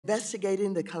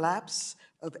Investigating the Collapse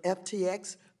of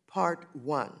FTX, Part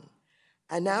 1.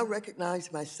 I now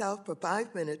recognize myself for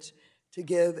 5 minutes to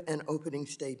give an opening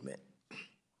statement.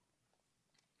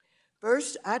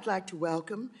 First, I'd like to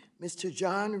welcome Mr.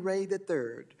 John Ray III,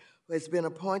 who has been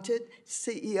appointed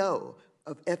CEO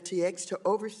of FTX to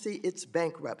oversee its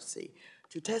bankruptcy,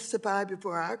 to testify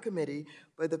before our committee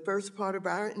for the first part of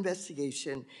our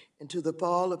investigation into the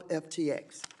fall of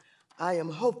FTX. I am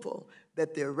hopeful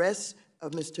that the arrest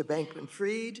of Mr.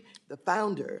 Bankman-Fried, the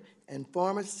founder and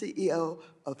former CEO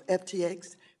of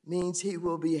FTX, means he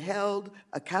will be held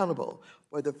accountable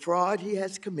for the fraud he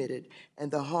has committed and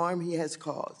the harm he has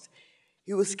caused.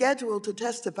 He was scheduled to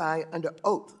testify under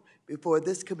oath before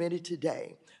this committee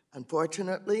today.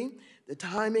 Unfortunately, the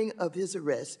timing of his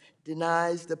arrest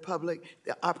denies the public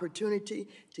the opportunity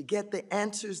to get the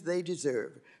answers they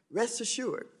deserve. Rest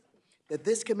assured that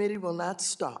this committee will not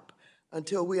stop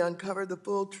until we uncover the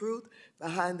full truth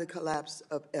behind the collapse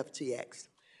of FTX.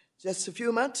 Just a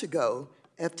few months ago,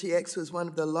 FTX was one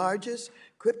of the largest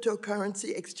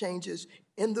cryptocurrency exchanges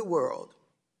in the world,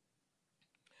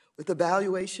 with a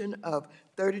valuation of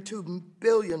 $32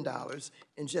 billion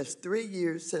in just 3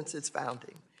 years since its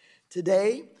founding.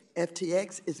 Today,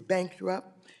 FTX is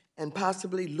bankrupt and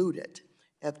possibly looted.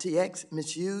 FTX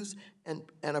misused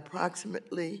an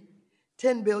approximately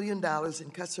 $10 billion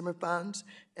in customer funds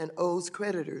and owes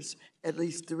creditors at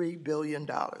least $3 billion.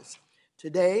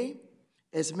 Today,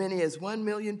 as many as 1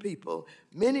 million people,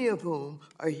 many of whom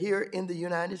are here in the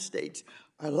United States,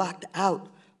 are locked out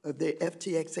of their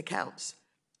FTX accounts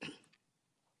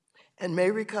and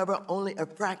may recover only a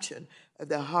fraction of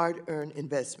their hard-earned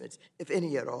investments, if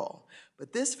any at all.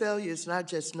 But this failure is not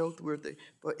just noteworthy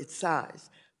for its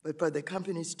size, but for the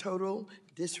company's total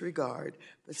disregard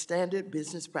for standard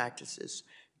business practices,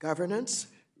 governance,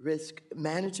 risk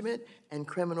management, and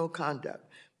criminal conduct.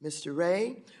 Mr.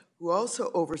 Ray, who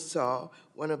also oversaw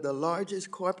one of the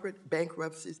largest corporate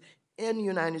bankruptcies in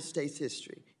United States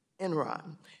history,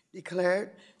 Enron, declared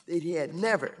that he had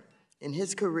never in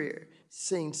his career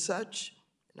seen such,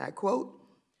 and I quote,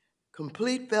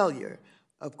 complete failure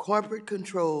of corporate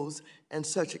controls and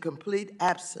such a complete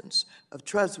absence of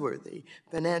trustworthy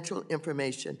financial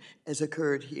information as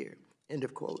occurred here, end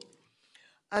of quote.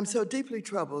 I'm so deeply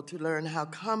troubled to learn how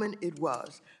common it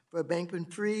was for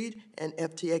Bankman-Fried and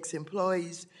FTX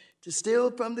employees to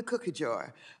steal from the cookie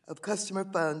jar of customer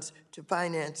funds to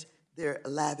finance their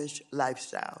lavish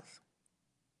lifestyles.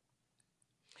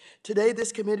 Today,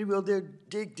 this committee will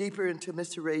dig deeper into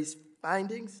Mr. Ray's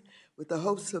findings with the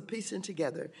hopes of piecing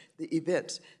together the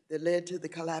events that led to the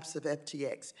collapse of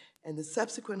FTX and the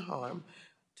subsequent harm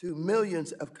to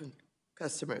millions of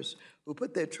customers who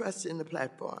put their trust in the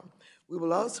platform. We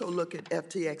will also look at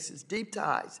FTX's deep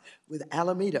ties with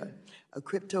Alameda, a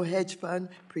crypto hedge fund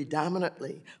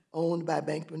predominantly owned by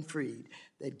Bankman-Fried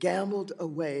that gambled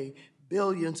away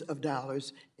billions of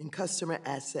dollars in customer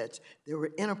assets that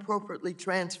were inappropriately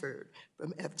transferred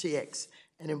from FTX.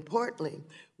 And importantly,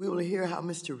 we will hear how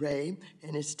Mr. Ray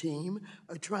and his team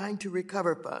are trying to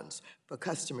recover funds for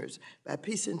customers by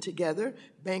piecing together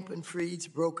Bankman-Fried's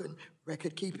broken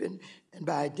record-keeping and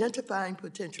by identifying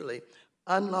potentially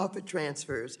unlawful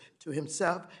transfers to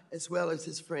himself as well as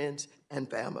his friends and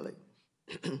family.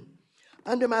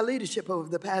 Under my leadership over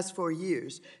the past 4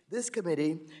 years, this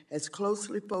committee has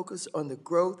closely focused on the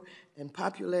growth and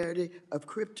popularity of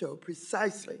crypto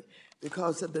precisely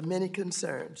because of the many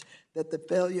concerns that the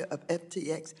failure of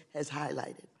FTX has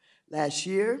highlighted. Last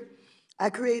year,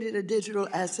 I created a digital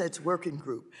assets working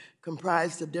group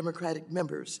comprised of Democratic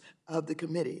members of the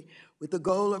committee with the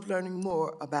goal of learning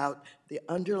more about the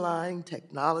underlying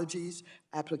technologies,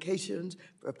 applications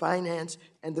for finance,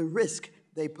 and the risk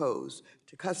they pose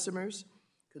to customers,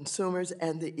 consumers,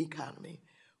 and the economy.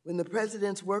 When the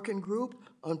President's Working Group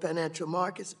on Financial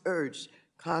Markets urged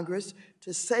Congress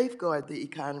to safeguard the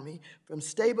economy from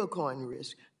stablecoin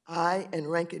risk, I and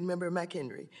Ranking Member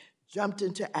McHenry jumped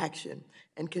into action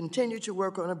and continued to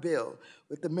work on a bill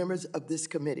with the members of this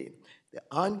committee. The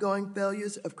ongoing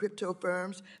failures of crypto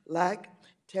firms like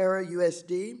Terra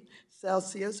USD,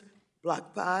 Celsius,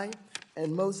 BlockFi,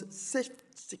 and most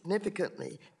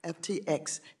significantly,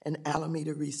 FTX and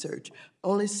Alameda Research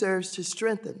only serves to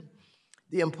strengthen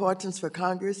the importance for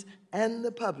Congress and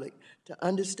the public to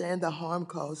understand the harm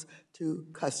caused to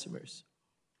customers,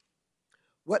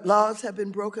 what laws have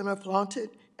been broken or flaunted,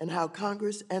 and how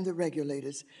Congress and the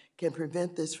regulators can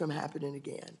prevent this from happening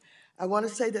again. I want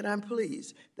to say that I'm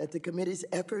pleased that the committee's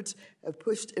efforts have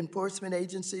pushed enforcement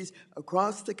agencies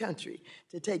across the country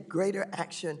to take greater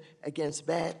action against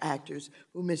bad actors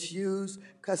who misuse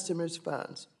customers'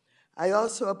 funds. I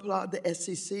also applaud the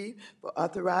SEC for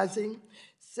authorizing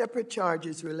separate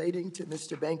charges relating to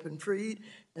Mr. Bankman-Fried,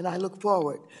 and I look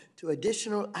forward to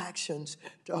additional actions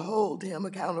to hold him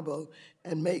accountable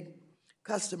and make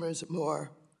customers more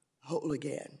whole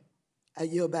again. I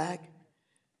yield back.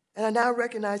 And I now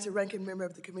recognize the ranking member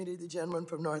of the committee, the gentleman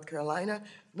from North Carolina,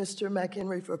 Mr.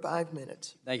 McHenry, for 5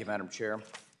 minutes. Thank you, Madam Chair.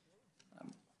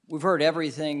 We've heard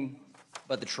everything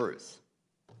but the truth.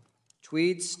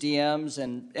 Tweets, DMs,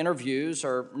 and interviews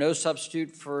are no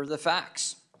substitute for the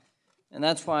facts. And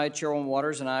that's why Chairwoman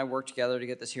Waters and I worked together to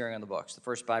get this hearing on the books, the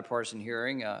first bipartisan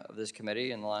hearing of this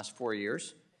committee in the last 4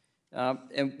 years.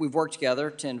 And we've worked together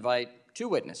to invite 2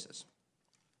 witnesses.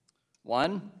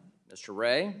 One, Mr.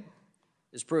 Ray,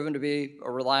 is proven to be a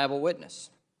reliable witness.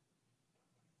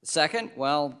 The second,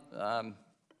 well,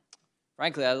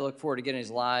 frankly, I look forward to getting his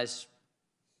lies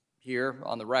here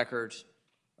on the record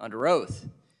under oath.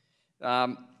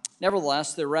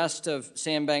 Nevertheless, the arrest of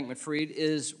Sam Bankman-Fried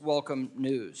is welcome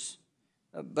news.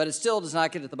 But it still does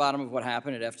not get at the bottom of what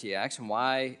happened at FTX and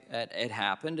why it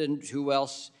happened and who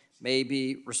else may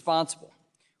be responsible.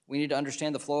 We need to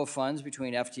understand the flow of funds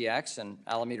between FTX and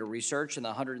Alameda Research and the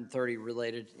 130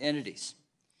 related entities.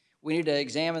 We need to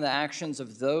examine the actions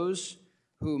of those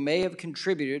who may have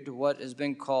contributed to what has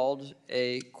been called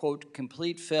a, quote,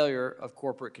 complete failure of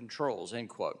corporate controls, end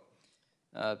quote.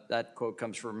 That quote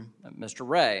comes from Mr.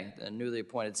 Ray, the newly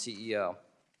appointed CEO.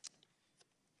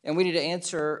 And we need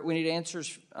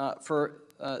answers for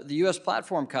the U.S.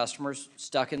 platform customers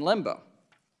stuck in limbo.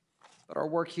 But our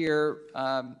work here,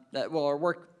 our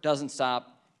work doesn't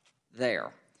stop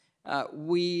there.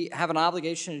 We have an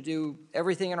obligation to do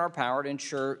everything in our power to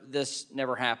ensure this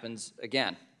never happens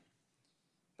again.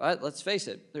 But let's face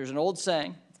it, there's an old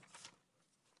saying,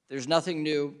 there's nothing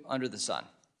new under the sun.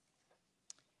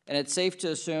 And it's safe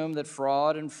to assume that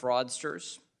fraud and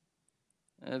fraudsters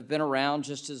have been around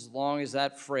just as long as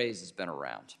that phrase has been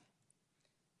around.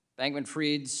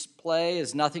 Bankman-Fried's play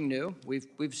is nothing new.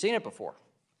 We've seen it before.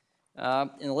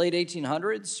 In the late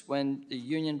 1800s, when the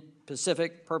Union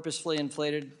Pacific purposefully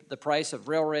inflated the price of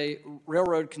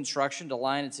railroad construction to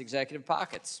line its executive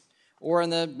pockets. Or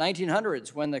in the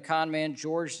 1900s, when the con man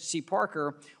George C.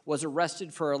 Parker was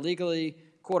arrested for illegally,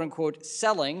 quote-unquote,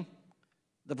 selling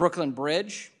the Brooklyn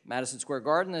Bridge, Madison Square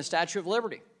Garden, and the Statue of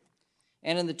Liberty.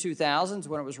 And in the 2000s,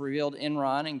 when it was revealed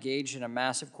Enron engaged in a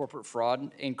massive corporate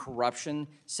fraud and corruption,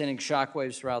 sending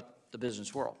shockwaves throughout the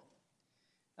business world.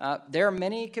 There are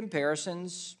many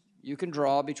comparisons you can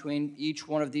draw between each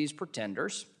one of these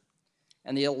pretenders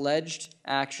and the alleged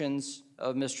actions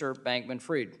of Mr.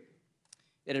 Bankman-Fried.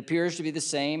 It appears to be the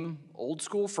same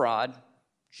old-school fraud,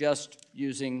 just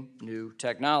using new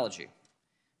technology.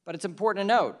 But it's important to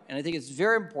note, and I think it's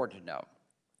very important to note,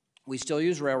 we still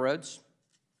use railroads,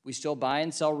 we still buy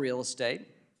and sell real estate,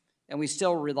 and we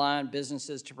still rely on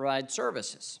businesses to provide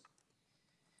services.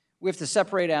 We have to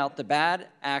separate out the bad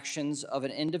actions of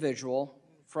an individual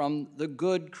from the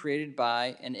good created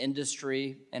by an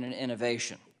industry and an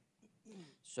innovation.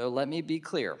 So let me be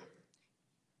clear.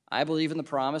 I believe in the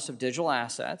promise of digital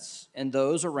assets and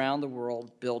those around the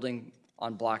world building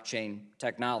on blockchain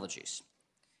technologies.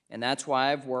 And that's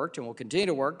why I've worked and will continue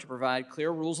to work to provide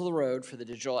clear rules of the road for the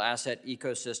digital asset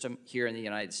ecosystem here in the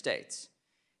United States.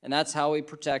 And that's how we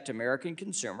protect American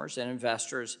consumers and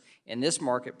investors in this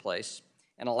marketplace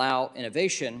and allow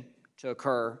innovation to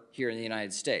occur here in the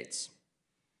United States.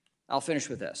 I'll finish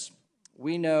with this.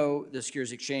 We know the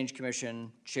Securities Exchange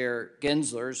Commission Chair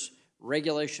Gensler's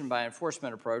regulation by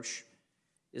enforcement approach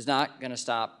is not going to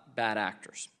stop bad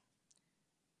actors.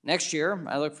 Next year,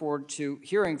 I look forward to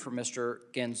hearing from Mr.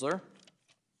 Gensler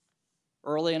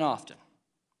early and often.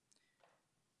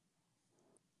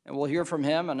 And we'll hear from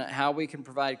him on how we can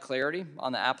provide clarity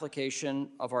on the application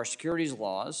of our securities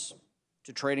laws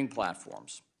to trading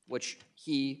platforms, which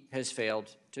he has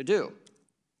failed to do.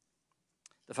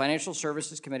 The Financial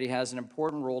Services Committee has an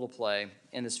important role to play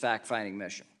in this fact-finding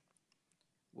mission,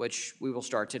 which we will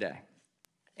start today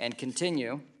and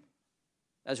continue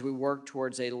as we work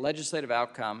towards a legislative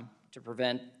outcome to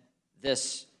prevent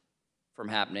this from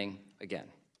happening again.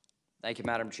 Thank you,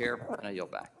 Madam Chair, and I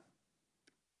yield back.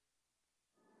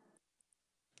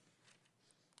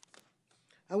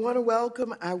 I want to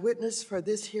welcome our witness for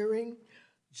this hearing,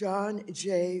 John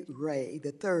J. Ray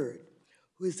III,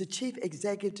 who is the Chief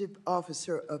Executive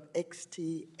Officer of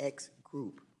XTX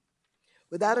Group.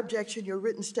 Without objection, your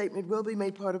written statement will be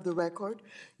made part of the record.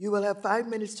 You will have 5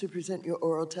 minutes to present your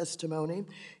oral testimony.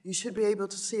 You should be able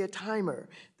to see a timer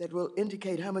that will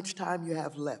indicate how much time you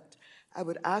have left. I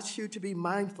would ask you to be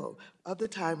mindful of the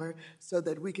timer so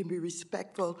that we can be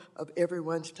respectful of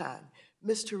everyone's time.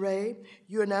 Mr. Ray,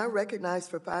 you are now recognized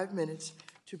for 5 minutes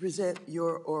to present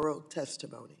your oral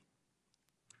testimony.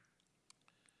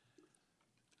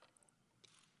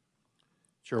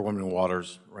 Chairwoman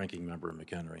Waters, Ranking Member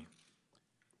McHenry,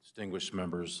 distinguished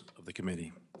members of the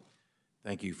committee,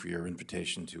 thank you for your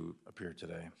invitation to appear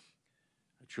today.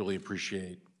 I truly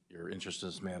appreciate your interest in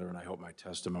this matter, and I hope my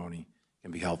testimony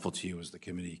can be helpful to you as the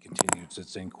committee continues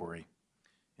its inquiry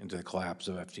into the collapse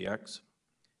of FTX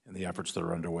and the efforts that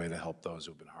are underway to help those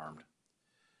who have been harmed.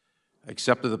 I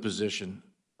accepted the position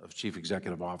of Chief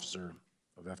Executive Officer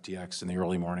of FTX in the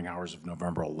early morning hours of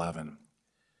November 11.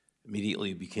 Immediately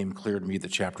it became clear to me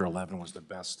that Chapter 11 was the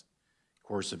best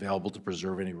course available to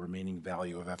preserve any remaining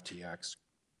value of FTX.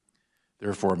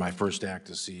 Therefore, my first act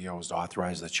as CEO was to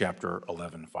authorize the Chapter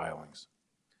 11 filings.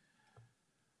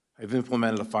 I've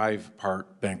implemented a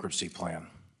 5-part bankruptcy plan,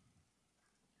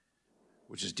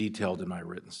 which is detailed in my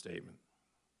written statement.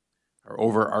 Our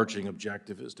overarching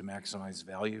objective is to maximize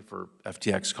value for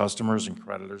FTX customers and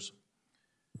creditors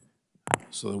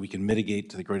so that we can mitigate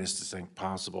to the greatest extent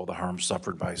possible the harm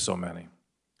suffered by so many.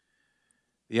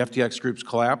 The FTX Group's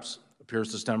collapse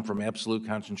appears to stem from absolute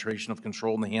concentration of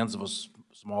control in the hands of a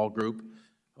small group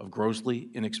of grossly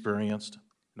inexperienced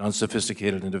and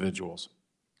unsophisticated individuals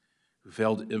who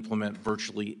failed to implement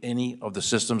virtually any of the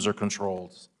systems or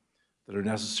controls that are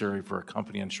necessary for a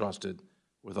company entrusted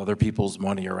with other people's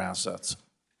money or assets.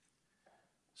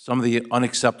 Some of the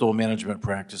unacceptable management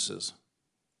practices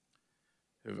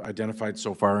identified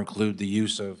so far include the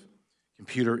use of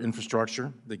computer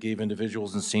infrastructure that gave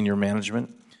individuals in senior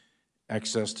management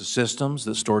access to systems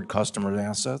that stored customer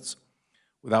assets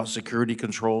without security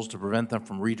controls to prevent them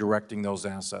from redirecting those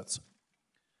assets.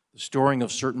 The storing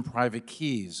of certain private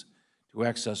keys to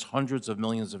access hundreds of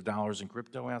millions of dollars in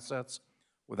crypto assets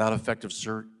without effective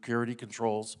security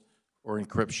controls or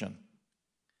encryption.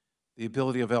 The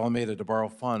ability of Alameda to borrow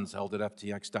funds held at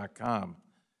FTX.com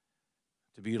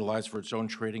to be utilized for its own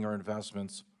trading or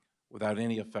investments without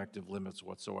any effective limits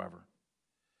whatsoever.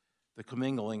 The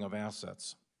commingling of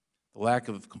assets, the lack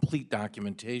of complete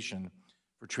documentation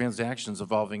for transactions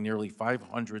involving nearly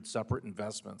 500 separate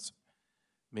investments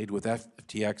made with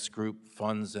FTX Group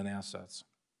funds and assets,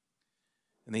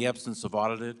 and the absence of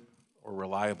audited or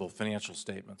reliable financial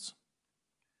statements,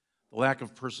 the lack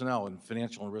of personnel in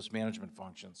financial and risk management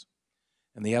functions,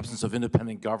 and the absence of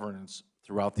independent governance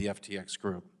throughout the FTX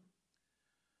Group.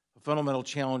 A fundamental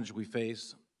challenge we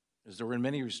face is that we're in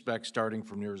many respects starting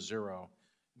from near zero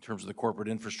in terms of the corporate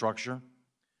infrastructure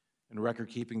and record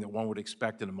keeping that one would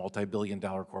expect in a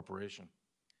multi-billion-dollar corporation.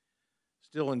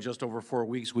 Still, in just over 4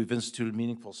 weeks, we've instituted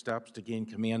meaningful steps to gain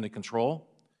command and control,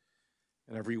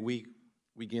 and every week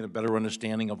we gain a better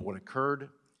understanding of what occurred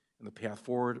and the path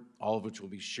forward, all of which will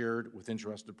be shared with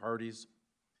interested parties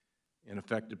and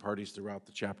affected parties throughout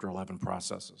the Chapter 11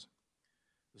 processes.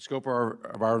 The scope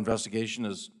of our investigation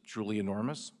is truly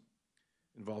enormous.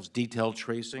 It involves detailed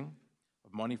tracing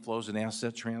of money flows and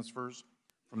asset transfers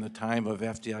from the time of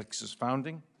FTX's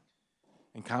founding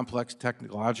and complex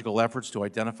technological efforts to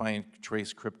identify and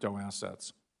trace crypto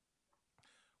assets.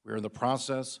 We are in the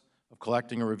process of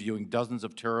collecting and reviewing dozens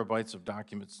of terabytes of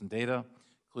documents and data,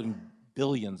 including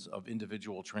billions of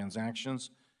individual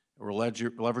transactions. We're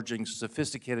leveraging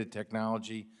sophisticated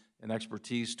technology and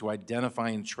expertise to identify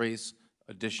and trace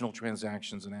additional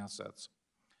transactions and assets.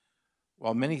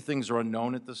 While many things are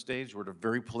unknown at this stage, we're at a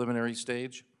very preliminary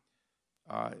stage,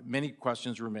 many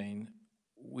questions remain.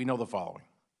 We know the following.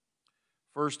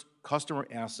 First, customer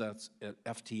assets at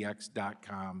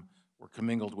FTX.com were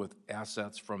commingled with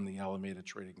assets from the Alameda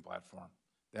trading platform.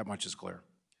 That much is clear.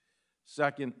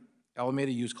 Second,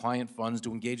 Alameda used client funds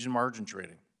to engage in margin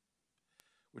trading,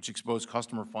 which exposed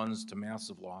customer funds to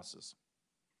massive losses.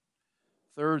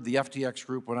 Third, the FTX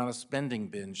Group went on a spending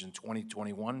binge in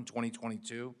 2021 and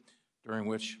 2022, during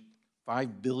which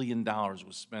 $5 billion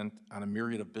was spent on a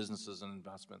myriad of businesses and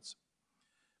investments,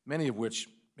 many of which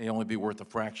may only be worth a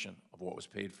fraction of what was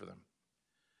paid for them.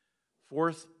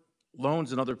 Fourth,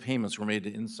 loans and other payments were made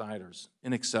to insiders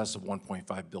in excess of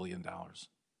 $1.5 billion.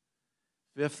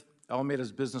 Fifth,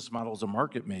 Alameda's business model as a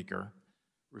market maker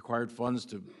required funds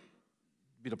to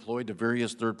be deployed to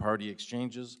various third-party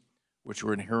exchanges, which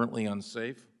were inherently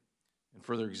unsafe and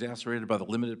further exacerbated by the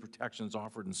limited protections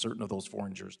offered in certain of those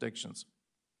foreign jurisdictions.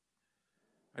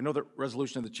 I know that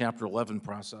resolution of the Chapter 11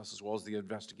 process, as well as the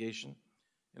investigation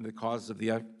into the causes of the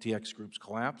FTX Group's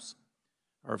collapse,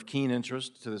 are of keen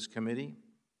interest to this committee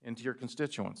and to your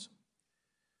constituents.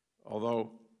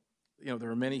 Although,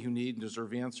 there are many who need and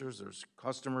deserve answers. There's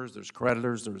customers, there's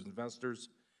creditors, there's investors,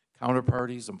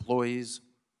 counterparties, employees,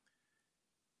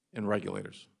 and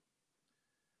regulators.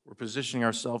 We're positioning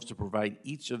ourselves to provide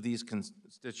each of these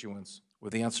constituents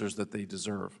with answers that they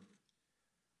deserve.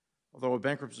 Although a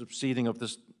bankruptcy proceeding of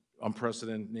this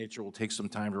unprecedented nature will take some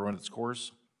time to run its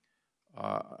course,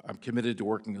 I'm committed to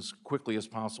working as quickly as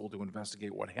possible to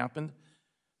investigate what happened,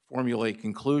 formulate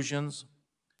conclusions,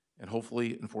 and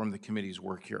hopefully inform the committee's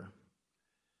work here.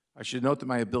 I should note that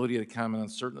my ability to comment on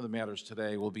certain of the matters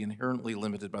today will be inherently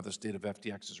limited by the state of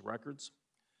FTX's records,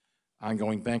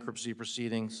 ongoing bankruptcy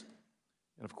proceedings,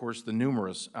 and of course the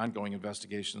numerous ongoing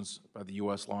investigations by the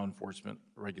U.S. law enforcement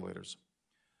regulators.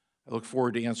 I look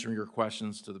forward to answering your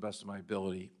questions to the best of my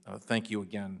ability. Thank you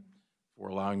again for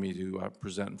allowing me to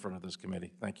present in front of this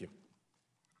committee. Thank you.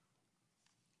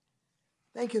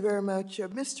 Thank you very much.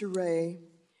 Mr. Ray,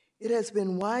 it has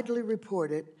been widely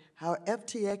reported how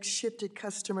FTX shifted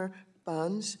customer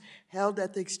funds held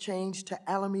at the exchange to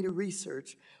Alameda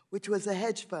Research, which was a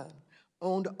hedge fund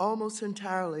owned almost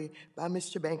entirely by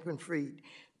Mr. Bankman-Fried.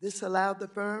 This allowed the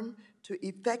firm to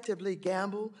effectively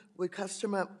gamble with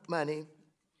customer money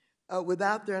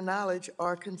without their knowledge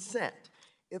or consent.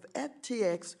 If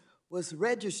FTX was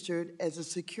registered as a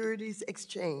securities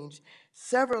exchange,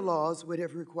 several laws would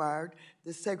have required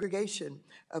the segregation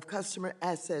of customer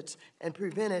assets and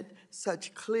prevented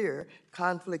such clear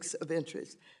conflicts of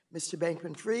interest. Mr.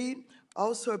 Bankman-Fried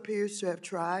also appears to have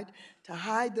tried to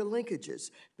hide the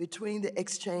linkages between the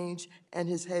exchange and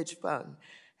his hedge fund.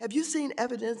 Have you seen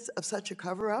evidence of such a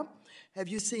cover-up? Have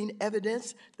you seen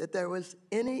evidence that there was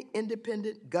any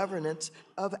independent governance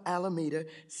of Alameda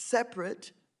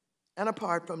separate and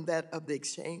apart from that of the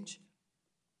exchange?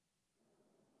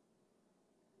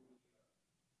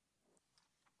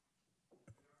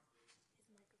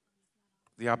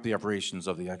 The operations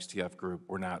of the XTF group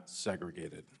were not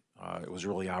segregated. It was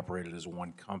really operated as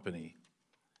one company.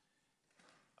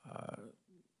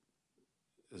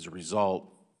 As a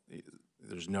result,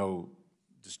 there's no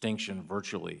distinction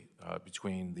virtually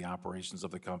between the operations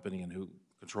of the company and who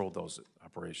controlled those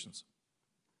operations.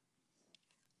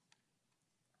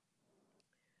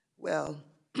 Well,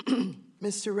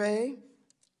 Mr. Ray,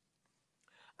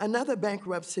 another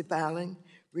bankruptcy filing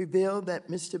revealed that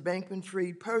Mr.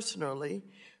 Bankman-Fried personally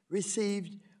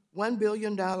received a $1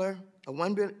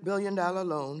 billion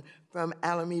loan from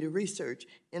Alameda Research.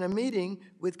 In a meeting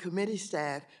with committee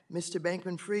staff, Mr.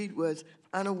 Bankman-Fried was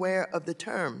unaware of the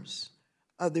terms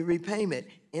of the repayment,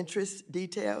 interest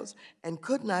details, and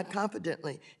could not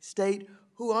confidently state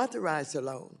who authorized the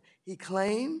loan. He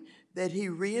claimed that he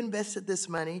reinvested this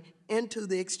money into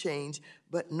the exchange,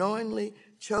 but knowingly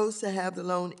chose to have the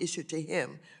loan issued to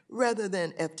him rather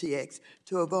than FTX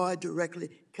to avoid directly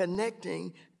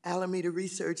connecting Alameda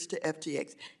Research to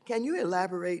FTX. Can you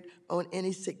elaborate on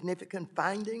any significant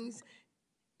findings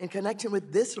in connection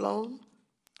with this loan?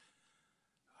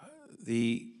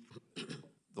 The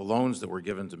loans that were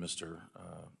given to Mr.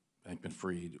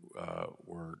 Bankman-Fried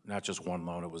were not just one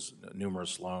loan, it was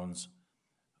numerous loans,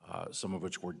 some of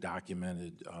which were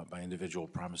documented by individual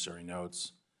promissory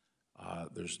notes.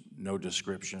 There's no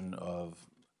description of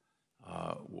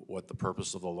what the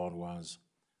purpose of the loan was.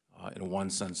 In one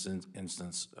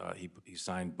instance, he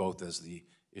signed both as the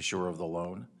issuer of the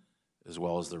loan as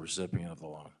well as the recipient of the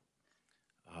loan.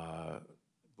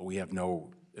 But we have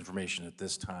no information at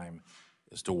this time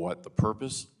as to what the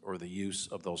purpose or the use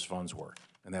of those funds were,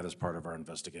 and that is part of our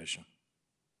investigation.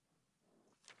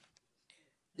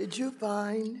 Did you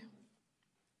find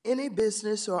any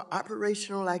business or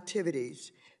operational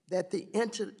activities that the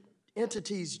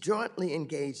entities jointly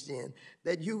engaged in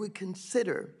that you would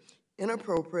consider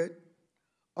inappropriate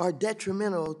or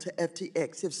detrimental to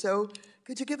FTX? If so,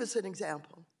 could you give us an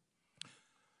example?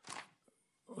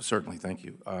 Certainly, thank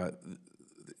you.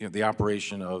 The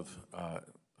operation of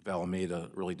Alameda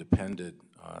really depended,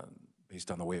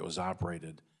 based on the way it was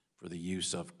operated, for the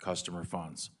use of customer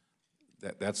funds.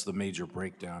 That's the major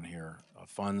breakdown here.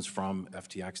 Funds from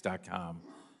FTX.com,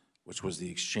 which was the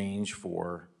exchange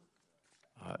for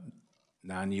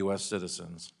non-U.S.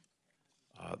 citizens,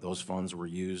 those funds were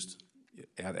used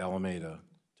at Alameda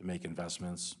to make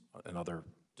investments and other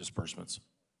disbursements.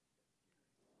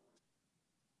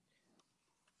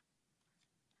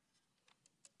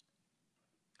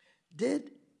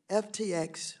 Did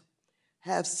FTX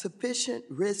have sufficient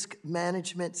risk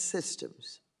management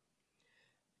systems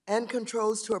and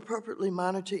controls to appropriately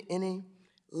monitor any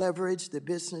leverage the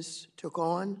business took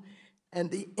on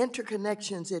and the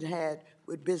interconnections it had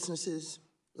with businesses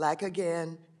like,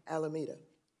 again, Alameda?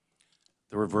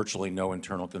 There were virtually no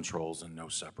internal controls and no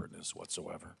separateness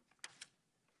whatsoever.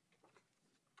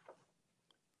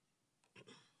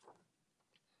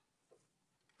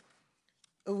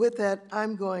 With that,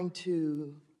 I'm going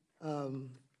to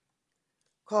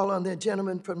call on the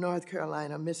gentleman from North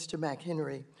Carolina, Mr.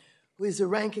 McHenry, who is the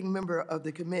ranking member of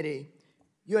the committee.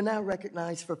 You're now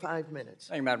recognized for 5 minutes.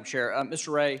 Thank you, Madam Chair.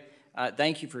 Mr. Ray,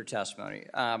 thank you for your testimony.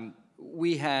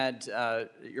 we had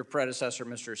your predecessor,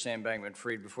 Mr. Sam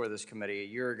Bankman-Fried, before this committee a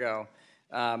year ago.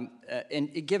 And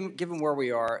given where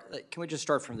we are, can we just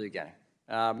start from the beginning?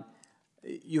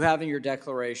 You have in your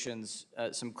declarations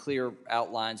some clear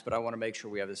outlines, but I want to make sure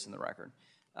we have this in the record.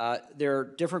 There are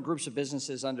different groups of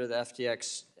businesses under the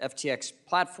FTX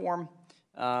platform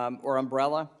or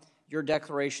umbrella. Your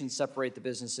declarations separate the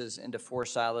businesses into 4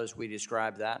 silos. We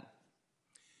describe that.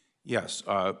 Yes,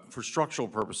 for structural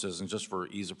purposes and just for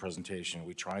ease of presentation,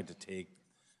 we tried to take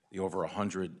the over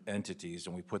 100 entities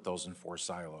and we put those in 4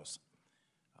 silos.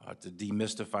 To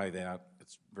demystify that,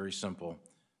 it's very simple.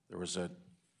 There was a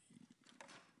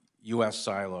U.S.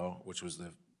 silo, which was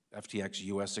the FTX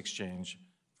U.S. exchange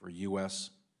for U.S.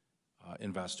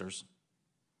 Investors.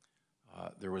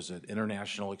 There was an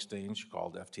international exchange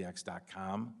called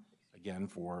FTX.com, again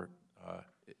for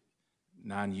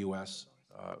non-U.S.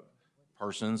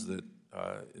 persons that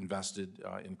invested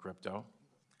in crypto.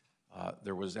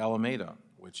 There was Alameda,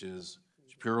 which is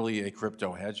purely a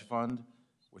crypto hedge fund,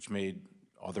 which made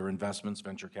other investments,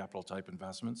 venture capital type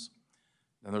investments.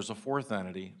 Then there's a 4th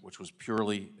entity, which was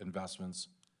purely investments,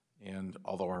 and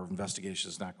although our investigation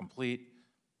is not complete,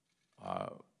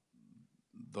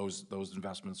 those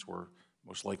investments were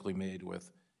most likely made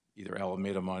with either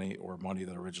Alameda money or money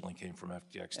that originally came from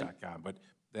FTX.com. But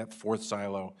that 4th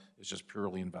silo is just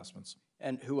purely investments.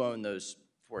 And who owned those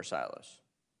 4 silos?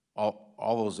 All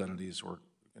those entities were,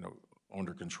 owned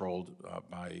or controlled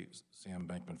by Sam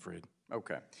Bankman-Fried.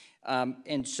 Okay.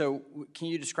 And so can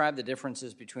you describe the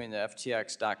differences between the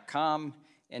FTX.com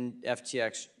and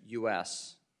FTX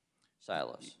US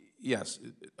silos? Yes.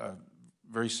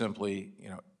 Very simply,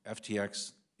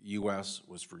 FTX US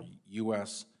was for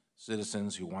US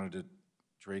citizens who wanted to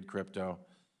trade crypto.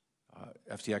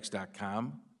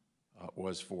 FTX.com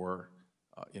was for,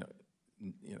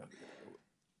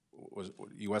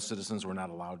 US citizens were not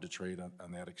allowed to trade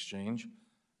on that exchange.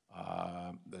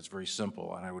 That's very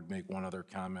simple, and I would make one other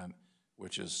comment,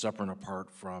 which is separate and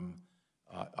apart from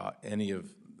any of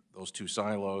those 2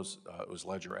 silos. It was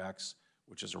Ledger X,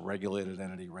 which is a regulated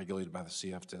entity, regulated by the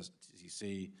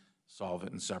CFTC,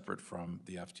 solvent and separate from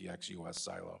the FTX US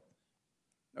silo.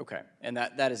 Okay, and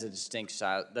that is a distinct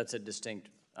silo. That's a distinct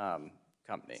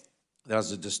company. That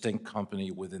is a distinct company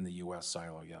within the US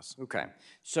silo, yes. Okay,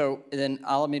 so then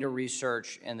Alameda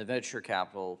Research and the venture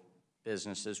capital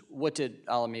businesses, what did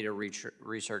Alameda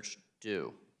Research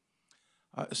do?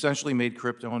 Essentially made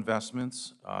crypto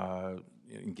investments,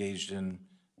 engaged in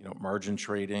margin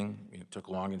trading, took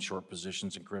long and short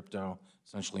positions in crypto,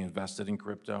 essentially invested in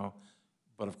crypto.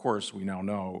 But of course, we now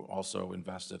know also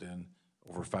invested in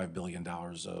over $5 billion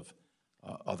of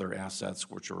other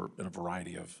assets, which are in a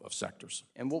variety of sectors.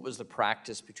 And what was the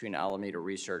practice between Alameda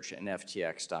Research and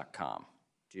FTX.com?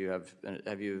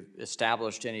 Have you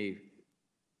established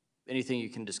anything you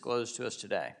can disclose to us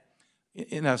today?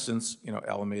 In essence,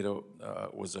 Alameda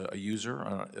was a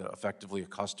user, effectively a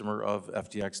customer of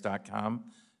FTX.com.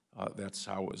 That's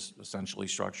how it was essentially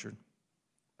structured.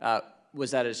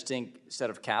 Was that a distinct set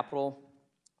of capital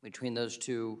between those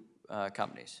 2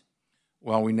 companies?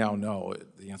 Well, we now know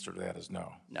the answer to that is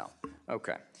no. No.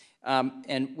 Okay.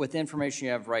 And with the information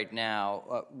you have right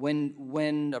now,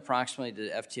 when approximately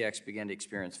did FTX begin to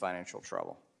experience financial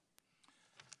trouble?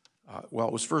 Well,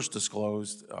 it was first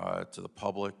disclosed to the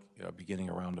public beginning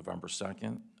around November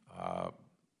 2nd.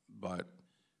 But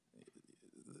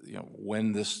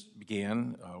when this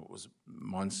began was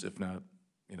months, if not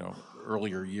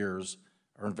earlier years.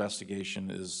 Our investigation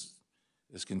is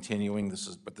continuing.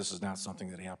 But this is not something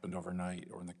that happened overnight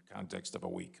or in the context of a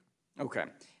week. Okay.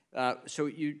 So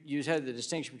you had the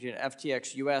distinction between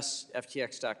FTX US,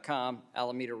 FTX.com,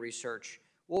 Alameda Research.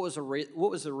 What was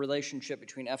the relationship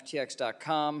between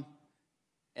FTX.com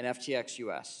and FTX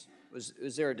US?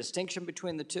 Was there a distinction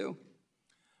between the 2?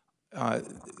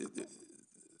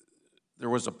 There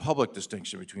was a public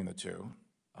distinction between the 2.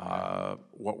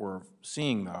 What we're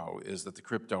seeing, though, is that the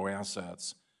crypto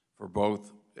assets for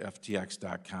both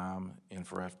FTX.com and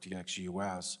for FTX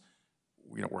US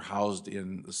were housed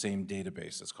in the same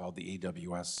database. It's called the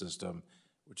AWS system,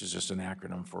 which is just an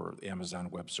acronym for Amazon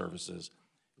Web Services.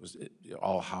 It was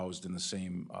all housed in the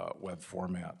same web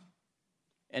format.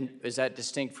 And is that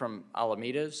distinct from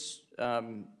Alameda's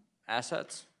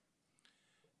assets?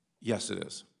 Yes, it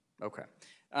is. Okay.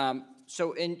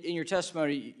 So in your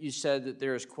testimony, you said that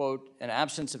there is, quote, an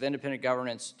absence of independent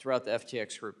governance throughout the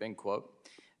FTX group, end quote.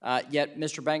 Yet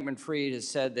Mr. Bankman-Fried has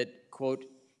said that, quote,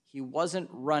 he wasn't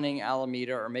running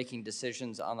Alameda or making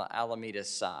decisions on the Alameda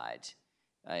side,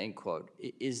 end quote.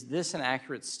 Is this an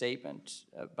accurate statement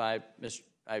by Mr.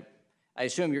 I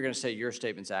assume you're going to say your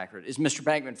statement's accurate. Is Mr.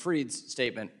 Bankman-Fried's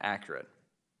statement accurate?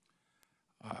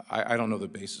 I don't know the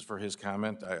basis for his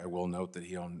comment. I will note that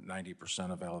he owned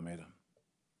 90% of Alameda.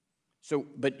 So,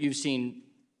 but you've seen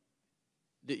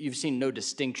no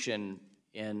distinction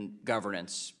in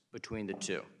governance between the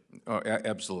two? Oh,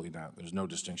 absolutely not. There's no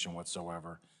distinction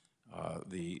whatsoever.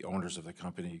 The owners of the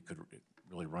company could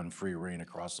really run free rein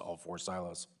across all four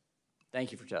silos.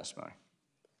 Thank you for testimony.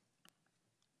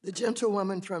 The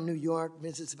gentlewoman from New York,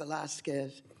 Mrs.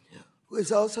 Velasquez, who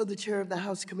is also the chair of the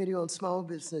House Committee on Small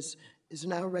Business, is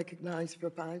now recognized for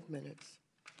 5 minutes.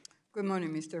 Good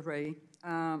morning, Mr. Ray.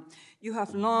 You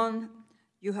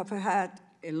have had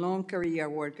a long career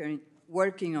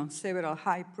working on several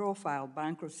high-profile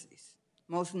bankruptcies,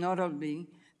 most notably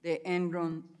the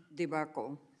Enron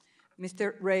debacle.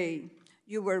 Mr. Ray,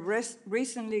 you were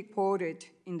recently quoted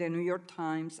in the New York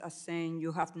Times as saying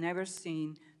you have never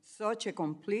seen such a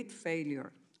complete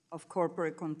failure of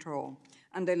corporate control,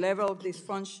 and the level of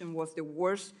dysfunction was the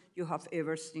worst you have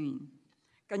ever seen.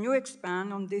 Can you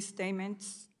expand on these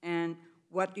statements and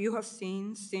what you have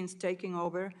seen since taking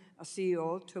over as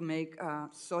CEO to make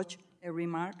such a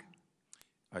remark?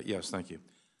 Yes, thank you.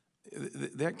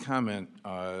 That comment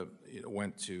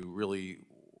went to really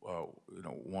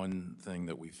one thing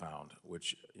that we found,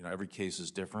 which every case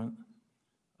is different.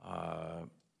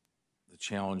 The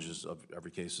challenges of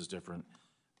every case is different.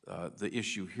 The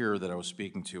issue here that I was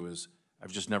speaking to is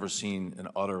I've just never seen an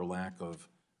utter lack of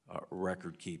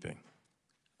record keeping.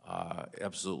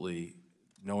 Absolutely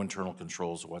no internal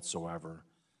controls whatsoever.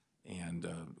 And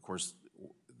of course,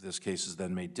 this case is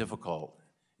then made difficult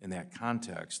in that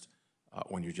context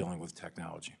when you're dealing with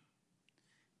technology.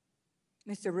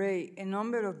 Mr. Ray, a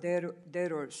number of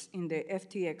debtors in the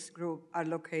FTX group are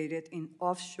located in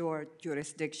offshore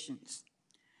jurisdictions.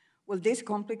 Will this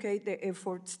complicate the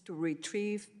efforts to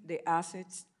retrieve the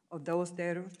assets of those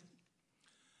debtors?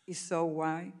 If so,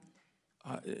 why?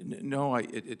 No, I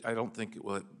don't think it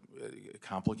will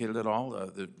complicate it at all.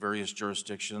 The various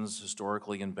jurisdictions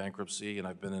historically in bankruptcy, and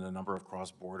I've been in a number of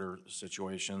cross-border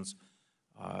situations,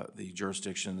 the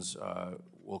jurisdictions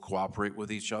will cooperate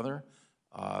with each other.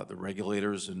 The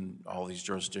regulators in all these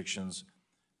jurisdictions,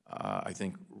 I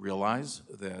think, realize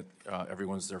that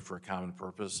everyone's there for a common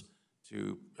purpose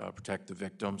to protect the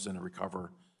victims and to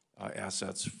recover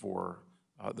assets for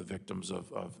the victims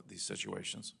of these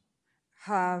situations.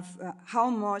 How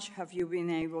much have you been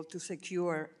able to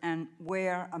secure, and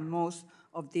where are most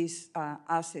of these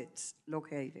assets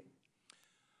located?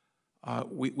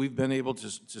 We've been able to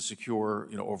secure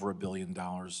over $1 billion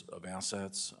of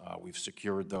assets. We've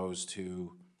secured those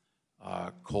to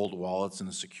cold wallets in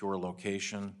a secure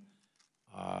location.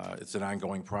 It's an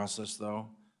ongoing process,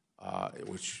 though,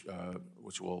 which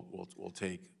will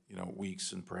take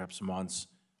weeks and perhaps months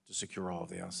to secure all of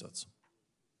the assets.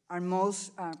 Are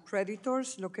most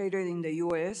creditors located in the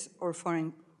U.S. or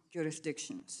foreign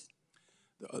jurisdictions?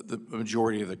 The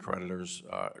majority of the creditors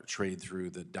trade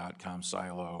through the .com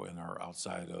silo and are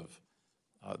outside of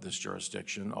this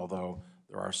jurisdiction, although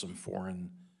there are some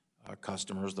foreign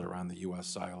customers that are on the U.S.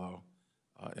 silo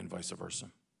and vice versa.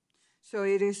 So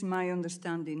it is my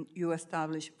understanding you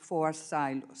established 4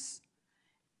 silos.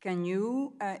 Can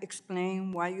you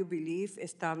explain why you believe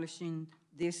establishing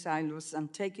these silos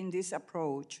and taking this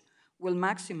approach will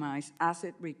maximize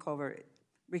asset recovery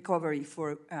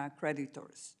for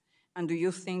creditors? And do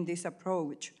you think this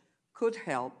approach could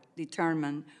help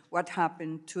determine what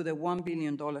happened to the $1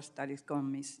 billion that is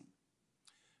gone missing?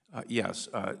 Yes.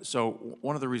 So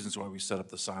one of the reasons why we set up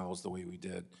the silos the way we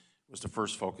did was to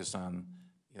first focus on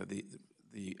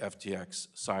the FTX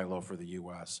silo for the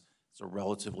U.S. It's a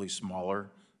relatively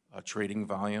smaller trading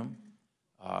volume,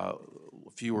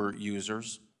 fewer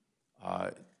users.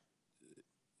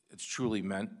 It's truly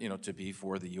meant to be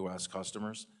for the U.S.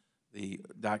 customers. The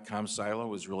 .com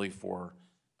silo is really for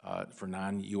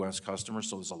non-U.S. customers,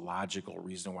 so there's a logical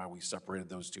reason why we separated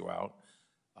those two out.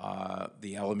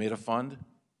 The Alameda Fund,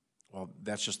 well,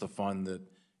 that's just a fund that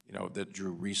that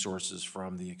drew resources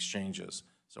from the exchanges.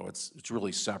 So it's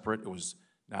really separate. It was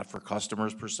not for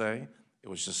customers per se. It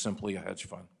was just simply a hedge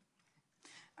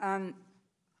fund.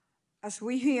 As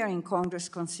we here in Congress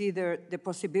consider the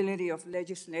possibility of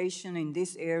legislation in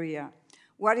this area,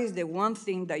 what is the one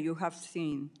thing that you have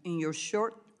seen in your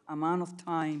short amount of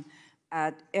time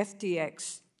at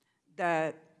FTX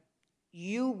that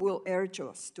you will urge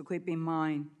us to keep in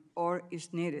mind or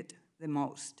is needed the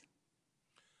most?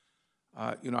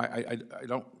 I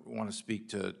don't want to speak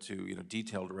to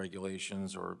detailed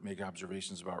regulations or make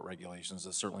observations about regulations.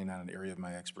 That's certainly not an area of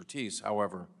my expertise.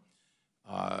 However,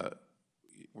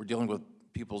 we're dealing with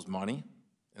people's money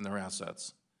and their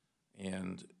assets.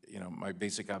 And, my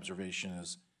basic observation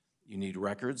is you need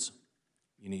records,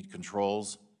 you need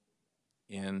controls,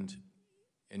 and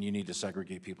you need to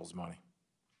segregate people's money.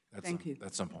 Thank you.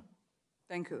 That's simple.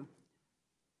 Thank you.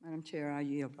 Madam Chair, I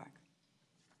yield back.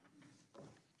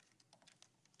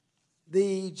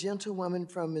 The gentlewoman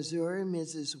from Missouri,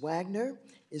 Mrs. Wagner,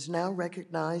 is now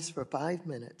recognized for 5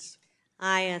 minutes.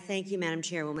 I thank you, Madam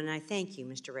Chairwoman, and I thank you,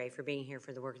 Mr. Ray, for being here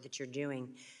for the work that you're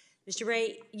doing. Mr.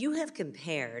 Ray, you have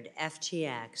compared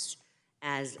FTX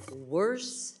as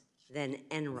worse than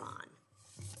Enron.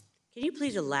 Can you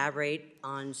please elaborate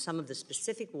on some of the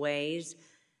specific ways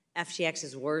FTX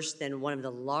is worse than one of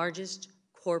the largest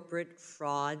corporate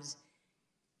frauds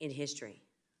in history?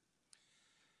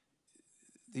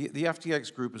 The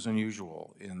FTX group is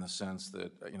unusual in the sense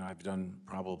that, I've done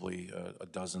probably a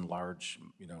dozen large,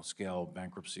 scale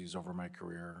bankruptcies over my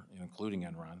career, including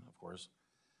Enron, of course.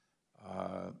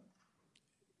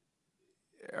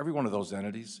 Every one of those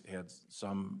entities had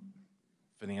some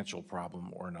financial problem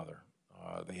or another.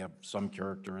 They have some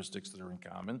characteristics that are in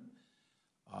common.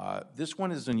 This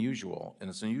one is unusual, and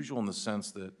it's unusual in the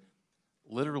sense that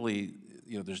literally,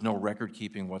 there's no record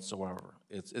keeping whatsoever.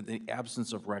 It's in the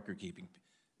absence of record keeping.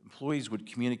 Employees would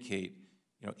communicate,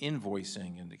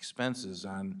 invoicing and expenses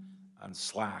on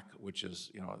Slack, which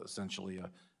is, essentially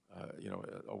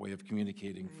a way of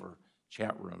communicating for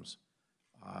chat rooms.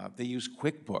 They use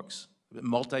QuickBooks, a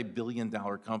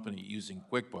multi-billion-dollar company using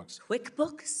QuickBooks.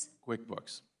 QuickBooks?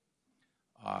 QuickBooks.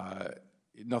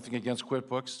 Nothing against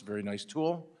QuickBooks, very nice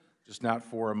tool, just not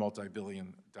for a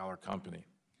multi-billion-dollar company.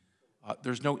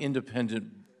 There's no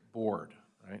independent board,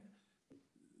 right?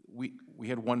 We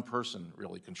had one person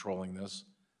really controlling this,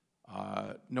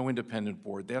 no independent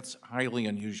board. That's highly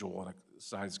unusual in a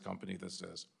size company this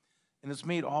is. And it's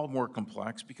made all more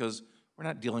complex because we're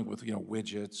not dealing with,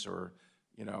 widgets or,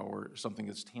 or something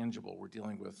that's tangible. We're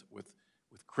dealing with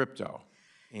crypto.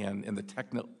 And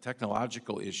the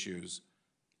technological issues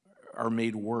are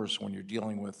made worse when you're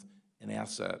dealing with an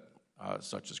asset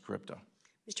such as crypto.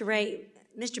 Mr. Ray,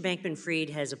 Mr. Bankman-Fried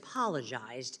has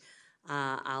apologized.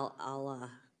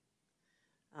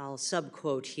 I'll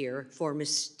subquote here, for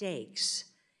mistakes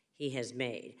he has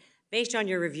made. Based on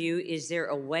your review, is there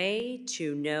a way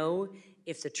to know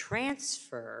if the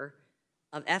transfer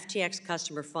of FTX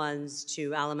customer funds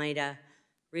to Alameda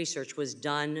Research was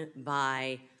done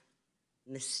by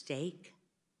mistake?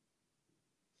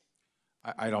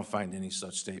 I don't find any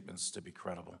such statements to be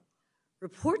credible.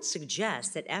 Reports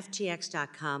suggest that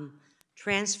FTX.com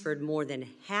transferred more than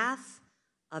half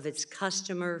of its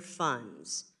customer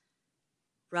funds,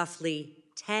 roughly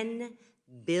 $10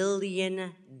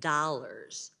 billion,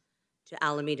 to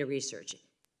Alameda Research.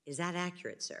 Is that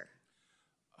accurate, sir?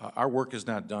 Our work is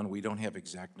not done. We don't have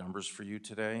exact numbers for you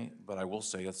today, but I will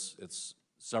say it's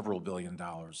several $billion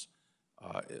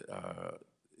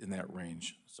in that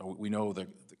range. So we know that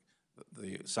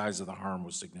the size of the harm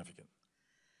was significant.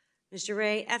 Mr.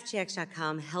 Ray,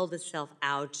 FTX.com held itself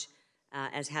out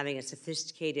as having a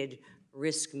sophisticated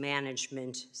risk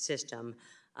management system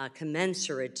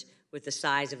commensurate with the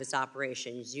size of its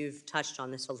operations. You've touched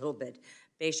on this a little bit.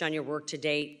 Based on your work to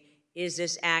date, is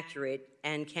this accurate?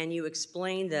 And can you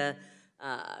explain the,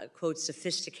 quote,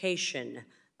 sophistication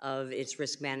of its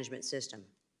risk management system?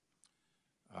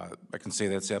 I can say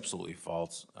that's absolutely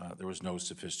false. There was no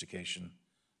sophistication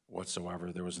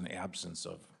whatsoever. There was an absence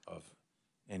of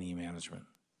any management.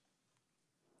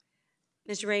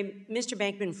 Mr. Ray, Mr.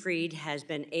 Bankman-Fried has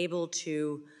been able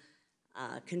to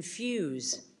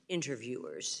confuse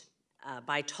interviewers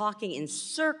by talking in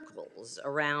circles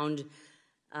around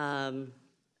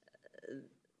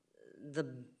the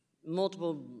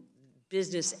multiple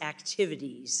business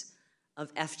activities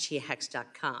of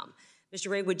FTX.com. Mr.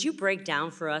 Ray, would you break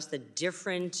down for us the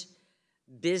different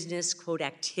business, quote,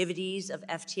 activities of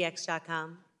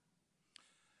FTX.com?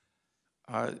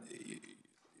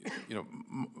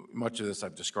 Much of this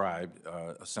I've described.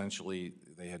 Essentially,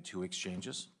 they had two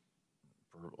exchanges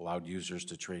for allowed users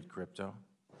to trade crypto.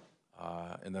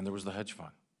 And then there was the hedge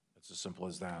fund. It's as simple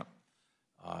as that.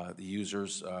 The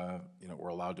users, were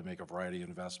allowed to make a variety of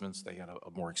investments. They had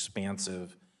a more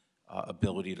expansive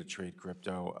ability to trade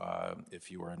crypto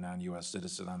if you were a non-U.S.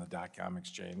 citizen on the .com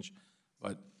exchange.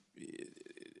 But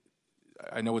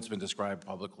I know it's been described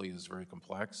publicly as very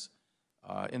complex,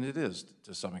 and it is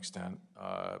to some extent.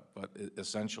 But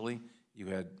essentially, you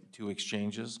had two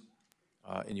exchanges,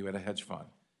 and you had a hedge fund.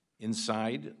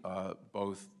 Inside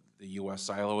both the U.S.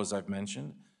 silo, as I've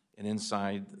mentioned, and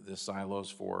inside the silos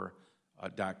for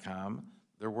 .com,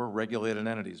 there were regulated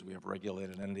entities. We have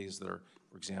regulated entities that are,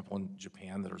 for example, in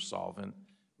Japan that are solvent.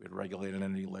 We had regulated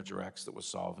entity LedgerX that was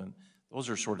solvent. Those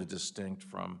are sort of distinct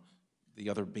from the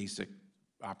other basic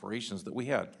operations that we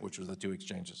had, which was the two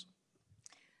exchanges.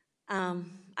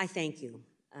 I thank you.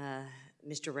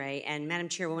 Mr. Ray. And Madam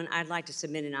Chairwoman, I'd like to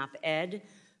submit an op-ed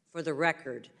for the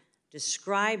record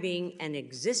describing an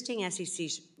existing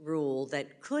SEC rule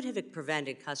that could have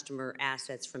prevented customer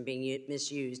assets from being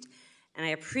misused. And I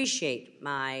appreciate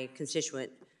my constituent,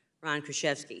 Ron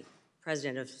Kruszewski,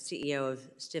 CEO of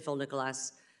Stifel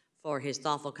Nicholas, for his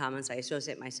thoughtful comments. I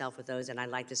associate myself with those, and I'd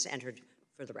like this entered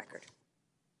for the record.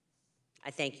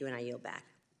 I thank you, and I yield back.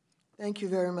 Thank you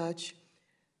very much.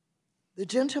 The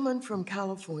gentleman from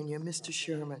California, Mr.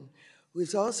 Sherman, who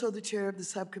is also the chair of the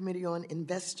Subcommittee on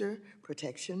Investor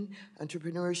Protection,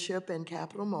 Entrepreneurship, and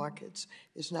Capital Markets,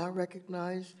 is now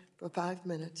recognized for 5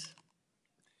 minutes.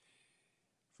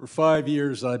 For 5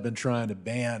 years, I've been trying to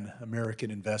ban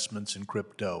American investments in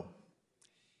crypto.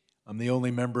 I'm the only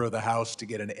member of the House to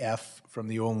get an F from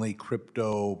the only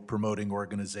crypto-promoting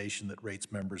organization that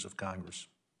rates members of Congress.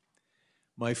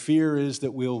 My fear is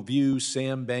that we'll view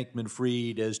Sam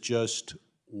Bankman-Fried as just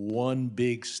one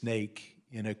big snake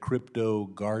in a crypto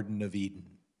Garden of Eden.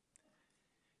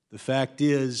 The fact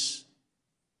is,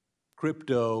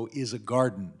 crypto is a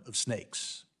garden of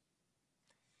snakes.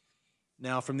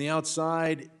 Now, from the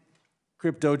outside,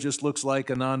 crypto just looks like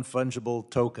a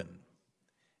non-fungible token,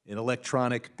 an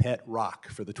electronic pet rock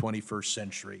for the 21st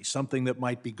century, something that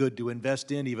might be good to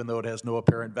invest in even though it has no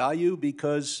apparent value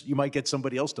because you might get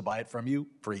somebody else to buy it from you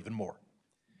for even more.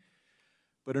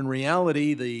 But in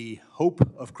reality, the hope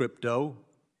of crypto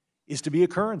is to be a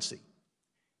currency,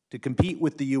 to compete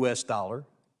with the US dollar,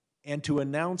 and to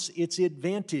announce its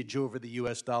advantage over the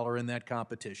US dollar in that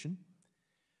competition.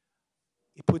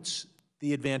 It puts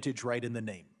the advantage right in the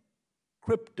name.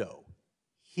 Crypto,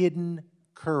 hidden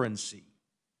currency.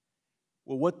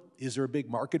 Well, is there a big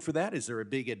market for that? Is there a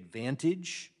big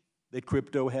advantage that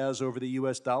crypto has over the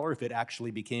US dollar if it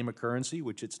actually became a currency,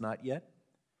 which it's not yet?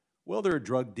 Well, there are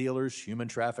drug dealers, human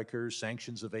traffickers,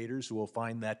 sanctions evaders who will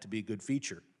find that to be a good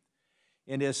feature.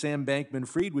 And as Sam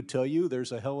Bankman-Fried would tell you,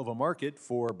 there's a hell of a market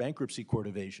for bankruptcy court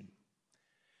evasion.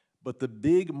 But the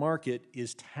big market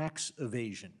is tax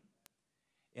evasion.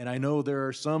 And I know there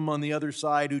are some on the other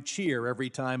side who cheer every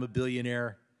time a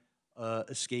billionaire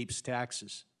escapes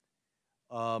taxes.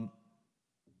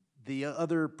 The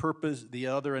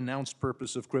other announced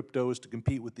purpose of crypto is to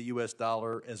compete with the US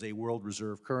dollar as a world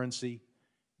reserve currency,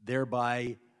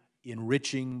 thereby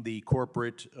enriching the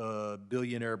corporate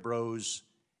billionaire bros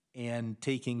and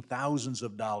taking thousands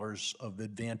of dollars of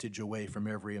advantage away from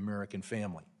every American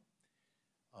family,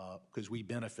 because we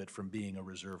benefit from being a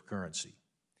reserve currency.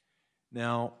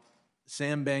 Now,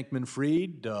 Sam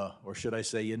Bankman-Fried, or should I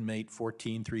say inmate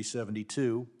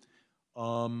 14372,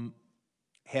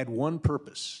 had one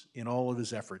purpose in all of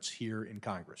his efforts here in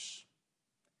Congress.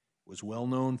 Was a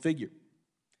well-known figure,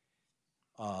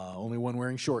 only one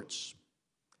wearing shorts.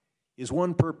 His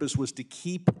one purpose was to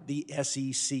keep the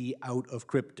SEC out of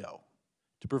crypto,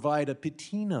 to provide a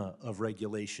patina of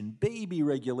regulation, baby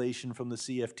regulation from the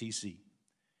CFTC.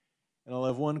 And I'll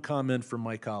have one comment from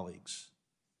my colleagues.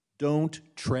 Don't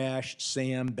trash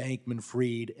Sam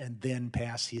Bankman-Fried and then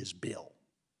pass his bill.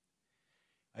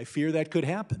 I fear that could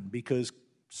happen because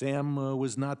Sam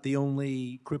was not the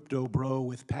only crypto bro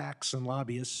with PACs and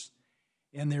lobbyists,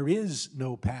 and there is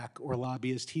no PAC or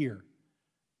lobbyist here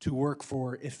to work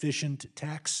for efficient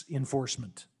tax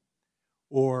enforcement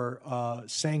or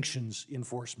sanctions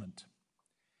enforcement.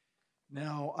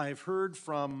 Now, I've heard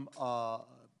from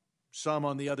some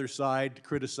on the other side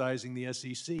criticizing the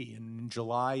SEC. In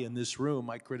July in this room,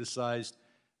 I criticized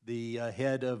the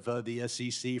head of the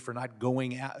SEC for not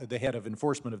going, the head of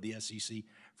enforcement of the SEC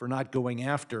for not going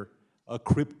after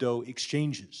crypto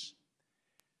exchanges.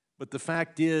 But the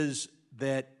fact is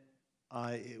that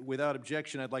without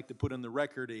objection, I'd like to put in the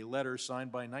record a letter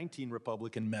signed by 19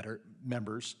 Republican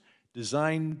members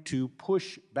designed to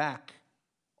push back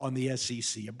on the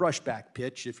SEC, a brushback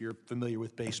pitch, if you're familiar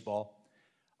with baseball.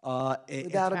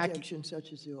 Without objection,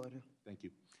 such is the order. Thank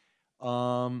you.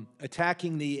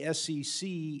 Attacking the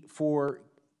SEC for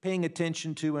paying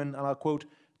attention to, and I'll quote,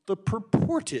 the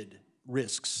purported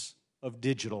risks of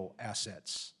digital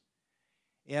assets.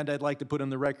 And I'd like to put on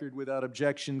the record, without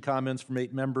objection, comments from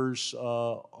 8 members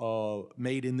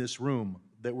made in this room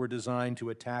that were designed to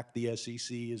attack the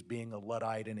SEC as being a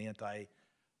Luddite and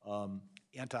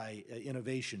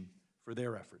anti-innovation for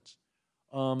their efforts.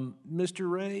 Mr.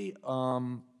 Ray,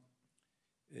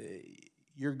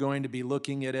 you're going to be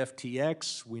looking at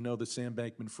FTX. We know that Sam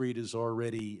Bankman-Fried is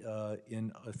already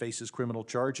faces criminal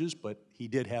charges, but he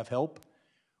did have help.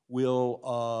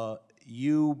 Will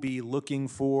you be looking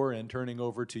for and turning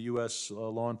over to U.S.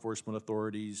 Law enforcement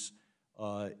authorities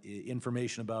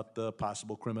information about the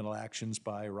possible criminal actions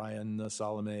by Ryan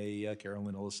Salome,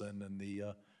 Carolyn Ellison, and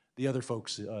the the other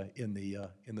folks in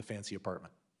the fancy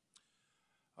apartment?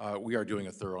 We are doing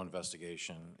a thorough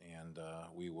investigation, and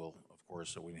we will, of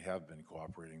course, we have been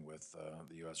cooperating with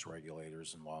the U.S.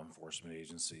 regulators and law enforcement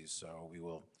agencies, so we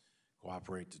will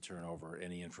cooperate to turn over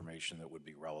any information that would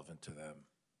be relevant to them.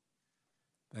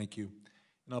 Thank you.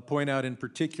 And I'll point out in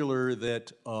particular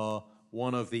that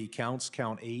one of the counts,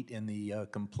 count 8 in the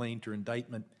complaint or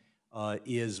indictment,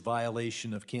 is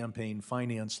violation of campaign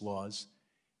finance laws.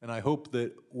 And I hope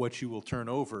that what you will turn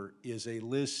over is a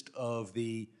list of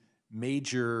the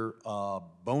major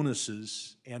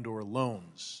bonuses and or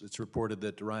loans. It's reported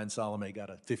that Ryan Salome got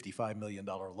a $55 million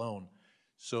loan,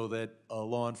 so that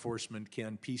law enforcement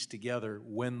can piece together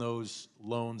when those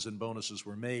loans and bonuses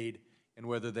were made and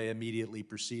whether they immediately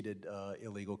preceded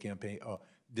illegal campaign,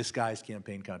 disguised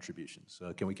campaign contributions.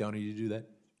 Can we count on you to do that?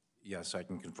 Yes, I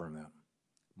can confirm that.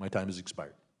 My time has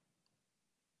expired.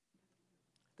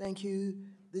 Thank you.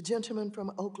 The gentleman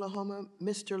from Oklahoma,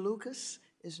 Mr. Lucas,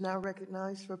 is now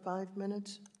recognized for 5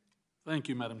 minutes. Thank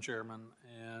you, Madam Chairman,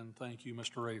 and thank you,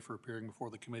 Mr. Ray, for appearing before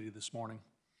the committee this morning,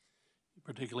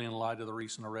 particularly in light of the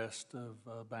recent arrest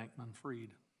of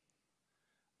Bankman-Fried.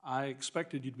 I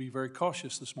expected you to be very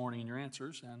cautious this morning in your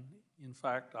answers, and in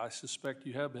fact, I suspect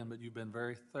you have been, but you've been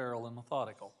very thorough and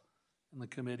methodical in the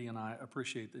committee, and I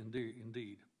appreciate that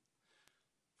indeed.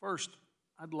 First,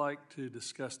 I'd like to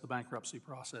discuss the bankruptcy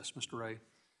process, Mr. Ray.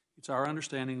 It's our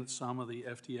understanding that some of the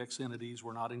FTX entities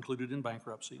were not included in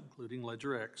bankruptcy, including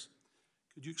LedgerX.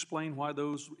 Could you explain why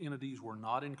those entities were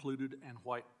not included and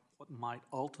what might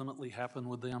ultimately happen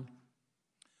with them?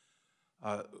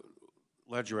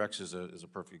 LedgerX is a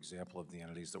perfect example of the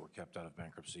entities that were kept out of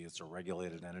bankruptcy. It's a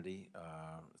regulated entity.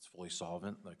 It's fully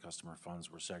solvent. The customer funds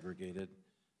were segregated.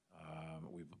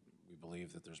 We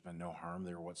believe that there's been no harm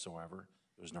there whatsoever.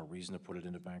 There's no reason to put it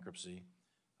into bankruptcy.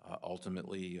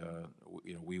 Ultimately,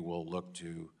 we will look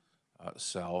to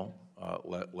sell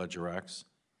LedgerX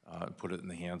and put it in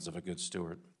the hands of a good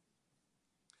steward.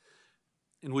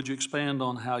 And would you expand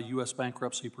on how U.S.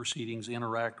 bankruptcy proceedings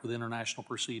interact with international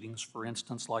proceedings, for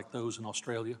instance, like those in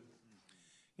Australia?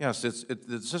 Yes,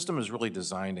 the system is really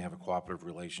designed to have a cooperative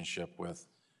relationship with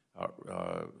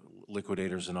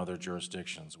liquidators in other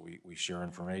jurisdictions. We share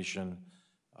information.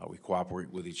 We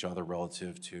cooperate with each other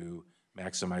relative to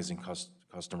maximizing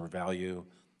customer value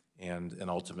and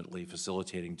ultimately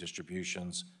facilitating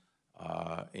distributions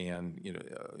and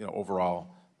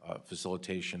overall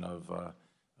facilitation of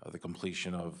the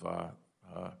completion of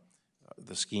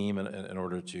the scheme in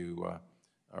order to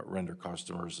render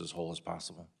customers as whole as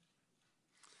possible.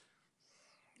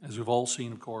 As we've all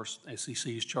seen, of course,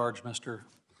 SEC has charged Mr.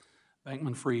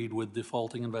 Bankman-Fried with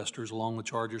defaulting investors along with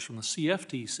charges from the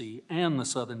CFTC and the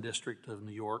Southern District of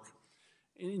New York.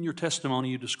 In your testimony,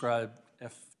 you described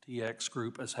FTX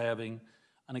Group as having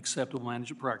unacceptable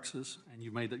management practices, and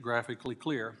you made that graphically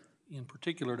clear, in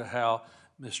particular to how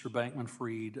Mr.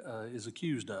 Bankman-Fried is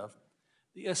accused of.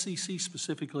 The SEC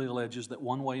specifically alleges that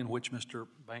one way in which Mr.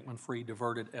 Bankman-Fried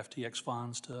diverted FTX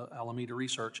funds to Alameda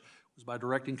Research was by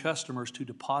directing customers to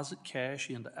deposit cash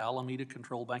into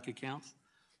Alameda-controlled bank accounts.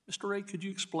 Mr. Ray, could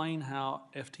you explain how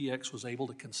FTX was able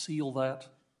to conceal that?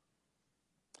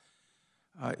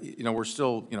 We're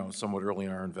still, somewhat early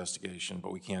in our investigation,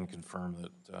 but we can confirm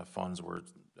that funds were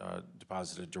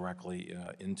deposited directly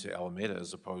into Alameda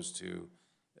as opposed to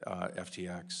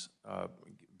FTX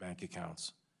bank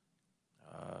accounts.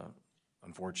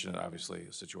 Unfortunate, obviously,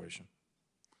 situation.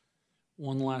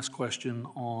 One last question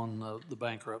on the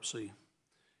bankruptcy.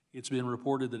 It's been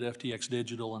reported that FTX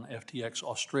Digital and FTX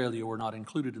Australia were not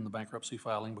included in the bankruptcy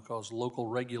filing because local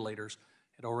regulators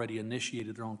had already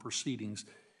initiated their own proceedings.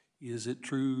 Is it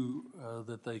true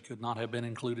that they could not have been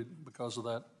included because of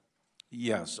that?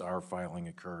 Yes, our filing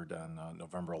occurred on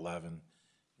November 11,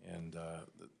 and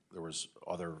there was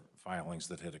other filings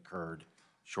that had occurred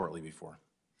shortly before.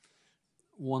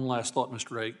 One last thought,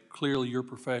 Mr. Ray. Clearly your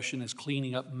profession is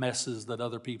cleaning up messes that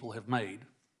other people have made.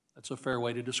 That's a fair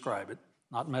way to describe it.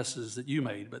 Not messes that you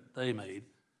made, but they made.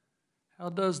 How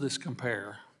does this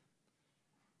compare,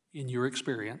 in your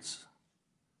experience,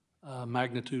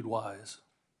 magnitude-wise?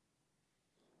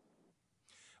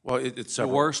 Well, it's the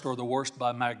worst or the worst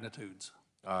by magnitudes?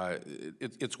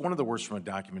 It's one of the worst from a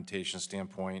documentation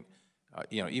standpoint.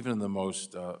 Even in the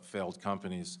most failed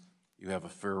companies, you have a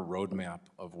fair roadmap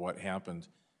of what happened.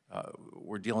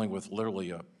 We're dealing with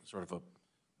literally a sort of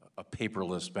a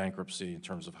paperless bankruptcy in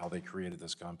terms of how they created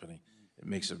this company. It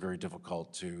makes it very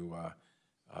difficult to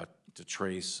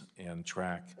trace and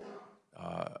track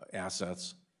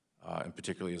assets, and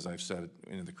particularly, as I've said,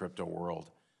 in the crypto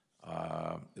world.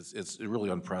 It's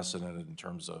really unprecedented in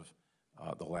terms of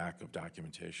the lack of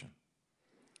documentation.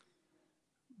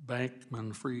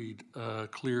 Bankman-Fried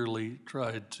clearly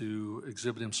tried to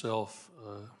exhibit himself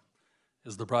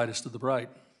as the brightest of the bright.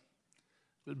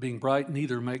 But being bright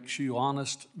neither makes you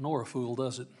honest nor a fool,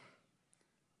 does it?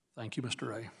 Thank you, Mr.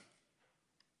 Ray.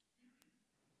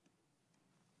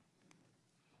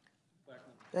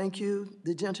 Thank you.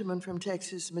 The gentleman from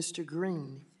Texas, Mr.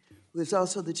 Green, who is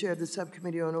also the chair of the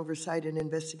Subcommittee on Oversight and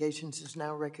Investigations, is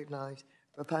now recognized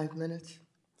for 5 minutes.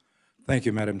 Thank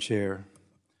you, Madam Chair.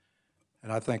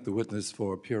 And I thank the witness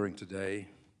for appearing today.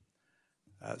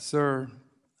 Sir,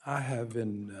 I have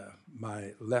in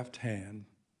my left hand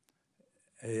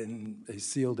a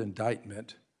sealed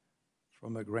indictment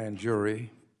from a grand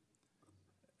jury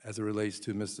as it relates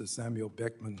to Mr. Samuel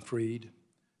Bankman-Fried,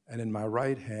 and in my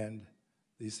right hand,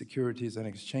 the Securities and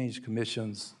Exchange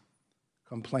Commission's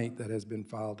complaint that has been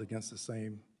filed against the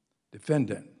same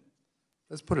defendant.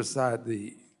 Let's put aside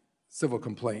the civil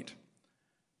complaint.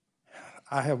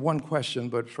 I have one question,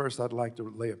 but first I'd like to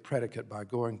lay a predicate by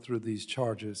going through these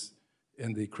charges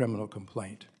in the criminal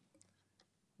complaint.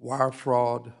 Wire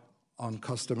fraud on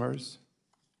customers,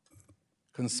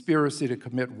 conspiracy to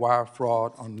commit wire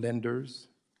fraud on lenders,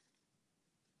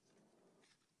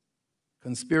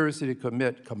 conspiracy to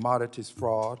commit commodities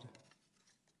fraud,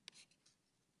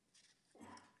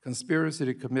 conspiracy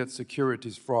to commit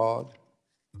securities fraud,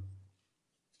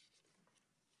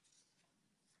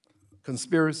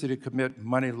 conspiracy to commit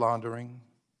money laundering,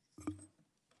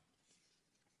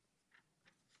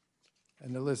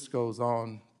 and the list goes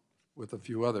on with a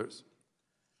few others.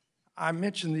 I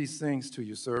mention these things to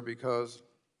you, sir, because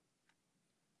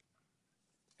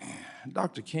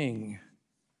Dr. King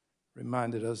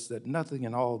reminded us that nothing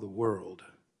in all the world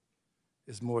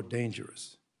is more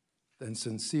dangerous than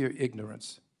sincere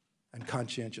ignorance and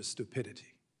conscientious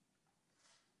stupidity.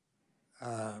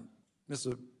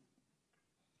 Mr.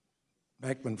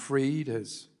 Bankman-Fried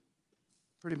has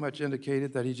pretty much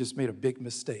indicated that he just made a big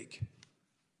mistake,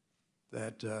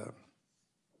 that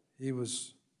he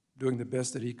was doing the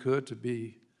best that he could to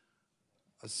be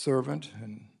a servant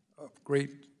and of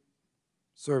great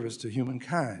service to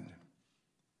humankind.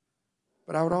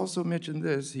 But I would also mention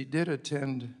this: he did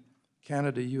attend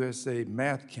Canada USA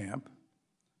Math Camp,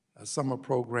 a summer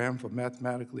program for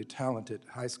mathematically talented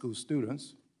high school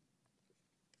students.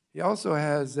 He also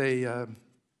has a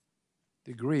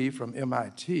degree from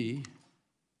MIT,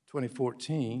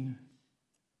 2014,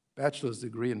 bachelor's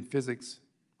degree in physics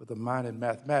with a minor in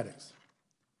mathematics.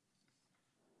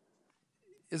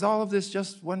 Is all of this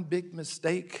just one big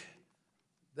mistake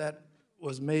that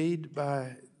was made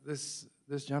by this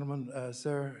gentleman,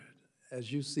 sir,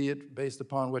 as you see it, based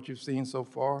upon what you've seen so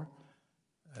far?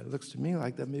 It looks to me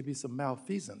like there may be some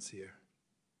malfeasance here.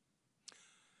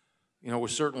 You know, we're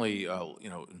certainly,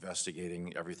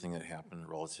 investigating everything that happened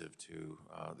relative to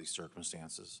these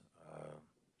circumstances.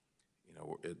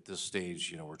 At this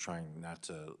stage, we're trying not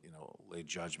to, lay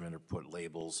judgment or put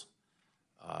labels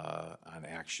on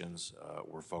actions.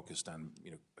 We're focused on,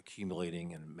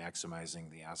 accumulating and maximizing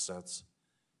the assets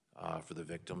for the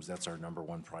victims. That's our number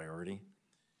one priority.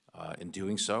 In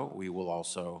doing so, we will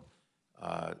also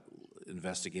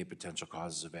investigate potential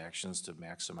causes of actions to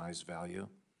maximize value.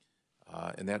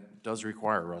 And that does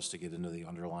require us to get into the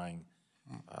underlying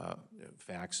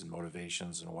facts and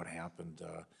motivations and what happened.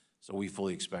 So we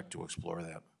fully expect to explore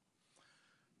that.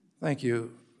 Thank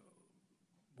you.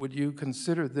 Would you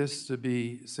consider this to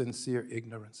be sincere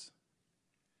ignorance?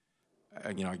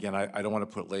 Again, I don't want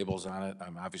to put labels on it.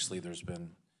 Obviously, there's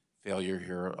been failure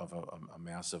here of a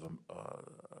massive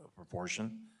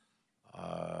proportion.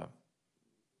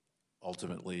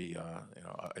 Ultimately,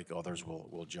 I think others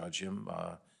will judge him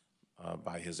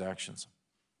by his actions.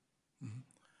 Mm-hmm.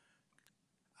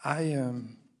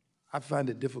 I find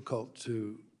it difficult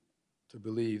to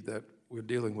believe that we're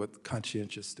dealing with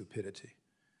conscientious stupidity.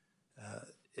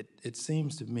 It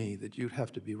seems to me that you'd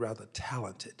have to be rather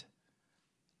talented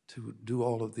to do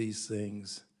all of these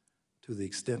things to the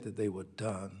extent that they were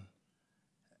done,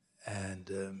 and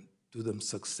do them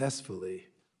successfully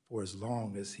for as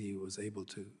long as he was able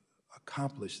to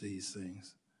accomplish these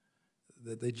things,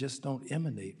 that they just don't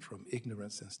emanate from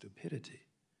ignorance and stupidity.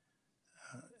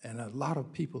 And a lot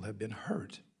of people have been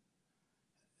hurt.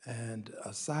 And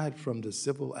aside from the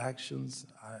civil actions,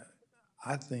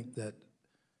 I think that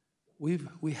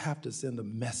we have to send a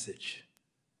message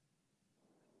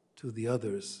to the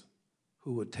others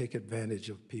who would take advantage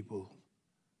of people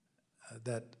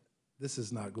that this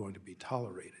is not going to be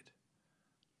tolerated.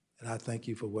 And I thank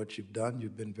you for what you've done.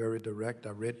 You've been very direct.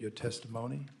 I read your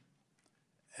testimony.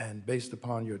 And based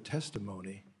upon your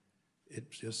testimony,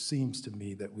 it just seems to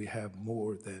me that we have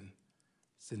more than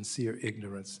sincere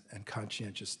ignorance and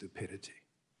conscientious stupidity.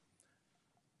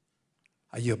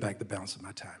 I yield back the balance of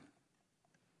my time.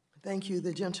 Thank you.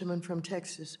 The gentleman from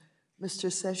Texas,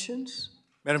 Mr. Sessions.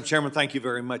 Madam Chairman, thank you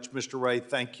very much. Mr. Ray,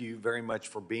 thank you very much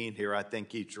for being here. I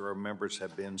think each of our members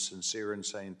have been sincere in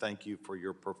saying thank you for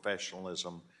your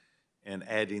professionalism and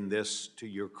adding this to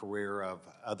your career of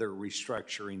other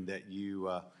restructuring that you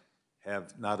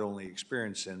have not only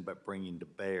experience in, but bringing to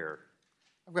bear.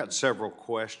 I've got several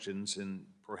questions, and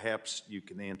perhaps you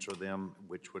can answer them,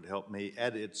 which would help me.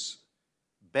 At its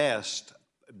best,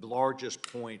 largest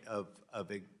point of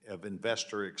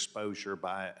investor exposure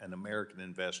by an American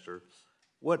investor,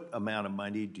 what amount of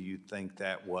money do you think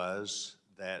that was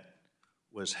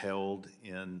held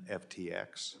in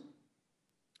FTX?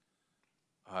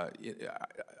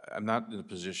 I'm not in a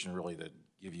position really to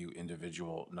give you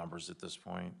individual numbers at this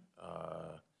point.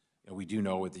 We do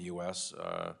know with the U.S.,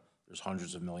 there's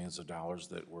hundreds of millions of dollars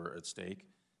that were at stake.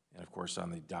 And of course, on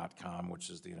the .com, which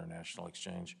is the international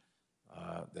exchange,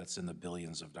 that's in the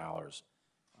billions of dollars.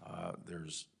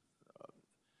 There's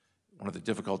one of the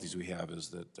difficulties we have is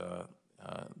that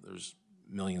there's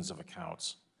millions of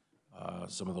accounts.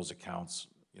 Some of those accounts,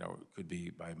 could be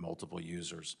by multiple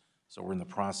users. So we're in the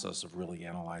process of really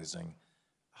analyzing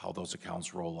how those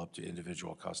accounts roll up to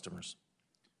individual customers.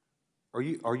 Are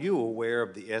you aware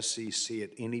of the SEC at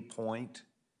any point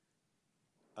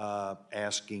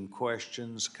asking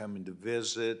questions, coming to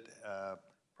visit,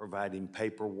 providing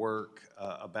paperwork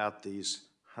about these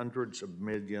hundreds of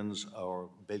millions or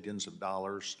billions of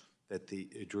dollars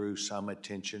that drew some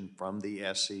attention from the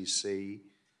SEC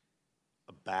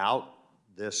about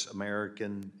this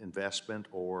American investment,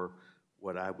 or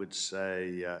what I would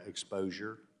say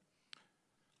exposure?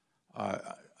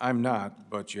 I'm not,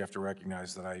 but you have to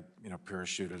recognize that I,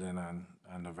 parachuted in on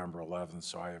November 11th,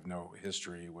 so I have no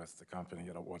history with the company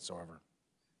whatsoever.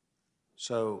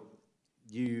 So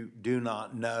you do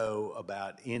not know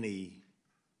about any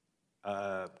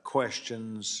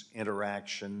questions,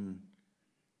 interaction?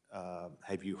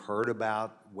 Have you heard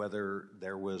about whether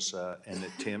there was an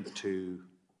attempt to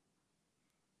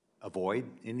avoid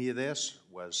any of this?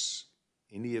 Was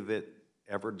any of it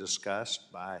ever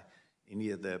discussed by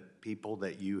any of the people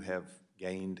that you have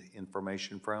gained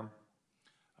information from?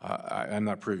 I'm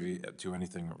not privy to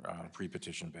anything on a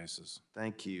pre-petition basis.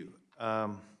 Thank you.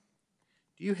 Do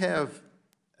you have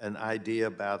an idea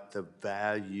about the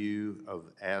value of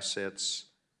assets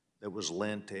that was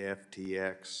lent to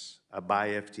FTX, by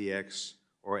FTX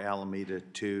or Alameda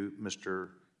to Mr.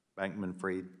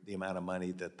 Bankman-Fried, the amount of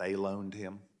money that they loaned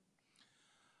him?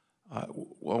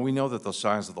 Well, we know that the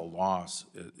size of the loss,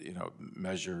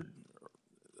 measured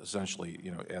essentially,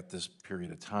 at this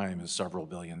period of time is several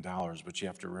billion dollars, but you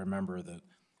have to remember that,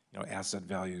 asset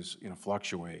values,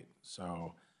 fluctuate.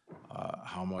 So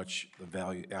how much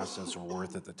the assets are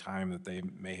worth at the time that they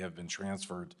may have been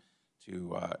transferred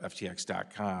to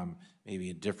FTX.com may be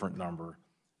a different number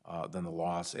than the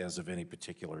loss as of any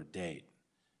particular date.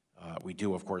 We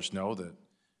do, of course, know that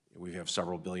we have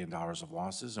several billion dollars of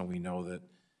losses, and we know that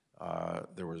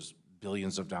there was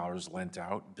billions of dollars lent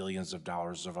out, billions of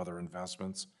dollars of other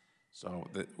investments, so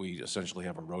that we essentially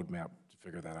have a roadmap to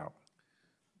figure that out.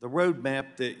 The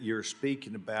roadmap that you're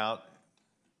speaking about,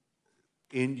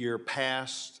 in your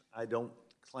past, I don't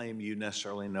claim you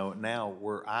necessarily know it now,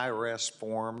 were IRS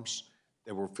forms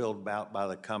that were filled out by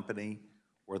the company,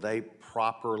 were they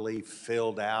properly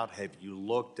filled out? Have you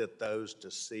looked at those to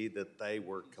see that they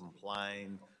were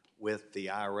complying with the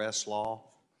IRS law?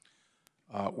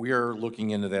 We are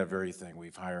looking into that very thing.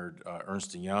 We've hired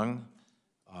Ernst & Young.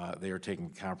 They are taking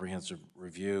a comprehensive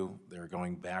review. They're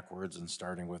going backwards and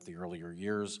starting with the earlier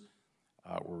years.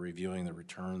 We're reviewing the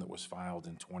return that was filed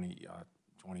in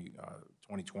 2020,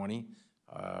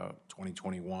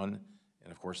 2021,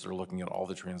 and of course they're looking at all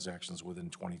the transactions within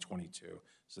 2022.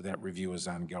 So that review is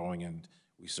ongoing, and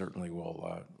we certainly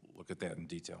will look at that in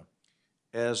detail.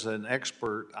 As an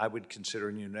expert, I would consider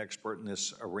you an expert in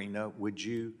this arena. Would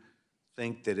you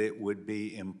think that it would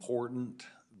be important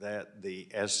that the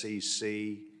SEC,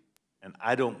 and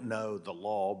I don't know the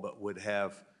law, but would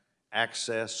have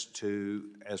access to,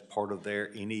 as part of their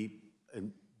any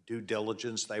due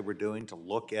diligence they were doing, to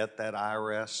look at that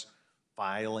IRS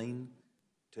filing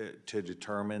to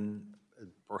determine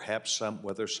perhaps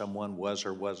whether someone was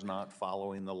or was not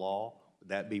following the law? Would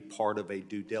that be part of a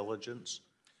due diligence?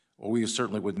 Well, we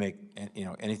certainly would make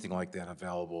anything like that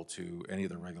available to any of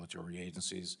the regulatory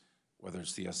agencies, whether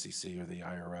it's the SEC or the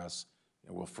IRS.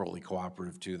 We're fully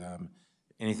cooperative to them.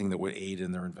 Anything that would aid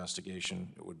in their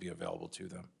investigation, it would be available to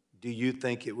them. Do you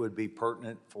think it would be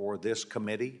pertinent for this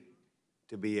committee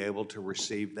to be able to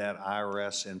receive that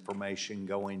IRS information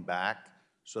going back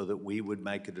so that we would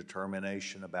make a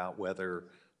determination about whether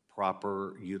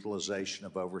proper utilization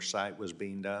of oversight was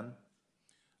being done?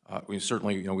 We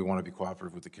certainly, we want to be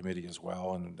cooperative with the committee as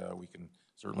well, and we can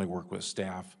certainly work with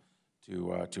staff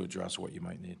to address what you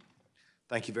might need.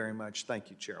 Thank you very much. Thank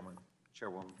you, Chairwoman.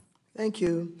 Thank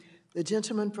you. The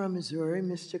gentleman from Missouri,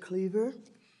 Mr. Cleaver,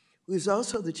 who is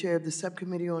also the chair of the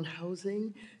Subcommittee on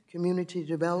Housing, Community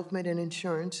Development, and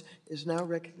Insurance, is now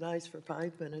recognized for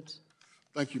 5 minutes.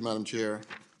 Thank you, Madam Chair.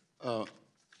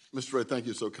 Mr. Ray, thank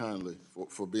you so kindly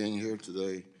for being here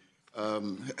today.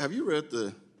 Have you read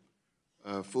the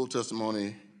full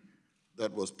testimony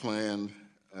that was planned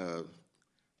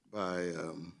by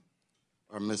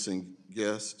our missing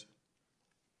guest?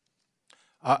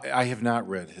 I have not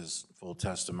read his full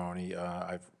testimony.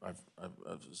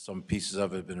 Some pieces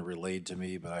of it have been relayed to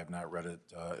me, but I have not read it.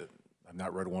 I've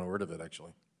not read one word of it,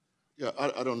 actually. Yeah,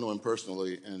 I don't know him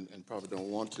personally and probably don't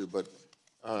want to, but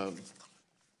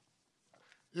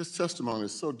his testimony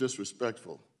is so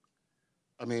disrespectful.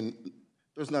 I mean,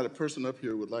 there's not a person up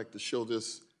here who would like to show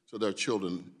this to their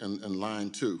children in line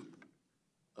 2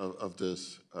 of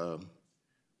this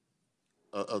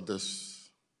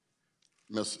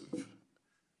missive.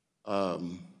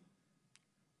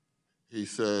 He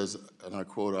says, and I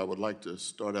quote, "I would like to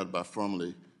start out by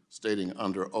formally stating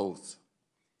under oath."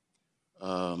 You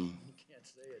can't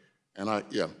say it. And I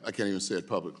can't even say it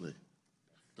publicly.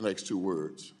 The next 2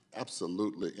 words,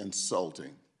 absolutely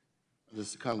insulting. This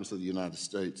is the Congress of the United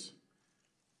States.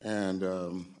 And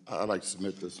I'd like to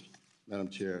submit this, Madam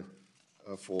Chair,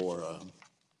 for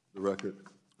the record.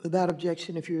 Without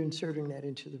objection, if you're inserting that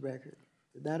into the record.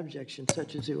 Without objection,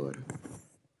 such is the order.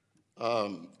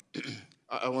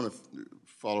 I want to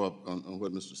follow up on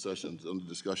what Mr. Sessions, on the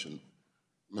discussion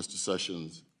Mr.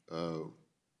 Sessions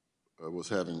was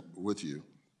having with you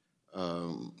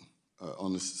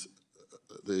on this,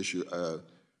 the issue.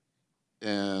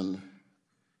 And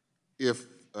if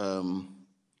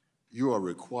you are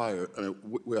required,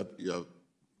 we have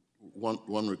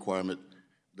one requirement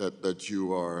that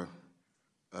you are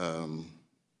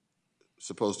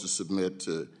supposed to submit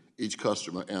to each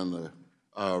customer and the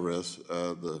IRS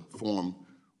the Form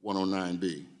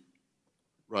 109B,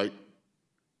 right?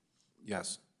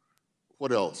 Yes.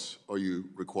 What else are you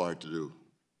required to do?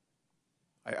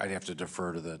 I'd have to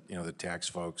defer to the tax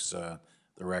folks.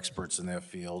 They're experts in that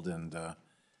field, and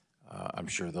I'm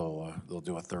sure they'll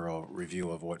do a thorough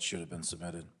review of what should have been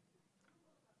submitted.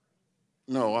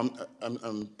 No,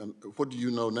 what do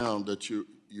you know now that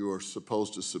you are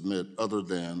supposed to submit other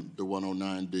than the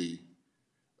 109D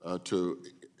to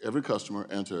every customer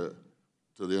and to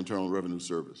the Internal Revenue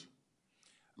Service?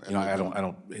 I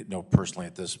don't know personally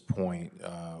at this point,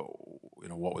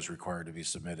 what was required to be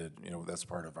submitted. That's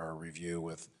part of our review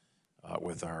with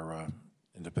our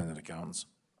independent accountants.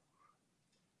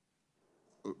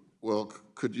 Well,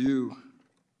 could you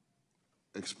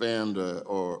expand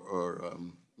or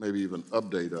maybe even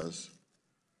update us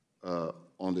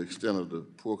on the extent of the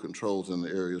poor controls in the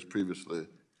areas previously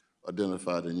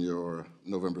identified in your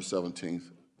November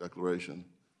 17th declaration?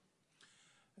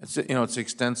 It's an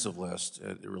extensive list.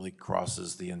 It really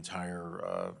crosses the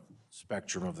entire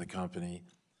spectrum of the company,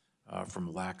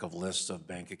 from lack of lists of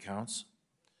bank accounts,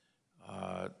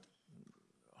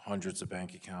 hundreds of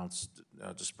bank accounts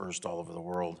dispersed all over the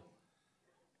world,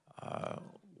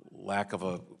 lack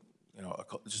of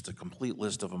just a complete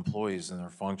list of employees and their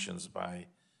functions by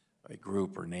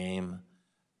group or name,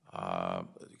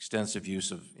 extensive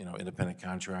use of independent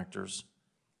contractors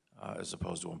as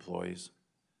opposed to employees.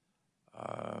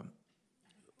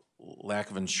 Lack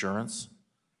of insurance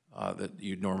that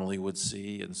you normally would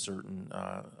see in certain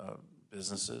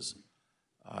businesses,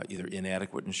 either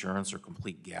inadequate insurance or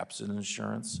complete gaps in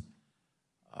insurance.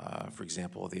 For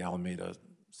example, the Alameda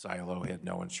silo had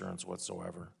no insurance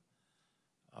whatsoever.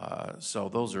 So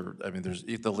those are,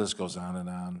 if the list goes on and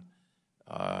on,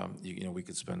 we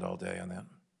could spend all day on that.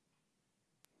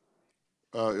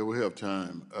 We have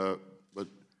time, but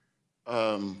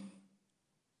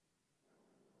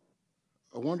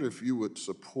I wonder if you would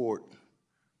support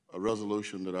a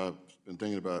resolution that I've been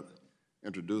thinking about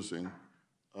introducing,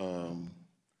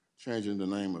 changing the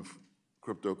name of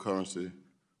cryptocurrency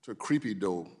to creepy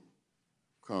dough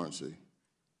currency.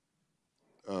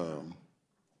 I'm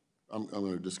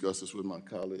going to discuss this with my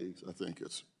colleagues. I think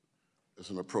it's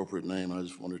an appropriate name. I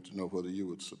just wanted to know whether you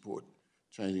would support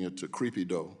changing it to creepy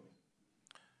dough.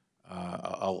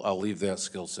 I'll leave that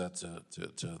skill set to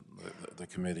the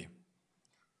committee.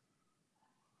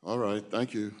 All right,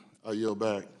 thank you. I yield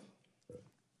back.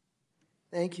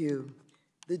 Thank you.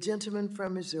 The gentleman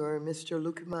from Missouri, Mr.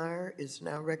 Lukemeyer, is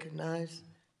now recognized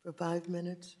for 5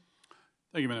 minutes.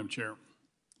 Thank you, Madam Chair.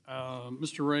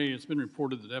 Mr. Ray, it's been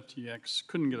reported that FTX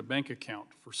couldn't get a bank account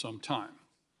for some time.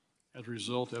 As a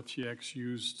result, FTX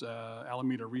used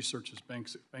Alameda Research's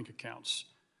bank accounts.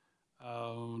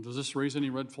 Does this raise any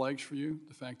red flags for you,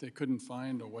 the fact they couldn't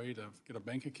find a way to get a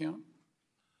bank account?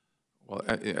 Well,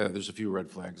 there's a few red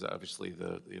flags. Obviously,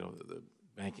 the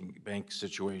bank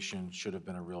situation should have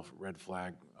been a real red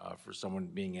flag for someone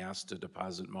being asked to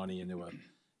deposit money into an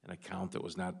account that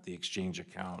was not the exchange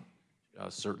account.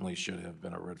 Certainly should have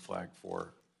been a red flag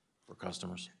for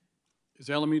customers. Is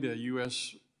Alameda a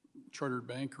U.S. chartered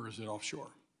bank, or is it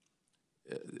offshore?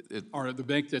 Or the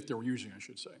bank that they were using, I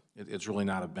should say. It's really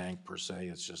not a bank per se.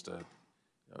 It's just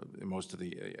most of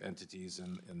the entities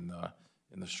in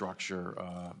the structure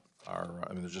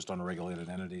they're just unregulated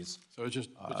entities. So it's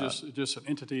just an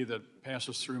entity that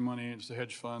passes through money. It's a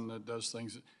hedge fund that does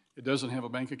things. It doesn't have a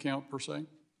bank account per se?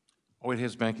 Oh, it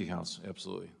has bank accounts,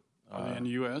 absolutely. Are they in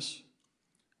the U.S.?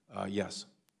 Yes.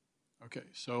 Okay,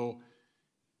 so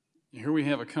here we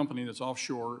have a company that's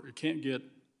offshore. It can't get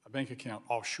a bank account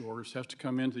offshore. It has to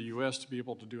come into the U.S. to be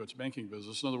able to do its banking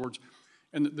business. In other words,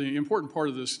 and the important part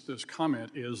of this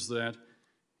comment is that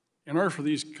in order for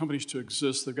these companies to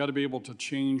exist, they've got to be able to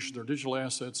change their digital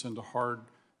assets into hard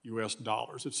U.S.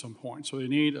 dollars at some point. So they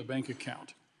need a bank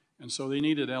account. And so they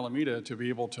needed Alameda to be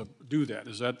able to do that.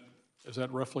 Is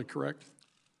that roughly correct?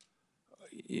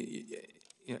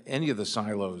 Any of the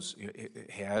silos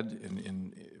had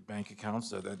in bank accounts,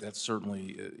 that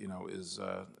certainly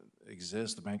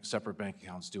exists. Separate bank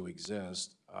accounts do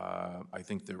exist. I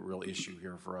think the real issue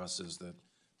here for us is that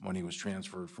money was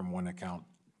transferred from one account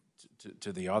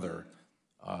to the other,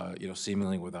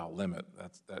 seemingly without limit.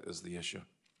 That is the issue.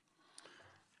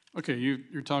 Okay,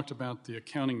 you talked about the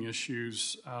accounting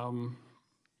issues.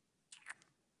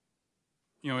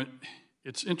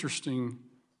 It's interesting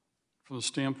from the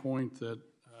standpoint that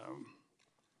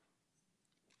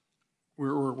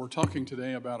we're talking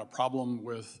today about a problem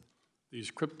with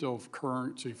these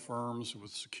cryptocurrency firms,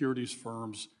 with securities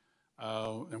firms,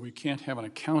 and we can't have an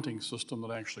accounting system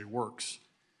that actually works.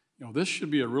 This should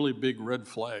be a really big red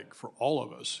flag for all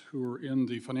of us who are in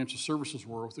the financial services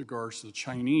world with regards to the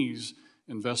Chinese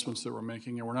investments that we're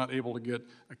making, and we're not able to get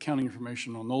accounting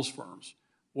information on those firms.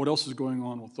 What else is going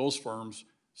on with those firms,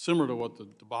 similar to what the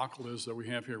debacle is that we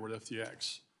have here with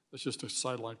FTX? That's just a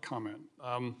sidelight comment.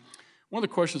 One of the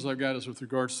questions I've got is with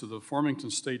regards to the Farmington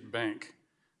State Bank.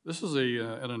 This is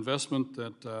an investment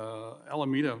that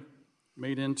Alameda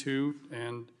made into,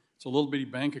 and it's a little bitty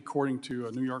bank according to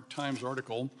a New York Times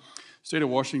article. State of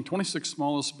Washington, 26th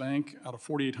smallest bank out of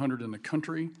 4,800 in the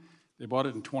country. They bought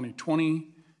it in 2020,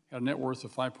 had a net worth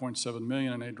of $5.7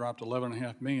 million, and they dropped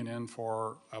 $11.5 million in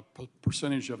for a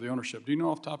percentage of the ownership. Do you know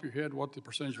off the top of your head what the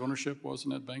percentage of ownership was in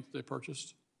that bank that they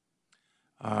purchased?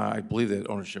 I believe that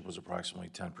ownership was approximately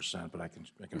 10%, but I can.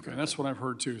 Okay, that's what I've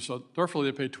heard too. So therefore,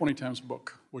 they paid 20 times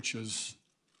book, which is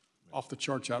off the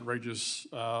charts outrageous.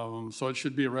 So it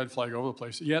should be a red flag over the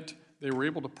place. Yet they were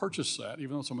able to purchase that,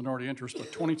 even though it's a minority interest,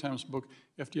 but 20 times book.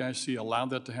 FDIC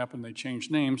allowed that to happen. They changed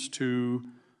names to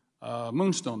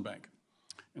Moonstone Bank.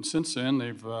 And since then,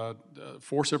 they've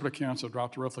 4 separate accounts have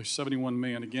dropped to roughly $71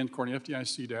 million, again, according to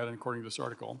FDIC data and according to this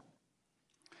article.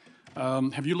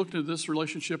 Have you looked at this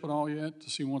relationship at all yet to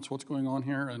see what's going on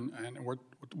here and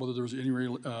whether there's any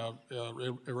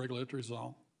irregularities at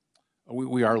all?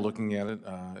 We are looking at it.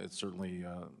 It certainly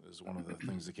is one of the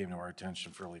things that came to our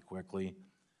attention fairly quickly.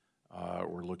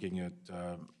 We're looking at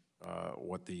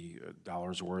what the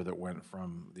dollars were that went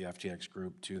from the FTX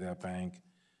group to that bank,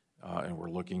 and we're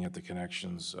looking at the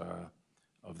connections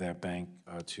of that bank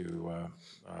to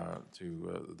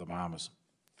the Bahamas.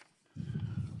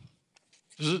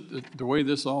 Is it the way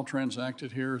this all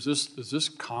transacted here? Is this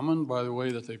common, by the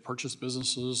way, that they purchase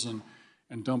businesses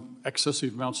and dump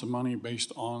excessive amounts of money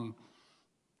based on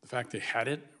the fact they had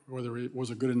it, whether it was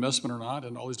a good investment or not,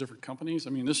 in all these different companies? I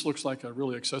mean, this looks like a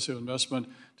really excessive investment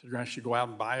to actually go out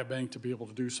and buy a bank to be able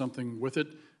to do something with it,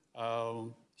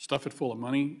 stuff it full of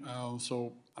money.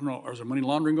 So I don't know, is there money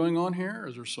laundering going on here?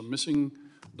 Is there some missing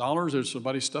dollars? Is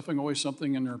somebody stuffing away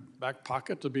something in their back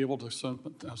pocket to be able to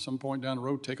at some point down the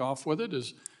road take off with it?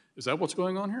 Is that what's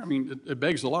going on here? I mean, it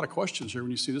begs a lot of questions here when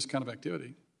you see this kind of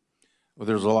activity. Well,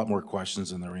 there's a lot more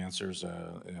questions than there are answers.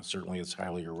 Certainly it's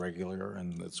highly irregular,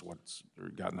 and that's what's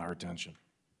gotten our attention.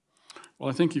 Well,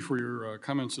 I thank you for your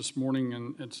comments this morning,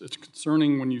 and it's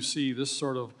concerning when you see this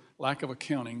sort of lack of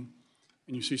accounting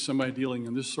and you see somebody dealing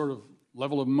in this sort of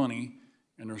level of money,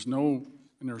 and there's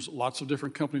lots of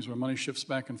different companies where money shifts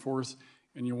back and forth,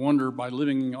 and you wonder, by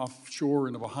living offshore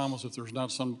in the Bahamas, if there's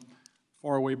not some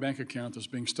faraway bank account that's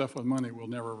being stuffed with money we'll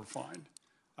never ever find.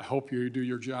 I hope you do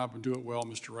your job and do it well,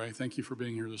 Mr. Ray. Thank you for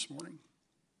being here this morning.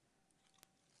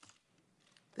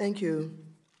 Thank you.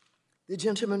 The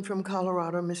gentleman from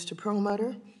Colorado, Mr.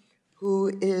 Perlmutter,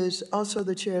 who is also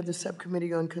the chair of the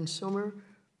Subcommittee on Consumer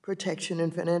Protection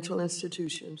and Financial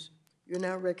Institutions. You're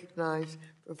now recognized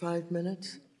for 5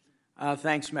 minutes.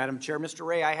 Thanks, Madam Chair. Mr.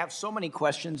 Ray, I have so many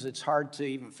questions, it's hard to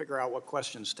even figure out what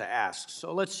questions to ask.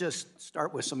 So let's just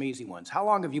start with some easy ones. How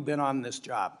long have you been on this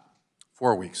job?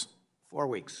 4 weeks. 4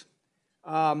 weeks.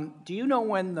 Do you know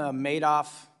when the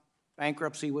Madoff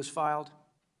bankruptcy was filed?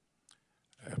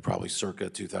 Probably circa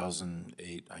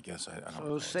 2008, I guess. I don't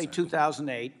know. So say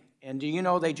 2008. And do you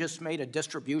know they just made a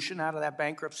distribution out of that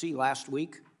bankruptcy last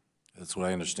week? That's what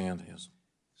I understand, yes.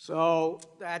 So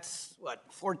that's, what,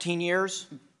 14 years?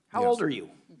 How Yes. old are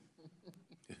you?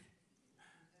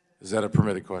 Is that a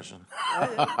permitted question?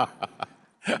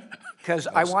 Because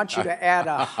I want you to add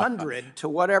 100 to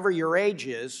whatever your age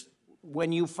is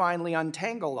when you finally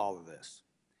untangle all of this.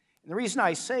 And the reason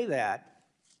I say that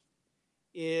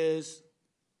is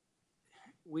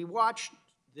we watched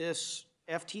this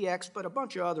FTX, but a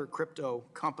bunch of other crypto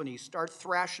companies start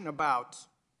thrashing about,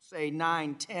 say,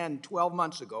 9, 10, 12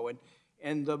 months ago.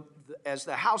 And as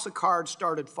the house of cards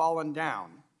started falling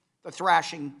down, the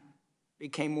thrashing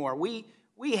became more. We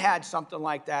had something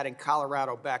like that in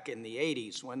Colorado back in the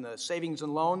 80s when the savings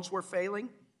and loans were failing,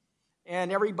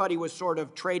 and everybody was sort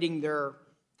of trading their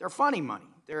funny money.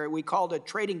 We called it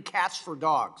trading cats for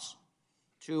dogs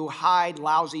to hide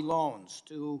lousy loans,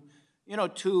 to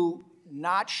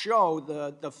not show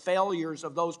the failures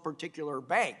of those particular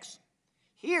banks.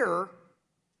 Here,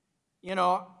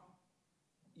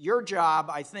 your job,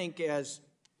 I think, as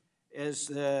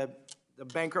the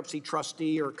bankruptcy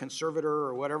trustee or conservator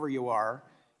or whatever you are,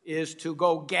 is to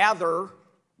go gather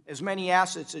as many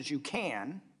assets as you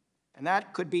can, and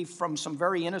that could be from some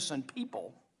very innocent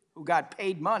people who got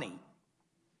paid money,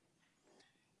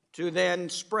 to then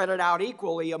spread it out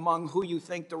equally among who you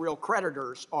think the real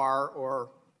creditors are, or,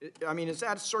 I mean, is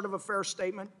that sort of a fair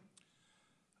statement?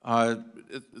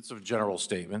 It's a general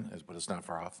statement, but it's not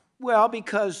far off. Well,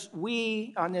 because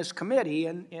we on this committee,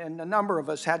 and a number of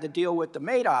us had to deal with the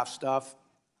Madoff stuff,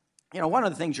 one of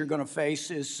the things you're going to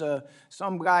face is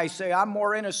some guys say, I'm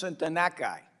more innocent than that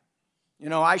guy.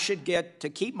 I should get to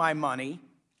keep my money,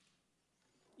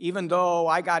 even though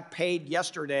I got paid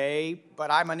yesterday,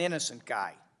 but I'm an innocent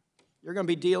guy. You're going to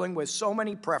be dealing with so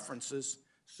many preferences,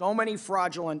 so many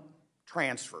fraudulent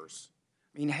transfers.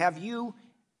 I mean, have you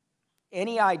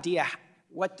any idea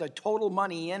what the total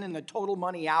money in and the total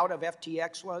money out of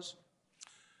FTX was?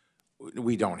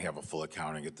 We don't have a full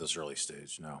accounting at this early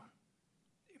stage, no.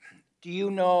 Do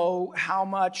you know how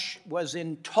much was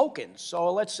in tokens?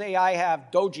 So let's say I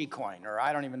have Dogecoin, or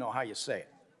I don't even know how you say it,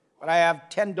 but I have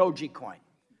 10 Dogecoin,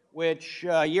 which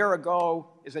a year ago,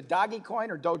 is it Dogecoin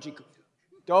or Dogecoin?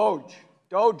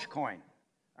 Dogecoin.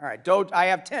 All right, I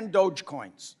have 10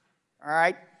 Dogecoins, all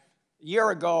right? A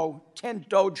year ago, 10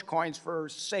 Dogecoins, for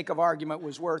sake of argument,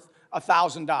 was worth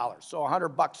 $1,000, so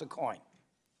 $100 a coin.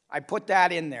 I put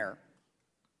that in there.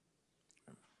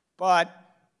 But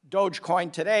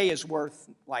Dogecoin today is worth,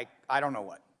 like, I don't know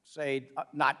what, say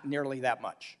not nearly that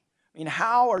much. I mean,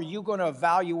 how are you going to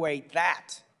evaluate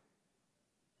that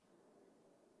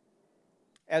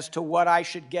as to what I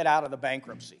should get out of the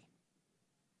bankruptcy?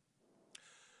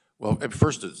 Well, at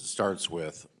first it starts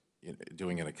with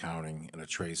doing an accounting and a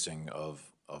tracing of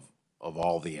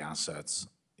all the assets,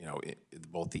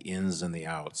 both the ins and the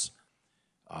outs.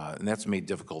 And that's made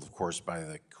difficult, of course, by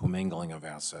the commingling of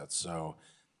assets. So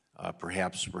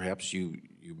perhaps you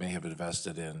may have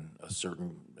invested in a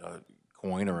certain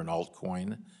coin or an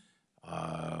altcoin.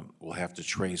 We'll have to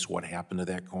trace what happened to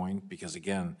that coin because,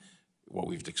 again, what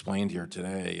we've explained here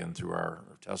today and through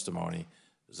our testimony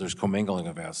is there's commingling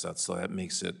of assets, so that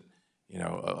makes it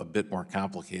a bit more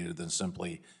complicated than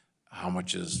simply how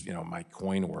much is my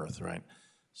coin worth, right?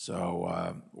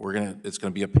 So it's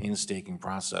gonna be a painstaking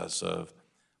process of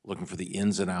looking for the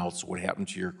ins and outs, what happened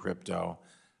to your crypto.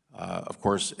 Of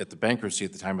course, at the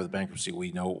time of the bankruptcy,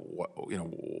 we know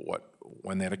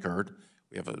when that occurred.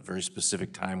 We have a very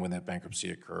specific time when that bankruptcy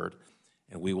occurred,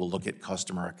 and we will look at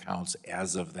customer accounts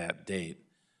as of that date,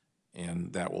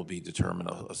 and that will be determined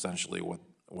essentially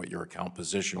what your account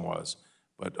position was.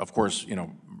 But of course,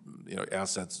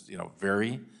 assets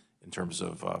vary in terms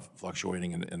of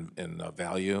fluctuating in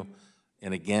value,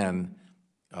 and again,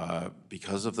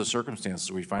 because of the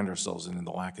circumstances we find ourselves in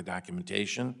the lack of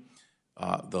documentation,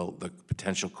 the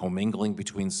potential commingling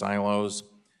between silos,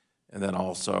 and then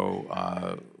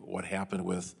also what happened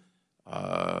with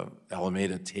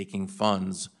Alameda taking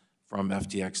funds from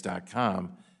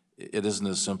FTX.com, it isn't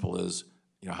as simple as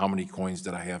how many coins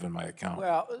did I have in my account?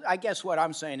 Well, I guess what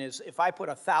I'm saying is if I put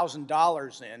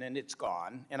 $1,000 in and it's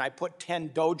gone, and I put 10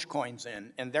 Dogecoins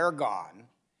in and they're gone,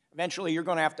 eventually you're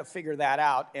going to have to figure that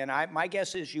out. And my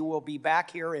guess is you will be back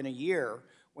here in a year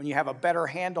when you have a better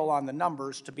handle on the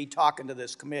numbers to be talking to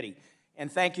this committee.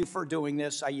 And thank you for doing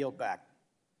this. I yield back.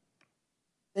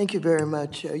 Thank you very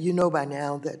much. You know by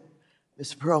now that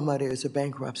Mr. Perlmutter is a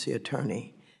bankruptcy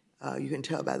attorney. You can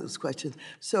tell by those questions.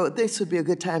 So this would be a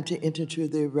good time to enter into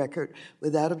the record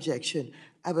without objection.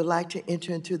 I would like to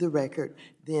enter into the record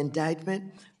the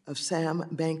indictment of Sam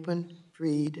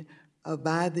Bankman-Fried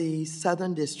by the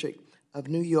Southern District of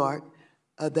New York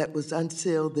that was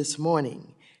unsealed this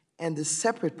morning, and the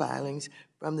separate filings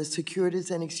from the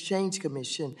Securities and Exchange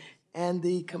Commission and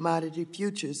the Commodity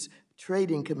Futures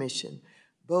Trading Commission,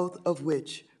 both of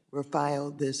which were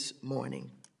filed this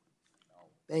morning.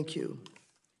 Thank you.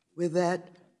 With that,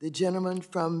 the gentleman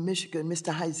from Michigan,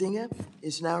 Mr. Huizinga,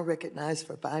 is now recognized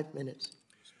for 5 minutes.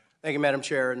 Thank you, Madam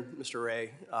Chair and Mr.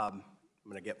 Ray. I'm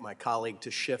going to get my colleague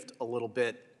to shift a little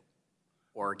bit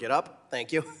or get up.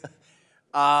 Thank you.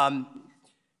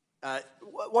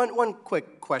 One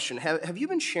quick question. Have you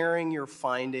been sharing your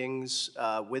findings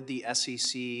with the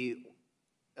SEC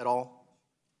at all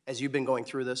as you've been going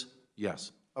through this?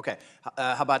 Yes. Okay.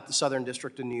 How about the Southern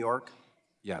District of New York?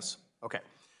 Yes. Okay.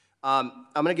 I'm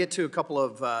going to get to a couple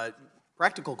of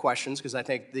practical questions because I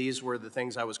think these were the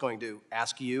things I was going to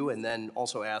ask you and then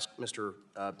also ask Mr.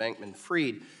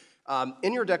 Bankman-Fried.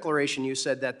 In your declaration, you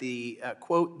said that the,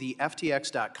 quote, the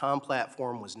FTX.com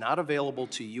platform was not available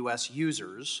to U.S.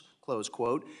 users, close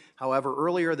quote. However,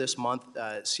 earlier this month,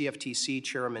 CFTC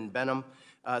Chairman Benham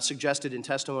suggested in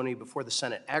testimony before the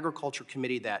Senate Agriculture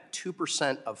Committee that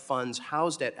 2% of funds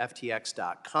housed at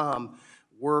FTX.com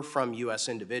were from U.S.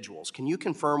 individuals. Can you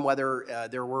confirm whether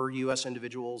there were U.S.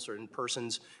 individuals or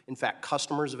persons, in fact,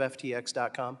 customers of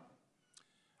FTX.com?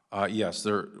 Yes,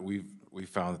 we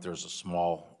found that there's a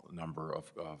small number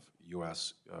of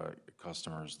U.S.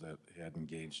 Customers that had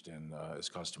engaged in as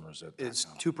customers at. Is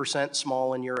 2%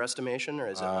 small in your estimation, or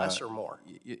is it less or more?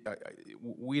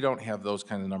 We don't have those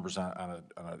kind of numbers on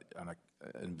an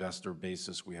investor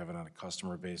basis. We have it on a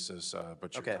customer basis,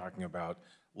 but you're talking about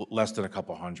less than a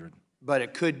couple hundred. But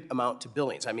it could amount to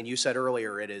billions. I mean, you said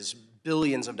earlier it is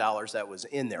billions of dollars that was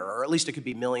in there, or at least it could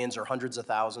be millions or hundreds of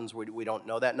thousands. We don't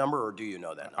know that number, or do you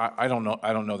know that number? I don't know.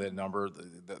 I don't know that number.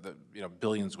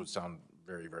 Billions would sound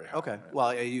very, very high. Okay.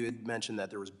 Well, you had mentioned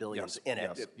that there was billions in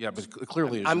it. Yes. Yeah, but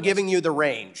clearly, I'm giving you the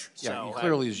range. Yeah,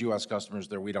 clearly, as U.S. customers,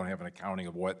 there we don't have an accounting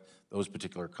of what those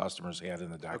particular customers had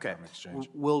in the .com exchange.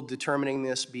 Will determining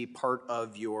this be part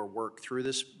of your work through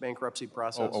this bankruptcy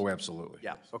process? Oh, absolutely.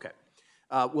 Yeah. Okay.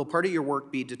 Will part of your work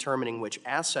be determining which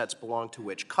assets belong to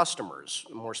which customers,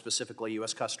 more specifically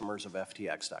U.S. customers of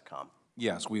FTX.com?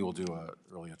 Yes, we will do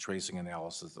really a tracing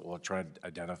analysis that will try to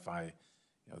identify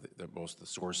both the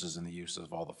sources and the use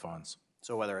of all the funds.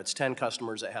 So whether it's 10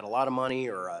 customers that had a lot of money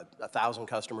or 1,000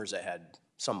 customers that had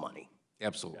some money?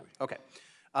 Absolutely. Yeah. Okay.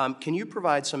 Can you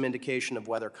provide some indication of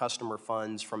whether customer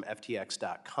funds from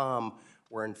FTX.com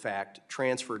were in fact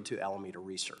transferred to Alameda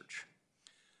Research?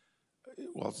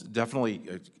 Well, it's definitely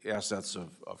assets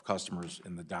of customers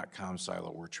in the .com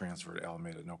silo were transferred to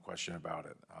Alameda, no question about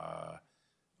it.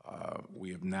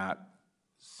 We have not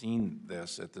seen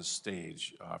this at this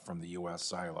stage from the U.S.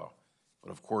 silo.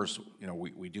 But of course,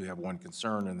 we do have one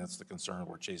concern, and that's the concern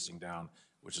we're chasing down,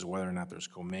 which is whether or not there's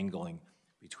commingling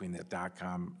between the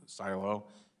 .com silo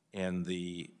and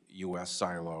the U.S.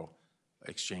 silo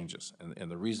exchanges.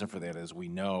 And the reason for that is we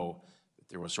know that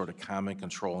there was sort of common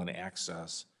control and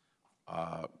access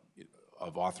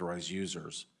of authorized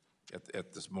users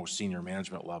at this most senior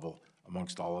management level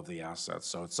amongst all of the assets.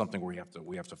 So it's something we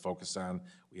have to focus on.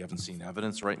 We haven't seen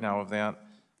evidence right now of that,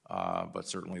 but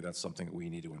certainly that's something that we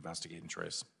need to investigate and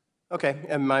trace. Okay,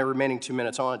 and my remaining 2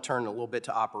 minutes, I want to turn a little bit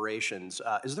to operations.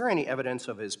 Is there any evidence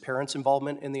of his parents'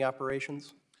 involvement in the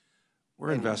operations?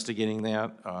 We're investigating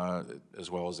that,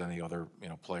 as well as any other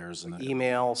players in the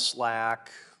email,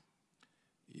 Slack.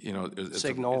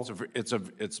 Signal.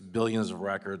 It's billions of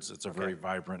records. It's a very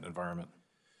vibrant environment.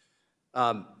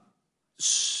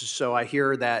 So I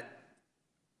hear that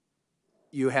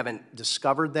you haven't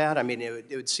discovered that. I mean,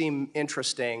 it would seem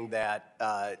interesting that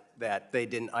that they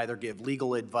didn't either give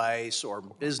legal advice or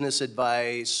business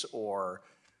advice or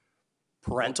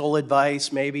parental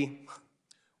advice, maybe.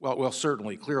 Well,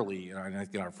 certainly, clearly, I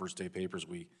think in our first day papers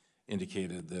we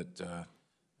indicated that.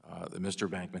 That Mr.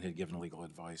 Bankman had given legal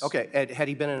advice. Okay, had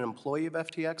he been an employee of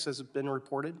FTX, has it been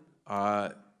reported?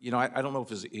 I don't know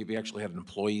if he actually had an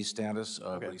employee status,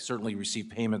 but he certainly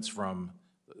received payments from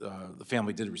the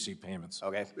family did receive payments.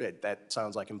 Okay, that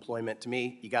sounds like employment to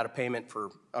me. You got a payment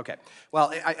for, okay.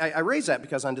 Well, I raise that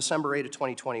because on December 8 of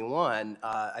 2021,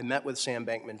 I met with Sam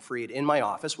Bankman-Fried in my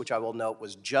office, which I will note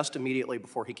was just immediately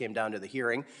before he came down to the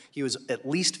hearing. He was at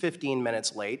least 15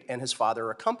 minutes late, and his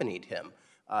father accompanied him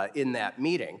in that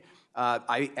meeting.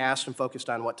 I asked and focused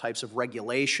on what types of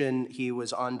regulation he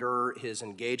was under, his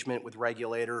engagement with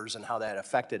regulators, and how that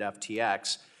affected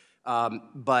FTX.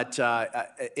 But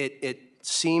it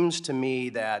seems to me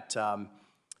that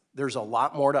there's a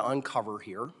lot more to uncover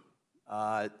here.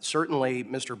 Certainly,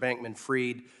 Mr.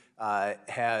 Bankman-Fried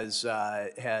has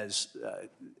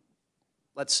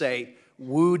let's say,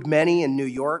 wooed many in New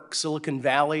York, Silicon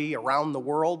Valley, around the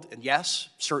world, and yes,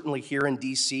 certainly here in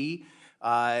D.C.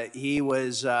 He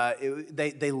was,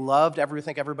 they loved, I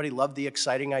think everybody loved the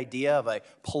exciting idea of a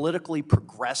politically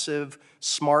progressive,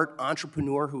 smart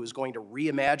entrepreneur who was going to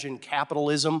reimagine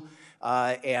capitalism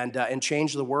and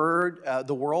change the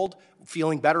world,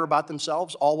 feeling better about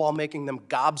themselves, all while making them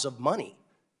gobs of money.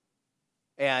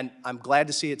 And I'm glad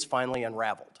to see it's finally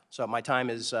unraveled. So my time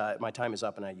is up,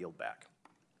 and I yield back.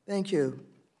 Thank you.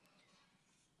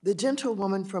 The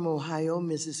gentlewoman from Ohio,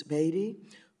 Mrs. Beatty,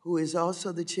 who is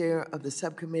also the chair of the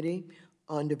Subcommittee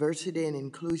on Diversity and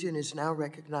Inclusion, is now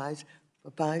recognized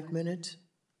for 5 minutes.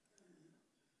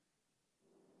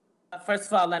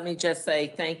 First of all, let me just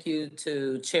say thank you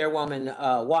to Chairwoman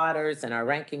Waters and our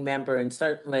ranking member, and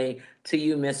certainly to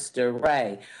you, Mr.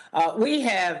 Ray. We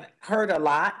have heard a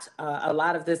lot. A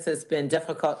lot of this has been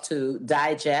difficult to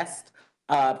digest,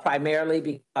 primarily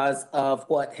because of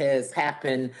what has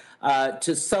happened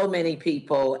to so many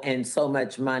people and so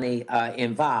much money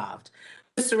involved.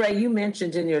 Mr. Ray, you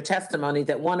mentioned in your testimony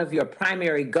that one of your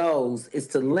primary goals is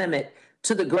to limit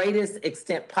to the greatest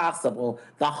extent possible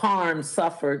the harm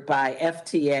suffered by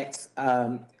FTX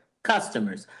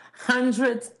customers.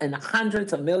 Hundreds and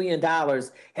hundreds of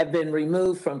 $millions have been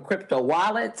removed from crypto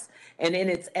wallets, and in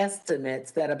its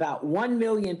estimates that about 1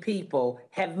 million people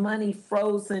have money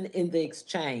frozen in the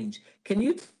exchange. Can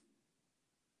you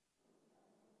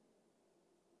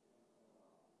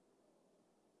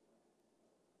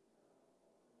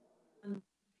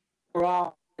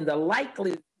and the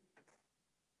likely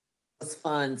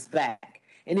funds back?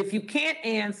 And if you can't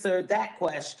answer that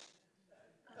question,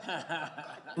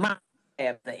 I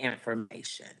have the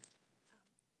information.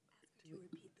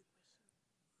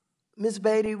 Ms.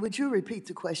 Beatty, would you repeat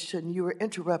the question? You were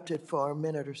interrupted for a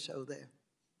minute or so there.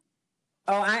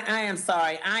 Oh, I am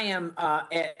sorry. I am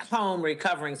at home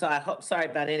recovering, so sorry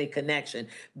about any connection.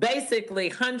 Basically,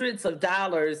 hundreds of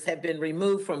dollars have been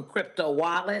removed from crypto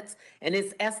wallets, and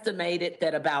it's estimated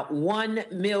that about 1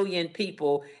 million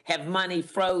people have money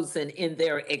frozen in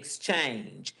their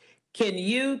exchange. Can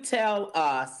you tell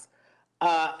us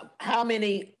how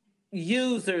many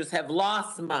users have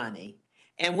lost money,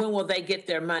 and when will they get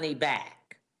their money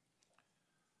back?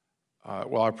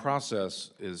 Well, our process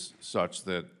is such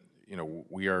that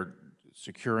we are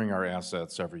securing our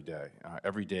assets every day.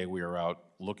 Every day we are out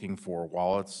looking for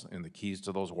wallets and the keys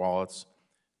to those wallets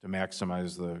to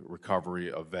maximize the recovery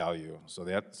of value. So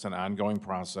that's an ongoing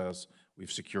process.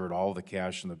 We've secured all of the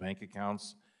cash in the bank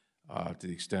accounts to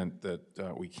the extent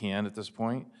that we can at this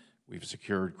point. We've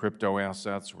secured crypto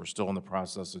assets. We're still in the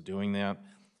process of doing that.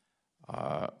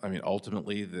 I mean,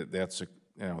 ultimately, that's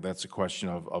a question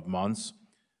of months.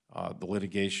 The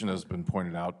litigation has been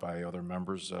pointed out by other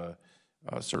members.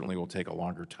 Certainly will take a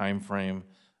longer time frame,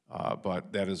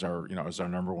 but that is our, is our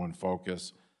number one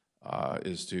focus,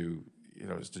 is to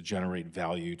generate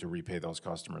value to repay those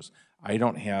customers. I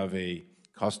don't have a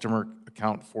customer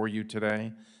account for you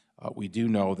today. We do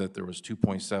know that there was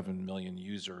 2.7 million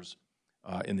users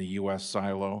in the U.S.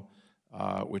 silo,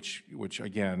 which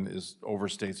again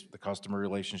overstates the customer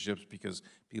relationships because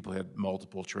people had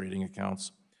multiple trading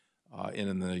accounts. And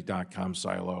in the .com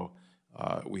silo,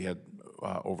 we had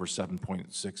over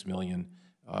 7.6 million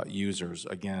users,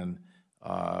 again,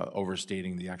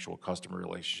 overstating the actual customer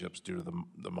relationships due to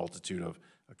the multitude of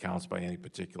accounts by any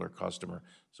particular customer.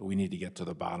 So we need to get to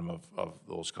the bottom of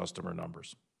those customer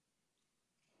numbers.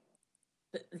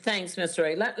 Thanks, Mr.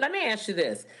 Ray. Let me ask you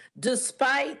this.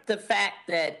 Despite the fact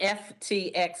that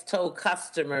FTX told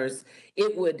customers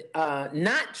it would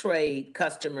not trade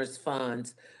customers'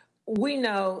 funds, we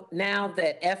know now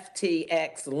that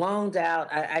FTX loaned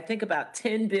out, I think, about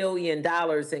 $10 billion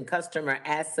in customer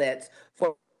assets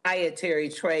for proprietary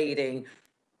trading.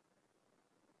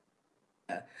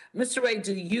 Mr. Ray,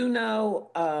 do you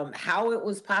know how it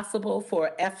was possible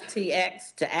for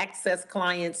FTX to access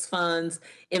clients' funds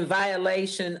in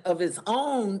violation of its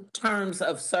own terms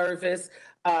of service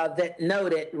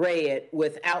that read,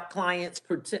 without clients'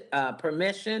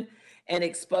 permission? and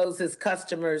exposes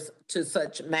customers to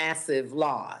such massive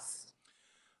loss?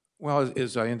 Well,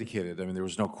 as I indicated, I mean, there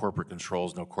was no corporate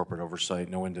controls, no corporate oversight,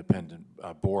 no independent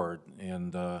board,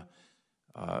 and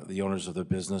the owners of the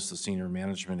business, the senior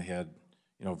management had,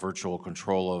 virtual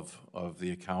control of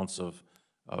the accounts of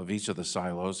each of the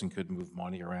silos and could move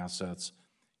money or assets,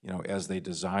 as they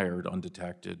desired,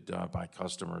 undetected by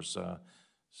customers.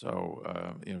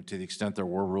 To the extent there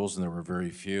were rules, and there were very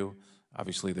few,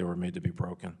 obviously they were made to be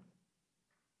broken.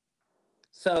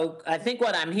 So I think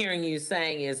what I'm hearing you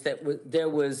saying is that there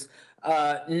was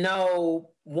no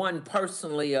one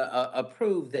personally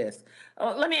approved this.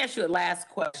 Let me ask you a last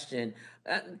question.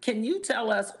 Can you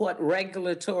tell us what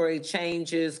regulatory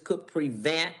changes could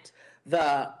prevent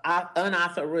the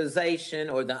unauthorization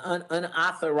or the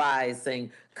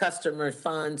unauthorizing customer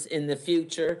funds in the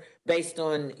future based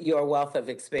on your wealth of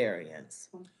experience?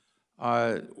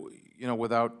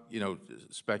 Without,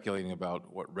 speculating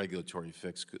about what regulatory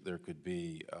fix there could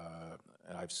be,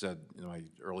 and I've said in my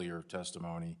earlier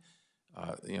testimony,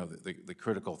 the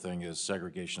critical thing is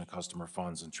segregation of customer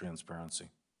funds and transparency.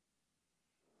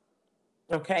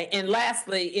 Okay, and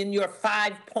lastly, in your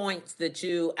 5 points that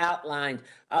you outlined,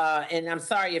 and I'm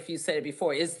sorry if you said it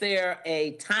before, is there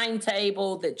a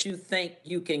timetable that you think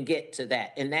you can get to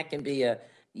that? And that can be a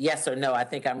yes or no. I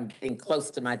think I'm getting close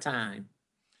to my time.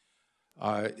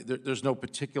 There's no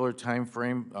particular time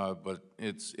frame, but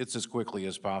it's as quickly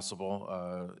as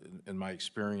possible. In my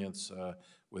experience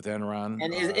with Enron.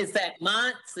 And is that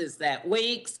months? Is that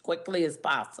weeks? Quickly as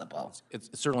possible.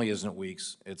 It certainly isn't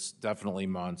weeks. It's definitely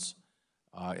months.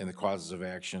 And the causes of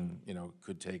action,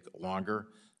 could take longer.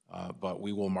 But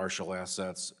we will marshal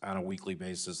assets on a weekly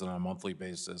basis and on a monthly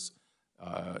basis,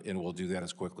 and we'll do that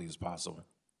as quickly as possible.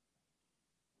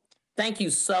 Thank you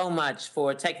so much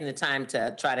for taking the time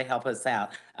to try to help us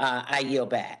out. I yield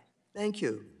back. Thank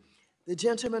you. The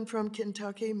gentleman from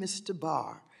Kentucky, Mr.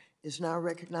 Barr, is now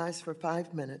recognized for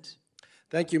 5 minutes.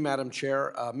 Thank you, Madam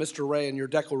Chair. Mr. Ray, in your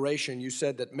declaration, you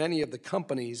said that many of the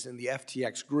companies in the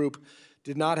FTX group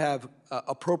did not have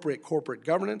appropriate corporate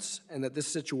governance and that this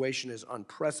situation is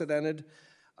unprecedented.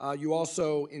 You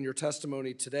also, in your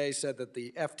testimony today, said that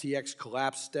the FTX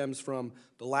collapse stems from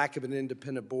the lack of an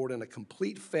independent board and a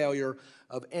complete failure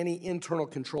of any internal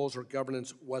controls or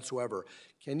governance whatsoever.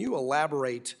 Can you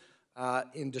elaborate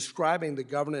in describing the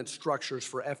governance structures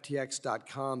for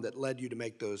FTX.com that led you to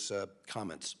make those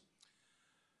comments?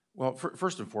 Well,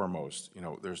 first and foremost,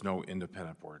 there's no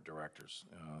independent board of directors.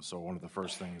 So one of the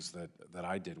first things that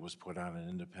I did was put on an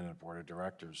independent board of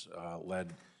directors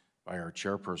led by our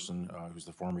chairperson, who's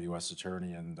the former U.S.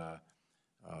 attorney, and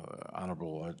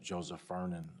Honorable Joseph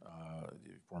Farnan,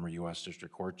 former U.S.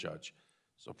 District Court judge.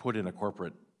 So put in a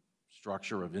corporate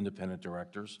structure of independent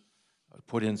directors,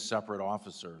 put in separate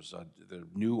officers, the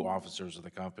new officers of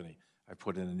the company. I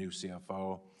put in a new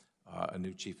CFO, a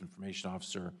new chief information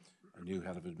officer, a new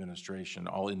head of administration,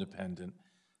 all independent,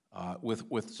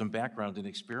 with some background and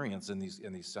experience in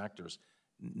these sectors.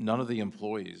 None of the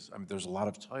employees, I mean, there's a lot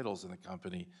of titles in the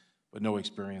company, but no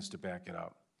experience to back it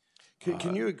up.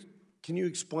 Can you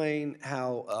explain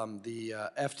how the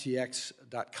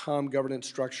FTX.com governance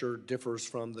structure differs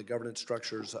from the governance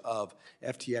structures of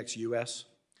FTX US?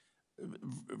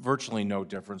 Virtually no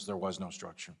difference. There was no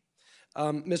structure.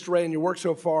 Mr. Ray, in your work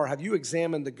so far, have you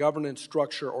examined the governance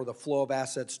structure or the flow of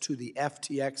assets to the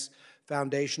FTX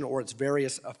Foundation or its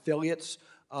various affiliates,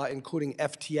 including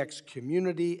FTX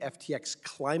Community, FTX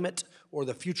Climate, or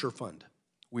the Future Fund?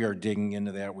 We are digging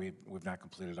into that. We've not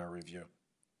completed our review.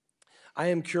 I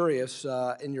am curious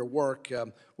in your work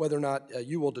whether or not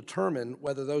you will determine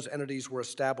whether those entities were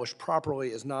established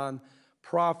properly as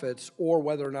non-profits or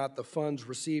whether or not the funds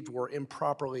received were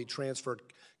improperly transferred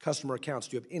customer accounts.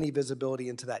 Do you have any visibility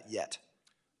into that yet?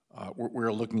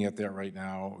 We're looking at that right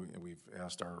now. We've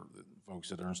asked our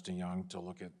folks at Ernst & Young to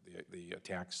look at the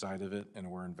tax side of it,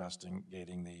 and we're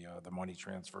investigating the money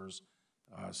transfers.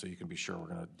 So you can be sure we're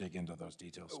going to dig into those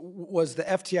details. Was the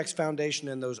FTX Foundation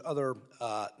and those other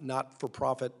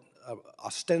not-for-profit,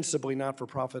 ostensibly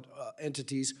not-for-profit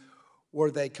entities,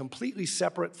 were they completely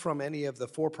separate from any of the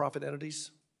for-profit entities?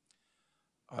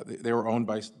 They were owned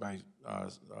by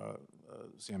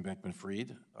Sam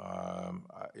Bankman-Fried.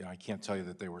 I can't tell you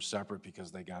that they were separate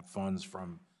because they got funds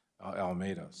from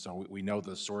Alameda. So we know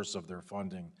the source of their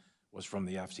funding was from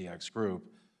the FTX group.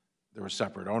 There was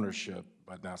separate ownership,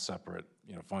 but not separate,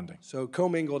 funding. So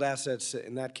commingled assets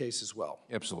in that case as well?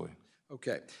 Absolutely.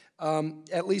 Okay.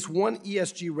 At least one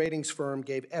ESG ratings firm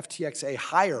gave FTX a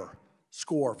higher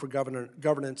score for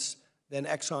governance than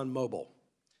ExxonMobil.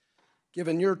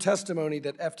 Given your testimony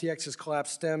that FTX's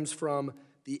collapse stems from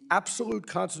the the absolute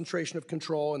concentration of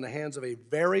control in the hands of a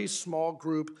very small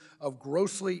group of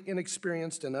grossly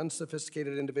inexperienced and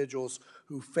unsophisticated individuals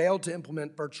who failed to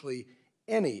implement virtually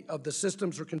any of the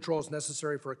systems or controls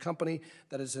necessary for a company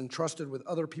that is entrusted with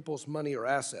other people's money or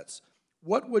assets.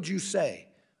 What would you say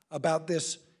about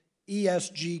this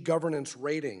ESG governance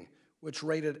rating, which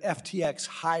rated FTX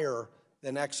higher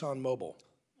than ExxonMobil?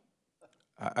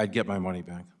 I'd get my money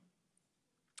back.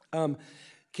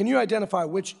 Can you identify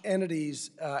which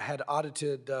entities had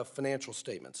audited financial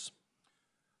statements?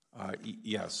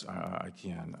 Yes, I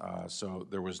can. So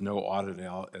there was no audit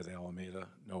at Alameda,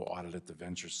 no audit at the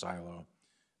venture silo.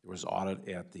 There was audit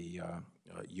at the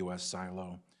U.S.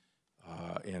 silo,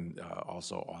 and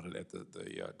also audit at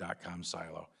the .com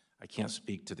silo. I can't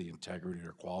speak to the integrity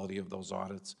or quality of those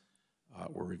audits.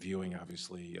 We're reviewing,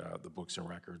 obviously, the books and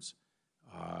records.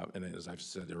 And as I've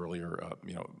said earlier,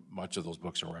 much of those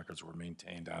books and records were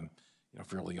maintained on,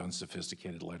 fairly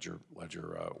unsophisticated ledger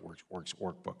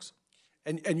workbooks.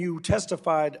 And you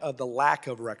testified of the lack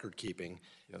of record keeping.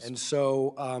 Yes. And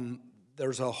so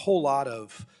there's a whole lot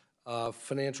of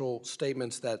financial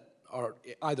statements that are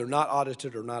either not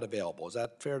audited or not available. Is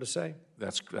that fair to say?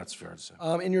 That's fair to say.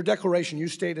 In your declaration, you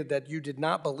stated that you did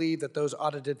not believe that those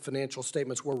audited financial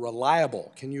statements were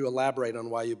reliable. Can you elaborate on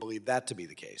why you believe that to be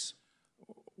the case?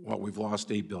 Well, we've lost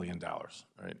 $8 billion,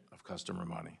 right, of customer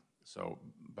money. So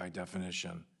by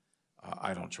definition,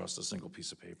 I don't trust a single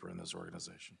piece of paper in this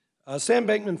organization. Sam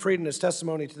Bankman-Fried, in his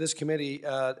testimony to this committee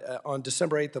on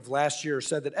December 8th of last year,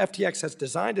 said that FTX has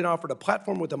designed and offered a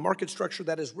platform with a market structure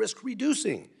that is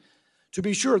risk-reducing. To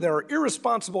be sure, there are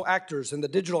irresponsible actors in the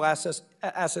digital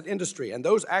asset industry, and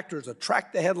those actors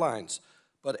attract the headlines,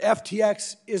 but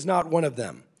FTX is not one of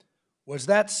them. Was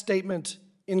that statement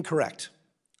incorrect?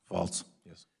 False,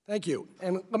 yes. Thank you.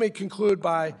 And let me conclude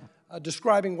by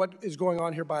describing what is going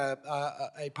on here by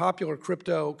a popular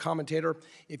crypto commentator.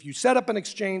 If you set up an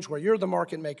exchange where you're the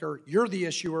market maker, you're the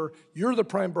issuer, you're the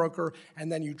prime broker, and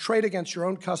then you trade against your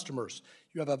own customers,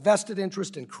 you have a vested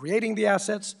interest in creating the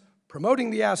assets,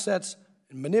 promoting the assets,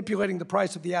 and manipulating the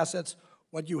price of the assets.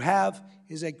 What you have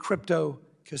is a crypto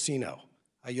casino.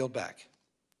 I yield back.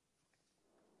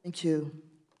 Thank you.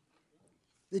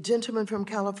 The gentleman from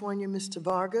California, Mr.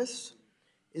 Vargas,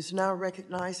 is now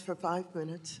recognized for 5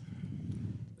 minutes.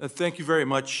 Thank you very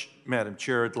much, Madam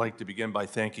Chair. I'd like to begin by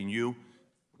thanking you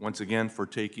once again for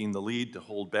taking the lead to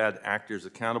hold bad actors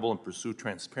accountable and pursue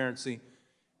transparency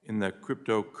in the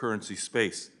cryptocurrency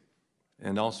space.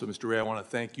 And also, Mr. Ray, I want to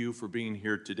thank you for being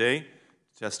here today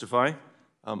to testify.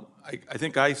 I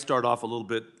think I start off a little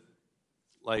bit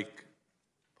like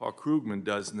Paul Krugman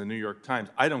does in the New York Times.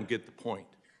 I don't get the point.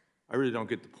 I really don't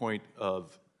get the point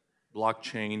of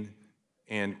blockchain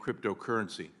and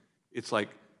cryptocurrency. It's like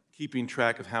keeping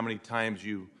track of how many times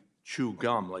you chew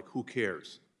gum, like who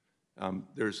cares?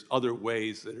 There's other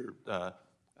ways that are,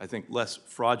 I think, less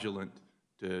fraudulent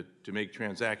to make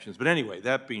transactions. But anyway,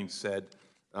 that being said,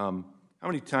 how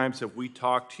many times have we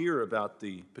talked here about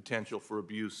the potential for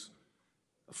abuse,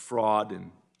 of fraud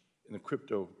in the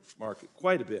crypto market?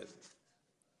 Quite a bit.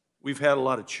 We've had a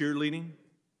lot of cheerleading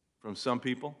from some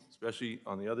people, especially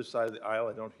on the other side of the aisle.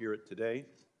 I don't hear it today.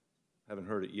 Haven't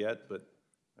heard it yet, but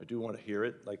I do want to hear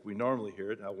it like we normally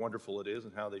hear it, how wonderful it is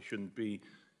and how they shouldn't be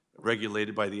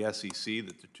regulated by the SEC,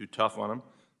 that they're too tough on them.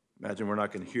 Imagine we're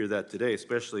not going to hear that today,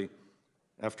 especially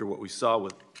after what we saw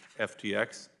with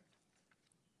FTX.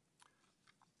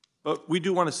 But we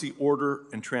do want to see order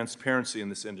and transparency in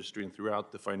this industry and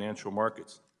throughout the financial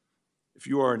markets. If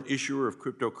you are an issuer of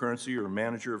cryptocurrency or a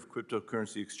manager of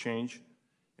cryptocurrency exchange,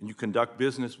 and you conduct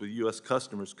business with U.S.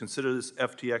 customers, consider this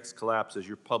FTX collapse as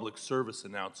your public service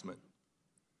announcement.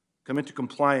 Come into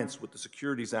compliance with the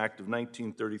Securities Act of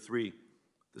 1933,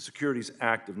 the Securities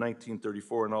Act of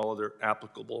 1934, and all other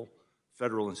applicable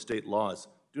federal and state laws.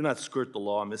 Do not skirt the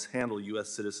law, mishandle U.S.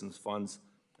 citizens' funds,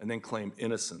 and then claim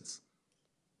innocence.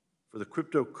 For the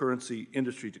cryptocurrency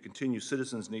industry to continue,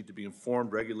 citizens need to be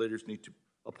informed, regulators need to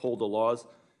uphold the laws,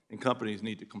 and companies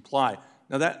need to comply.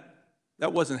 Now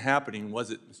that wasn't happening,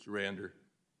 was it, Mr. Ray, under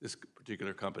this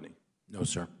particular company? No,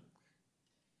 sir.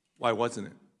 Why wasn't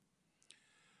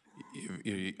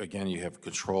it? Again, you have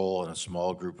control in a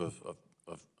small group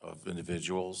of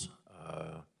individuals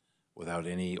without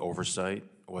any oversight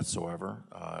whatsoever,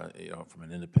 from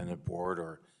an independent board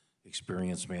or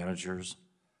experienced managers.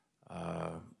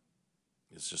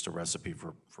 It's just a recipe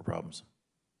for problems.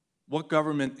 What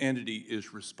government entity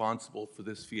is responsible for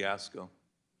this fiasco?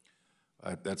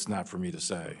 That's not for me to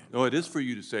say. No, it is for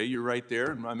you to say. You're right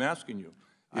there, and I'm asking you.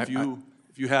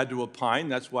 If you had to opine,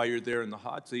 that's why you're there in the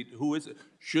hot seat. Who is it?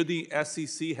 Should the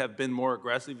SEC have been more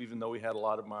aggressive, even though we had a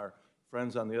lot of our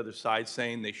friends on the other side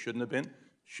saying they shouldn't have been?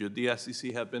 Should the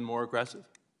SEC have been more aggressive?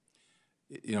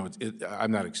 You know,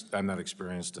 I'm not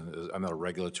experienced, and I'm not a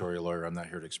regulatory lawyer. I'm not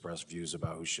here to express views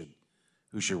about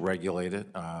who should regulate it.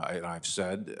 And I've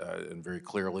said, and very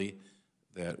clearly,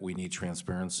 that we need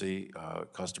transparency.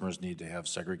 Customers need to have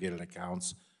segregated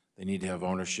accounts. They need to have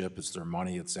ownership. It's their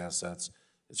money, it's assets.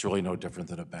 It's really no different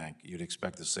than a bank. You'd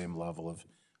expect the same level of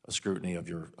scrutiny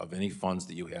of any funds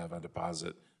that you have on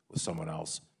deposit with someone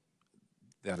else.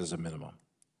 That is a minimum.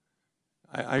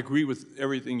 I agree with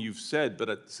everything you've said, but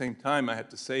at the same time, I have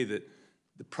to say that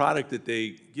the product that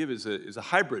they give is a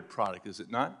hybrid product, is it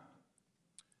not?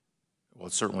 Well,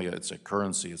 it's a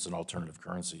currency. It's an alternative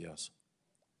currency, yes.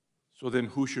 So then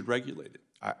who should regulate it?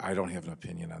 I don't have an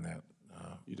opinion on that.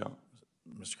 You don't?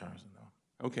 Mr. Congressman,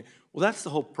 no. Okay. Well, that's the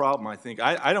whole problem, I think.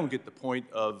 I don't get the point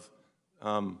of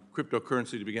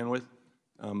cryptocurrency to begin with,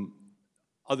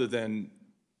 other than,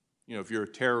 you know, if you're a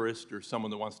terrorist or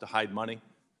someone that wants to hide money,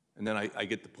 and then I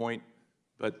get the point.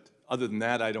 But other than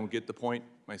that, I don't get the point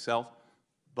myself.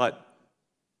 But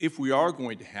if we are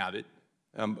going to have it,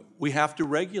 we have to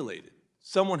regulate it.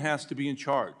 Someone has to be in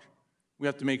charge. We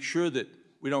have to make sure that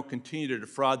we don't continue to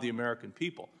defraud the American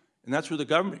people. And that's where the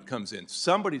government comes in.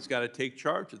 Somebody's got to take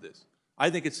charge of this. I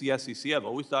think it's the SEC. I've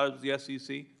always thought it was the SEC.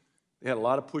 They had a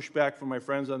lot of pushback from my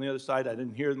friends on the other side. I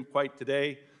didn't hear them quite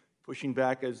today, pushing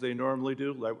back as they normally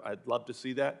do. I'd love to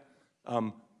see that.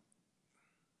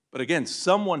 But again,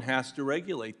 someone has to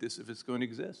regulate this if it's going to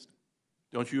exist.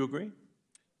 Don't you agree?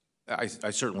 I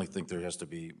certainly think there has to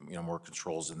be, you know, more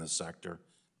controls in this sector.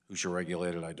 Who should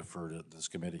regulate it? I defer to this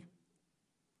committee.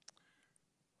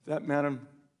 With that, Madam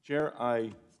Chair,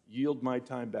 I yield my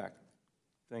time back.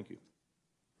 Thank you.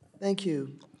 Thank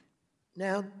you.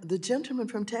 Now, the gentleman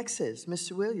from Texas,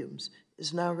 Mr. Williams,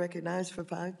 is now recognized for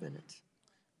 5 minutes.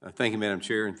 Thank you, Madam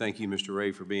Chair, and thank you, Mr.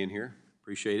 Ray, for being here.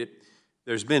 Appreciate it.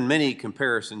 There's been many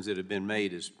comparisons that have been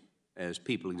made as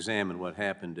people examine what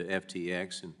happened to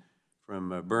FTX, and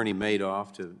from Bernie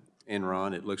Madoff to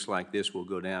Enron, it looks like this will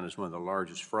go down as one of the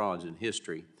largest frauds in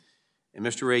history. And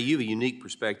Mr. Ray, you have a unique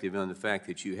perspective on the fact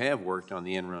that you have worked on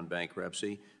the Enron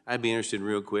bankruptcy. I'd be interested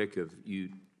real quick if you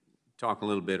talk a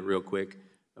little bit real quick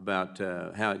about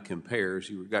how it compares.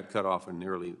 You got cut off in the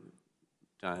early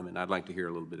time, and I'd like to hear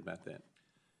a little bit about that.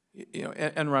 You know,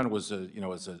 Enron was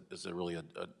is a really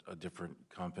a different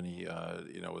company.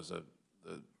 You know,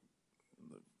 the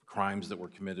crimes that were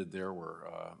committed there were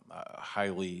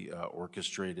highly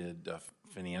orchestrated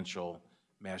financial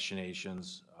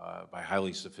machinations by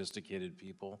highly sophisticated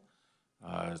people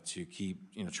to keep,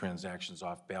 you know, transactions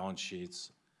off balance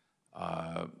sheets.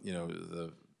 You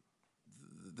know,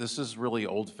 this is really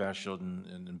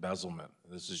old-fashioned embezzlement.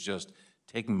 This is just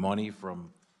taking money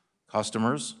from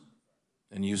customers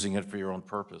and using it for your own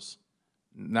purpose.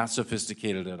 Not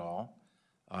sophisticated at all.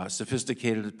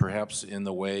 Sophisticated perhaps in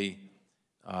the way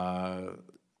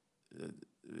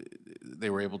they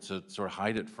were able to sort of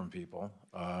hide it from people,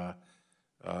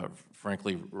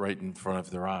 frankly, right in front of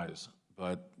their eyes.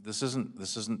 But this isn't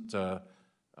you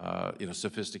know,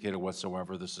 sophisticated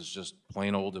whatsoever. This is just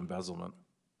plain old embezzlement.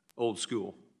 Old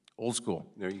school. Old school.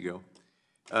 There you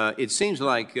go. It seems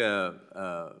like Fried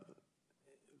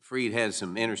has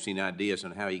some interesting ideas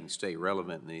on how he can stay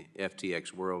relevant in the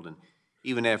FTX world, and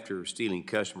even after stealing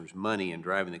customers' money and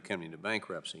driving the company into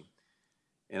bankruptcy.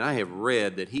 And I have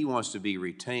read that he wants to be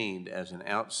retained as an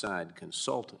outside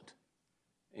consultant,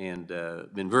 and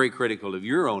been very critical of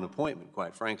your own appointment,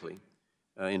 quite frankly,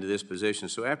 into this position.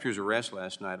 So after his arrest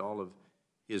last night, all of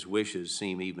his wishes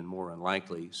seem even more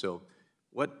unlikely. So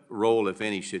what role, if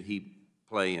any, should he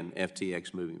play in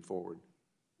FTX moving forward?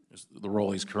 The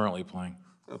role he's currently playing.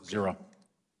 Okay. Zero.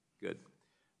 Good.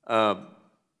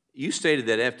 You stated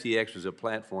that FTX was a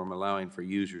platform allowing for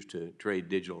users to trade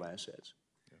digital assets.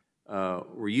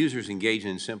 Were users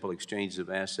engaging in simple exchanges of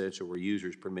assets, or were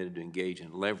users permitted to engage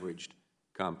in leveraged,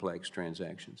 complex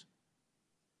transactions?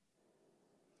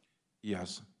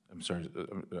 Yes. I'm sorry.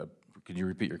 Could you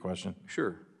repeat your question?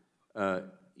 Sure.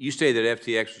 You stated that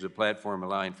FTX was a platform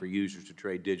allowing for users to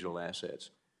trade digital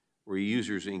assets. Were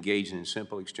users engaging in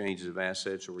simple exchanges of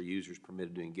assets, or were users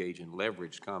permitted to engage in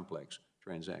leveraged, complex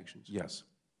transactions? Yes.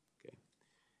 Okay.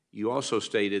 You also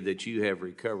stated that you have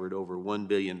recovered over $1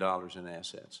 billion in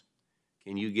assets.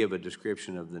 Can you give a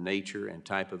description of the nature and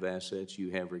type of assets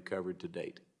you have recovered to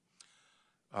date?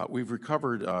 We've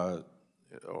recovered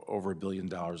over $1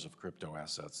 billion of crypto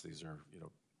assets. These are, you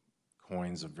know,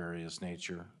 coins of various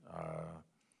nature,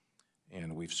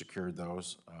 and we've secured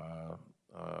those.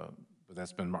 But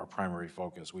that's been our primary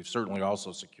focus. We've certainly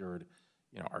also secured,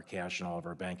 you know, our cash in all of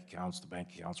our bank accounts. The bank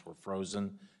accounts were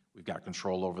frozen. We've got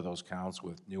control over those accounts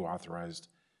with new authorized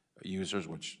users,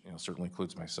 which certainly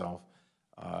includes myself.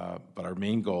 But our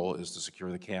main goal is to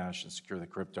secure the cash and secure the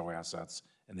crypto assets,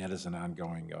 and that is an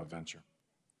ongoing venture.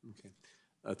 Okay.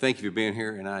 Thank you for being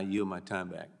here, and I yield my time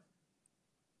back.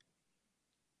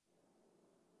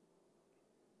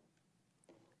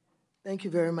 Thank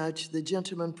you very much. The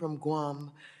gentleman from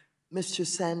Guam, Mr.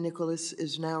 San Nicolas,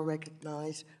 is now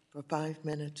recognized for 5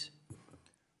 minutes.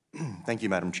 Thank you,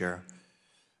 Madam Chair.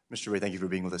 Mr. Ray, thank you for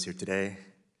being with us here today.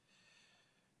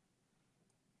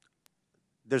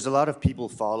 There's a lot of people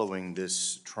following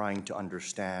this trying to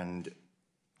understand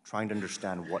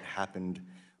what happened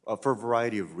for a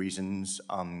variety of reasons.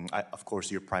 Of course,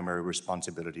 your primary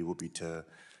responsibility will be to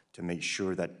make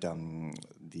sure that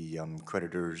the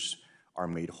creditors are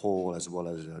made whole, as well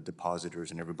as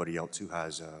depositors and everybody else who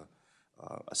has a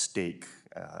stake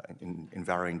in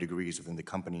varying degrees within the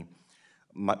company.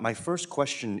 My first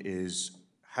question is,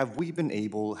 have you been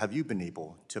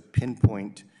able to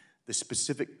pinpoint the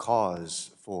specific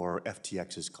cause for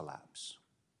FTX's collapse?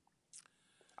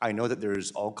 I know that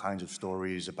there's all kinds of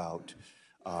stories about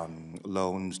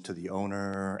loans to the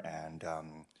owner and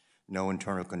no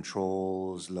internal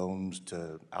controls, loans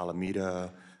to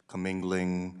Alameda,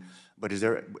 commingling, but is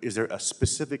there a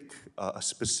specific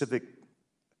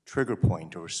trigger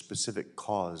point or a specific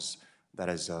cause that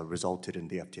has resulted in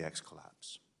the FTX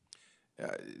collapse?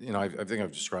 I think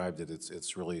I've described it.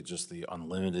 It's really just the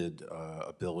unlimited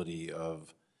ability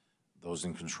of those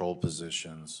in control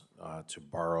positions to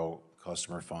borrow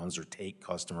customer funds or take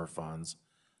customer funds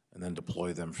and then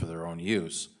deploy them for their own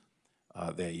use.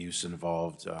 That use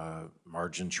involved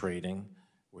margin trading,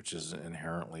 which is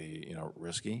inherently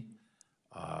risky,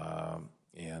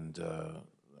 and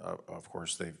of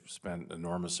course they've spent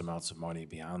enormous amounts of money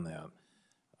beyond that.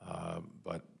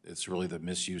 But it's really the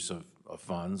misuse of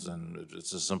funds, and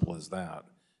it's as simple as that,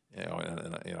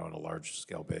 on a large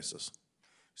scale basis.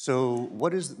 So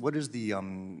what is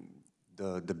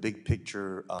the big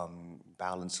picture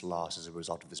balance loss as a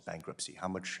result of this bankruptcy? How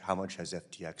much has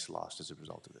FTX lost as a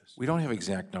result of this? We don't have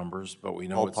exact numbers, but we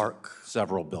know Ballpark? It's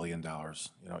several $billion,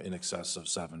 in excess of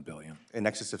 $7 billion. In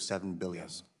excess of $7 billion.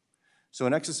 Yes. So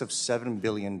in excess of $7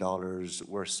 billion,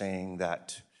 we're saying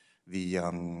that the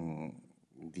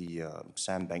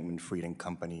Sam Bankman-Fried and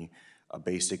company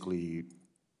basically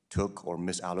took or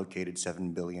misallocated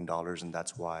 $7 billion, and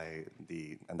that's why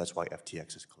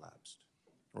FTX has collapsed.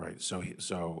 Right.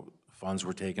 So funds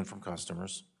were taken from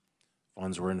customers,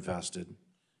 funds were invested,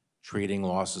 trading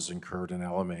losses incurred in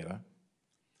Alameda,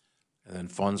 and then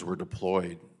funds were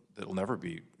deployed that will never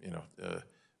be,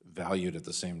 valued at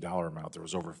the same dollar amount. There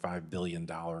was over $5 billion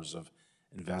of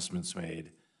investments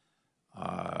made.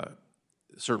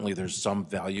 Certainly there's some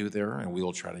value there, and we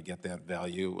will try to get that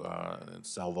value and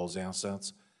sell those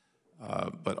assets.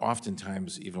 But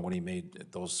oftentimes, even when he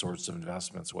made those sorts of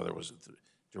investments, whether it was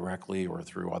directly or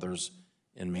through others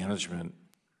in management,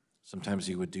 sometimes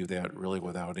he would do that really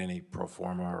without any pro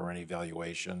forma or any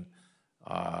valuation.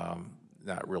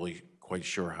 Not really quite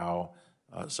sure how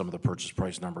some of the purchase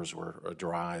price numbers were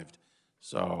derived.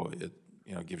 So it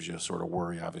gives you a sort of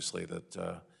worry, obviously, that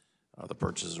the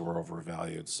purchases were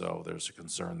overvalued. So there's a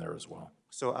concern there as well.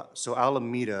 So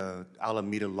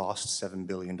Alameda lost $7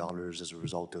 billion as a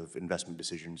result of investment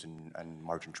decisions and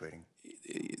margin trading.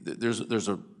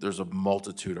 There's a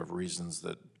multitude of reasons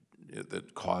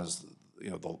that cause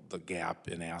the gap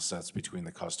in assets between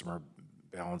the customer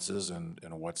balances and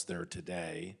what's there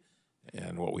today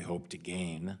and what we hope to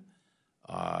gain.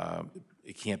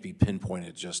 It can't be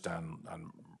pinpointed just on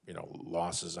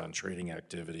losses on trading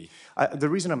activity. The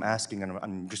reason I'm asking, and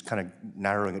I'm just kind of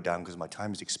narrowing it down because my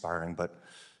time is expiring, but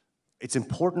it's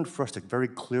important for us to very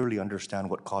clearly understand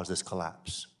what caused this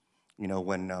collapse.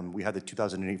 When we had the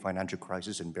 2008 financial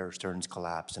crisis and Bear Stearns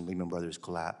collapsed and Lehman Brothers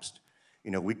collapsed,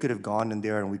 we could have gone in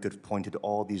there and we could have pointed to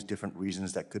all these different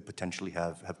reasons that could potentially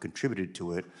have contributed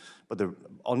to it, but the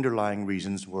underlying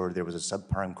reasons were there was a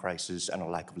subprime crisis and a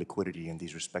lack of liquidity in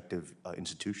these respective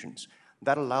institutions.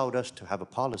 That allowed us to have a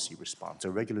policy response, a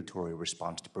regulatory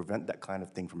response to prevent that kind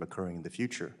of thing from occurring in the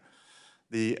future.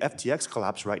 The FTX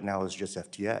collapse right now is just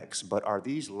FTX, but are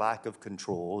these lack of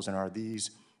controls and are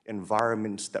these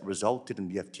environments that resulted in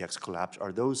the FTX collapse,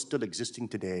 are those still existing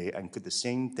today, and could the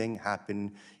same thing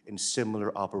happen in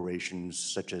similar operations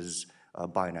such as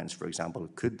Binance, for example?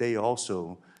 Could they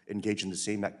also engage in the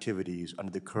same activities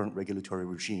under the current regulatory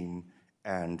regime,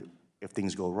 and if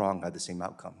things go wrong, have the same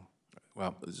outcome?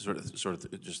 Well, sort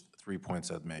of just 3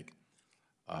 points I'd make.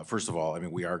 First of all,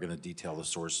 we are going to detail the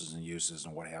sources and uses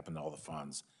and what happened to all the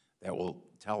funds. That will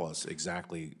tell us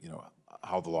exactly,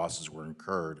 how the losses were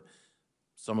incurred.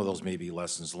 Some of those may be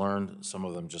lessons learned. Some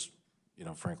of them just,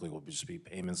 frankly, will just be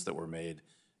payments that were made,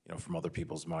 from other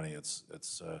people's money. It's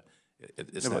No,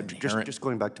 not but inherent. just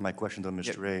going back to my question though,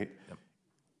 Mr. Ray,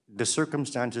 the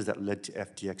circumstances that led to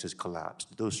FTX's collapse,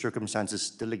 those circumstances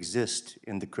still exist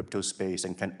in the crypto space,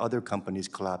 and can other companies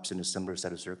collapse in a similar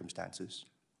set of circumstances?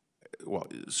 Well,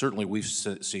 certainly we've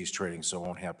ceased trading, so it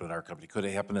won't happen at our company. Could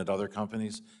it happen at other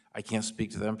companies? I can't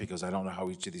speak to them because I don't know how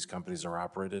each of these companies are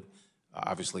operated.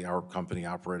 Obviously, our company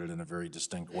operated in a very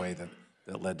distinct way that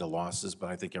led to losses, but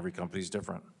I think every company is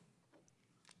different.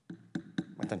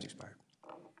 My time's expired.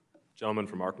 Gentleman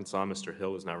from Arkansas, Mr.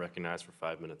 Hill, is now recognized for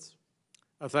 5 minutes.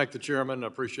 I thank the chairman. I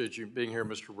appreciate you being here,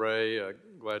 Mr. Ray.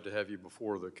 Glad to have you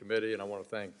before the committee, and I want to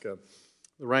thank the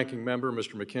ranking member,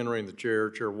 Mr. McHenry, and the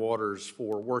Chair Waters,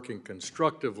 for working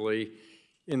constructively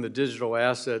in the digital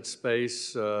asset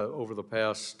space over the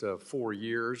past 4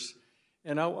 years.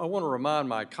 And I want to remind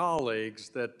my colleagues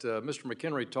that Mr.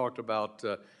 McHenry talked about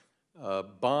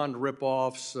bond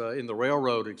ripoffs in the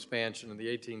railroad expansion in the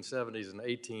 1870s and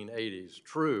 1880s.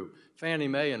 True. Fannie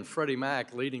Mae and Freddie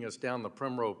Mac leading us down the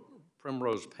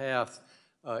primrose path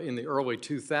in the early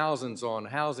 2000s on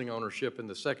housing ownership in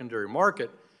the secondary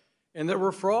market. And there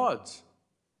were frauds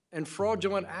and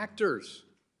fraudulent actors.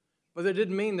 But that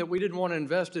didn't mean that we didn't want to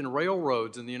invest in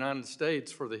railroads in the United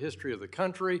States for the history of the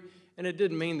country, and it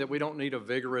didn't mean that we don't need a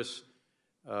vigorous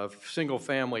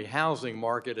single-family housing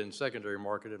market and secondary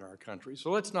market in our country. So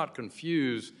let's not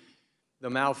confuse the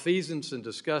malfeasance and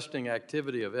disgusting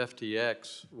activity of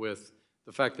FTX with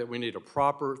the fact that we need a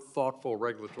proper, thoughtful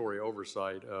regulatory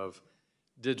oversight of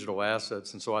digital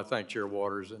assets. And so I thank Chair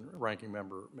Waters and Ranking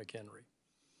Member McHenry.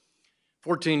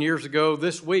 14 years ago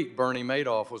this week, Bernie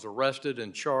Madoff was arrested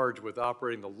and charged with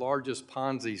operating the largest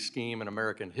Ponzi scheme in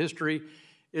American history.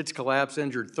 Its collapse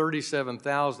injured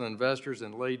 37,000 investors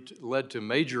and led to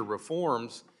major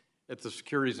reforms at the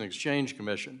Securities and Exchange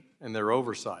Commission and their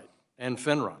oversight, and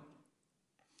FINRA.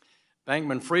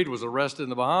 Bankman-Fried was arrested in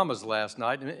the Bahamas last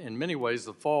night. In many ways,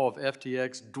 the fall of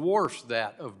FTX dwarfs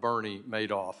that of Bernie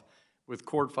Madoff, with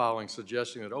court filings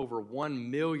suggesting that over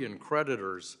 1 million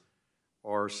creditors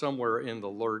are somewhere in the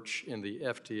lurch in the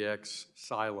FTX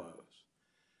silos.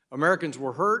 Americans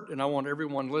were hurt, and I want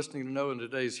everyone listening to know in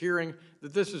today's hearing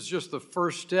that this is just the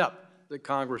first step that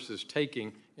Congress is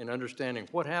taking in understanding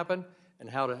what happened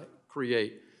and how to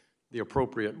create the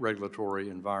appropriate regulatory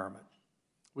environment.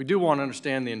 We do want to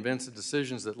understand the events and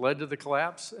decisions that led to the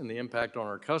collapse and the impact on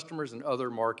our customers and other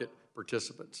market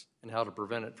participants and how to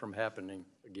prevent it from happening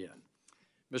again.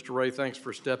 Mr. Ray, thanks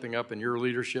for stepping up in your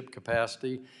leadership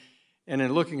capacity. And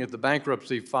in looking at the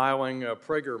bankruptcy filing,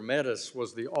 Prager Metis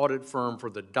was the audit firm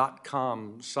for the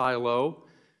 .com silo.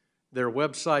 Their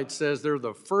website says they're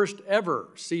the first ever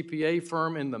CPA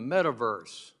firm in the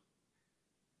metaverse.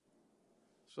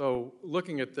 So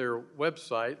looking at their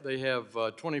website, they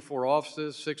have 24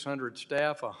 offices, 600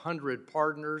 staff, 100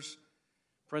 partners,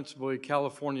 principally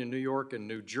California, New York, and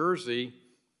New Jersey.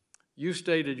 You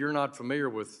stated you're not familiar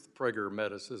with Prager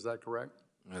Metis, is that correct?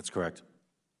 That's correct.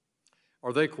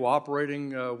 Are they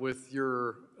cooperating with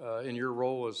your, in your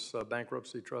role as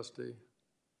bankruptcy trustee?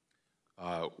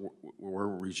 We're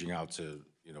reaching out to,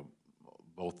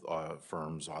 both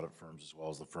firms, audit firms, as well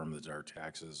as the firm that does our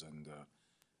taxes, and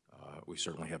we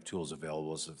certainly have tools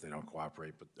available if they don't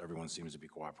cooperate, but everyone seems to be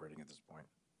cooperating at this point.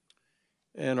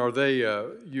 And are they,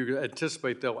 you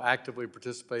anticipate they'll actively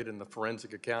participate in the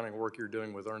forensic accounting work you're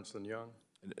doing with Ernst & Young?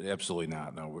 Absolutely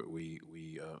not. No,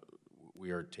 we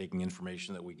are taking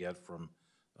information that we get from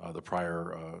the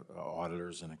prior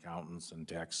auditors and accountants and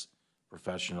tax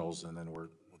professionals, and then we're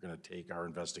going to take our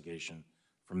investigation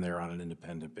from there on an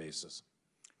independent basis.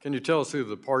 Can you tell us who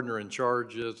the partner in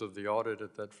charge is of the audit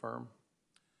at that firm?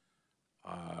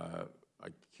 I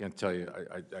can't tell you.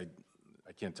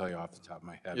 I can't tell you off the top of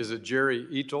my head. Is it Jerry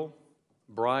Etel,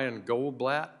 Brian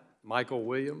Goldblatt, Michael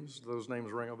Williams? Those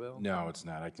names ring a bell? No, it's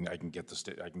not. I can get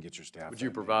your staff. Would you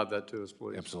provide that to us,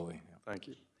 please? Absolutely. Yeah. Thank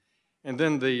you. And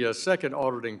then the second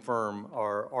auditing firm,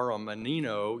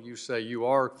 Aramanino, you say you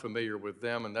are familiar with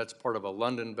them, and that's part of a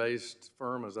London-based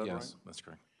firm, is that right? Yes, that's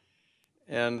correct.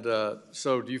 And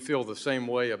so do you feel the same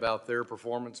way about their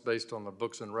performance based on the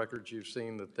books and records you've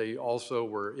seen, that they also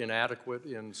were inadequate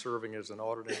in serving as an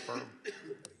auditing firm?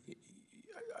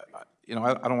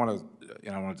 I don't want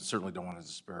to, I certainly don't want to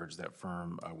disparage that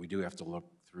firm. We do have to look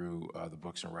through the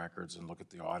books and records and look at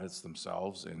the audits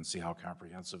themselves and see how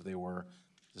comprehensive they were,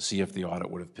 to see if the audit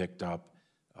would have picked up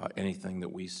anything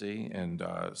that we see. And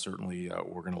certainly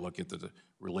we're going to look at the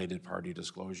related party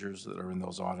disclosures that are in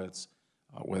those audits,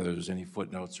 whether there's any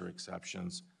footnotes or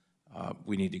exceptions.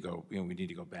 We need to go, we need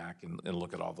to go back and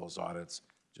look at all those audits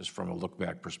just from a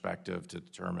look-back perspective to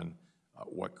determine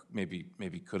what maybe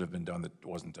could have been done that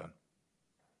wasn't done.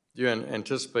 Do you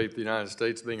anticipate the United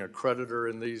States being a creditor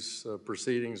in these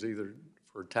proceedings, either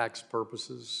for tax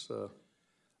purposes?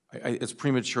 It's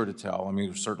premature to tell. I mean,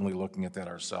 we're certainly looking at that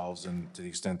ourselves, and to the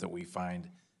extent that we find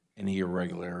any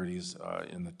irregularities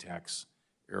in the tax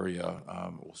area,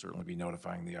 we'll certainly be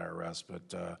notifying the IRS,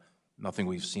 but nothing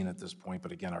we've seen at this point.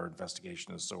 But again, our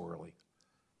investigation is so early.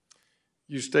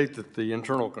 You state that the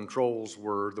internal controls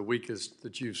were the weakest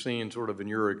that you've seen sort of in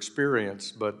your experience,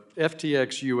 but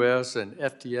FTX US and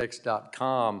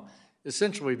FTX.com,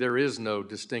 essentially there is no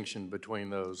distinction between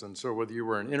those. And so whether you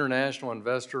were an international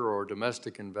investor or a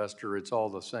domestic investor, it's all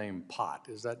the same pot.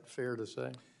 Is that fair to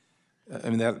say? I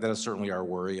mean, that is certainly our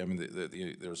worry. I mean,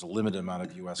 there's a limited amount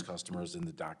of U.S. customers in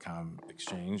the .com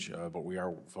exchange, but we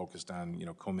are focused on,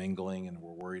 commingling, and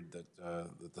we're worried that,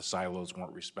 that the silos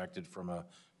weren't respected for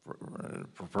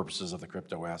purposes of the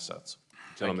crypto assets.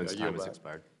 Gentleman's time has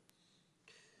expired.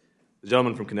 The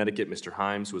gentleman from Connecticut, Mr.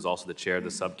 Himes, who is also the chair of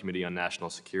the Subcommittee on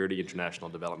National Security, International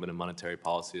Development, and Monetary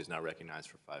Policy, is now recognized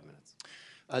for 5 minutes.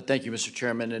 Thank you, Mr.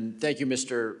 Chairman, and thank you,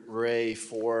 Mr. Ray,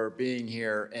 for being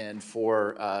here and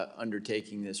for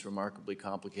undertaking this remarkably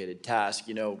complicated task.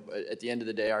 At the end of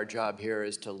the day, our job here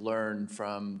is to learn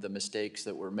from the mistakes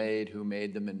that were made, who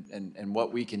made them, and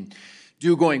what we can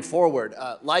do going forward.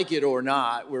 Like it or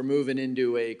not, we're moving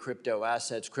into a crypto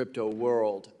assets, crypto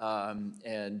world,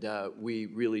 and we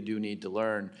really do need to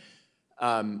learn.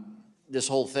 This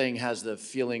whole thing has the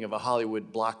feeling of a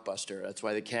Hollywood blockbuster. That's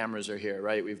why the cameras are here,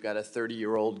 right? We've got a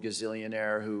 30-year-old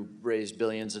gazillionaire who raised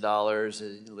billions of dollars,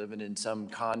 living in some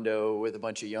condo with a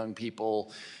bunch of young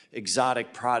people,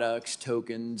 exotic products,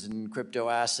 tokens, and crypto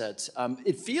assets.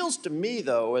 It feels to me,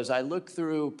 though, as I look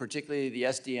through particularly the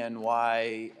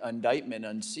SDNY indictment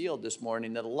unsealed this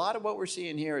morning, that a lot of what we're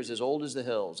seeing here is as old as the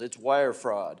hills. It's wire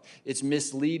fraud. It's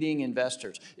misleading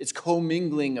investors. It's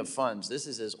commingling of funds. This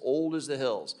is as old as the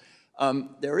hills.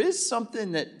 There is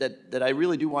something that I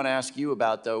really do want to ask you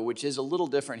about, though, which is a little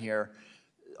different here.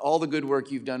 All the good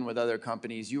work you've done with other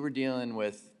companies, you were dealing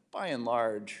with, by and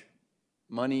large,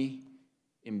 money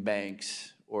in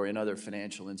banks or in other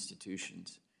financial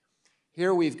institutions.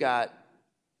 Here we've got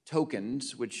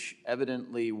tokens, which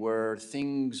evidently were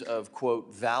things of,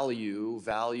 quote, value,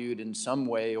 valued in some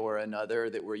way or another,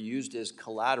 that were used as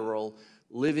collateral,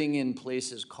 living in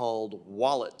places called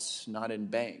wallets, not in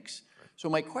banks. So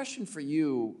my question for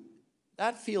you,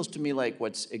 that feels to me like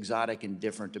what's exotic and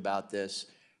different about this.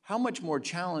 How much more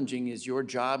challenging is your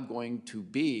job going to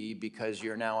be because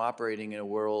you're now operating in a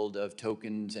world of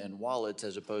tokens and wallets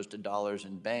as opposed to dollars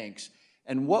and banks?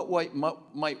 And what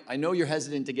might, I know you're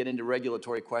hesitant to get into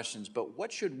regulatory questions, but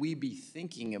what should we be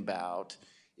thinking about,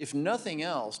 if nothing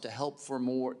else, to help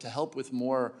with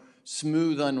more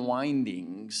smooth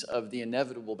unwindings of the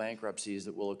inevitable bankruptcies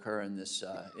that will occur in this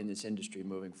industry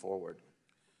moving forward?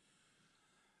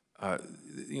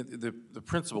 The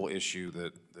principal issue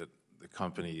that the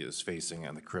company is facing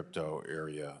in the crypto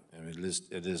area, and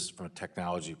it is from a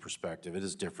technology perspective, it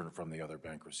is different from the other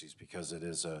bankruptcies because it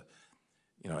is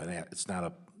it's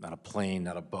not a plane,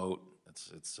 not a boat.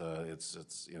 It's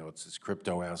this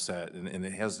crypto asset, and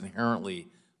it has inherently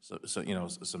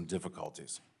some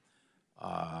difficulties.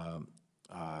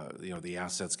 The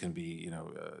assets can be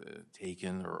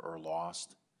taken or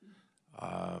lost.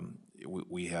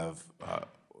 We have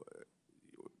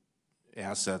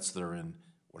assets that are in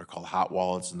what are called hot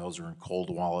wallets, and those are in cold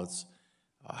wallets.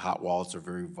 Hot wallets are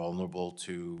very vulnerable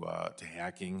to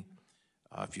hacking.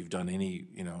 If you've done any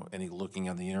looking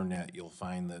on the internet, you'll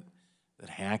find that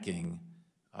hacking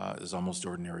is almost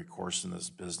ordinary course in this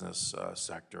business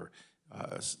sector.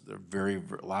 There are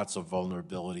lots of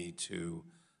vulnerability to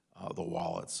the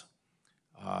wallets.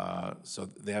 So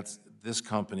this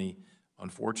company,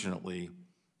 unfortunately,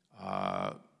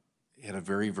 had a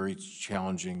very, very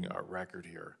challenging record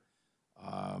here.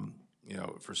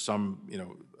 For some,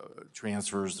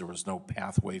 transfers, there was no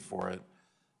pathway for it.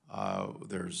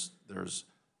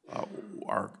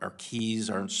 Our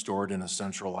keys aren't stored in a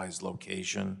centralized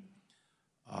location.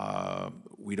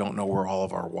 We don't know where all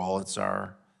of our wallets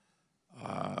are.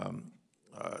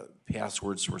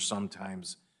 Passwords were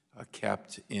sometimes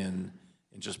kept in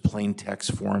just plain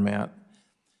text format.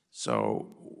 So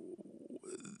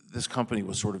this company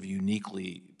was sort of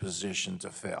uniquely positioned to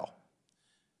fail.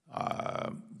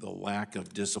 The lack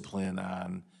of discipline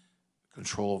on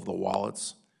control of the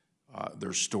wallets,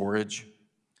 their storage,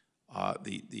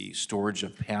 the storage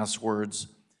of passwords,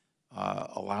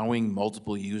 allowing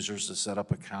multiple users to set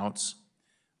up accounts,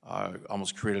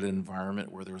 almost created an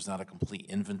environment where there was not a complete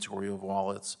inventory of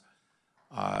wallets.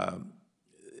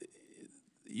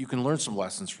 You can learn some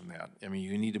lessons from that. I mean,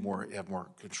 you need to have more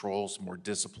controls, more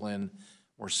discipline,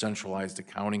 more centralized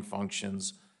accounting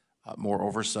functions, more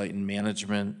oversight and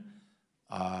management.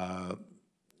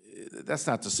 That's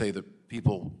not to say that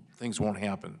things won't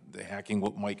happen. The hacking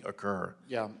might occur.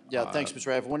 Yeah, thanks, Mr.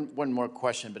 Ray. I have one more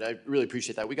question, but I really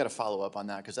appreciate that. We got to follow up on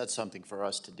that because that's something for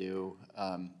us to do.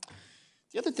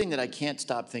 The other thing that I can't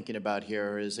stop thinking about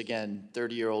here is, again,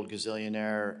 30-year-old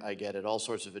gazillionaire, I get it, all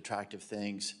sorts of attractive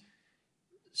things.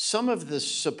 Some of the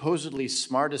supposedly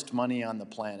smartest money on the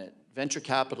planet, venture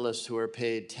capitalists who are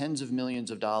paid tens of millions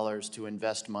of dollars to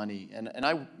invest money, and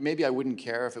maybe I wouldn't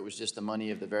care if it was just the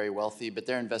money of the very wealthy, but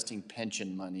they're investing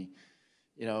pension money.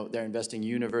 You know, they're investing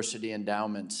university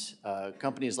endowments,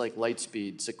 companies like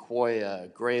Lightspeed, Sequoia,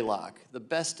 Greylock, the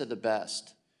best of the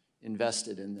best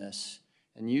invested in this.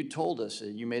 And you told us,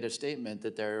 you made a statement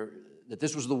that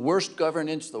this was the worst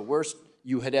governance, the worst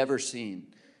you had ever seen.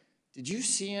 Did you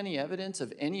see any evidence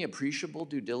of any appreciable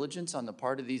due diligence on the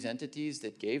part of these entities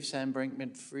that gave Sam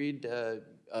Bankman-Fried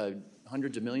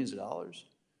hundreds of millions of dollars?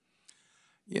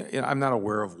 Yeah, I'm not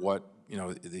aware of what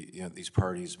these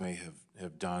parties may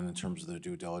have done in terms of their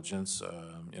due diligence.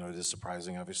 It is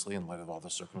surprising, obviously, in light of all the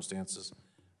circumstances.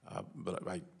 But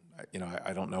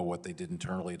I don't know what they did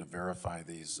internally to verify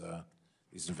these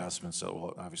investments. So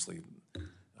well, obviously,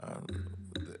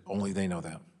 only they know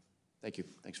that. Thank you.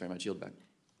 Thanks very much. Yield back.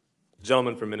 The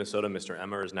gentleman from Minnesota, Mr.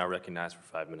 Emmer, is now recognized for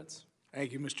 5 minutes.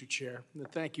 Thank you, Mr. Chair.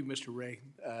 Thank you, Mr. Ray.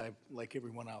 Like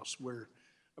everyone else, we're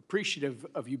appreciative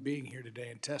of you being here today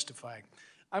and testifying.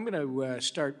 I'm going to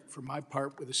start, for my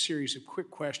part, with a series of quick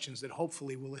questions that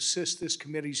hopefully will assist this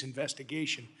committee's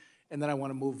investigation, and then I want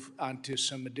to move on to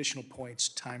some additional points,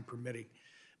 time permitting.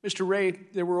 Mr. Ray,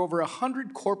 there were over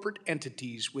 100 corporate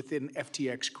entities within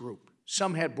FTX Group.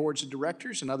 Some had boards of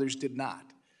directors and others did not.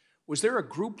 Was there a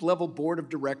group-level board of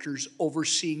directors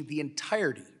overseeing the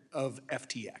entirety of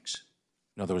FTX?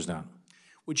 No, there was not.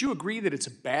 Would you agree that it's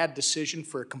a bad decision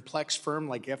for a complex firm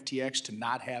like FTX to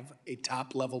not have a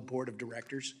top-level board of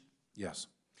directors? Yes.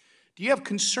 Do you have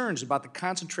concerns about the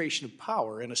concentration of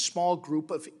power in a small group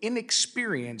of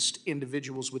inexperienced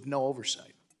individuals with no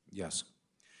oversight? Yes.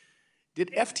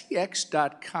 Did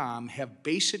FTX.com have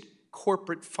basic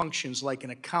corporate functions like an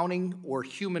accounting or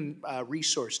human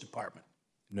resource department?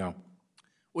 No.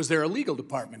 Was there a legal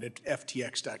department at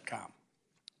FTX.com?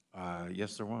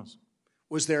 Yes, there was.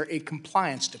 Was there a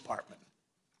compliance department?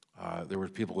 There were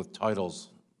people with titles.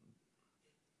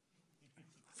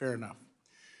 Fair enough.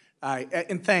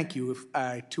 And thank you.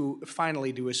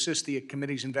 Finally, to assist the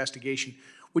committee's investigation,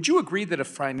 would you agree that a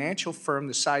financial firm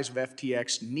the size of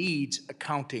FTX needs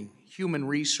accounting, human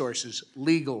resources,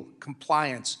 legal,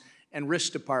 compliance, and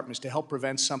risk departments to help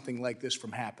prevent something like this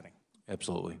from happening?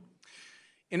 Absolutely.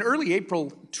 In early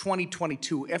April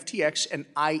 2022, FTX and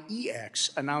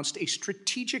IEX announced a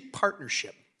strategic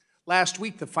partnership. Last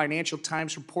week, the Financial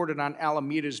Times reported on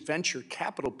Alameda's venture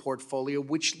capital portfolio,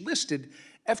 which listed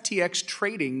FTX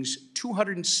Trading's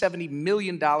 $270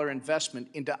 million investment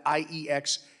into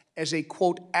IEX as a,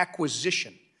 quote,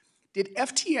 acquisition. Did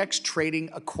FTX Trading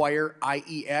acquire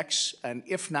IEX? And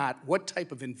if not, what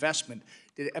type of investment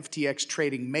did FTX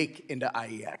Trading make into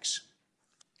IEX?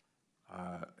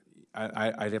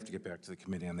 I'd have to get back to the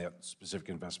committee on that specific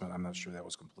investment. I'm not sure that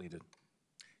was completed.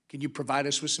 Can you provide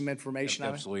us with some information on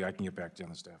it? Absolutely. I can get back to you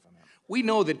on the staff on that. We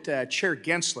know that Chair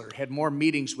Gensler had more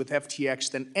meetings with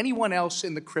FTX than anyone else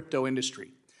in the crypto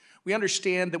industry. We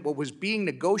understand that what was being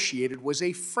negotiated was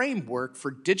a framework for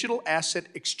digital asset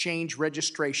exchange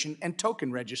registration and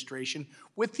token registration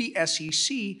with the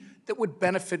SEC that would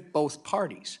benefit both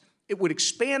parties. It would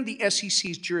expand the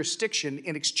SEC's jurisdiction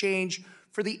in exchange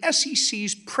for the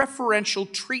SEC's preferential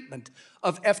treatment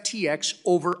of FTX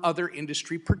over other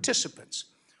industry participants.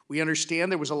 We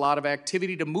understand there was a lot of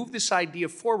activity to move this idea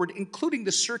forward, including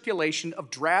the circulation of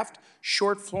draft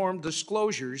short-form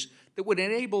disclosures that would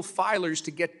enable filers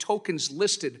to get tokens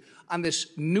listed on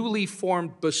this newly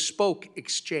formed bespoke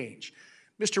exchange.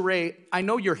 Mr. Ray, I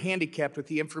know you're handicapped with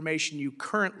the information you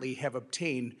currently have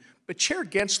obtained, but Chair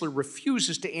Gensler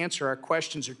refuses to answer our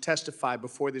questions or testify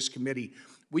before this committee.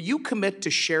 Will you commit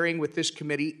to sharing with this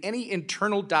committee any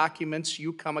internal documents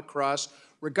you come across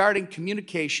regarding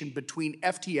communication between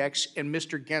FTX and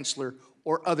Mr. Gensler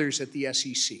or others at the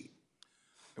SEC?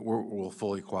 We'll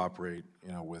fully cooperate,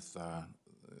 with the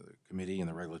committee and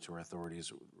the regulatory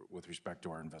authorities with respect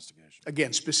to our investigation.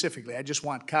 Again, specifically, I just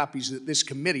want copies. This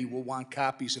committee will want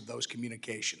copies of those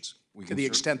communications to the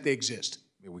extent they exist.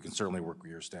 We can certainly work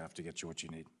with your staff to get you what you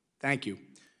need. Thank you.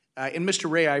 And Mr.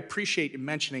 Ray, I appreciate you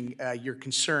mentioning your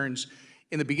concerns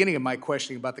in the beginning of my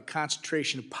questioning about the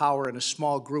concentration of power in a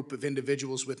small group of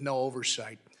individuals with no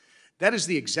oversight. That is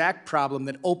the exact problem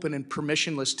that open and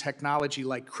permissionless technology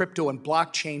like crypto and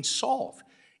blockchain solve.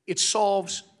 It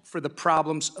solves for the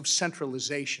problems of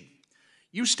centralization.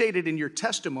 You stated in your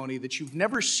testimony that you've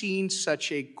never seen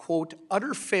such a, quote,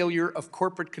 utter failure of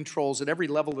corporate controls at every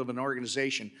level of an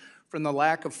organization, from the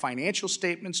lack of financial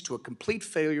statements to a complete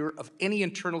failure of any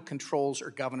internal controls or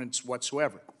governance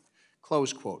whatsoever,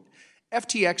 close quote.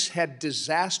 FTX had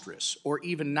disastrous or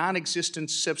even non-existent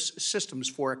systems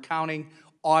for accounting,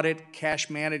 audit, cash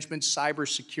management,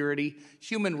 cybersecurity,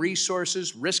 human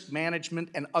resources, risk management,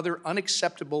 and other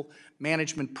unacceptable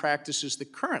management practices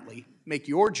that currently make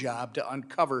your job to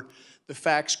uncover the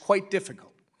facts quite difficult.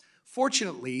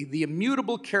 Fortunately, the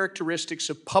immutable characteristics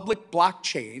of public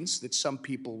blockchains that some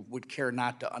people would care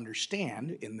not to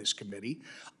understand in this committee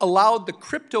allowed the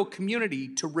crypto community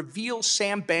to reveal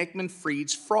Sam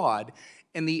Bankman-Fried's fraud,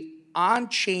 and the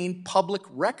on-chain public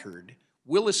record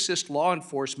will assist law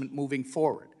enforcement moving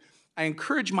forward. I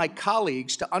encourage my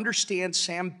colleagues to understand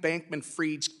Sam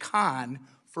Bankman-Fried's con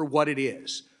for what it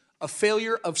is: a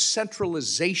failure of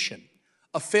centralization,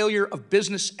 a failure of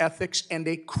business ethics, and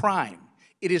a crime.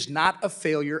 It is not a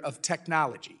failure of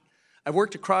technology. I've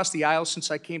worked across the aisle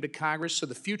since I came to Congress, so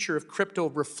the future of crypto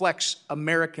reflects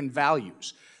American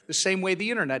values, the same way the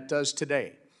internet does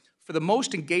today. For the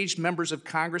most engaged members of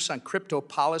Congress on crypto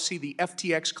policy, the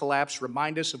FTX collapse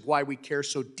reminds us of why we care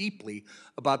so deeply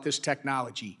about this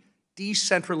technology.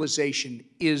 Decentralization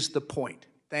is the point.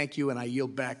 Thank you, and I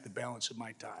yield back the balance of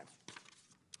my time.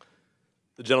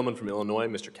 The gentleman from Illinois,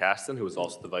 Mr. Caston, who is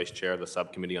also the Vice Chair of the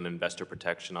Subcommittee on Investor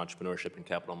Protection, Entrepreneurship, and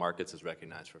Capital Markets, is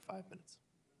recognized for 5 minutes.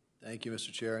 Thank you,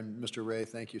 Mr. Chair. And Mr. Ray,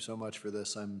 thank you so much for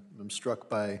this. I'm struck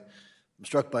by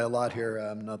a lot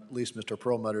here, not least Mr.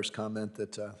 Perlmutter's comment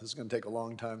that this is going to take a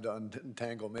long time to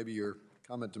untangle. Maybe your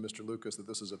comment to Mr. Lucas that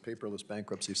this is a paperless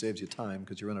bankruptcy saves you time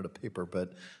because you run out of paper,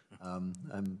 but I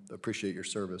appreciate your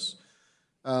service.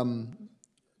 A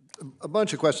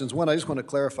bunch of questions. One, I just want to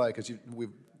clarify because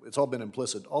it's all been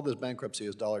implicit. All this bankruptcy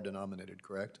is dollar denominated,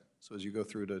 correct? So as you go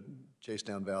through to chase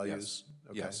down values? Yes.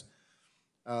 Okay. Yes.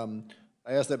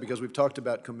 I ask that because we've talked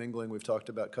about commingling, we've talked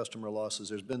about customer losses.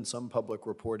 There's been some public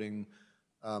reporting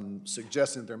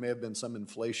suggesting that there may have been some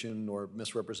inflation or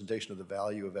misrepresentation of the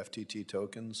value of FTT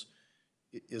tokens.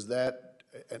 Is that,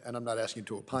 and I'm not asking you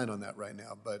to opine on that right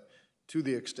now, but to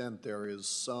the extent there is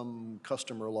some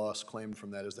customer loss claimed from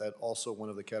that, is that also one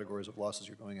of the categories of losses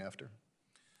you're going after?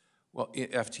 Well,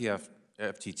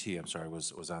 FTT, I'm sorry,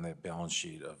 was on that balance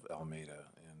sheet of Alameda,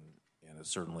 and it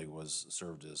certainly was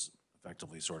served as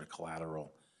effectively sort of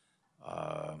collateral,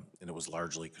 and it was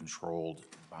largely controlled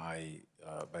by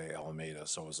Alameda,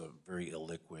 so it was a very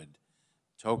illiquid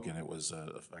token. It was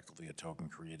effectively a token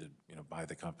created, by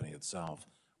the company itself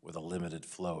with a limited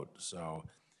float. So,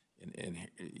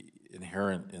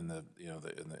 inherent in the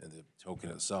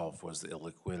token itself was the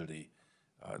illiquidity.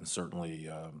 And certainly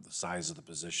the size of the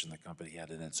position the company had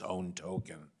in its own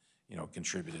token,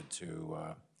 contributed to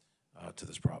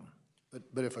this problem.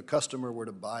 But if a customer were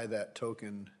to buy that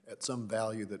token at some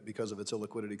value that because of its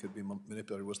illiquidity could be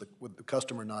manipulated, would the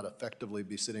customer not effectively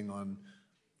be sitting on,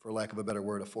 for lack of a better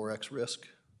word, a Forex risk?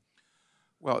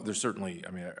 Well, there's certainly,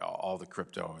 all the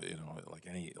crypto,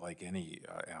 like any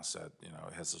asset,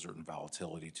 it has a certain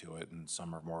volatility to it, and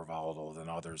some are more volatile than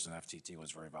others, and FTT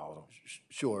was very volatile.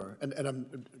 Sure, and I'm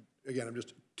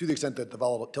just, to the extent that the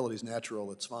volatility is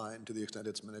natural, it's fine. To the extent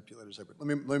it's manipulated, separate.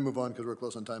 Let me move on because we're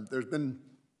close on time. There's been,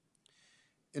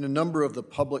 in a number of the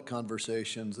public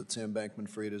conversations that Sam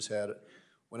Bankman-Fried has had,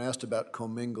 when asked about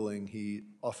commingling, he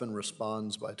often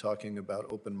responds by talking about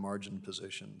open margin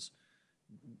positions.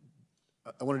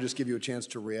 I want to just give you a chance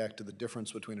to react to the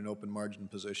difference between an open margin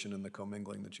position and the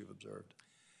commingling that you've observed.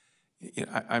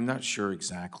 I'm not sure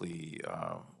exactly,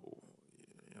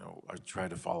 I tried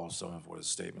to follow some of what his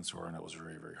statements were, and it was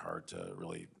very, very hard to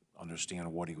really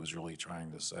understand what he was really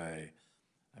trying to say.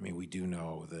 We do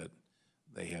know that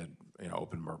they had,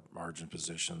 open margin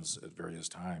positions at various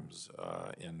times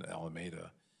in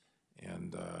Alameda,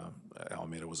 and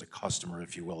Alameda was a customer,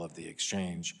 if you will, of the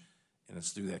exchange, and it's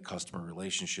through that customer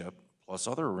relationship plus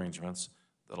other arrangements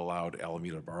that allowed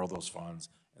Alameda to borrow those funds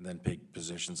and then take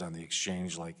positions on the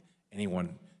exchange like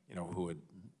anyone, who would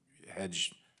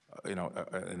hedge,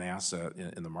 an asset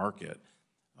in the market.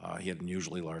 He had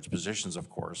unusually large positions, of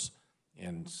course,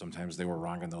 and sometimes they were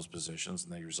wrong in those positions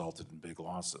and they resulted in big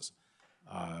losses.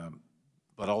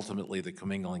 But ultimately, the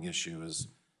commingling issue is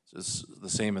the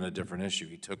same in a different issue.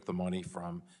 He took the money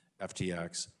from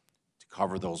FTX to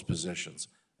cover those positions,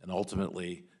 and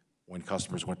ultimately, when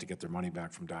customers went to get their money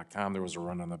back from .com, there was a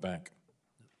run on the bank.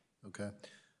 Okay.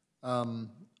 On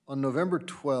November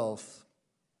 12th,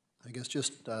 I guess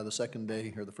just the second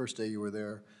day or the first day you were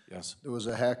there, yes, there was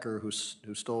a hacker who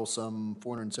stole some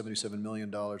 $477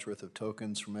 million worth of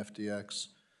tokens from FTX.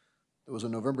 there was a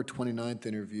November 29th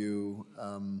interview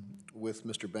with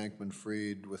Mr.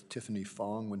 Bankman-Fried with Tiffany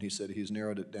Fong when he said he's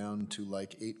narrowed it down to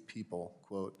like 8 people,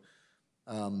 quote.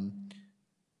 Have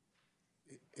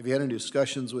you had any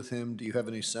discussions with him? Do you have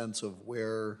any sense of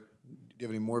where, do you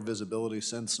have any more visibility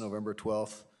since November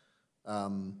 12th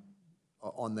on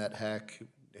that hack?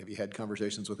 Have you had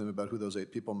conversations with him about who those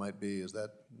 8 people might be? Is that,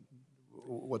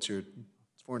 what's your,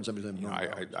 it's $477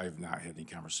 million. I've not had any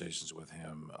conversations with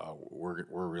him. We're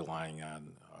relying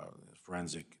on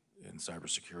forensic and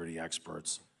cybersecurity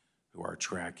experts who are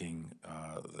tracking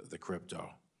the crypto.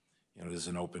 You know, there's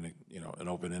an open, an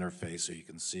open interface, so you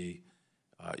can see,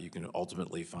 you can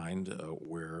ultimately find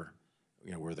where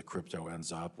the crypto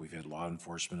ends up. We've had law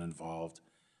enforcement involved,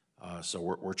 so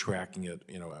we're tracking it.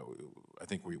 I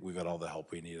think we've got all the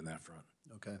help we need in that front.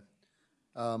 Okay.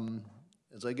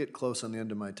 As I get close on the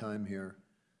end of my time here,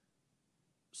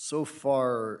 so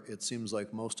far it seems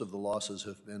like most of the losses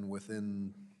have been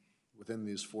within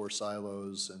these 4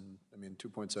 silos, and I mean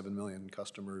 2.7 million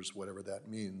customers, whatever that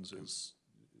means, is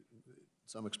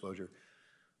some exposure.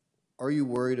 Are you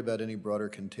worried about any broader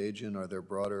contagion? Are there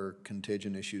broader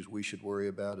contagion issues we should worry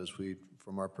about as we,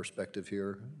 from our perspective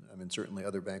here? I mean, certainly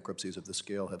other bankruptcies of this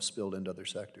scale have spilled into other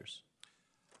sectors.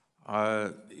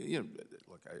 Look,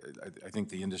 I think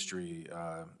the industry,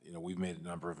 we've made a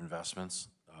number of investments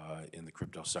in the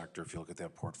crypto sector. If you look at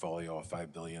that portfolio of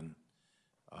 $5 billion,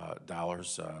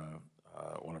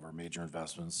 one of our major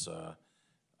investments,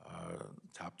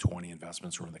 top 20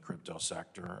 investments were in the crypto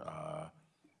sector.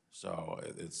 So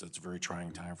it's a very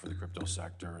trying time for the crypto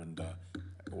sector, and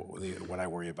what I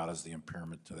worry about is the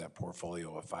impairment to that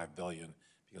portfolio of $5 billion,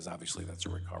 because obviously that's a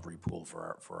recovery pool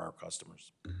for our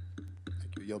customers.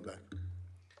 Thank you. Yield back.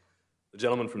 The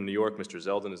gentleman from New York, Mr.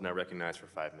 Zeldin, is now recognized for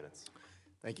 5 minutes.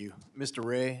 Thank you. Mr.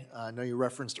 Ray, I know you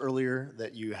referenced earlier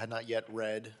that you had not yet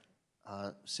read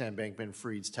Sam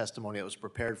Bankman-Fried's testimony that was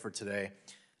prepared for today.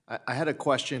 I had a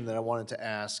question that I wanted to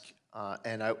ask,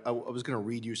 and I was going to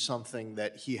read you something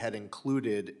that he had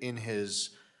included in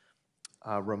his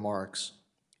remarks.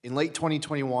 In late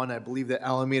 2021, I believe that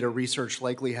Alameda Research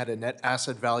likely had a net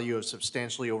asset value of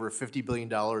substantially over $50 billion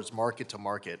market to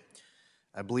market.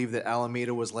 I believe that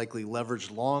Alameda was likely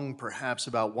leveraged long, perhaps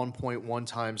about 1.1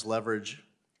 times leverage.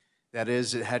 That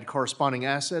is, it had corresponding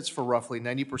assets for roughly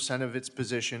 90% of its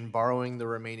position, borrowing the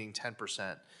remaining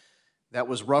 10%. That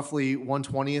was roughly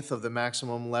 1/20th of the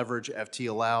maximum leverage FT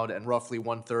allowed and roughly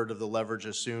 1/3 of the leverage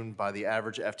assumed by the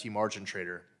average FT margin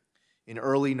trader. In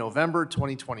early November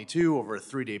 2022, over a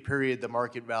 3-day period, the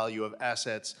market value of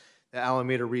assets that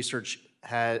Alameda Research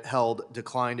had held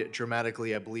declined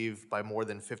dramatically, I believe, by more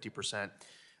than 50%.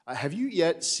 Have you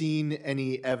yet seen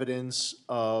any evidence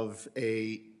of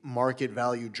a market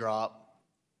value drop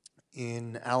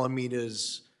in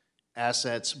Alameda's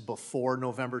assets before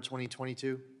November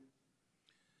 2022?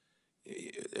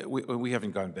 We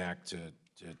haven't gone back to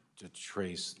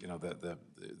trace, the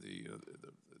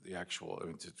actual,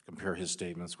 to compare his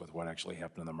statements with what actually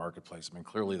happened in the marketplace. I mean,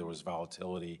 clearly there was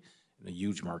volatility and a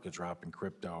huge market drop in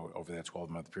crypto over that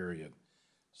 12-month period.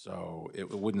 So it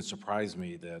wouldn't surprise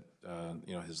me that,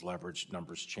 his leverage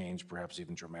numbers changed, perhaps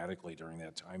even dramatically during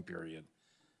that time period.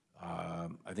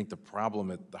 I think the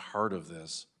problem at the heart of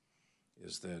this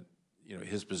is that,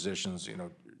 his positions,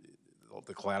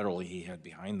 the collateral he had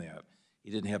behind that, he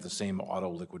didn't have the same auto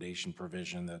liquidation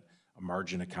provision that a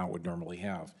margin account would normally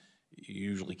have. You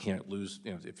usually can't lose,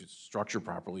 if it's structured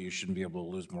properly, you shouldn't be able to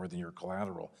lose more than your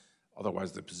collateral.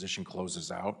 Otherwise, the position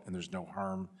closes out and there's no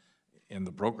harm. And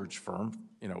the brokerage firm,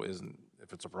 isn't,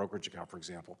 if it's a brokerage account, for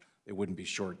example, they wouldn't be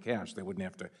short cash. They wouldn't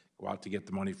have to go out to get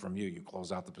the money from you. You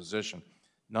close out the position.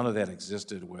 None of that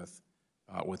existed with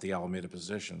the Alameda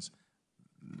positions.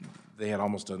 They had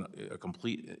almost a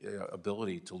complete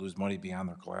ability to lose money beyond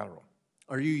their collateral.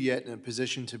 Are you yet in a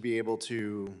position to be able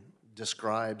to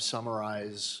describe,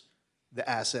 summarize the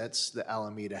assets that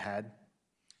Alameda had?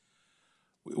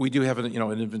 We do have an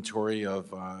inventory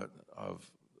of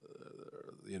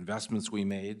the investments we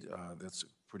made. That's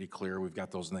pretty clear. We've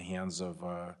got those in the hands of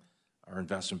our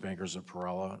investment bankers at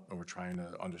Perella, and we're trying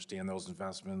to understand those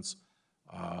investments.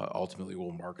 Ultimately,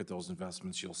 we'll market those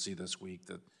investments. You'll see this week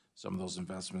that some of those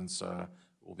investments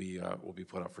will be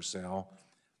put up for sale.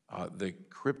 The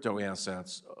crypto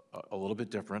assets, a little bit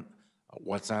different.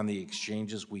 What's on the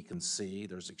exchanges we can see.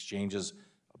 There's exchanges,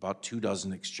 about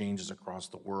 24 exchanges across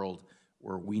the world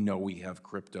where we know we have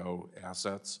crypto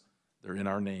assets. They're in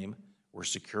our name. We're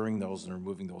securing those and are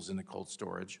moving those into cold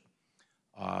storage.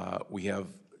 We have,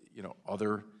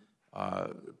 other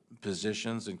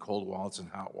positions in cold wallets and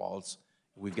hot wallets.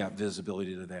 We've got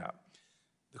visibility to that.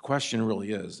 The question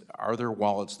really is, are there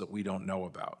wallets that we don't know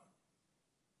about?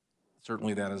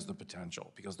 Certainly that is the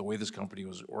potential, because the way this company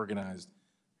was organized,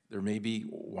 there may be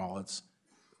wallets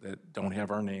that don't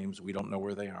have our names, we don't know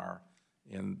where they are,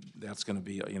 and that's going to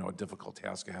be a difficult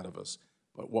task ahead of us.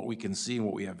 But what we can see and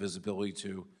what we have visibility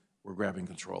to, we're grabbing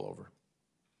control over.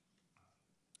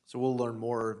 So we'll learn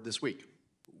more this week.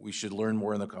 We should learn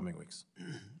more in the coming weeks.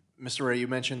 Mr. Ray, you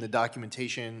mentioned the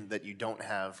documentation that you don't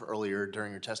have earlier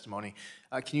during your testimony.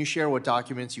 Can you share what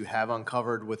documents you have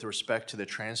uncovered with respect to the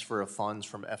transfer of funds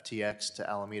from FTX to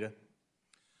Alameda?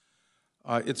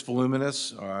 It's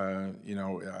voluminous. The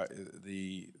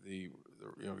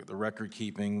record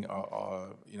keeping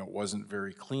wasn't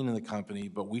very clean in the company,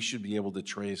 but we should be able to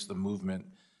trace the movement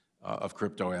of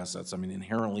crypto assets. I mean,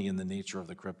 inherently in the nature of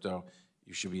the crypto,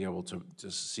 you should be able to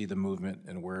see the movement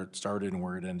and where it started and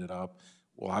where it ended up.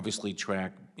 We'll obviously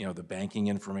track, the banking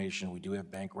information. We do have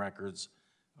bank records.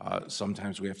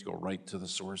 Sometimes we have to go right to the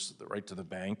source, right to the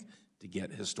bank to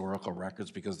get historical records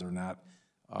because they're not,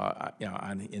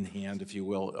 in hand, if you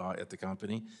will, at the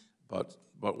company. But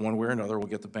one way or another, we'll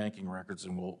get the banking records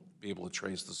and we'll be able to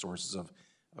trace the sources of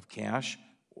cash,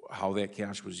 how that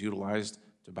cash was utilized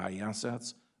to buy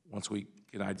assets. Once we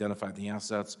can identify the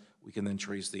assets, we can then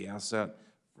trace the asset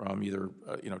from either,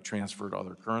 transfer to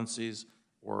other currencies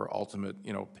or ultimate,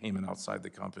 payment outside the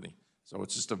company. So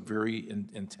it's just a very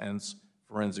intense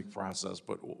forensic process,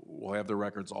 but we'll have the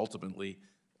records ultimately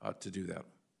to do that.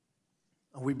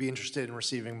 We'd be interested in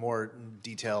receiving more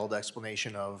detailed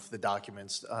explanation of the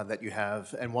documents that you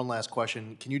have. And one last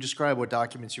question, can you describe what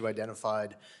documents you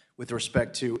identified with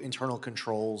respect to internal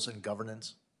controls and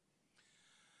governance?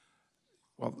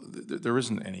 Well, there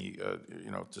isn't any,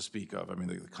 to speak of. I mean,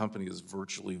 the company is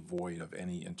virtually void of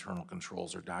any internal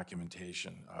controls or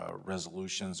documentation.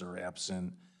 Resolutions are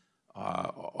absent.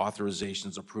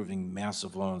 Authorizations approving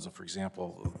massive loans. For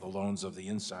example, the loans of the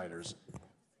insiders.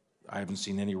 I haven't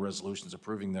seen any resolutions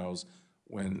approving those.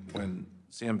 When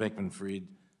Sam Bankman-Fried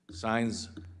signs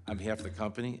on behalf of the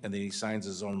company and then he signs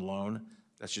his own loan,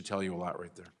 that should tell you a lot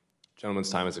right there.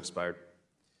 Gentleman's time has expired.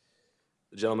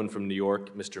 The gentleman from New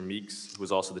York, Mr. Meeks, who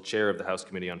is also the chair of the House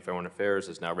Committee on Foreign Affairs,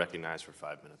 is now recognized for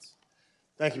 5 minutes.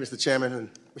 Thank you, Mr. Chairman. And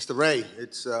Mr. Ray,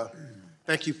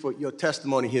 thank you for your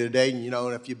testimony here today.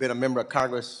 And if you've been a member of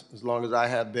Congress as long as I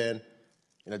have been,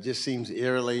 it just seems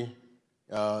eerily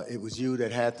it was you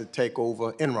that had to take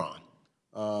over Enron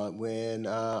when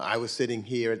I was sitting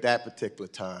here at that particular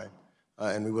time.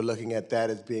 And we were looking at that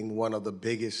as being one of the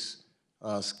biggest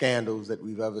scandals that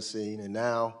we've ever seen. And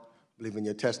now, I believe in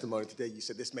your testimony today, you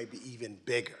said this may be even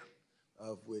bigger,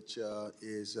 of which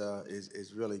is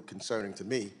really concerning to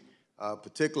me,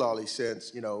 particularly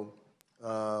since,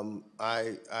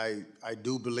 I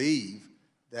do believe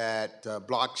that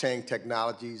blockchain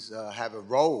technologies have a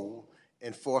role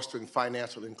in fostering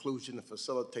financial inclusion and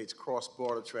facilitates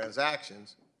cross-border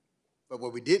transactions. But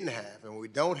what we didn't have and what we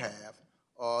don't have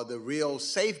are the real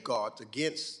safeguards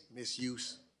against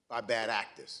misuse by bad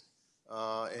actors.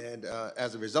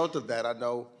 As a result of that, I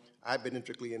know I've been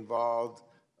intricately involved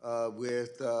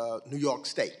with New York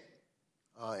State.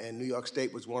 And New York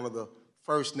State was one of the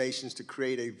first nations to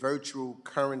create a virtual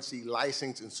currency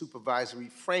license and supervisory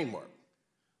framework.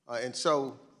 And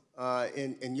so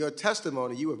in your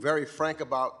testimony, you were very frank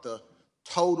about the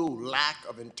total lack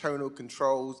of internal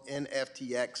controls in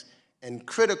FTX and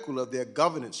critical of their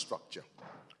governance structure.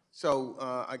 So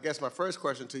I guess my first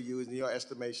question to you is, in your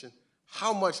estimation,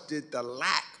 how much did the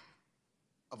lack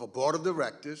of a board of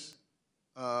directors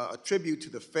attribute to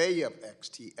the failure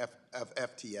of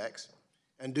FTX?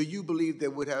 And do you believe there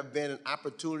would have been an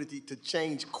opportunity to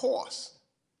change course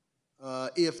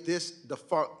if this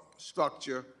defunct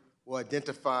structure were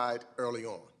identified early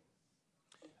on?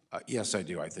 Yes, I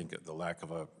do. I think the lack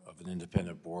of an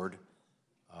independent board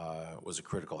was a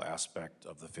critical aspect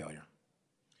of the failure.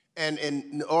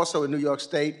 And also in New York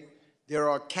State, there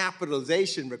are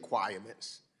capitalization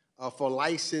requirements for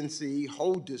licensee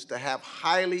holders to have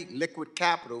highly liquid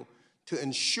capital to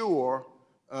ensure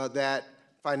that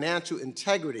financial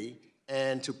integrity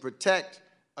and to protect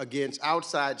against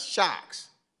outside shocks.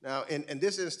 Now, in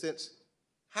this instance,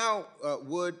 how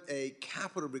would a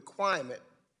capital requirement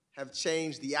have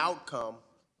changed the outcome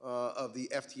of the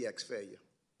FTX failure?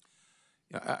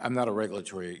 Yeah, I'm not a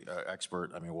regulatory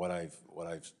expert. I mean, what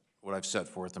I've set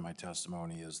forth in my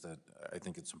testimony is that I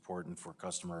think it's important for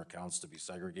customer accounts to be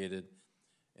segregated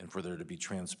and for there to be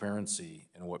transparency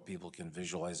in what people can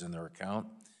visualize in their account,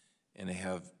 and to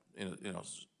have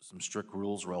some strict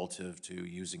rules relative to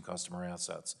using customer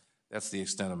assets. That's the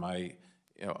extent of my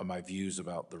my views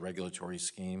about the regulatory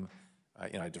scheme.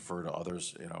 I defer to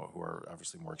others who are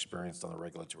obviously more experienced on the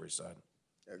regulatory side.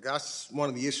 That's one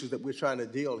of the issues that we're trying to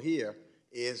deal here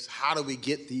is how do we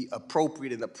get the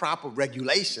appropriate and the proper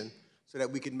regulation so that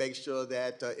we can make sure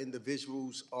that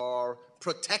individuals are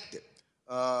protected.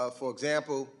 For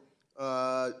example,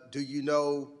 do you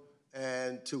know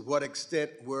and to what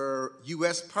extent were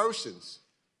U.S. persons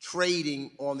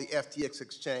trading on the FTX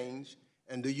exchange?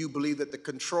 And do you believe that the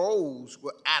controls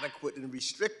were adequate in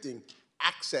restricting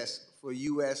access for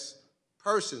U.S.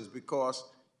 persons? Because,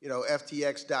 you know,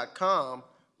 FTX.com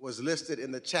was listed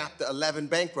in the Chapter 11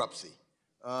 bankruptcy.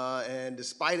 And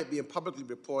despite it being publicly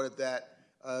reported that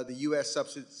the U.S.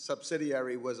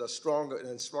 subsidiary was a stronger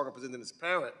position than its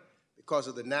parent because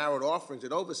of the narrowed offerings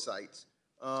and oversights,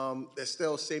 there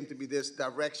still seemed to be this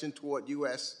direction toward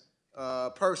U.S.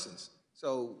 Persons.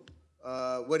 So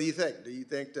what do you think? Do you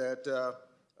think that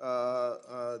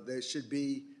there should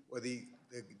be, or the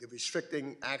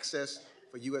restricting access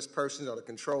for U.S. persons or the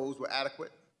controls were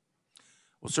adequate?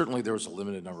 Well, certainly there was a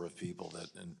limited number of people that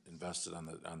invested on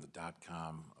the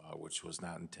 .com, which was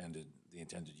not the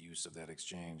intended use of that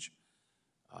exchange.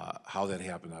 How that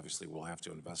happened, obviously, we'll have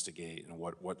to investigate, and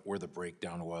where the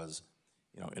breakdown was,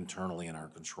 you know, internally in our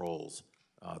controls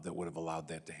that would have allowed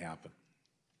that to happen.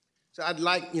 So I'd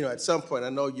like, you know, at some point, I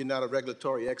know you're not a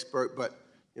regulatory expert, but,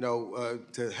 you know,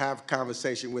 to have a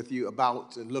conversation with you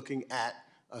about looking at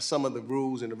some of the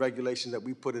rules and the regulations that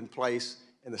we put in place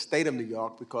in the state of New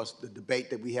York, because the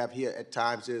debate that we have here at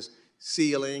times is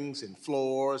ceilings and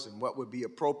floors and what would be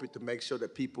appropriate to make sure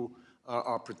that people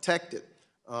are protected.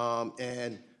 You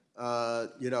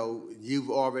know,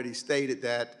 you've already stated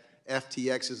that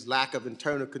FTX's lack of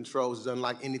internal controls is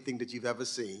unlike anything that you've ever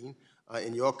seen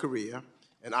in your career,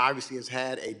 and obviously has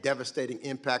had a devastating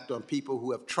impact on people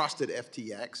who have trusted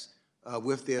FTX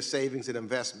with their savings and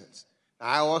investments. Now,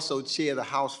 I also chair the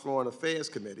House Foreign Affairs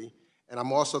Committee, and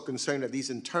I'm also concerned that these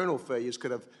internal failures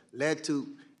could have led to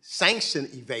sanction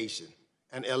evasion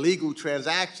and illegal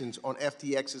transactions on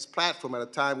FTX's platform at a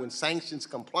time when sanctions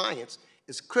compliance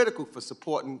is critical for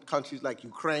supporting countries like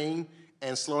Ukraine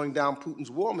and slowing down Putin's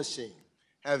war machine.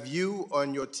 Have you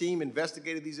and your team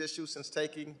investigated these issues since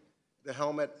taking the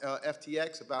helm at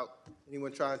FTX about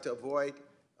anyone trying to avoid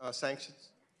sanctions?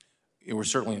 Yeah, we're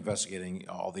certainly investigating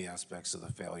all the aspects of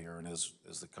the failure, and as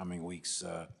the coming weeks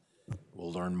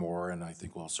we'll learn more, and I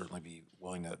think we'll certainly be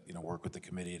willing to, you know, work with the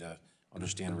committee to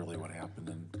understand really what happened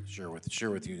and share with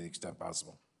you to the extent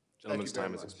possible. Gentleman's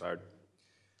time has expired.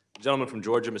 The gentleman from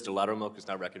Georgia, Mr. Loudermilk, is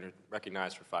now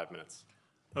recognized for 5 minutes.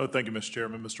 Oh, thank you, Mr.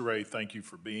 Chairman. Mr. Ray, thank you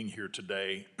for being here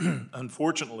today.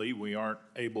 Unfortunately, we aren't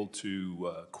able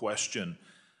to question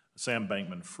Sam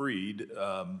Bankman-Fried.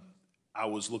 I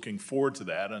was looking forward to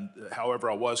that, and however,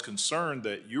 I was concerned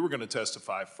that you were going to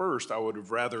testify first. I would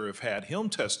have rather have had him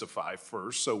testify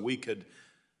first so we could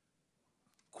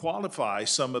qualify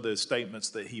some of the statements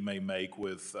that he may make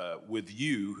with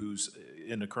you, who's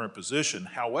in the current position.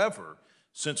 However,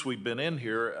 since we've been in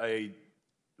here,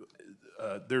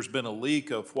 there's been a leak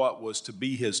of what was to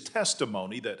be his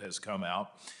testimony that has come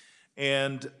out,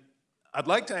 and I'd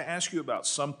like to ask you about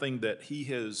something that he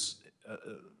has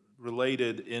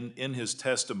related in his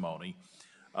testimony.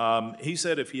 He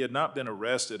said if he had not been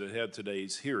arrested ahead of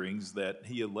today's hearings, that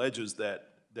he alleges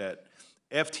that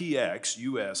FTX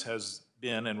US has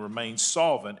been and remains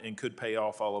solvent and could pay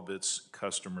off all of its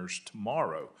customers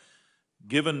tomorrow.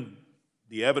 Given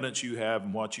the evidence you have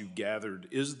and what you've gathered,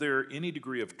 is there any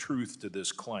degree of truth to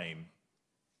this claim?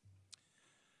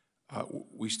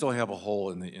 We still have a hole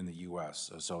in the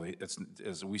U.S., so it's,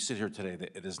 as we sit here today,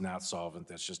 it is not solvent.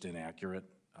 That's just inaccurate,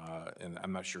 and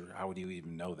I'm not sure how would you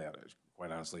even know that,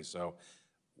 quite honestly. So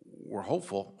we're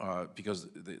hopeful because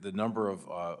the number of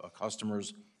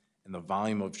customers and the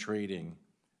volume of trading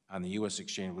on the U.S.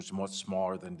 exchange was much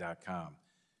smaller than .com,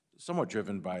 somewhat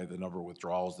driven by the number of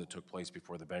withdrawals that took place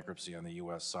before the bankruptcy on the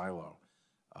U.S. silo.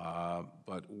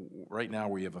 But right now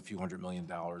we have a few $100 million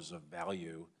of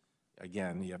value.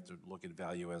 Again, you have to look at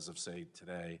value as of, say,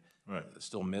 today. Right.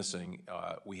 Still missing.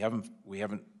 We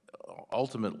haven't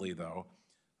ultimately, though,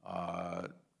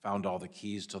 found all the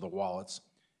keys to the wallets.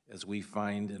 As we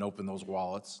find and open those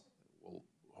wallets,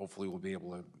 hopefully we'll be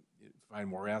able to find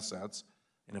more assets.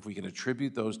 And if we can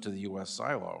attribute those to the U.S.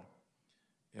 silo,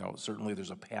 you know, certainly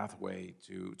there's a pathway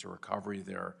to recovery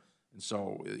there. And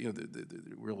so, you know,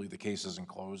 really the case isn't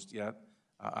closed yet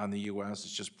on the U.S.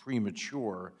 It's just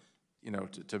premature, you know,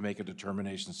 to make a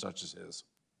determination such as his.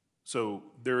 So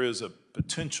there is a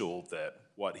potential that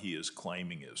what he is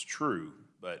claiming is true,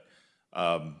 but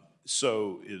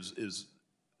so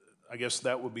I guess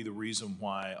that would be the reason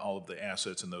why all of the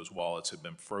assets in those wallets have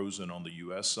been frozen on the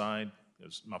U.S. side.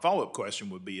 My follow-up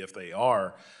question would be, if they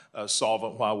are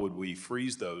solvent, why would we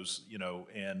freeze those? You know,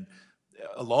 and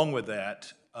along with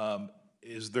that,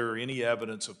 is there any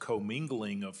evidence of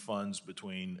commingling of funds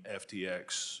between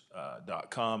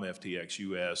FTX.com, FTX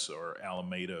US, or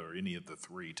Alameda, or any of the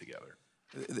three together?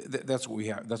 That's what we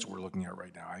have. That's what we're looking at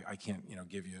right now. I can't,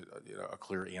 give you a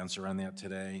clear answer on that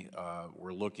today.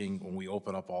 We're looking, when we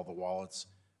open up all the wallets,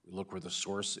 we look where the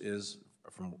source is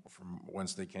from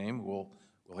whence they came. We'll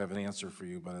have an answer for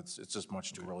you, but it's just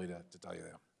much too early to tell you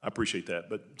that. I appreciate that,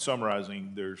 but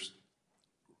summarizing, there's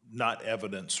not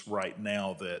evidence right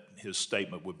now that his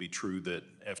statement would be true that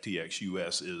FTX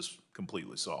US is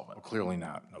completely solvent. Well, clearly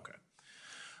not. Okay.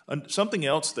 And something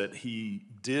else that he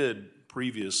did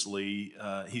previously,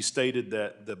 he stated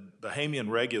that the Bahamian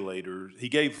regulators, he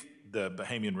gave the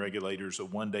Bahamian regulators a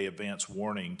one-day advance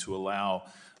warning to allow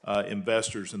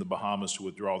investors in the Bahamas to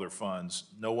withdraw their funds.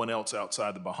 No one else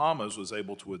outside the Bahamas was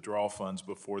able to withdraw funds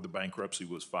before the bankruptcy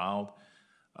was filed.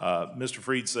 Mr.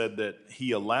 Fried said that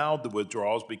he allowed the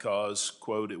withdrawals because,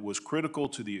 quote, it was critical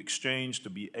to the exchange to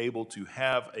be able to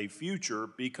have a future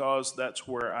because that's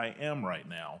where I am right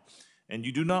now. And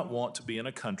you do not want to be in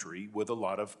a country with a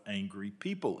lot of angry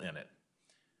people in it.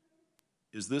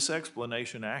 Is this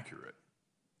explanation accurate?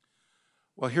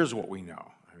 Well, here's what we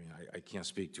know. I mean, I can't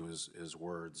speak to his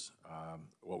words.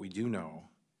 What we do know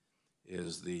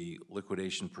is the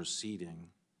liquidation proceeding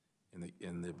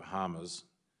in the Bahamas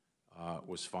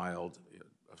was filed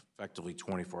effectively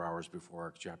 24 hours before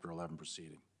our Chapter 11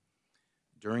 proceeding.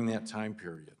 During that time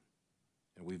period,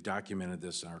 and we've documented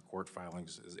this in our court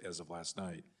filings as of last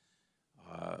night,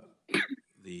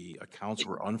 the accounts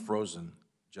were unfrozen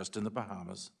just in the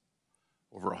Bahamas.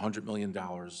 Over $100 million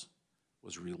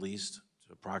was released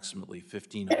to approximately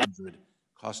 1,500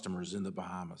 customers in the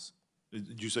Bahamas.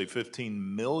 Did you say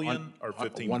 15 million or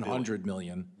 15 100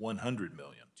 million. 100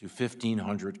 million. To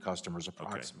 1,500 customers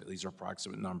approximately. Okay. These are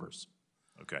approximate numbers.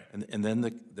 Okay. And then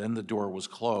the door was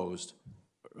closed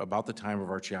about the time of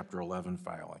our Chapter 11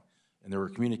 filing. And there were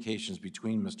communications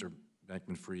between Mr.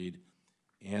 Bankman-Fried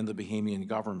and the Bahamian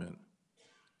government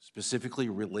specifically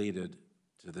related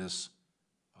to this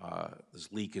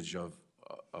leakage of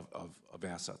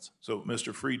assets. So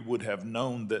Mr. Fried would have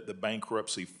known that the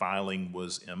bankruptcy filing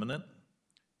was imminent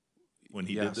when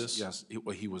he did this? Yes,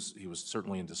 he was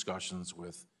certainly in discussions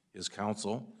with his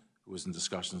counsel, who was in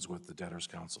discussions with the debtor's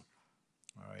counsel.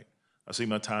 All right. I see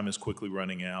my time is quickly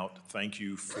running out. Thank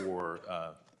you for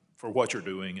what you're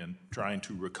doing and trying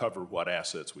to recover what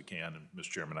assets we can. And Mr.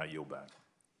 Chairman, I yield back.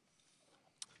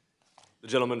 The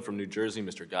gentleman from New Jersey,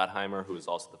 Mr. Gottheimer, who is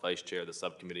also the Vice Chair of the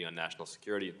Subcommittee on National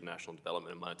Security, International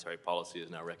Development, and Monetary Policy, is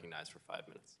now recognized for 5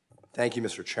 minutes. Thank you,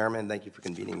 Mr. Chairman. Thank you for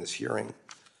convening this hearing.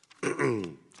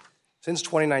 Since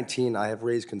 2019, I have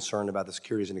raised concern about the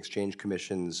Securities and Exchange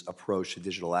Commission's approach to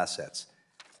digital assets.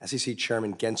 SEC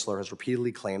Chairman Gensler has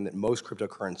repeatedly claimed that most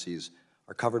cryptocurrencies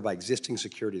are covered by existing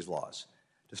securities laws.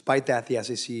 Despite that, the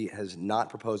SEC has not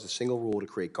proposed a single rule to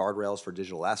create guardrails for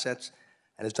digital assets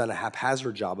and has done a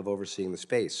haphazard job of overseeing the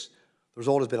space. The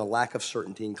result has been a lack of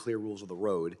certainty and clear rules of the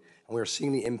road, and we are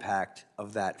seeing the impact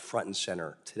of that front and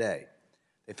center today.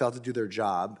 They failed to do their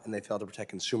job, and they failed to protect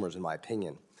consumers, in my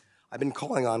opinion. I've been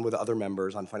calling on with other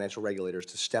members on financial regulators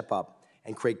to step up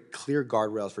and create clear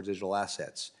guardrails for digital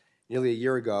assets. Nearly a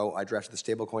year ago, I drafted the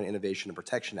Stablecoin Innovation and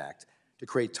Protection Act to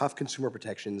create tough consumer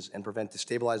protections and prevent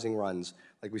destabilizing runs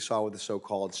like we saw with the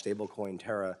so-called stablecoin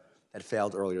Terra that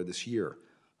failed earlier this year.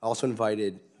 I also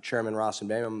invited Chairman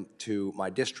Rosenbaum to my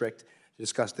district to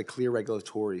discuss the clear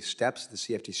regulatory steps the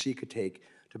CFTC could take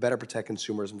to better protect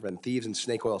consumers and prevent thieves and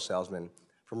snake oil salesmen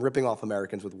from ripping off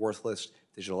Americans with worthless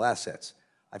digital assets.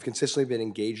 I've consistently been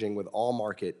engaging with all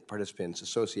market participants,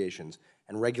 associations,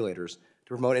 and regulators to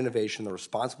promote innovation and the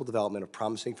responsible development of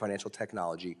promising financial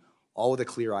technology, all with a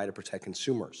clear eye to protect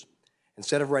consumers.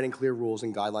 Instead of writing clear rules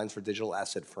and guidelines for digital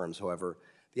asset firms, however,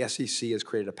 the SEC has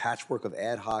created a patchwork of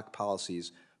ad hoc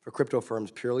policies for crypto firms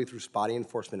purely through spotty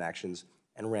enforcement actions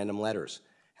and random letters.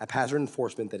 Haphazard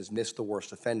enforcement that has missed the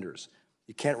worst offenders.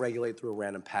 You can't regulate through a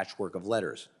random patchwork of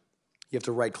letters. You have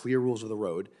to write clear rules of the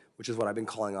road, which is what I've been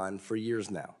calling on for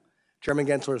years now. Chairman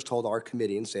Gensler has told our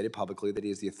committee and stated publicly that he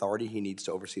has the authority he needs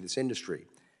to oversee this industry.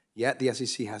 Yet the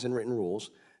SEC hasn't written rules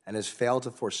and has failed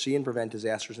to foresee and prevent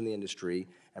disasters in the industry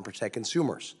and protect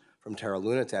consumers from Terra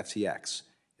Luna to FTX.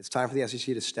 It's time for the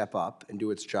SEC to step up and do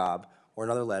its job, or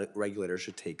another regulator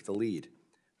should take the lead.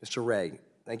 Mr. Ray,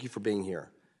 thank you for being here.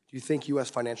 Do you think U.S.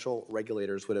 financial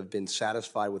regulators would have been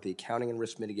satisfied with the accounting and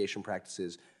risk mitigation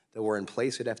practices that were in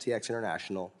place at FTX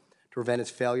International to prevent its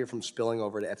failure from spilling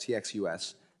over to FTX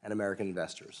US and American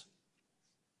investors?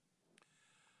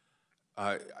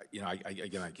 As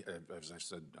I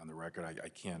said on the record, I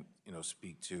can't,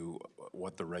 speak to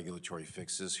what the regulatory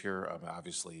fix is here.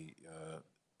 Obviously,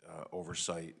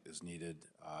 oversight is needed.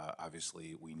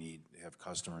 Obviously, we need to have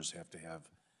customers have to have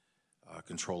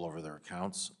control over their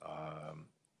accounts,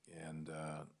 and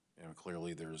you know,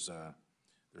 clearly there's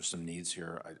some needs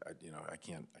here. I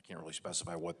can't really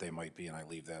specify what they might be, and I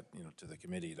leave that, you know, to the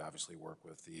committee to obviously work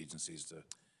with the agencies to.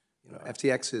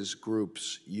 FTX's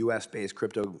group's U.S.-based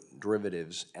crypto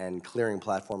derivatives and clearing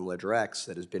platform LedgerX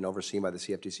that has been overseen by the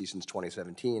CFTC since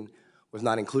 2017 was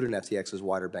not included in FTX's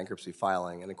wider bankruptcy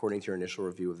filing, and according to your initial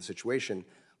review of the situation,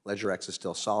 LedgerX is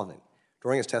still solvent.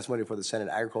 During his testimony before the Senate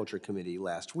Agriculture Committee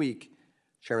last week,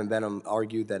 Chairman Benham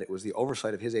argued that it was the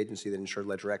oversight of his agency that ensured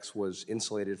LedgerX was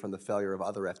insulated from the failure of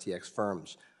other FTX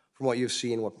firms. From what you've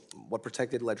seen, what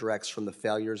protected LedgerX from the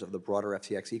failures of the broader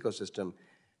FTX ecosystem,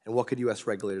 and what could U.S.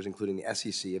 regulators, including the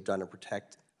SEC, have done to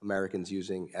protect Americans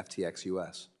using FTX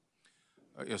US?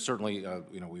 Yeah, certainly,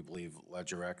 you know, we believe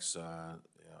LedgerX,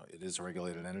 it is a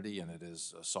regulated entity and it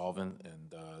is solvent, and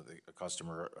the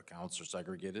customer accounts are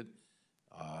segregated,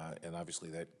 and obviously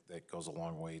that goes a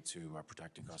long way to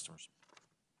protecting customers.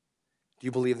 Do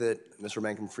you believe that Mr.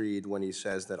 Bankman-Fried, when he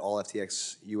says that all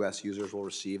FTX US users will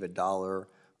receive a dollar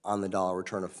on the dollar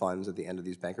return of funds at the end of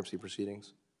these bankruptcy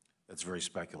proceedings? That's very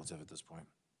speculative at this point.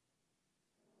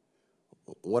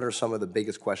 What are some of the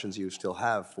biggest questions you still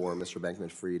have for Mr.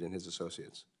 Bankman-Fried and his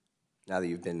associates, now that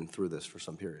you've been through this for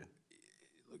some period?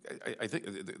 Look, I think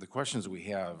the questions we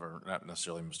have are not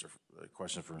necessarily a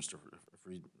question for Mr.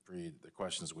 Fried. The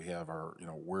questions we have are, you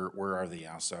know, where are the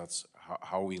assets?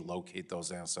 How we locate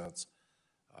those assets?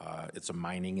 It's a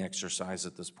mining exercise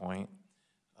at this point.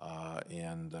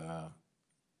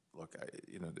 Look,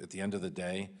 you know, at the end of the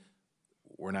day,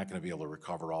 we're not going to be able to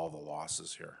recover all the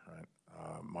losses here, right?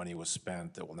 Money was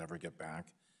spent that we'll never get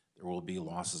back. There will be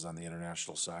losses on the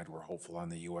international side. We're hopeful on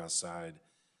the U.S. side.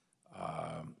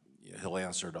 He'll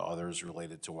answer to others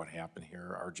related to what happened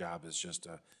here. Our job is just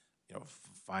to, you know,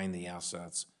 find the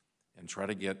assets and try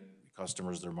to get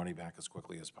customers their money back as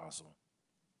quickly as possible.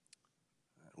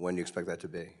 When do you expect that to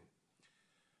be?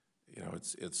 You know,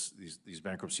 it's these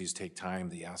bankruptcies take time.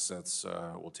 The assets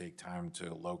will take time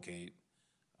to locate.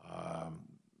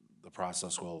 The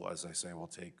process will, as I say, will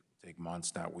take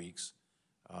months, not weeks.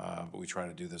 But we try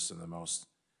to do this in the most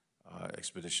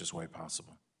expeditious way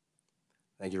possible.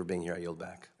 Thank you for being here. I yield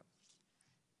back.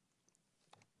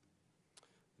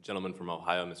 The gentleman from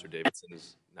Ohio, Mr. Davidson,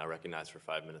 is now recognized for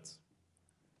 5 minutes.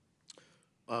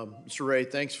 Mr. Ray,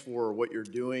 thanks for what you're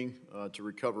doing to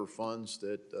recover funds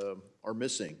that are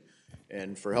missing,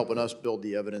 and for helping us build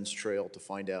the evidence trail to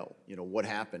find out, you know, what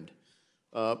happened.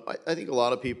 I think a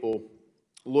lot of people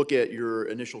look at your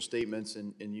initial statements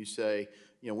and you say,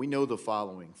 you know, we know the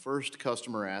following. First,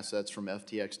 customer assets from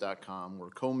FTX.com were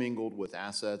commingled with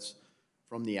assets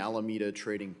from the Alameda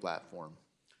trading platform.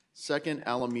 Second,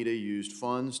 Alameda used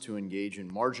funds to engage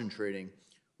in margin trading,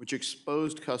 which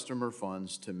exposed customer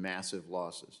funds to massive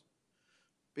losses.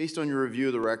 Based on your review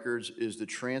of the records, is the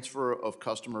transfer of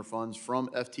customer funds from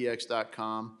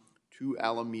FTX.com to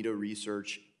Alameda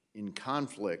Research in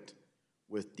conflict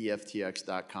with the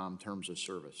FTX.com terms of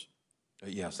service?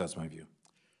 Yes, that's my view.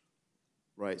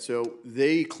 Right, so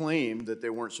they claim that they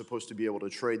weren't supposed to be able to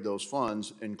trade those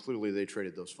funds, and clearly they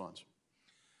traded those funds.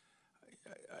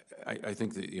 I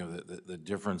think that, you know, the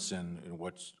difference in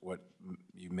what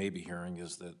you may be hearing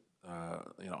is that,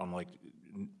 you know, unlike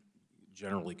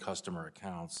generally customer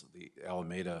accounts, the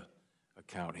Alameda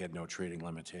account had no trading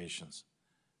limitations.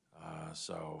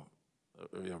 So,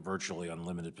 you know, virtually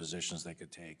unlimited positions they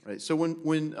could take. Right, so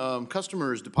when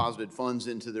customers deposited funds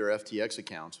into their FTX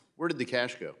accounts, where did the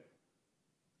cash go?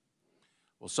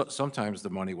 Well, sometimes the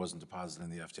money wasn't deposited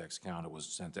in the FTX account. It was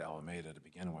sent to Alameda to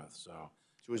begin with, so.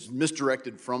 So it was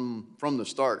misdirected from the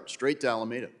start, straight to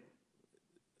Alameda.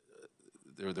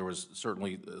 There was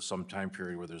certainly some time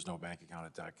period where there's no bank account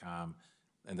at .com.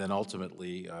 And then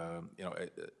ultimately, you know,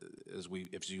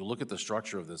 if you look at the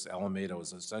structure of this, Alameda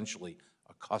was essentially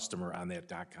a customer on that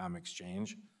 .com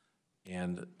exchange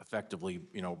and effectively,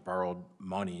 you know, borrowed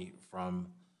money from,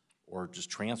 or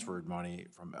just transferred money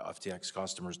from FTX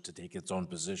customers to take its own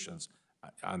positions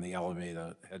on the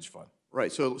Alameda hedge fund. Right,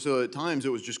 so at times it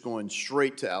was just going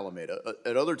straight to Alameda.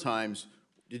 At other times,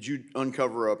 did you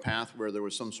uncover a path where there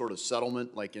was some sort of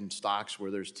settlement, like in stocks where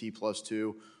there's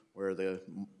T+2, where there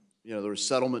was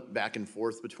settlement back and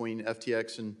forth between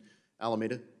FTX and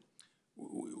Alameda?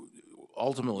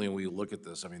 Ultimately, when we look at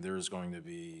this, I mean, there's going to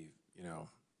be, you know,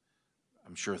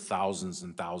 I'm sure thousands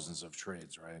and thousands of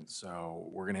trades, right? So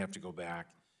we're going to have to go back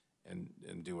and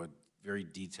do a very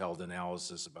detailed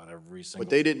analysis about every single.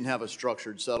 But they didn't have a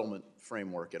structured settlement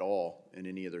framework at all in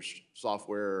any of their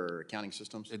software or accounting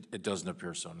systems? It doesn't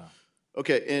appear so, no.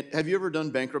 Okay, and have you ever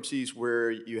done bankruptcies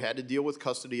where you had to deal with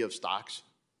custody of stocks?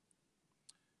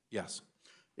 Yes.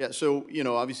 Yeah, so, you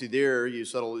know, obviously there you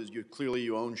settle, clearly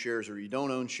you own shares or you don't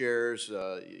own shares.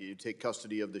 You take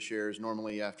custody of the shares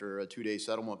normally after a 2-day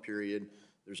settlement period.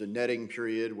 There's a netting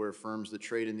period where firms that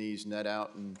trade in these net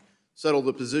out and settle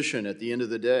the position at the end of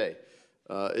the day.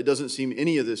 It doesn't seem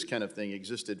any of this kind of thing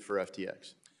existed for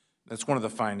FTX. That's one of the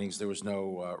findings. There was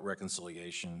no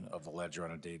reconciliation of the ledger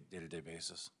on a day-to-day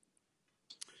basis.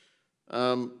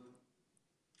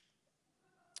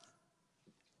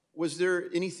 Was there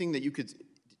anything that you could,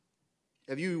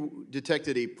 have you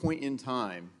detected a point in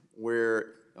time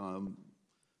where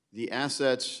the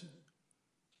assets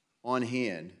on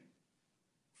hand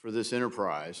for this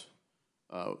enterprise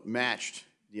matched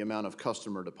the amount of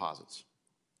customer deposits?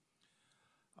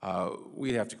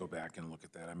 We'd have to go back and look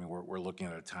at that. I mean, we're looking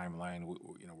at a timeline.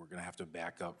 You know, we're going to have to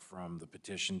back up from the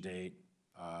petition date.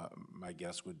 My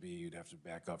guess would be you'd have to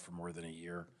back up for more than a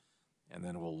year, and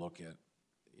then we'll look at,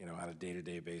 you know, on a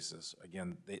day-to-day basis.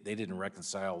 Again, they didn't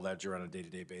reconcile ledger on a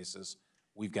day-to-day basis.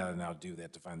 We've got to now do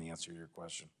that to find the answer to your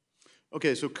question.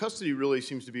 Okay, so custody really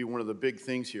seems to be one of the big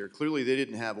things here. Clearly, they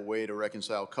didn't have a way to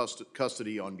reconcile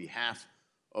custody on behalf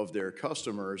of their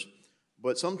customers.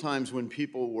 But sometimes when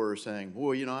people were saying,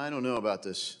 boy, you know, I don't know about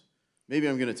this, maybe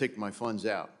I'm going to take my funds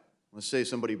out. Let's say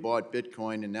somebody bought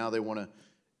Bitcoin and now they want to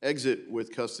exit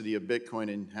with custody of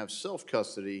Bitcoin and have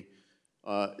self-custody.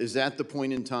 Is that the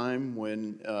point in time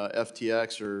when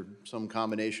FTX or some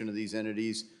combination of these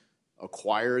entities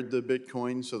acquired the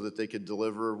Bitcoin so that they could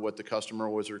deliver what the customer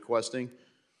was requesting?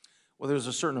 Well, there's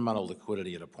a certain amount of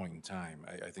liquidity at a point in time.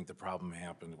 I think the problem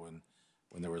happened when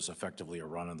there was effectively a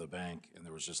run on the bank and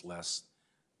there was just less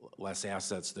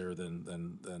assets there than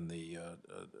the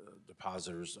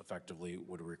depositors effectively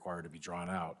would require to be drawn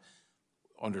out.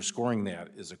 Underscoring that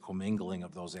is a commingling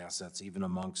of those assets even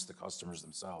amongst the customers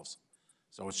themselves.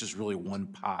 So it's just really one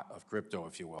pot of crypto,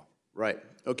 if you will. Right.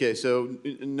 Okay, so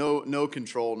no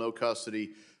control, no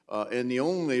custody. And the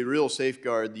only real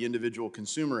safeguard the individual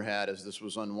consumer had as this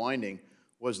was unwinding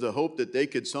was the hope that they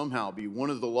could somehow be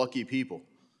one of the lucky people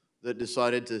that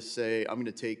decided to say, I'm going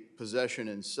to take possession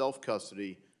and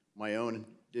self-custody my own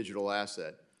digital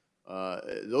asset.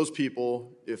 Those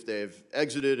people, if they've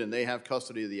exited and they have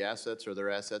custody of the assets, are their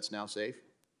assets now safe?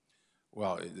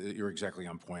 Well, you're exactly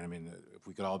on point. I mean, if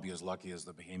we could all be as lucky as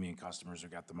the Bahamian customers who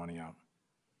got the money out.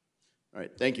 All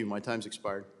right, thank you. My time's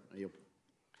expired. I yield.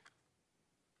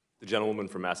 The gentlewoman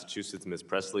from Massachusetts, Ms.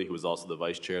 Presley, who is also the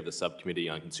vice chair of the Subcommittee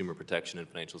on Consumer Protection and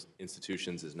Financial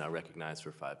Institutions, is now recognized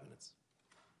for 5 minutes.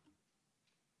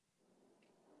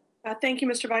 Thank you,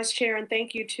 Mr. Vice Chair, and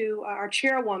thank you to our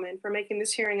chairwoman for making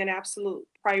this hearing an absolute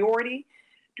priority.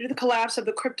 Due to the collapse of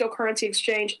the cryptocurrency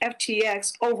exchange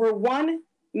FTX, over 1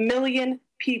 million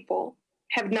people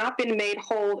have not been made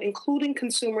whole, including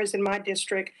consumers in my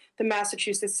district, the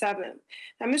Massachusetts 7th.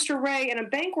 Now, Mr. Ray, in a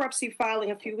bankruptcy filing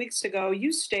a few weeks ago,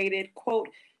 you stated, quote,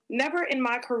 "Never in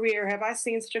my career have I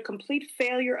seen such a complete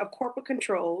failure of corporate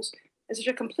controls and such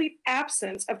a complete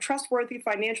absence of trustworthy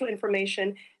financial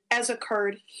information as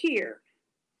occurred here,"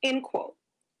 end quote.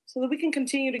 So that we can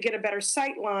continue to get a better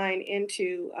sight line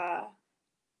into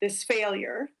this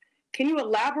failure. Can you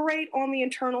elaborate on the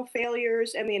internal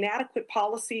failures and the inadequate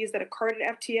policies that occurred at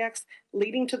FTX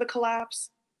leading to the collapse?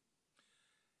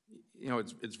 You know,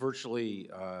 it's virtually,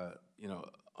 you know,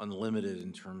 unlimited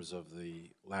in terms of the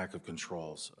lack of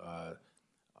controls.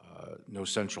 No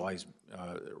centralized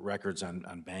records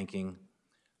on banking,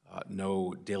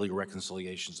 no daily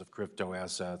reconciliations of crypto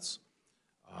assets,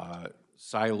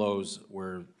 silos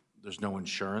where there's no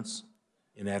insurance,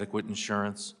 inadequate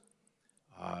insurance,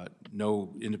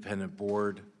 no independent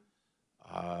board,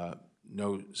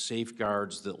 no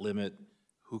safeguards that limit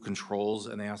who controls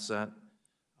an asset.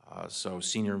 So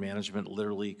senior management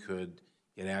literally could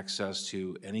get access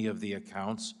to any of the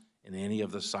accounts in any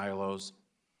of the silos.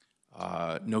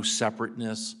 No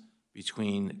separateness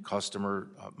between customer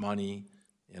money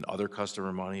and other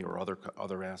customer money or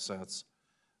other assets.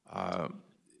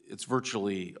 It's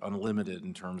virtually unlimited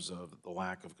in terms of the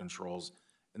lack of controls.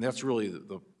 And that's really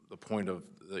the point of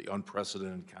the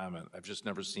unprecedented comment. I've just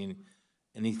never seen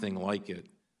anything like it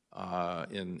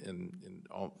in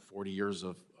all 40 years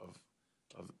of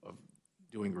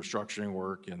doing restructuring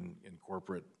work and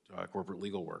corporate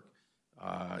legal work.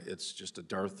 It's just a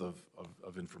dearth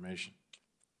of information.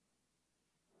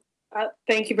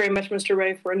 Thank you very much, Mr.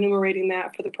 Ray, for enumerating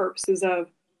that for the purposes of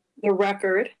the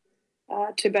record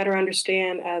to better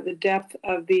understand the depth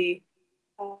of the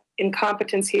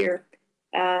incompetence here.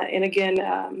 And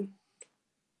again,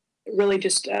 really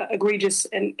just egregious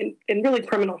and really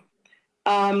criminal.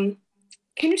 Can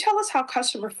Can you tell us how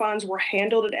customer funds were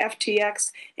handled at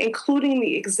FTX, including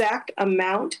the exact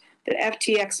amount that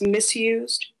FTX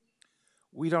misused?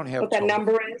 We don't have what that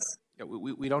number is? Yeah,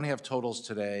 we don't have totals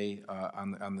today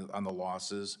on the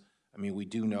losses. I mean, we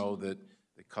do know that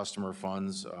the customer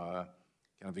funds kind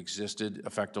of existed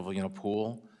effectively in a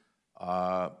pool.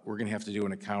 We're going to have to do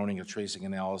an accounting, a tracing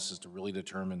analysis to really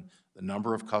determine the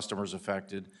number of customers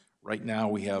affected. Right now,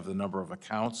 we have the number of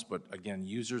accounts, but again,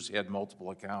 users had multiple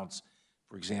accounts.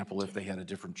 For example, if they had a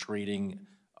different trading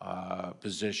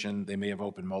position, they may have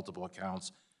opened multiple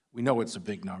accounts. We know it's a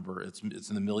big number. It's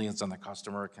in the millions on the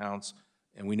customer accounts,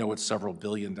 and we know it's several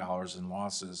 $billion in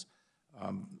losses.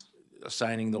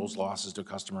 Assigning those losses to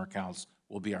customer accounts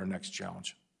will be our next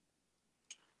challenge.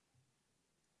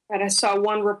 And I saw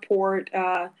one report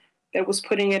that was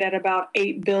putting it at about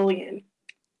 $8 billion.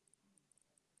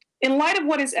 In light of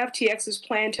what is FTX's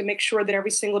plan to make sure that every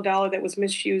single dollar that was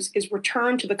misused is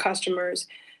returned to the customers,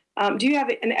 do you have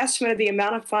an estimate of the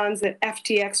amount of funds that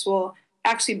FTX will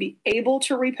actually be able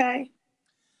to repay?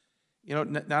 You know,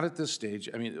 not at this stage.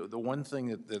 I mean, the one thing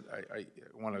that I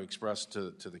want to express to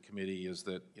the committee is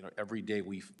that, you know, every day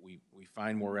we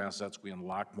find more assets, we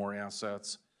unlock more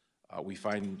assets. We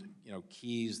find, you know,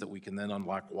 keys that we can then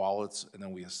unlock wallets, and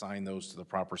then we assign those to the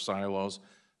proper silos.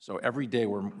 So every day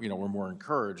we're more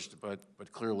encouraged, but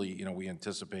clearly, you know, we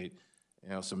anticipate, you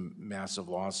know, some massive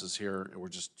losses here. We're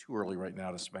just too early right now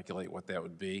to speculate what that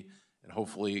would be. And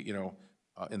hopefully, you know,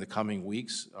 in the coming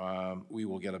weeks, we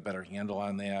will get a better handle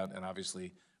on that and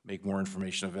obviously make more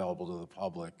information available to the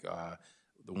public.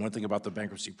 The one thing about the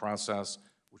bankruptcy process,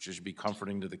 which should be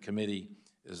comforting to the committee,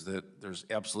 is that there's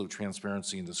absolute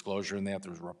transparency and disclosure in that.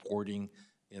 There's reporting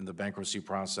in the bankruptcy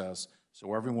process,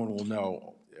 so everyone will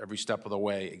know every step of the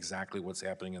way exactly what's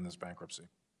happening in this bankruptcy.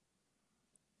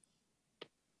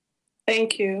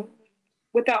 Thank you.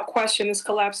 Without question, this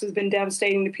collapse has been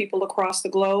devastating to people across the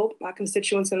globe, my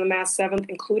constituents in the Mass 7th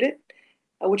included,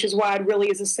 which is why it really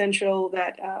is essential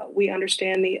that we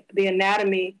understand the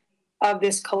anatomy of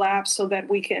this collapse so that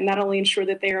we can not only ensure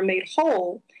that they are made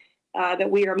whole, that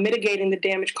we are mitigating the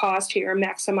damage caused here,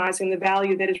 maximizing the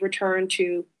value that is returned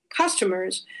to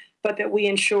customers, but that we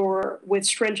ensure with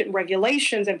stringent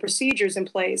regulations and procedures in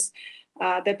place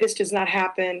that this does not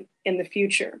happen in the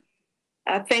future.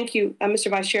 Thank you, Mr.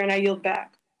 Vice Chair, and I yield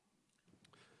back.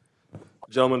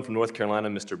 Gentleman from North Carolina,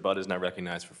 Mr. Budd, is now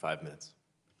recognized for 5 minutes.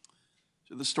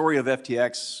 So the story of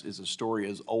FTX is a story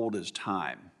as old as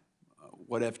time.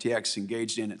 What FTX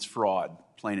engaged in, it's fraud,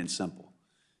 plain and simple.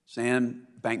 Sam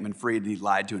Bankman-Fried, he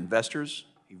lied to investors.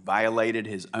 He violated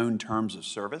his own terms of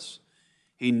service.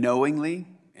 He knowingly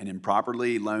and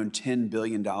improperly loaned $10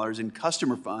 billion in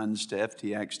customer funds to from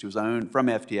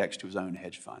FTX to his own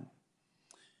hedge fund.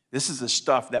 This is the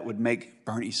stuff that would make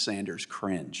Bernie Sanders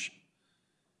cringe.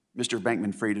 Mr.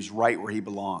 Bankman-Fried is right where he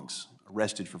belongs,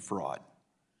 arrested for fraud.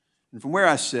 And from where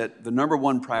I sit, the number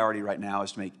one priority right now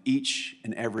is to make each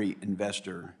and every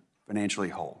investor financially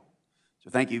whole. So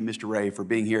thank you, Mr. Ray, for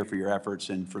being here, for your efforts,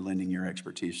 and for lending your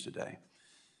expertise today.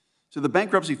 So the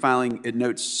bankruptcy filing, it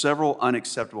notes several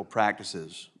unacceptable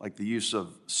practices, like the use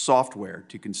of software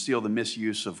to conceal the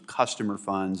misuse of customer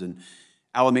funds and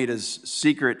Alameda's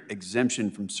secret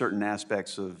exemption from certain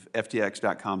aspects of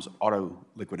FTX.com's auto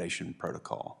liquidation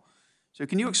protocol. So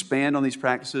can you expand on these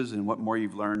practices and what more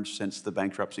you've learned since the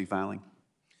bankruptcy filing?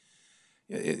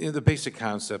 The basic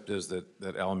concept is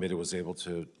that Alameda was able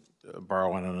to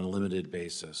borrow on an unlimited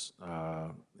basis,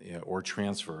 or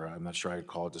transfer. I'm not sure I'd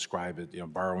describe it. You know,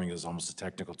 borrowing is almost a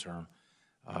technical term.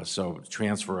 So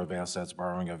transfer of assets,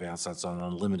 borrowing of assets on an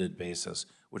unlimited basis,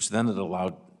 which then it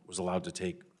was allowed to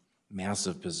take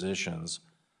massive positions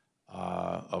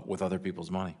with other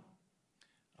people's money.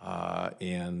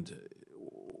 And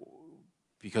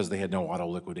because they had no auto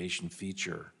liquidation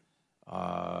feature,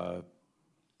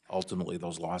 ultimately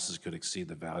those losses could exceed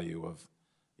the value of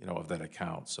that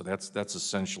account. So that's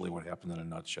essentially what happened in a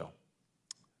nutshell.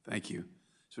 Thank you.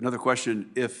 So another question,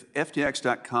 if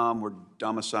FTX.com were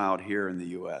domiciled here in the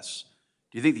U.S.,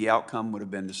 do you think the outcome would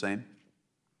have been the same?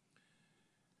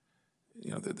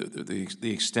 You know,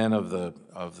 the extent of the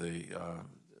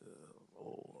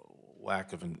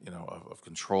lack of of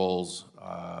controls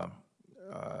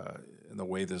and the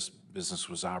way this business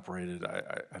was operated,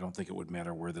 I don't think it would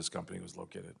matter where this company was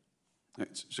located.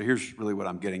 So here's really what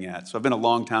I'm getting at. So I've been a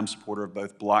longtime supporter of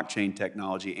both blockchain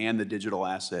technology and the digital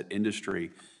asset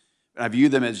industry. I view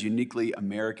them as uniquely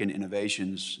American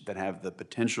innovations that have the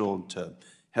potential to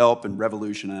help and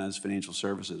revolutionize financial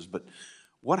services. But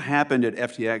what happened at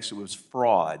FTX was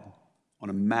fraud on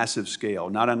a massive scale,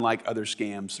 not unlike other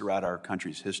scams throughout our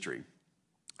country's history.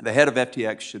 The head of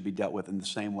FTX should be dealt with in the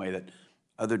same way that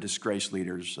other disgraced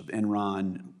leaders of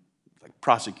Enron, like,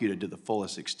 prosecuted to the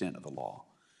fullest extent of the law.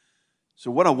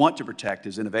 So what I want to protect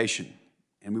is innovation,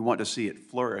 and we want to see it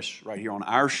flourish right here on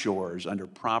our shores under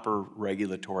proper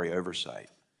regulatory oversight.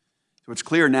 So it's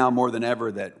clear now more than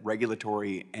ever that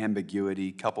regulatory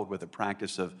ambiguity coupled with a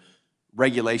practice of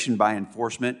regulation by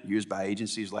enforcement used by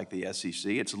agencies like the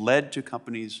SEC, it's led to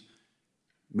companies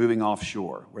moving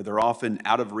offshore, where they're often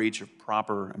out of reach of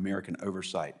proper American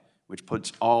oversight, which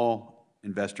puts all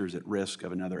investors at risk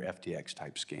of another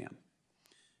FTX-type scam.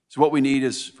 So what we need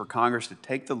is for Congress to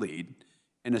take the lead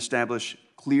and establish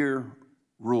clear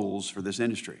rules for this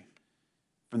industry.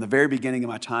 From the very beginning of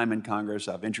my time in Congress,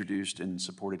 I've introduced and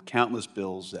supported countless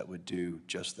bills that would do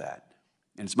just that.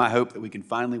 And it's my hope that we can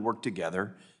finally work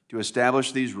together to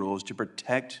establish these rules to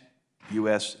protect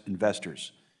U.S.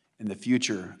 investors and the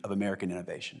future of American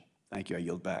innovation. Thank you. I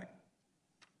yield back.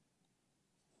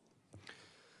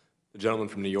 The gentleman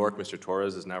from New York, Mr.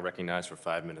 Torres, is now recognized for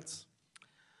 5 minutes.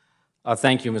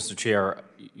 Thank you, Mr. Chair.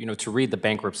 You know, to read the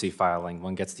bankruptcy filing,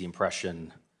 one gets the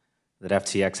impression that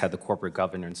FTX had the corporate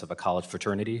governance of a college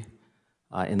fraternity.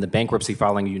 In the bankruptcy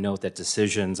filing, you note that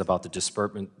decisions about the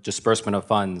disbursement of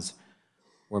funds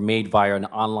were made via an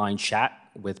online chat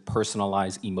with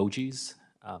personalized emojis.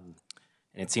 And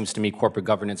it seems to me corporate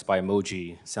governance by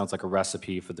emoji sounds like a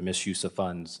recipe for the misuse of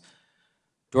funds.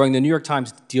 During the New York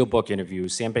Times Deal Book interview,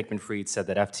 Sam Bankman-Fried said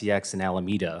that FTX and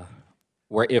Alameda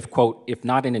were, if, quote, if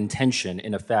not in intention,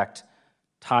 in effect,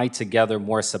 tied together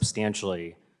more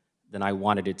substantially than I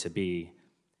wanted it to be.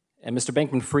 And Mr.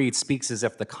 Bankman-Fried speaks as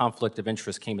if the conflict of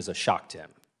interest came as a shock to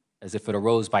him, as if it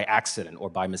arose by accident or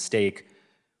by mistake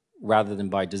rather than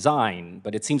by design.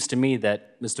 But it seems to me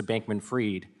that Mr.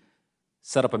 Bankman-Fried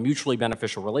set up a mutually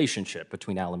beneficial relationship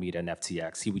between Alameda and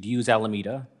FTX. He would use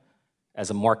Alameda as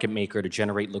a market maker to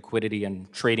generate liquidity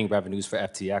and trading revenues for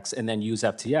FTX, and then use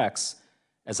FTX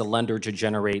as a lender to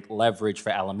generate leverage for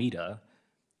Alameda.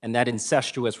 And that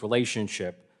incestuous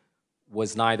relationship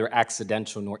was neither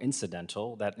accidental nor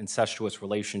incidental. That incestuous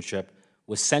relationship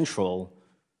was central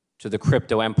to the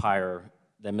crypto empire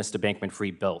that Mr.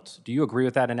 Bankman-Fried built. Do you agree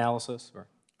with that analysis? Or?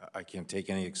 I can't take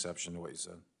any exception to what you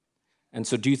said. And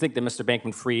so do you think that Mr.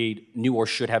 Bankman-Fried knew or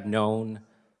should have known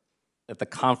that the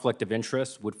conflict of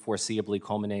interest would foreseeably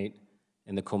culminate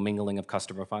in the commingling of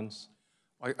customer funds?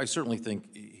 I certainly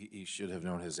think he should have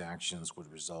known his actions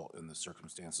would result in the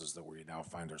circumstances that we now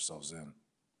find ourselves in.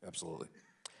 Absolutely.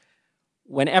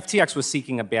 When FTX was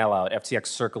seeking a bailout, FTX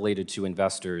circulated to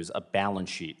investors a balance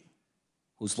sheet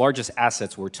whose largest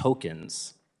assets were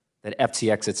tokens that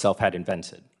FTX itself had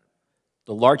invented.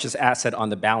 The largest asset on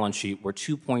the balance sheet were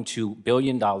 $2.2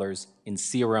 billion in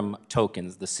Serum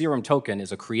tokens. The Serum token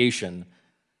is a creation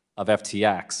of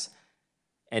FTX.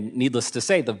 And needless to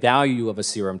say, the value of a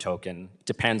Serum token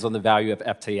depends on the value of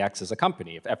FTX as a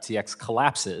company. If FTX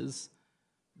collapses,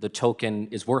 the token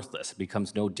is worthless. It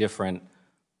becomes no different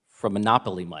from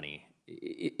monopoly money.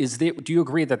 Do you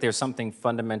agree that there's something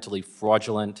fundamentally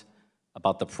fraudulent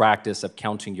about the practice of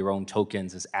counting your own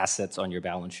tokens as assets on your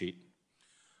balance sheet?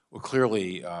 Well,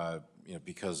 clearly,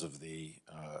 because of the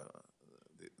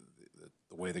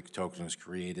way the token is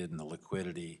created and the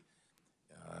liquidity,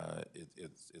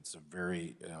 it's a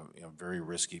very very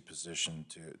risky position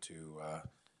to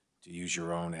use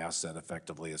your own asset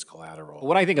effectively as collateral.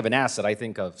 When I think of an asset, I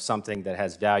think of something that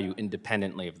has value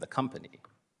independently of the company.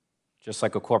 Just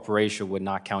like a corporation would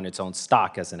not count its own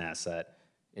stock as an asset,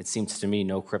 it seems to me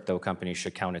no crypto company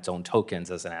should count its own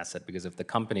tokens as an asset, because if the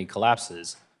company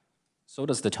collapses, so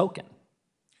does the token.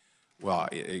 Well,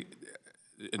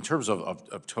 in terms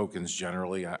of tokens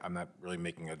generally, I'm not really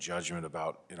making a judgment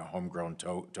about homegrown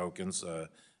tokens. They're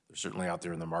certainly out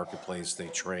there in the marketplace. They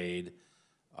trade.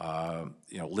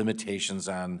 Limitations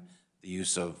on the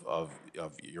use of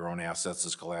your own assets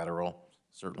as collateral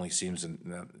certainly seems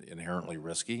inherently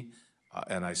risky.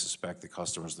 And I suspect the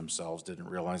customers themselves didn't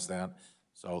realize that.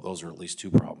 So those are at least two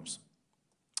problems.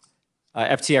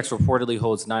 FTX reportedly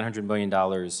holds $900 million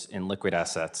in liquid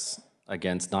assets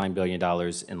against $9 billion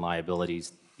in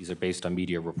liabilities. These are based on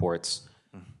media reports.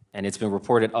 And it's been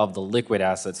reported of the liquid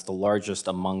assets, the largest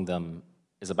among them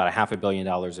is about $500 million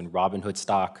in Robinhood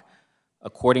stock.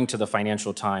 According to the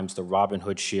Financial Times, the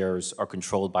Robinhood shares are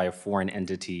controlled by a foreign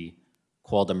entity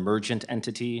called Emergent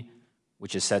Entity,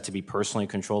 which is said to be personally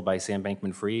controlled by Sam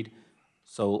Bankman-Fried.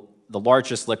 So the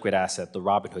largest liquid asset, the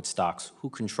Robinhood stocks, who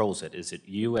controls it? Is it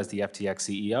you as the FTX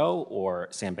CEO or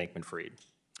Sam Bankman-Fried?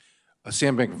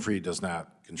 Sam Bankman-Fried does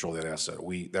not control that asset.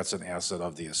 That's an asset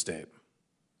of the estate.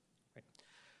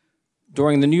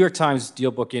 During the New York Times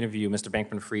Deal Book interview, Mr.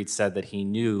 Bankman-Fried said that he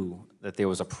knew that there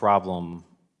was a problem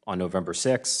on November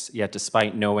 6th, yet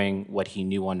despite knowing what he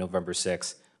knew on November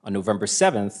 6th, on November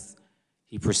 7th,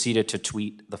 he proceeded to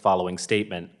tweet the following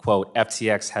statement, quote,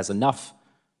 "FTX has enough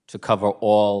to cover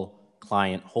all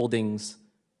client holdings,"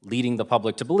 leading the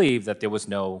public to believe that there was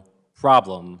no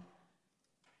problem.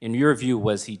 In your view,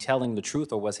 was he telling the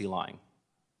truth or was he lying?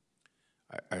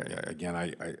 Again,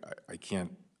 I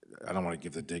can't, I don't want to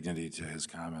give the dignity to his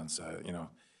comments. You know,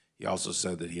 he also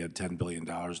said that he had $10 billion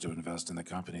to invest in the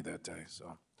company that day,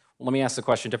 so. Well, let me ask the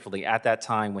question differently. At that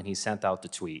time when he sent out the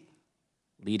tweet,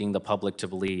 leading the public to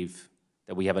believe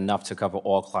that we have enough to cover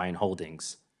all client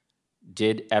holdings,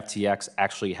 did FTX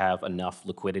actually have enough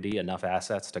liquidity, enough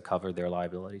assets to cover their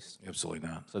liabilities? Absolutely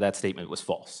not. So that statement was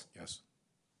false? Yes.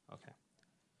 Okay.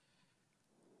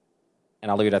 And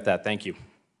I'll leave it at that. Thank you.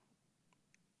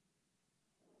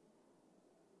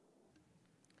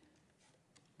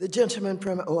 The gentleman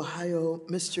from Ohio,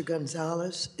 Mr.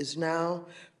 Gonzalez, is now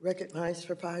recognized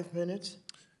for 5 minutes.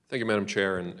 Thank you, Madam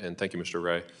Chair, and thank you, Mr.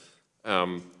 Ray.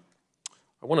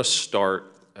 I want to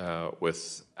start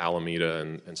with Alameda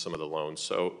and some of the loans.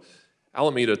 So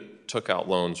Alameda took out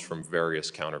loans from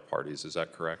various counterparties, is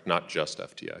that correct? Not just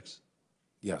FTX?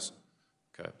 Yes.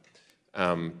 Okay.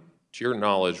 To your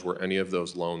knowledge, were any of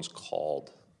those loans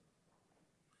called?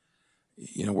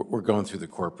 You know, we're going through the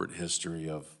corporate history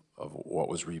of what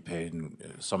was repaid, and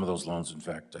some of those loans, in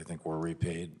fact, I think were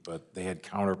repaid, but they had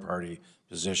counterparty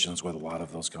positions with a lot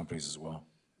of those companies as well.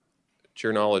 To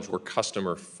your knowledge, were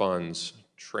customer funds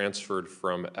transferred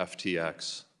from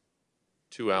FTX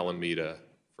to Alameda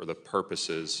for the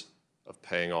purposes of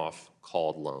paying off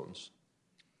called loans?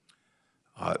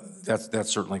 That's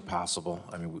certainly possible.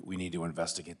 I mean, we need to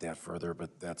investigate that further,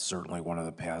 but that's certainly one of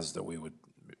the paths that we would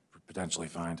potentially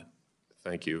find.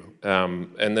 Thank you.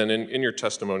 And then in your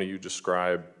testimony, you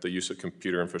described the use of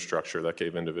computer infrastructure that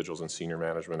gave individuals in senior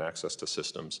management access to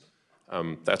systems.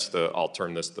 That's the, I'll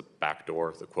term this the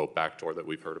backdoor, the quote backdoor that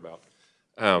we've heard about.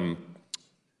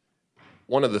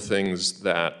 One of the things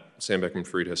that Sam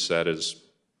Bankman-Fried has said is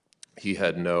he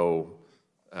had no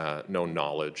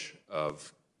knowledge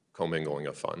of commingling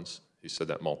of funds. He said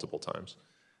that multiple times.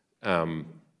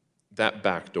 That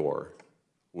backdoor,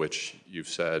 which you've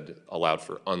said allowed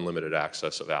for unlimited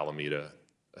access of Alameda,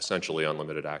 essentially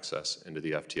unlimited access into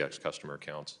the FTX customer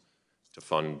accounts to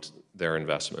fund their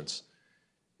investments.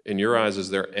 In your eyes, is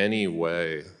there any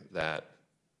way that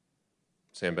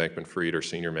Sam Bankman-Fried or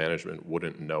senior management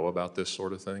wouldn't know about this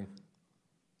sort of thing?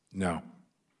 No.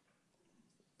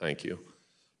 Thank you.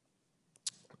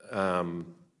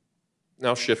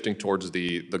 Now shifting towards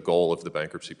the goal of the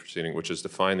bankruptcy proceeding, which is to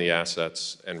find the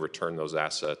assets and return those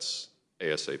assets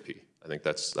ASAP. I think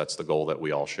that's the goal that we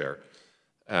all share.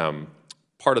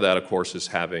 Part of that, of course, is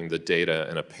having the data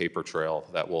and a paper trail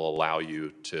that will allow you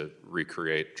to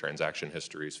recreate transaction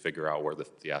histories, figure out where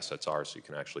the assets are so you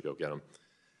can actually go get them.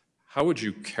 How would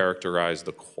you characterize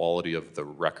the quality of the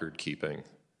record keeping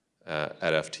at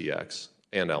FTX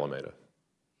and Alameda?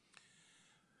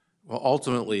 Well,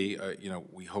 ultimately, you know,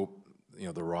 we hope, you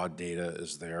know, the raw data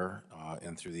is there,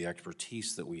 and through the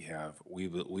expertise that we have, we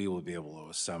will be able to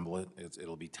assemble it.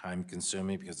 It'll be time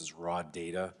consuming because it's raw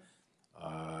data.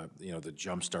 You know, the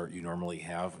jump start you normally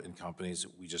have in companies,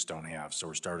 we just don't have. So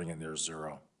we're starting in near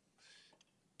zero.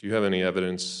 Do you have any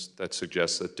evidence that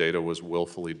suggests that data was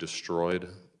willfully destroyed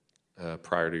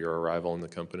prior to your arrival in the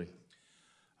company?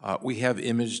 We have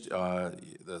imaged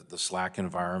the Slack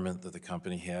environment that the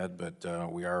company had,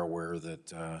 but we are aware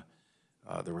that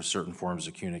there were certain forms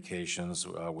of communications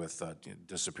with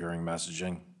disappearing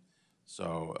messaging.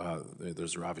 So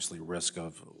there's obviously risk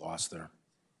of loss there.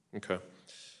 Okay.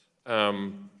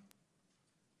 One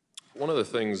of the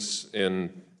things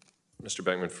in Mr.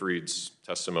 Bankman-Fried's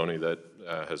testimony that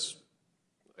has,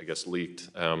 I guess,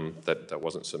 leaked, that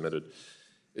wasn't submitted,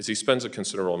 is he spends a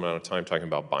considerable amount of time talking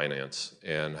about Binance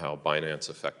and how Binance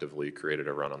effectively created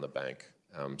a run on the bank,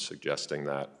 suggesting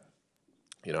that,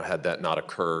 you know, had that not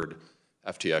occurred,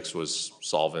 FTX was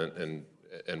solvent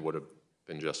and would have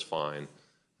been just fine.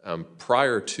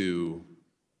 Prior to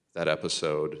that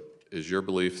episode, is your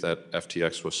belief that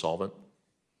FTX was solvent?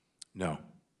 No.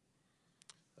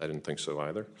 I didn't think so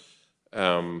either.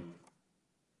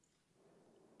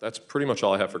 That's pretty much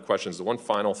all I have for questions. The one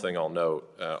final thing I'll note,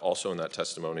 also in that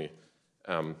testimony,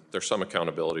 there's some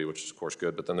accountability, which is of course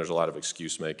good, but then there's a lot of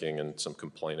excuse making and some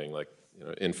complaining. Like, you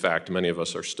know, in fact, many of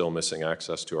us are still missing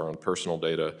access to our own personal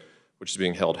data, which is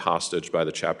being held hostage by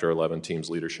the Chapter 11 team's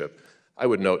leadership. I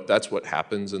would note that's what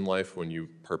happens in life when you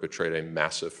perpetrate a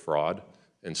massive fraud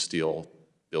and steal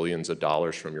billions of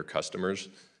dollars from your customers.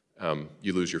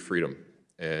 You lose your freedom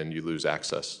and you lose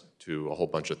access to a whole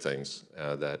bunch of things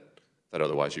that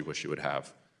otherwise you wish you would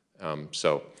have.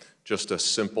 So just a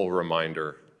simple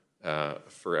reminder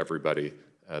for everybody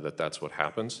that that's what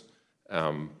happens.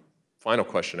 Final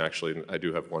question, actually, I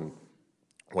do have one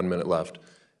minute left.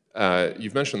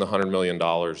 You've mentioned the $100 million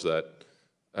that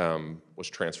was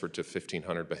transferred to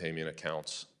 1,500 Bahamian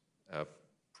accounts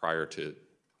prior to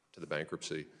the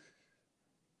bankruptcy.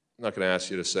 I'm not going to ask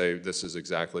you to say this is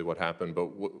exactly what happened, but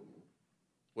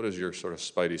what does your sort of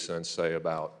spidey sense say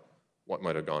about what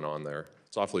might have gone on there?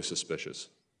 It's awfully suspicious.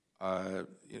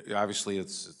 Obviously,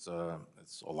 it's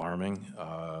alarming.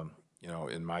 You know,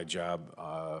 in my job,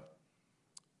 I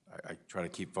try to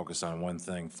keep focused on one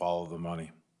thing: follow the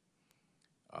money.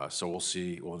 So we'll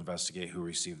see. We'll investigate who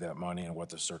received that money and what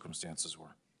the circumstances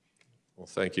were. Well,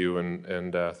 thank you,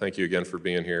 and thank you again for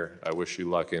being here. I wish you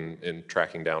luck in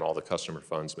tracking down all the customer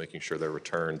funds, making sure they're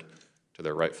returned to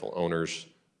their rightful owners.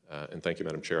 And thank you,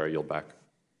 Madam Chair. I yield back.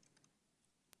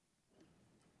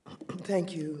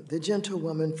 Thank you. The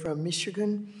gentlewoman from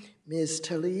Michigan, Ms.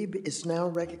 Talib, is now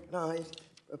recognized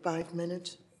for 5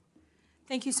 minutes.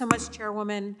 Thank you so much,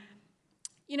 Chairwoman.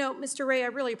 You know, Mr. Ray, I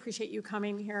really appreciate you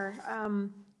coming here.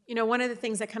 You know, one of the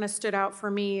things that kind of stood out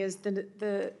for me is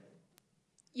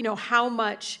you know, how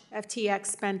much FTX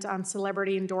spent on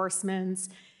celebrity endorsements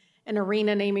and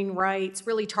arena naming rights,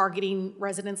 really targeting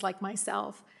residents like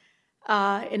myself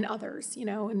and others, you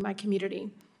know, in my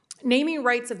community. Naming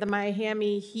rights of the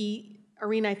Miami Heat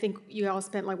arena, I think you all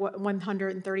spent like what,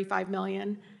 $135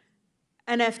 million.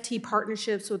 NFT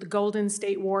partnerships with the Golden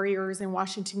State Warriors and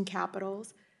Washington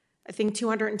Capitals. I think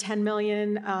 $210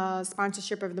 million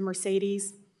sponsorship of the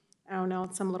Mercedes. I don't know,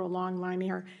 it's some little long line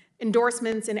here.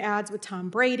 Endorsements and ads with Tom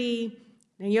Brady,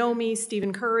 Naomi,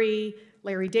 Stephen Curry,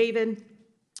 Larry David.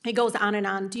 It goes on and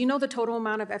on. Do you know the total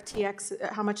amount of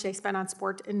FTX, how much they spent on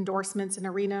sport endorsements and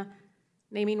arena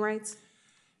naming rights?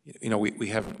 You know, we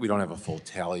don't have a full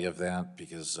tally of that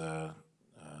because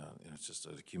it's just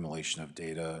an accumulation of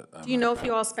data. Do you know if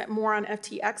you all spent more on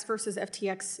FTX versus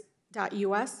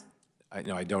FTX.us?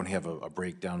 I don't have a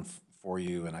breakdown for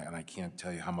you, and I can't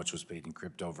tell you how much was paid in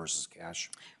crypto versus cash.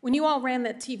 When you all ran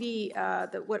that TV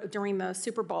during the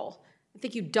Super Bowl, I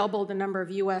think you doubled the number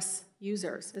of U.S.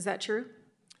 users. Is that true?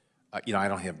 You know, I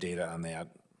don't have data on that.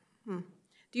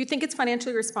 Do you think it's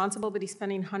financially responsible to be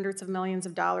spending hundreds of millions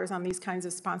of dollars on these kinds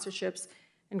of sponsorships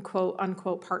and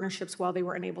quote-unquote partnerships while they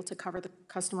were unable to cover the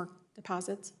customer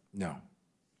deposits? No.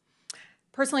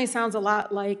 Personally, it sounds a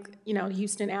lot like, you know,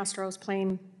 Houston Astros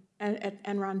playing at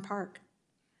Enron Park.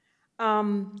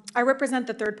 I represent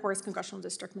the third poorest congressional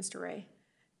district, Mr. Ray.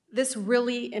 This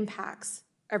really impacts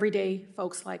everyday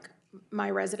folks like my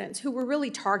residents who were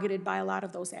really targeted by a lot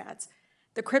of those ads.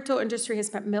 The crypto industry has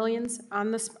spent millions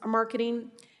on this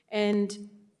marketing, and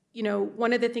you know,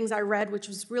 one of the things I read, which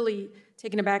was really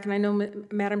taken aback, and I know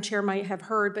Madam Chair might have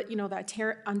heard, but you know, the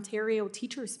Ontario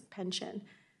teachers' pension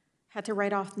had to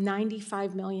write off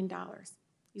 $95 million.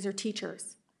 These are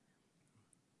teachers.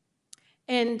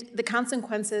 And the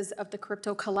consequences of the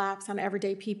crypto collapse on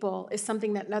everyday people is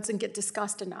something that doesn't get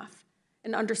discussed enough.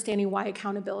 And understanding why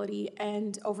accountability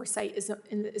and oversight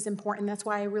is important. That's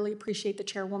why I really appreciate the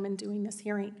chairwoman doing this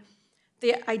hearing.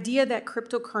 The idea that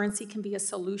cryptocurrency can be a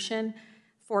solution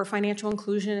for financial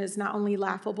inclusion is not only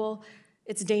laughable,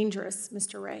 it's dangerous,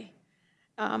 Mr. Ray.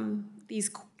 These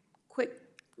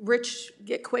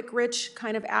get quick rich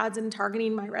kind of ads and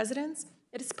targeting my residents,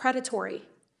 it is predatory.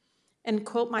 And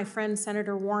quote my friend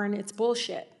Senator Warren, it's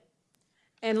bullshit.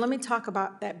 And let me talk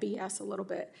about that BS a little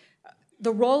bit.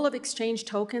 The role of exchange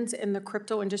tokens in the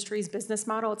crypto industry's business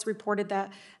model, it's reported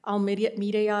that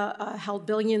Media held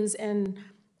billions in,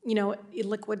 you know,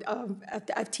 illiquid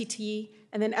FTT,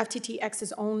 and then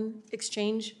FTTX's own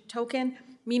exchange token.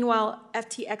 Meanwhile,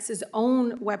 FTX's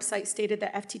own website stated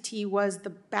that FTT was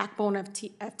the backbone of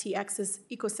FTX's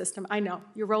ecosystem. I know,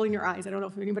 you're rolling your eyes. I don't know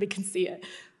if anybody can see it.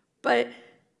 But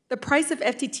the price of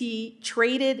FTT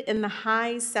traded in the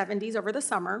high 70s over the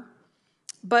summer.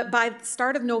 But by the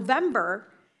start of November,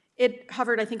 it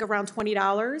hovered, I think, around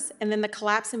 $20, and then the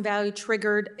collapse in value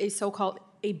triggered a so-called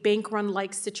bank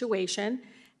run-like situation.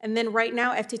 And then right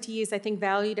now, FTT is, I think,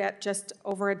 valued at just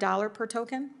over $1 per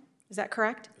token. Is that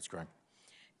correct? That's correct.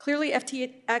 Clearly,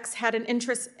 FTX had an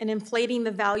interest in inflating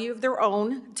the value of their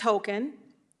own token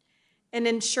and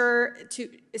it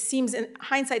seems in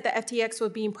hindsight that FTX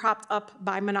was being propped up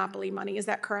by monopoly money. Is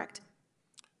that correct?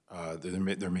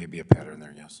 There may be a pattern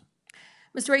there, yes.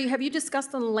 Mr. Ray, have you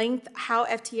discussed in length how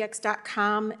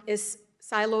FTX.com is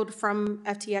siloed from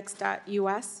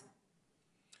FTX.us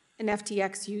and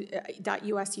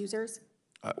FTX.us users?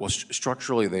 Well,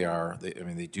 structurally they are.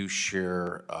 They do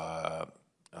share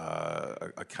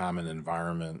a common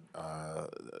environment,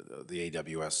 the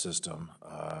AWS system.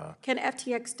 Can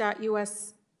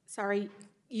FTX.US,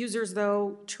 users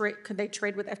though, could they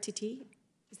trade with FTT?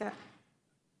 Is that?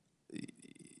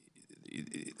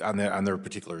 On their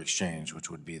particular exchange, which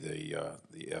would be the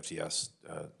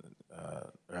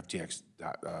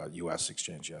FTX.US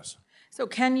exchange, yes. So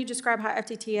can you describe how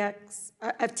FTT's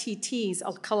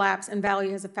collapse and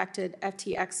value has affected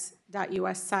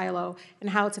FTX.US silo and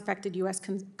how it's affected US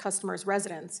customers'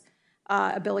 residents'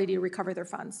 ability to recover their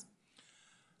funds?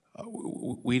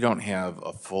 We don't have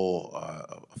a full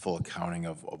accounting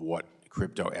of what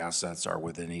crypto assets are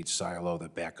within each silo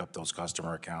that back up those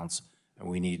customer accounts, and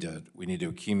we need to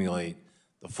accumulate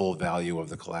the full value of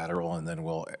the collateral, and then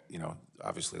we'll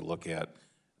obviously look at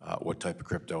what type of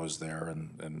crypto is there,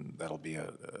 and that'll be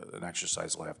an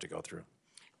exercise we'll have to go through.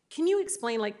 Can you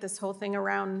explain like this whole thing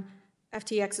around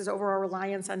FTX's overall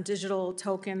reliance on digital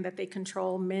token that they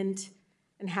control, mint,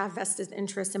 and have vested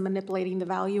interest in manipulating the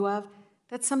value of?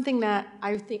 That's something that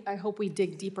I hope we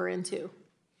dig deeper into.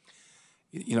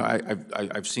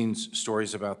 I've seen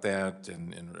stories about that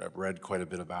and I've read quite a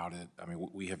bit about it. I mean,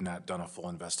 we have not done a full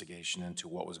investigation into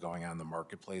what was going on in the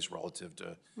marketplace relative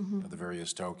to the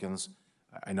various tokens.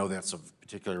 I know that's of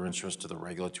particular interest to the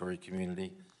regulatory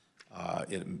community.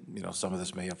 Some of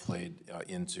this may have played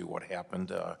into what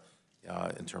happened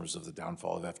in terms of the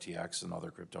downfall of FTX and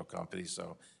other crypto companies.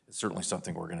 So it's certainly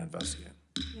something we're going to investigate.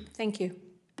 Thank you.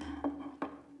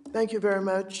 Thank you very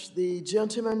much. The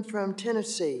gentleman from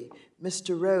Tennessee,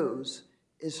 Mr. Rose,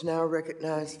 is now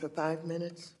recognized for 5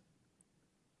 minutes.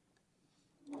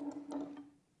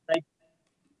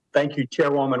 Thank you,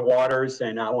 Chairwoman Waters,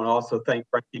 and I want to also thank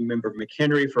Ranking Member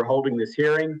McHenry for holding this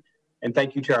hearing, and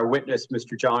thank you to our witness,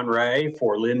 Mr. John Ray,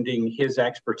 for lending his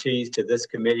expertise to this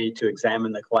committee to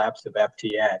examine the collapse of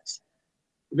FTX.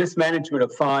 Mismanagement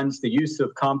of funds, the use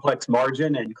of complex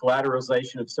margin, and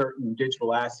collateralization of certain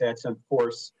digital assets, and of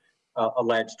course,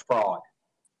 alleged fraud.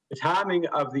 The timing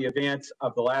of the events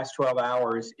of the last 12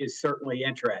 hours is certainly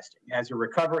interesting. As a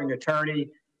recovering attorney,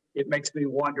 it makes me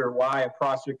wonder why a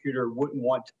prosecutor wouldn't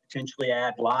want to potentially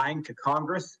add lying to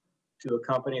Congress to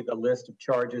accompany the list of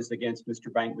charges against Mr.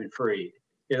 Bankman-Fried.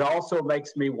 It also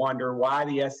makes me wonder why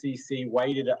the SEC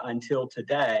waited until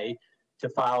today to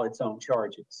file its own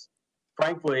charges.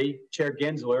 Frankly, Chair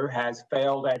Gensler has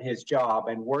failed at his job,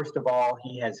 and worst of all,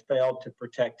 he has failed to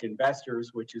protect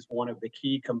investors, which is one of the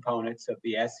key components of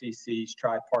the SEC's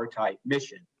tripartite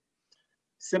mission.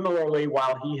 Similarly,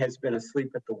 while he has been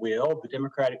asleep at the wheel, the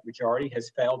Democratic majority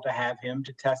has failed to have him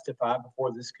to testify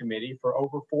before this committee for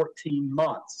over 14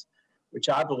 months, which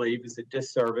I believe is a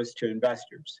disservice to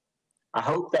investors. I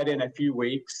hope that in a few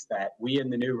weeks that we in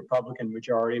the new Republican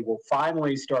majority will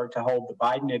finally start to hold the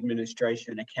Biden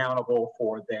administration accountable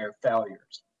for their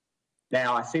failures.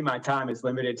 Now, I see my time is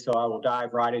limited, so I will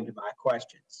dive right into my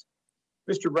questions.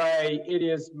 Mr. Ray, it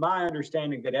is my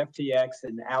understanding that FTX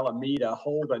and Alameda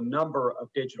hold a number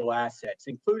of digital assets,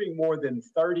 including more than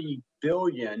 30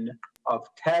 billion of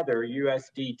Tether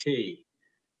USDT.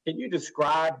 Can you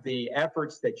describe the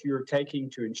efforts that you're taking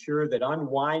to ensure that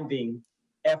unwinding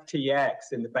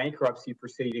FTX in the bankruptcy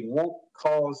proceeding won't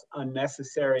cause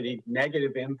unnecessary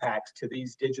negative impacts to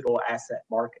these digital asset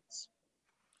markets?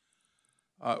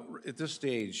 At this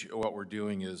stage, what we're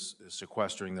doing is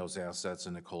sequestering those assets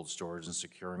into cold storage and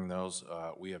securing those.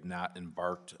 We have not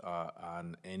embarked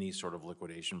on any sort of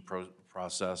liquidation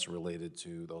process related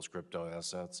to those crypto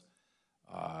assets.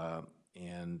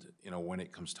 And when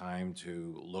it comes time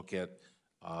to look at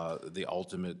the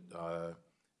ultimate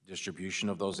distribution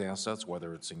of those assets,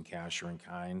 whether it's in cash or in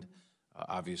kind,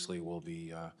 obviously we'll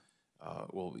be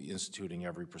instituting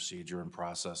every procedure and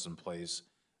process in place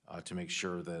to make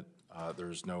sure that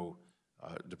there's no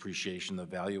depreciation of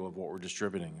the value of what we're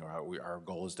distributing. Our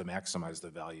goal is to maximize the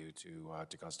value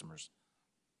to customers.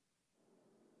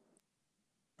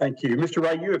 Thank you. Mr.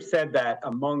 Ray, you have said that,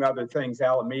 among other things,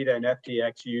 Alameda and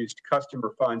FTX used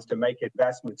customer funds to make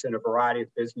investments in a variety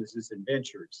of businesses and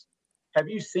ventures. Have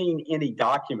you seen any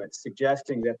documents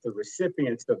suggesting that the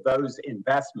recipients of those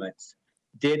investments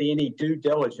did any due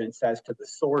diligence as to the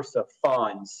source of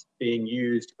funds being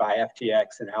used by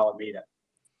FTX and Alameda?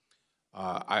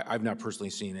 I've not personally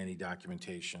seen any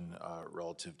documentation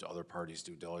relative to other parties'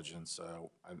 due diligence.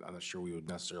 I'm not sure we would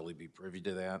necessarily be privy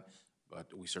to that,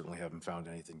 but we certainly haven't found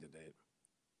anything to date.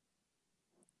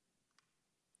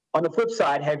 On the flip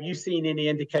side, have you seen any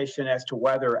indication as to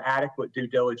whether adequate due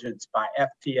diligence by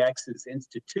FTX's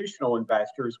institutional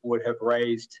investors would have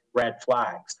raised red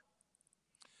flags?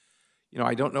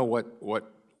 I don't know what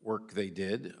work they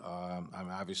did.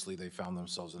 Obviously, they found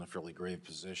themselves in a fairly grave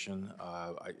position.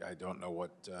 I don't know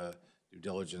what due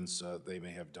diligence they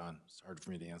may have done. It's hard for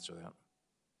me to answer that.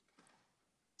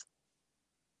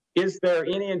 Is there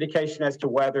any indication as to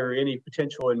whether any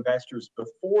potential investors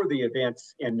before the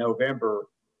events in November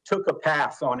took a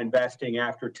pass on investing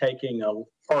after taking a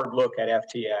hard look at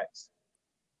FTX?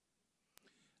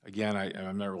 Again,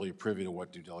 I'm not really privy to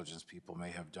what due diligence people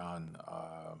may have done.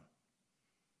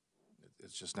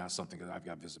 It's just not something that I've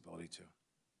got visibility to.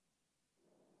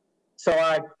 So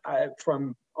I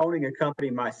from owning a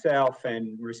company myself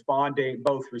and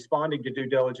both responding to due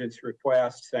diligence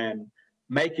requests and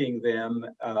making them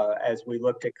as we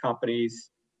looked at companies,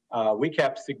 we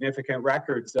kept significant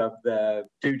records of the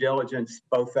due diligence,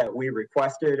 both that we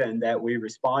requested and that we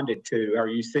responded to. Are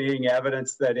you seeing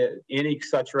evidence that any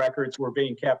such records were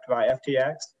being kept by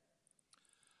FTX?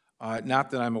 Not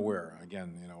that I'm aware.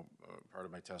 Again, part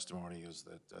of my testimony is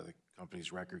that the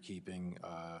company's record keeping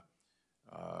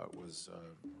was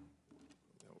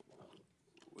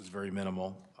very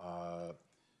minimal.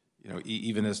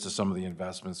 Even as to some of the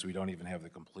investments, we don't even have the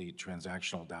complete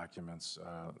transactional documents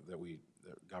that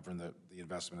govern the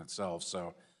investment itself.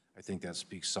 So I think that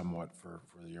speaks somewhat for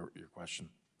your question.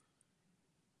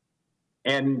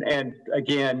 And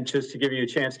again, just to give you a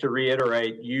chance to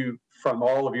reiterate, from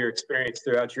all of your experience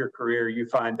throughout your career, you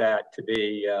find that to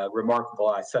be remarkable,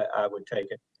 I would take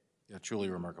it. Yeah, truly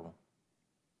remarkable.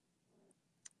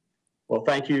 Well,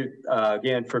 thank you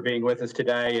again for being with us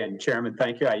today. And Chairman,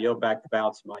 thank you. I yield back the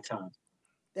balance of my time.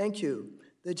 Thank you.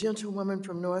 The gentlewoman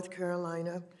from North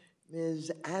Carolina,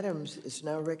 Ms. Adams, is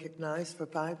now recognized for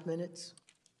 5 minutes.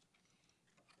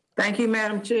 Thank you,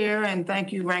 Madam Chair, and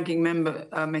thank you, Ranking Member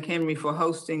McHenry, for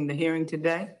hosting the hearing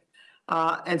today.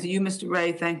 And to you, Mr.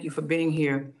 Ray, thank you for being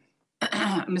here.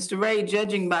 Mr. Ray,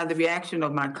 judging by the reaction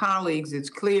of my colleagues, it's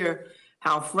clear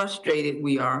how frustrated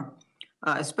we are,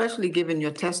 especially given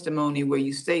your testimony where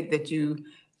you state that you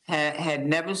had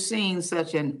never seen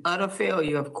such an utter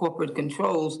failure of corporate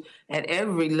controls at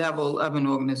every level of an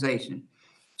organization.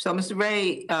 So, Mr.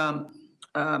 Ray,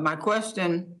 my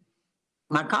question,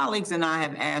 my colleagues and I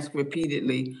have asked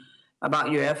repeatedly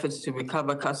about your efforts to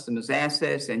recover customers'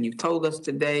 assets, and you've told us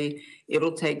today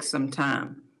it'll take some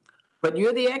time. But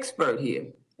you're the expert here.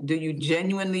 Do you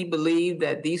genuinely believe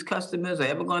that these customers are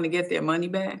ever going to get their money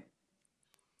back?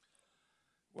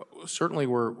 Well, certainly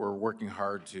we're working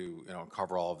hard to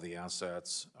cover all of the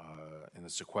assets and to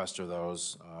sequester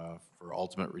those for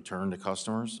ultimate return to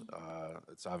customers.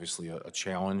 It's obviously a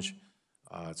challenge.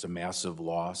 It's a massive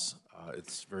loss.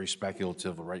 It's very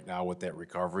speculative right now what that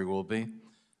recovery will be.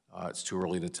 It's too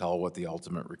early to tell what the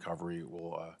ultimate recovery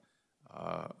will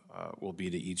be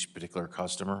to each particular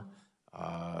customer.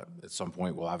 At some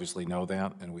point, we'll obviously know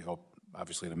that, and we hope,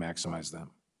 obviously, to maximize that.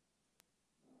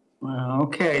 Well,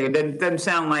 okay, it doesn't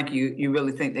sound like you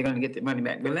really think they're going to get their money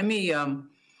back. But let me,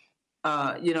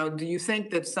 do you think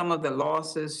that some of the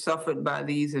losses suffered by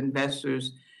these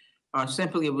investors are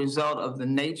simply a result of the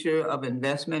nature of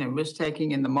investment and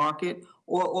risk-taking in the market,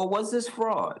 or was this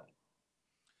fraud?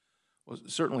 Well,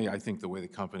 certainly, I think the way the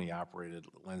company operated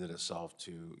lended itself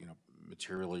to,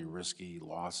 materially risky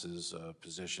losses,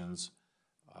 positions.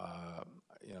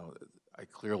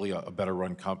 Clearly a better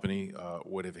run company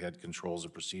would have had controls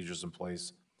and procedures in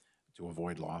place to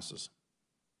avoid losses.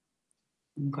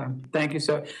 Okay, thank you,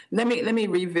 sir. Let me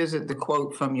revisit the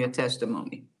quote from your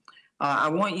testimony. I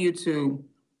want you to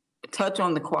touch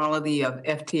on the quality of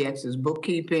FTX's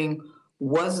bookkeeping.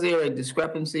 Was there a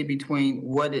discrepancy between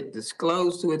what it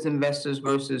disclosed to its investors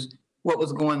versus what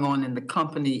was going on in the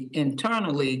company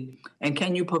internally? And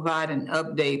can you provide an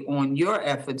update on your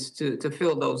efforts to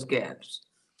fill those gaps?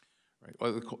 Right.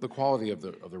 Well, the quality of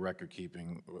the record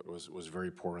keeping was very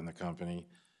poor in the company.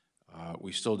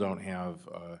 We still don't have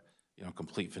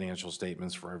complete financial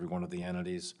statements for every one of the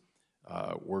entities.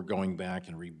 We're going back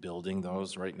and rebuilding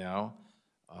those right now.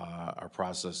 Our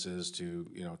process is to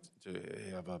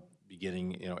have a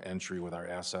beginning entry with our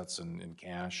assets and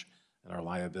cash and our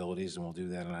liabilities, and we'll do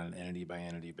that on an entity by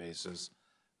entity basis.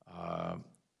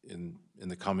 In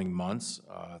the coming months,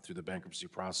 through the bankruptcy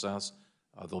process,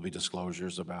 there'll be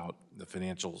disclosures about the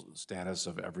financial status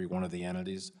of every one of the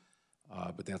entities,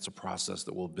 but that's a process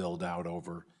that we'll build out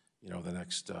over the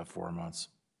next 4 months.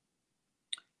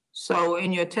 So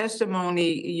in your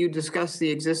testimony, you discussed the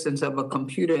existence of a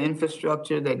computer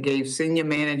infrastructure that gave senior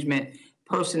management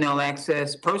personal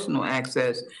access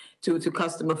to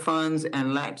customer funds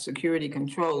and lacked security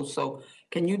controls. So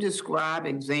can you describe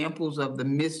examples of the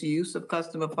misuse of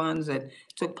customer funds that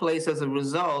took place as a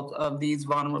result of these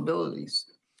vulnerabilities?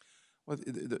 Well,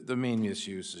 the main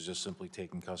misuse is just simply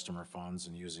taking customer funds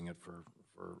and using it for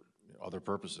other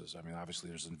purposes. I mean, obviously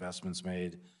there's investments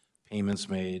made, payments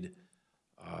made,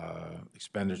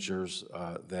 expenditures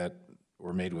that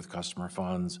were made with customer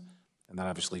funds, and then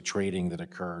obviously trading that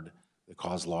occurred that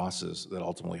caused losses that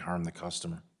ultimately harmed the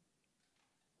customer.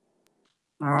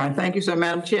 All right, thank you, sir.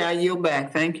 Madam Chair, I yield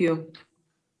back. Thank you.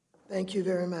 Thank you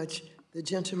very much. The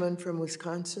gentleman from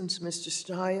Wisconsin, Mr.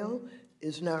 Stile,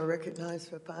 is now recognized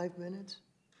for 5 minutes.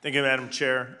 Thank you, Madam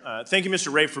Chair. Thank you,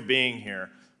 Mr. Ray, for being here.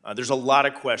 There's a lot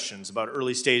of questions about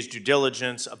early stage due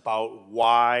diligence, about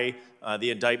why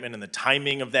the indictment and the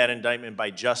timing of that indictment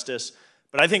by justice.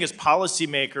 But I think as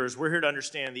policymakers, we're here to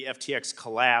understand the FTX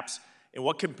collapse and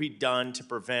what can be done to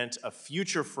prevent a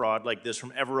future fraud like this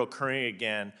from ever occurring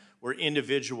again, where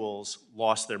individuals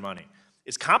lost their money.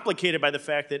 It's complicated by the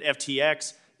fact that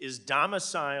FTX is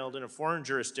domiciled in a foreign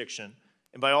jurisdiction,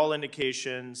 and by all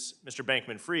indications, Mr.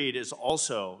 Bankman-Fried is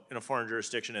also in a foreign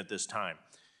jurisdiction at this time.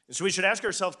 And so we should ask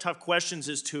ourselves tough questions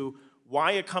as to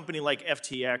why a company like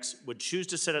FTX would choose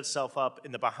to set itself up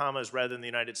in the Bahamas rather than the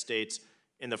United States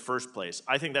in the first place.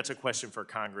 I think that's a question for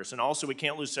Congress. And also, we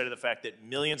can't lose sight of the fact that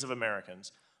millions of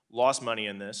Americans lost money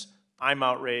in this. I'm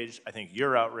outraged. I think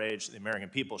you're outraged. The American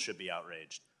people should be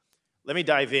outraged. Let me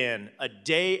dive in. A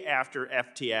day after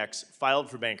FTX filed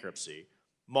for bankruptcy,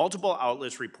 multiple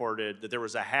outlets reported that there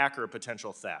was a hack or a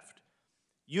potential theft.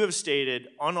 You have stated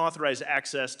unauthorized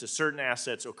access to certain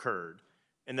assets occurred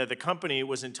and that the company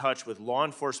was in touch with law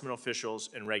enforcement officials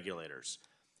and regulators.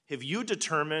 Have you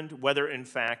determined whether, in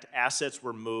fact, assets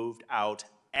were moved out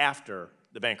after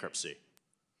the bankruptcy?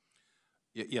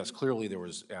 Yes, clearly there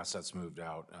was assets moved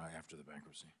out after the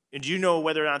bankruptcy. And do you know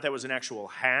whether or not that was an actual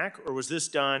hack, or was this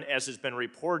done, as has been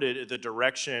reported, at the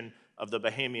direction of the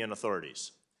Bahamian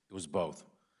authorities? It was both.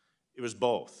 It was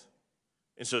both.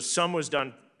 And so some was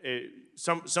done,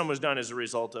 some was done as a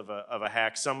result of a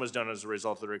hack, some was done as a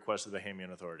result of the request of the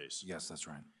Bahamian authorities. Yes, that's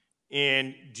right.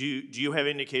 And do you have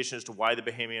indication as to why the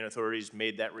Bahamian authorities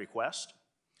made that request?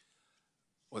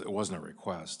 Well, it wasn't a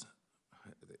request.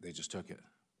 They just took it.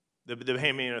 The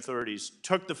Bahamian authorities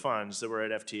took the funds that were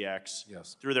at FTX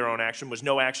yes. through their own action. Was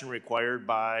no action required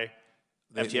by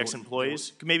FTX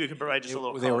employees? Maybe you could provide just a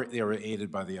little color. They were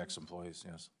aided by the ex-employees,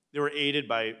 yes. They were aided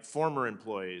by former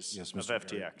employees yes, of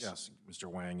FTX. Yes, Mr.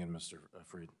 Wang and Mr.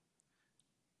 Fried.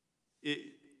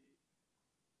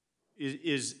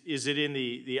 Is it in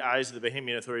the eyes of the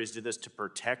Bahamian authorities, did this to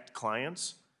protect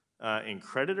clients and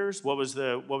creditors? What was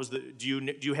the do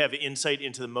you have insight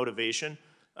into the motivation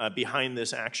behind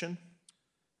this action?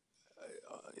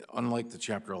 Unlike the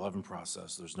Chapter 11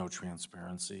 process, there's no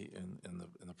transparency in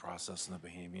the process in the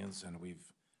Bahamians, and we've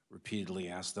repeatedly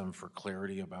asked them for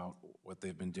clarity about what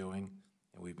they've been doing,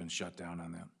 and we've been shut down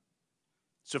on that.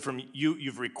 So from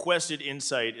you've requested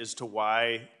insight as to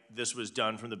why this was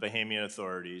done from the Bahamian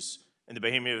authorities, and the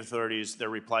Bahamian authorities, their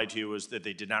reply to you was that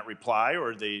they did not reply,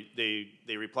 or they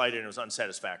replied and it was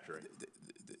unsatisfactory?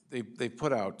 They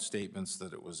put out statements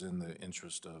that it was in the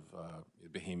interest of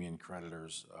Bahamian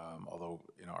creditors, although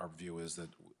our view is that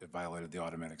it violated the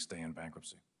automatic stay in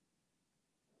bankruptcy.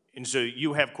 And so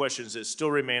you have questions that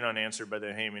still remain unanswered by the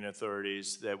Bahamian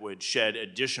authorities that would shed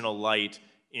additional light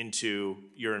into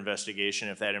your investigation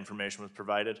if that information was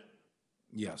provided?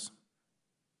 Yes.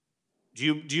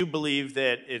 Do you believe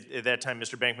that at that time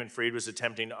Mr. Bankman-Fried was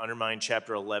attempting to undermine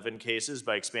Chapter 11 cases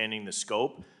by expanding the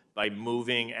scope, by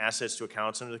moving assets to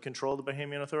accounts under the control of the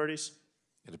Bahamian authorities?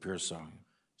 It appears so.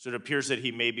 So it appears that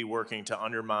he may be working to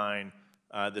undermine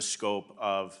the scope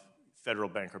of federal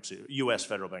bankruptcy, U.S.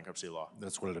 federal bankruptcy law.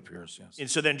 That's what it appears, yes. And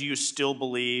so then do you still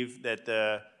believe that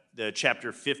the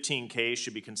Chapter 15 case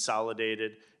should be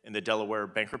consolidated in the Delaware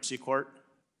Bankruptcy Court?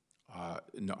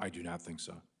 No, I do not think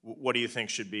so. What do you think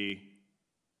should be,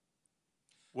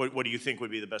 what do you think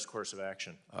would be the best course of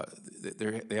action?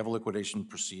 They have a liquidation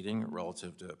proceeding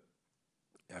relative to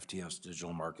FTS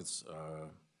Digital Markets.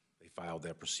 They filed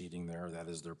that proceeding there. That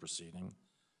is their proceeding.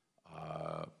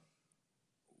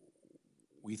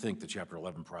 We think the Chapter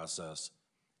 11 process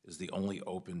is the only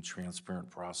open,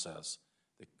 transparent process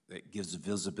that gives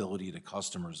visibility to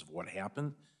customers of what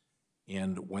happened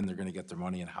and when they're going to get their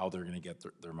money and how they're going to get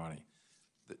their money.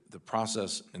 The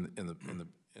process in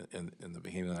the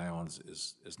Bahamian Islands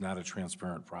is not a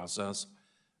transparent process.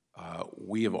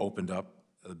 We have opened up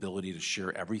the ability to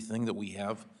share everything that we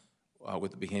have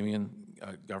with the Bahamian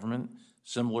government,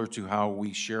 similar to how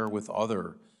we share with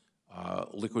other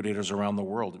liquidators around the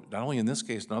world. Not only in this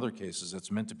case, in other cases, it's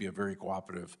meant to be a very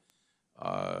cooperative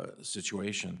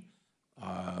situation.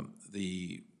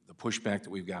 The pushback that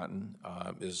we've gotten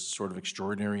is sort of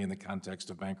extraordinary in the context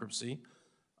of bankruptcy.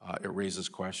 It raises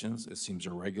questions. It seems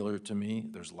irregular to me.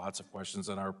 There's lots of questions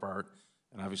on our part,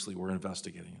 and obviously we're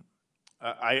investigating it.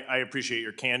 I appreciate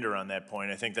your candor on that point.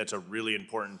 I think that's a really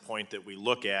important point that we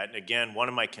look at. And again, one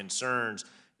of my concerns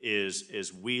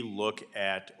is we look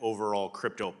at overall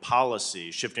crypto policy,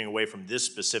 shifting away from this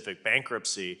specific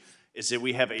bankruptcy, is that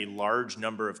we have a large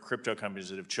number of crypto companies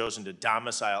that have chosen to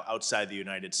domicile outside the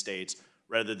United States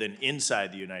rather than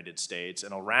inside the United States,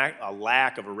 and a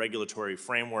lack of a regulatory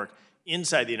framework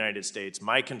inside the United States.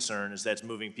 My concern is that's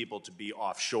moving people to be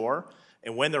offshore.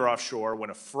 And when they're offshore, when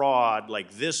a fraud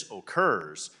like this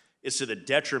occurs, it's to the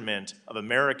detriment of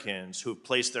Americans who've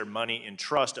placed their money in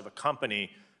trust of a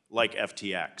company like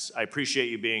FTX. I appreciate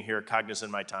you being here, cognizant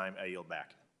of my time. I yield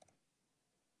back.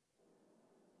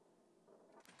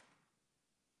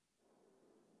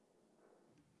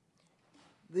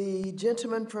 The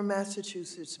gentleman from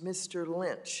Massachusetts, Mr.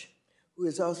 Lynch, who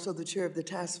is also the chair of the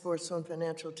Task Force on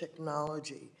Financial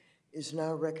Technology, is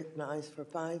now recognized for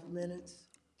 5 minutes.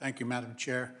 Thank you, Madam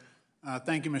Chair.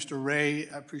 Thank you, Mr. Ray.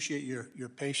 I appreciate your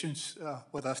patience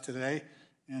with us today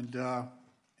and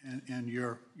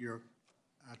your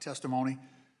testimony.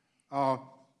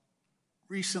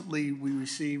 Recently, we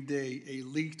received a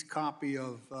leaked copy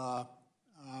of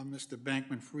Mr.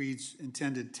 Bankman-Fried's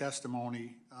intended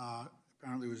testimony.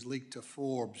 Apparently, it was leaked to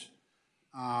Forbes.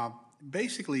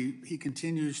 Basically, he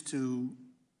continues to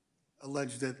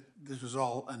allege that this was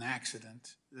all an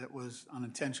accident, that was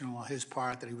unintentional on his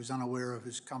part, that he was unaware of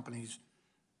his company's,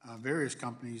 various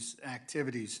companies'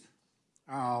 activities.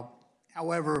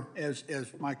 However, as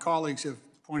my colleagues have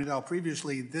pointed out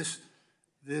previously, this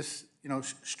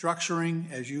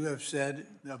structuring, as you have said,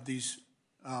 of these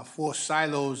 4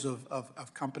 silos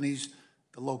of companies,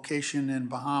 the location in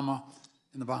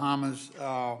the Bahamas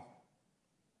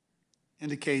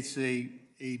indicates a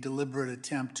deliberate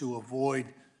attempt to avoid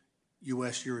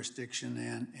U.S. jurisdiction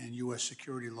and U.S.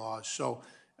 security laws. So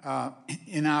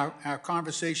in our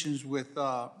conversations with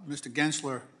Mr.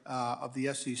 Gensler of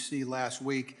the SEC last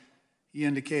week, he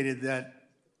indicated that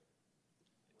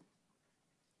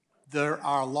there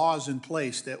are laws in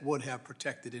place that would have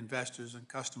protected investors and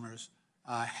customers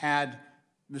had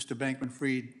Mr.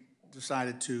 Bankman-Fried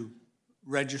decided to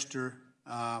register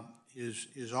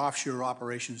his offshore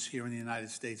operations here in the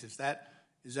United States. Is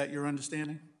that your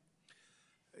understanding?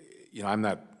 You know, I'm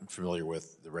not familiar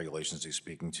with the regulations he's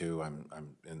speaking to.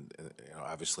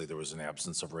 Obviously there was an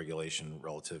absence of regulation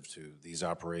relative to these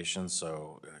operations,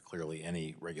 so clearly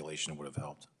any regulation would have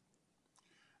helped.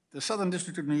 The Southern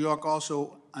District of New York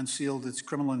also unsealed its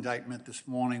criminal indictment this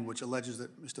morning, which alleges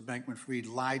that Mr. Bankman-Fried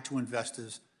lied to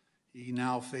investors. He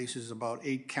now faces about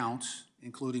 8 counts,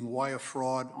 including wire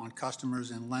fraud on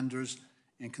customers and lenders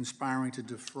and conspiring to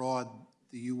defraud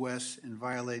the U.S. and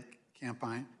violate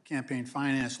campaign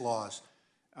finance laws.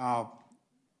 Do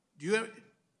you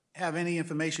have any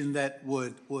information that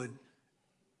would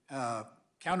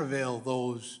countervail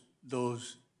those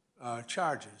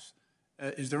charges?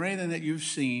 Is there anything that you've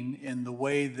seen in the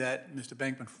way that Mr.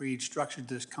 Bankman-Fried structured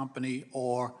this company,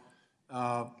 or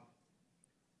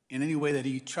in any way that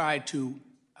he tried to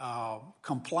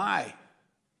comply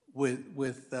with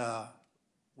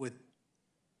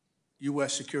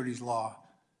U.S. securities law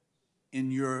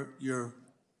in your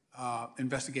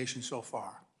investigation so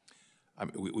far?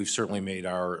 We've certainly made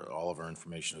all of our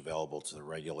information available to the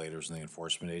regulators and the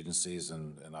enforcement agencies,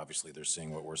 and obviously they're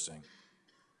seeing what we're seeing.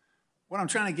 What I'm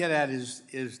trying to get at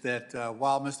is that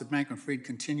while Mr. Bankman-Fried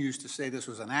continues to say this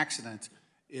was an accident,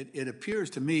 it appears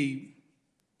to me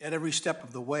at every step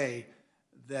of the way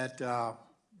that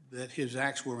his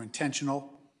acts were intentional,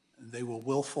 they were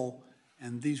willful,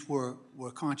 and these were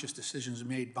conscious decisions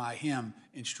made by him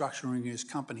in structuring his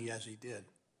company as he did.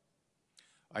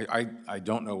 I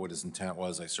don't know what his intent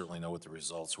was. I certainly know what the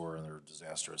results were, and they're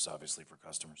disastrous, obviously, for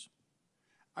customers.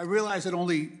 I realize that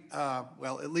only,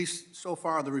 well, at least so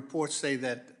far, the reports say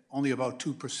that only about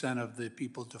 2% of the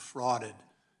people defrauded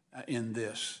in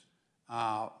this,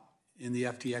 in the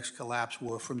FTX collapse,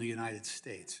 were from the United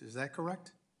States. Is that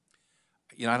correct?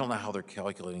 You know, I don't know how they're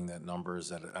calculating that number. Is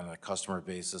that on a customer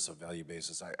basis, a value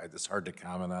basis? It's hard to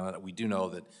comment on it. We do know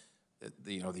that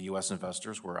the U.S.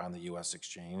 investors were on the U.S.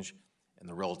 exchange, and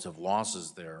the relative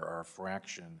losses there are a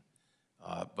fraction.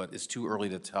 But it's too early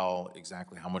to tell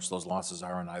exactly how much those losses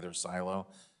are in either silo.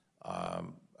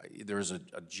 There is a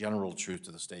general truth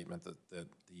to the statement that the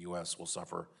U.S. will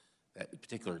suffer, that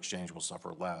particular exchange will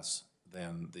suffer less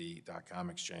than the .com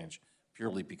exchange,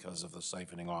 purely because of the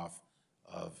siphoning off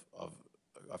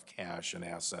of cash and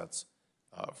assets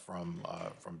from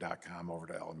 .com over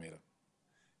to Alameda.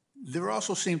 There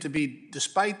also seem to be,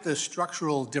 despite the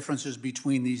structural differences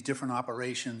between these different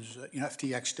operations,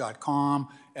 FTX.com,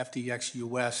 FTX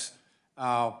US,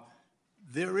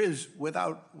 there is,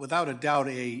 without a doubt,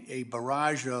 a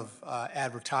barrage of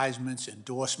advertisements,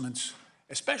 endorsements,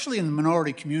 especially in the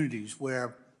minority communities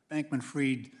where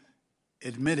Bankman-Fried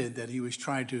admitted that he was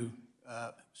trying to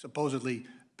supposedly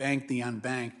bank the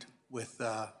unbanked with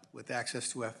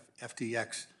access to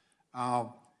FTX.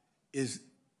 Is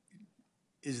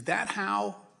that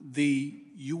how the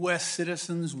U.S.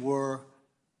 citizens were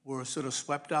sort of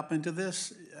swept up into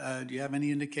this? Do you have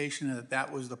any indication that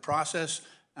that was the process?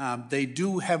 They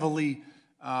do heavily.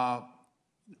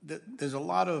 There's a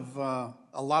lot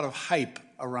of hype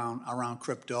around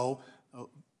crypto.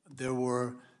 There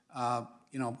were,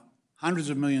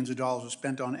 hundreds of millions of dollars were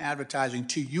spent on advertising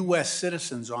to U.S.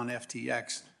 citizens on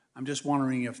FTX. I'm just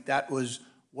wondering if that was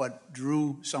what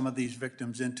drew some of these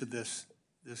victims into this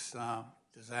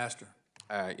disaster.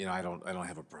 I don't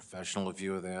have a professional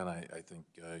view of that. I think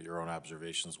your own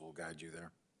observations will guide you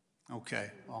there. Okay.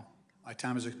 Well, my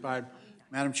time has expired.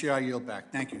 Madam Chair, I yield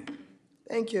back. Thank you.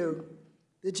 Thank you.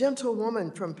 The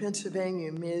gentlewoman from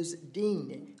Pennsylvania, Ms.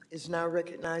 Dean, is now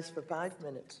recognized for 5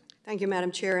 minutes. Thank you,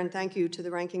 Madam Chair, and thank you to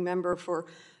the ranking member for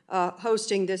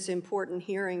hosting this important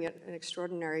hearing at an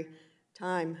extraordinary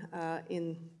time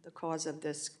in the cause of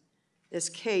this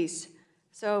case.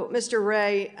 So, Mr.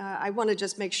 Ray, I want to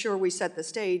just make sure we set the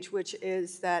stage, which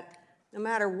is that no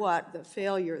matter what, the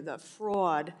failure, the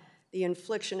fraud, the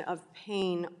infliction of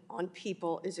pain on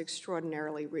people is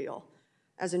extraordinarily real,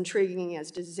 as intriguing,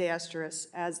 as disastrous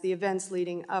as the events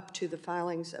leading up to the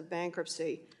filings of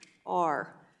bankruptcy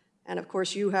are. And of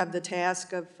course, you have the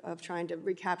task of trying to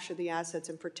recapture the assets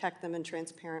and protect them and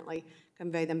transparently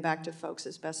convey them back to folks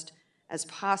as best as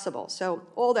possible. So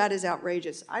all that is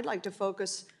outrageous. I'd like to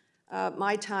focus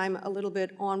my time a little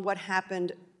bit on what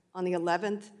happened on the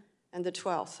 11th and the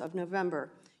 12th of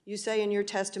November. You say in your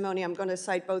testimony, I'm going to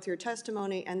cite both your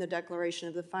testimony and the declaration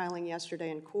of the filing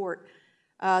yesterday in court,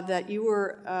 that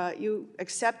you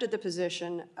accepted the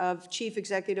position of Chief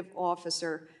Executive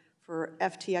Officer for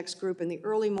FTX Group in the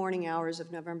early morning hours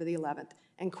of November the 11th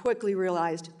and quickly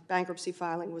realized bankruptcy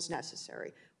filing was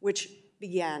necessary, which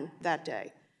began that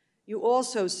day. You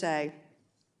also say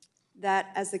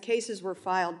that as the cases were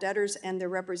filed, debtors and their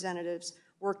representatives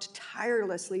worked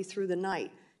tirelessly through the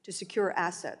night to secure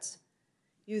assets.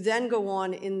 You then go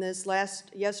on in this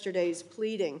yesterday's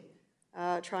pleading,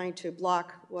 trying to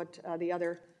block what the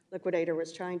other liquidator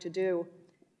was trying to do,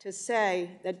 to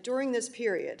say that during this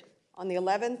period, on the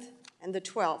 11th and the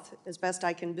 12th, as best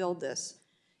I can build this,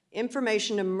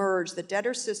 information emerged that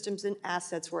debtor systems and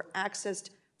assets were accessed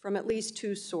from at least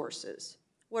 2 sources.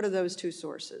 What are those 2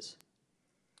 sources?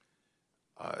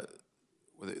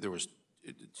 There was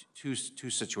two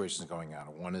situations going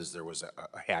on. One is there was a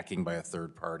hacking by a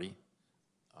third party.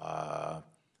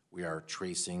 We are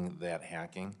tracing that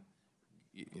hacking,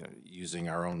 using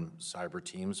our own cyber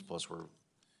teams, plus we're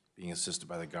being assisted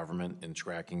by the government in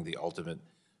tracking the ultimate,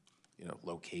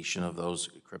 location of those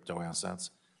crypto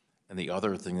assets. And the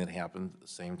other thing that happened at the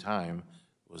same time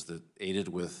was that, aided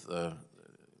with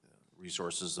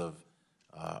resources of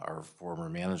our former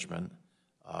management,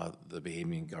 the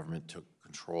Bahamian government took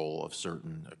control of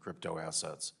certain crypto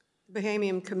assets. The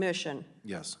Bahamian Commission.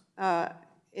 Yes.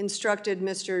 Instructed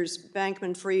Misters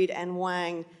Bankman-Fried and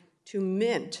Wang to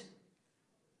mint,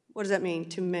 what does that mean,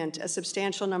 to mint a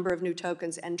substantial number of new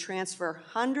tokens and transfer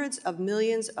hundreds of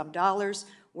millions of dollars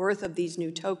worth of these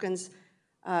new tokens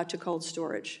to cold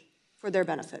storage for their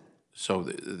benefit. So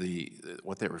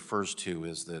what that refers to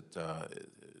is that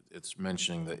it's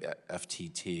mentioning the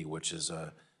FTT, which is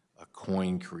a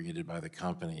coin created by the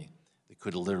company. It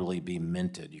could literally be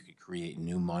minted. You could create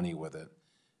new money with it.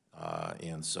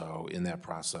 And so in that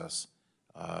process,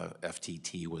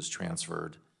 FTT was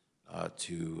transferred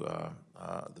to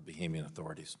the Bahamian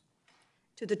authorities.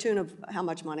 To the tune of how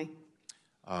much money?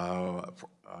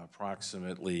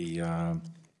 Approximately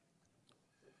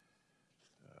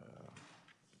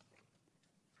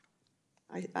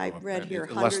I read here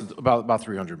about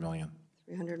 300 million.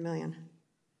 300 million.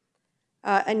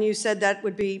 And you said that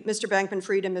would be Mr.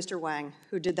 Bankman-Fried and Mr. Wang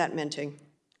who did that minting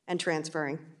and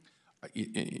transferring.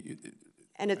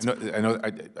 And it's I know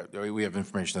we have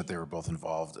information that they were both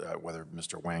involved, whether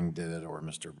Mr. Wang did it or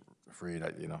Mr. Fried.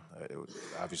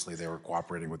 Obviously they were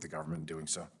cooperating with the government in doing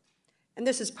so. And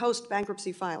this is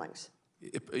post-bankruptcy filings.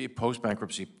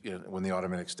 Post-bankruptcy, when the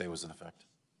automatic stay was in effect.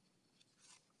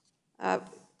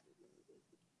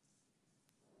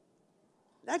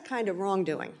 That kind of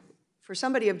wrongdoing, for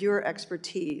somebody of your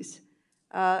expertise,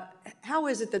 how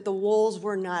is it that the walls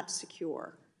were not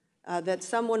secure? That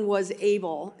someone was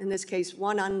able, in this case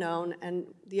one unknown and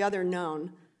the other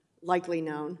known, likely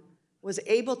known, was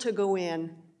able to go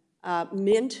in,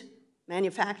 mint,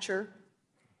 manufacture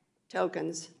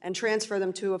tokens and transfer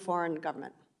them to a foreign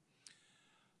government?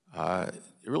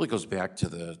 It really goes back to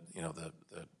the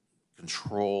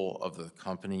control of the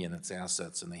company and its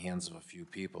assets in the hands of a few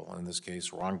people, in this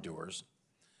case, wrongdoers.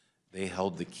 They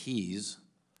held the keys,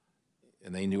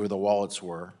 and they knew where the wallets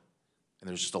were, and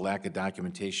there's just a lack of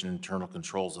documentation, internal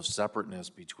controls of separateness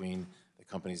between the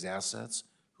company's assets,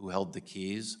 who held the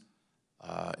keys,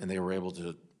 and they were able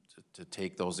to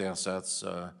take those assets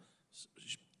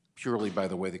purely by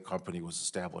the way the company was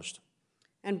established.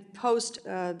 And post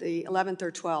the 11th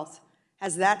or 12th,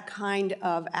 has that kind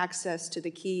of access to the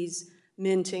keys,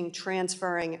 minting,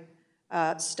 transferring,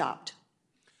 stopped?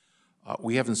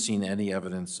 We haven't seen any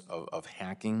evidence of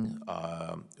hacking.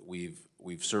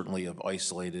 We've certainly have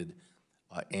isolated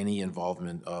any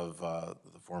involvement of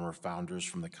the former founders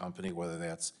from the company, whether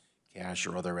that's cash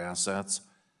or other assets.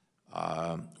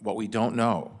 What we don't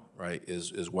know, right,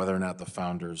 is whether or not the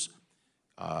founders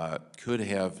could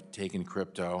have taken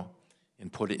crypto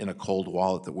and put it in a cold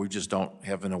wallet that we just don't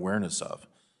have an awareness of.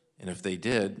 And if they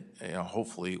did,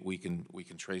 hopefully we can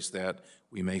trace that.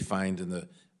 We may find in the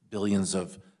billions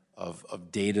of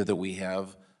data that we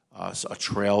have a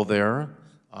trail there,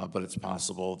 but it's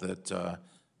possible that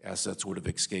assets would have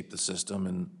escaped the system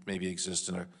and maybe exist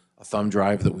in a thumb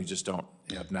drive that we just don't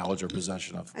have knowledge or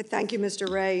possession of. I thank you, Mr.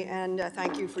 Ray, and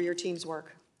thank you for your team's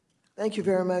work. Thank you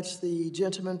very much. The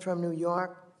gentleman from New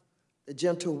York, the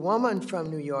gentlewoman from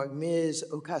New York, Ms.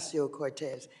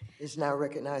 Ocasio-Cortez, is now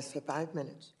recognized for 5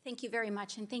 minutes. Thank you very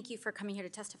much, and thank you for coming here to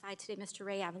testify today, Mr.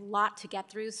 Ray. I have a lot to get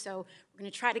through, so we're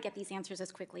going to try to get these answers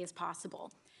as quickly as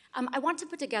possible. I want to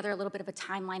put together a little bit of a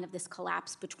timeline of this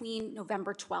collapse between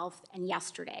November 12th and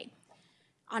yesterday.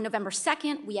 On November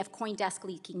 2nd, we have CoinDesk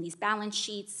leaking these balance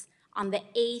sheets. On the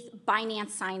 8th,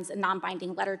 Binance signs a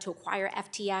non-binding letter to acquire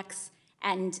FTX,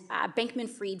 and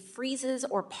Bankman-Fried freezes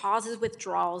or pauses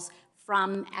withdrawals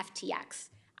from FTX.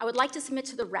 I would like to submit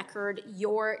to the record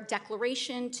your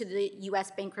declaration to the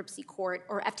U.S. Bankruptcy Court,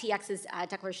 or FTX's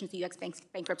declaration to the U.S.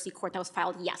 Bankruptcy Court that was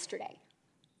filed yesterday.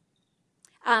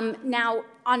 Now,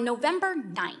 on November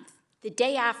 9th, the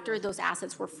day after those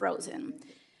assets were frozen,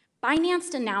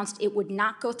 Binance announced it would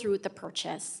not go through with the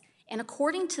purchase, and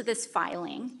according to this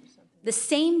filing, the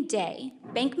same day,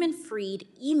 Bankman-Fried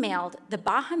emailed the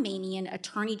Bahamian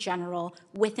Attorney General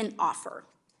with an offer.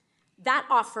 That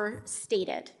offer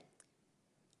stated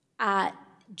that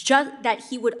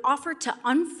he would offer to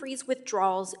unfreeze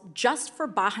withdrawals just for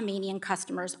Bahamian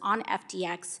customers on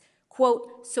FTX,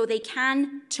 quote, so they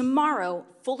can tomorrow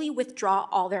fully withdraw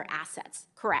all their assets.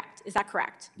 Correct. Is that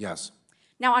correct? Yes.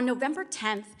 Now, on November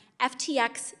 10th,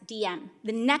 FTX DM,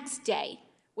 the next day,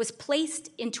 was placed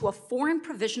into a foreign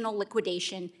provisional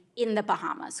liquidation in the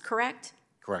Bahamas, correct?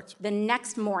 Correct. The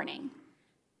next morning.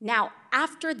 Now,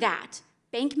 after that,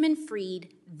 Bankman-Fried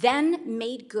then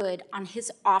made good on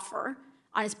his offer,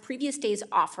 on his previous day's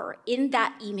offer, in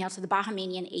that email to the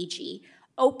Bahamian AG,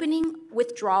 opening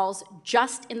withdrawals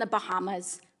just in the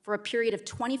Bahamas for a period of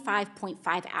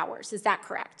 25.5 hours. Is that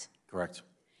correct? Correct.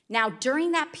 Now,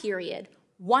 during that period,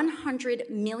 $100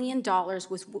 million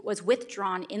was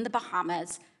withdrawn in the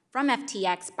Bahamas from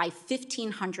FTX by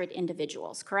 1,500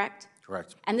 individuals, correct?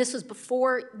 Correct. And this was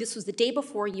the day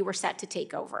before you were set to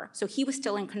take over. So he was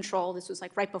still in control. This was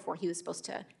like right before he was supposed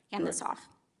to hand this off.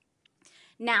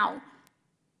 Now,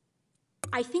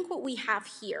 I think what we have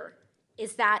here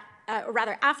is that, or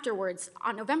rather afterwards,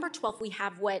 on November 12th, we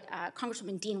have what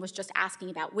Congresswoman Dean was just asking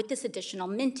about with this additional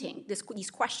minting, these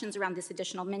questions around this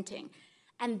additional minting.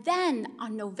 And then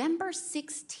on November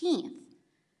 16th,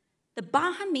 the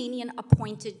Bahamian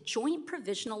appointed joint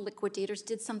provisional liquidators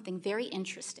did something very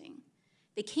interesting.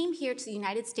 They came here to the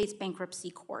United States Bankruptcy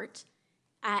Court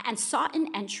and sought an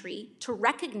entry to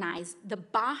recognize the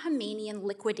Bahamian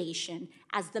liquidation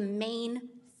as the main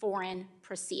foreign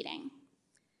proceeding.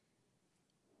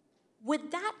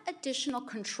 Would that additional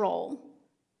control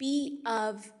be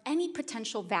of any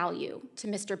potential value to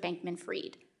Mr.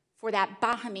 Bankman-Fried for that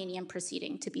Bahamian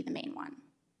proceeding to be the main one?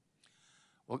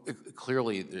 Well,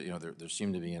 clearly, there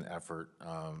seemed to be an effort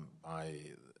by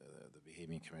the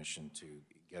Bahamian Commission to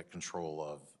get control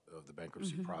of the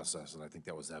bankruptcy process, and I think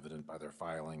that was evident by their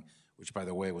filing, which, by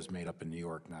the way, was made up in New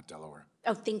York, not Delaware.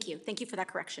 Oh, thank you. Thank you for that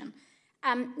correction.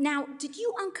 Now, did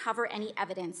you uncover any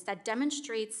evidence that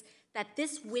demonstrates that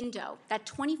this window, that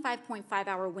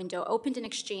 25.5-hour window, opened in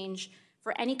exchange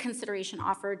for any consideration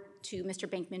offered to Mr.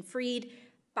 Bankman-Fried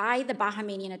by the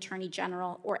Bahamian Attorney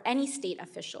General or any state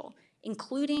official,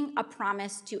 including a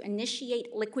promise to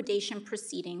initiate liquidation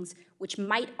proceedings which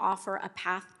might offer a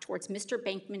path towards Mr.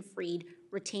 Bankman-Fried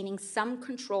retaining some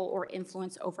control or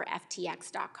influence over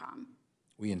FTX.com?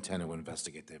 We intend to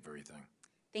investigate that very thing.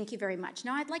 Thank you very much.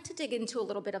 Now I'd like to dig into a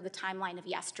little bit of the timeline of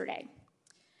yesterday.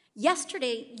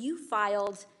 Yesterday, you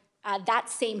filed that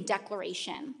same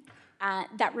declaration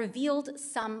that revealed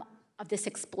some of this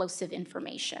explosive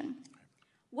information.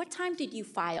 What time did you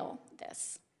file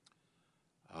this?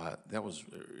 That was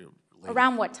late.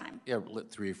 Around what time? Yeah,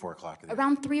 3 or 4 o'clock.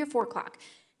 Around 3 or 4 o'clock.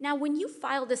 Now, when you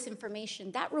file this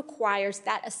information, that requires,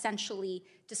 that essentially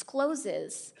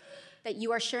discloses that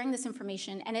you are sharing this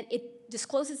information, and it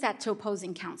discloses that to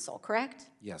opposing counsel, correct?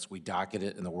 Yes, we docket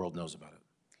it, and the world knows about it.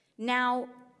 Now,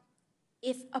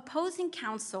 if opposing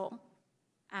counsel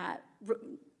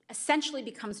essentially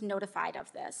becomes notified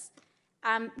of this,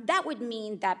 that would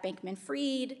mean that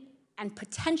Bankman-Fried and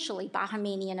potentially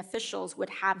Bahamian officials would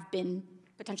have been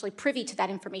potentially privy to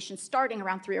that information starting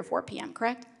around 3 or 4 p.m.,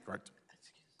 correct? Correct.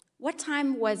 What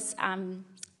time was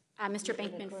Mr.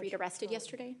 Bankman-Fried arrested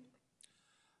yesterday?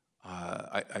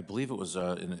 I believe it was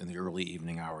in the early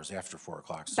evening hours, after 4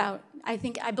 o'clock. About, I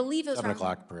believe it was 7 around,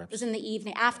 o'clock, perhaps. it was in the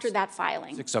evening, after that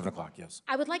filing. 6, 7 o'clock, yes.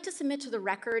 I would like to submit to the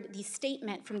record the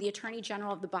statement from the Attorney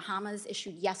General of the Bahamas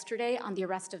issued yesterday on the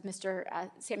arrest of Mr.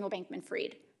 Samuel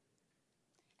Bankman-Fried.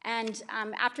 And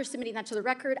after submitting that to the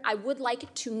record, I would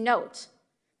like to note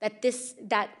that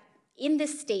in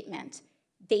this statement,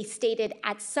 they stated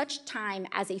at such time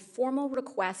as a formal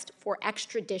request for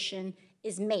extradition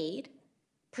is made,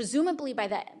 presumably by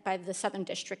the Southern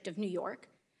District of New York,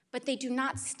 but they do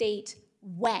not state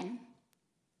when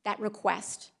that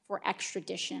request for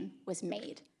extradition was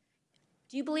made.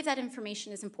 Do you believe that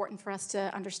information is important for us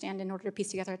to understand in order to piece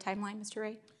together a timeline, Mr.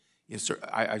 Ray? Yes, sir.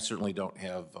 I certainly don't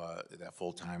have that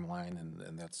full timeline,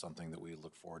 and that's something that we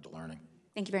look forward to learning.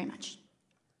 Thank you very much.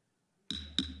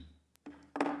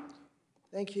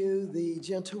 Thank you. The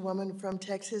gentlewoman from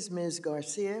Texas, Ms.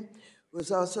 Garcia, who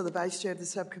is also the Vice Chair of the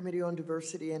Subcommittee on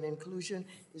Diversity and Inclusion,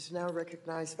 is now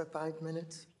recognized for 5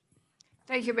 minutes.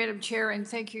 Thank you, Madam Chair, and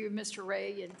thank you, Mr.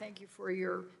 Ray, and thank you for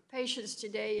your patience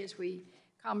today as we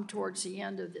come towards the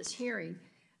end of this hearing.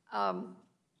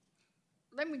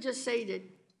 Let me just say that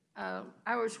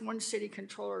I was one city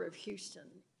controller of Houston,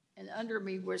 and under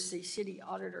me was the city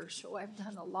auditor, so I've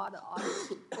done a lot of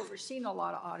audits, overseen a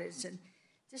lot of audits, and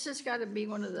this has got to be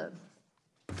one of the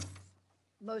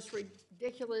most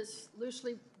ridiculous,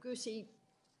 loosely goosey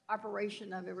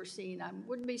operation I've ever seen. I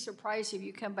wouldn't be surprised if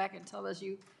you come back and tell us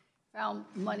you found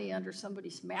money under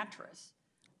somebody's mattress,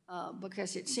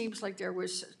 because it seems like there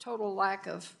was a total lack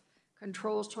of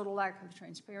controls, total lack of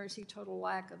transparency, total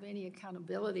lack of any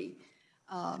accountability.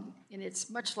 And it's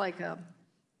much like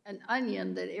an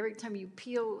onion that every time you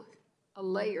peel a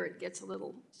layer, it gets a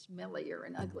little smellier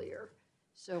and uglier.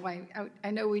 So I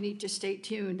know we need to stay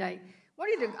tuned. I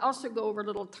wanted to also go over a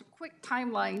little quick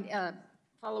timeline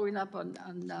following up on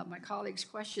my colleagues'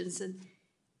 questions. And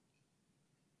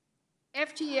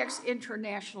FTX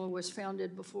International was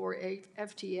founded before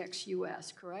FTX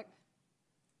US, correct?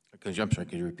 I'm sorry,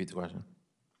 could you repeat the question?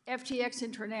 FTX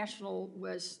International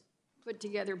was put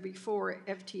together before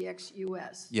FTX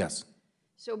US. Yes.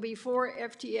 So before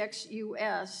FTX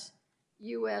US,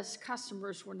 US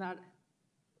customers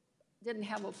didn't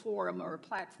have a forum or a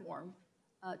platform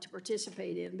to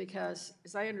participate in because,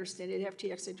 as I understand it,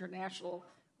 FTX International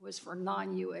was for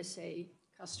non-USA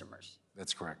customers.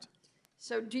 That's correct.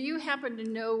 So do you happen to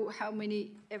know how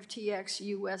many FTX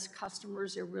US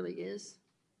customers there really is?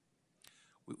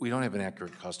 We don't have an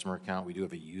accurate customer count. We do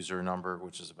have a user number,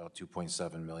 which is about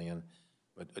 2.7 million.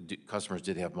 But customers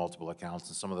did have multiple accounts,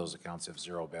 and some of those accounts have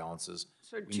zero balances.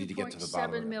 So we need to get to the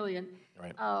bottom of 2.7 million.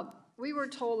 Right. We were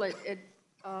told that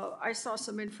I saw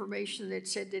some information that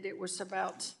said that it was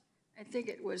about, I think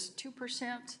it was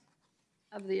 2%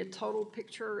 of the total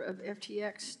picture of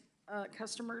FTX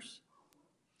customers.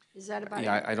 Is that about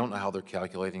Yeah, it? I don't know how they're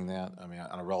calculating that. I mean,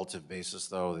 on a relative basis,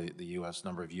 though, the U.S.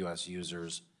 number of U.S.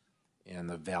 users and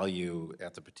the value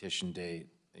at the petition date,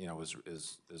 you know,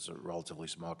 is relatively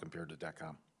small compared to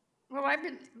 .com. Well, I've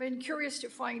been curious to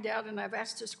find out, and I've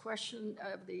asked this question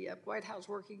of the White House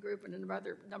Working Group and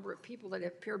another number of people that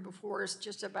have appeared before us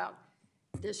just about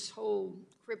this whole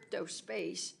crypto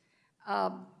space.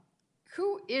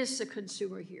 Who is the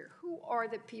consumer here? Who are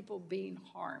the people being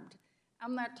harmed?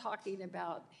 I'm not talking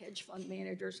about hedge fund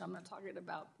managers. I'm not talking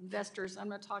about investors. I'm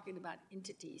not talking about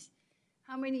entities.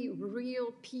 How many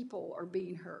real people are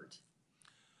being hurt?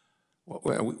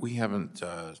 Well, we haven't,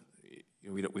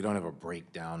 we don't have a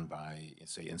breakdown by,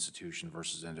 say, institution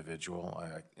versus individual.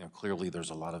 You know, clearly,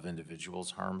 there's a lot of individuals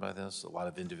harmed by this, a lot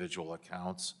of individual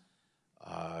accounts.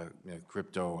 You know,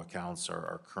 crypto accounts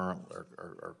are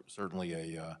certainly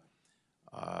a,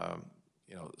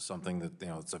 you know, something that, you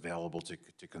know, it's available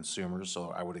to consumers.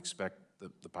 So I would expect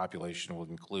the population would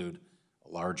include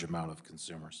large amount of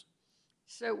consumers.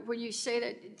 So when you say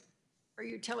that, are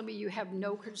you telling me you have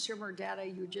no consumer data,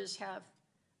 you just have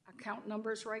account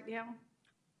numbers right now?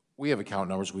 We have account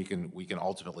numbers. We can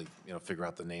ultimately, figure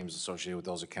out the names associated with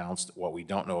those accounts. What we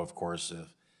don't know, of course,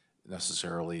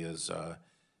 necessarily is,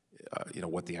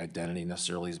 what the identity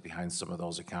necessarily is behind some of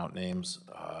those account names.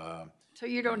 So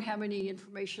you don't have any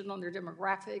information on their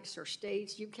demographics or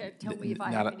states? You can't tell me if I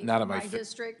have any not from at my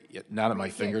district? Not at my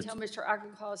fingertips. You fingertips. can't tell Mr.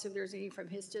 Auchincloss if there's any from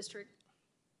his district?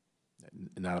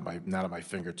 Not at my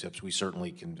fingertips. We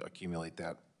certainly can accumulate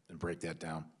that and break that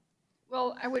down.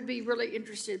 Well, I would be really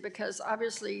interested because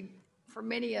obviously for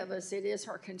many of us, it is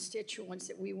our constituents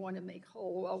that we want to make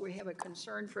whole. Well, we have a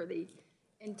concern for the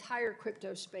entire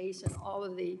crypto space and all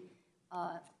of the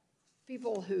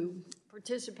people who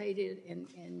participated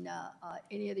in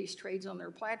any of these trades on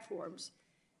their platforms.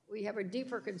 We have a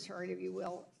deeper concern, if you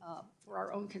will, for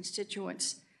our own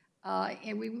constituents.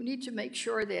 And we need to make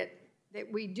sure that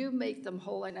we do make them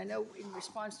whole. And I know in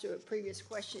response to a previous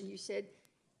question, you said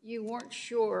you weren't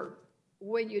sure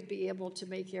when you'd be able to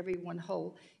make everyone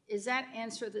whole. Is that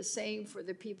answer the same for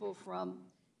the people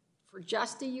for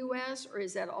just the U.S., or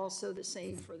is that also the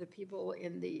same for the people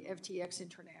in the FTX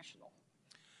International?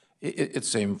 It's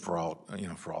same for all,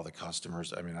 for all the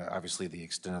customers. I mean, obviously the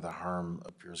extent of the harm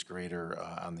appears greater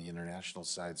on the international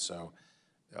side. So,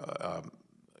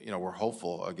 we're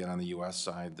hopeful again on the U.S.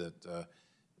 side that the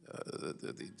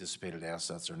dissipated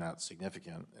assets are not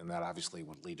significant, and that obviously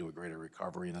would lead to a greater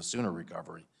recovery and a sooner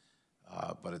recovery.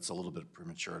 But it's a little bit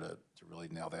premature to really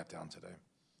nail that down today.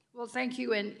 Well, thank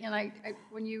you. And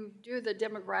when you do the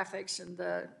demographics and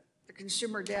the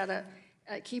consumer data,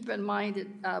 keep in mind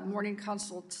that Morning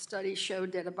Consult study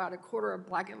showed that about a quarter of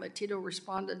Black and Latino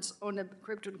respondents own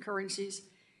cryptocurrencies.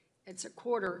 It's a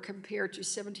quarter compared to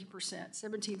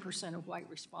 17% of white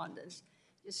respondents.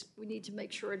 We need to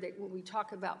make sure that when we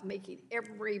talk about making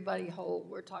everybody whole,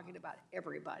 we're talking about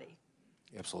everybody.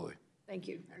 Absolutely. Thank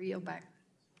you. I yield back.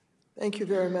 Thank you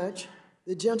very much.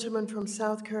 The gentleman from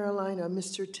South Carolina,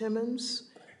 Mr.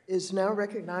 Timmons, is now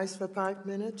recognized for 5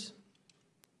 minutes.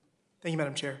 Thank you,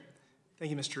 Madam Chair. Thank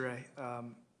you, Mr. Ray.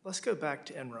 Let's go back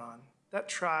to Enron. That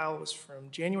trial was from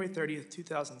January 30th,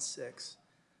 2006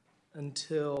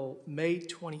 until May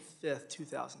 25th,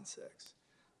 2006.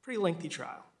 Pretty lengthy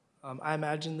trial. I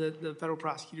imagine that the federal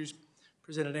prosecutors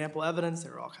presented ample evidence.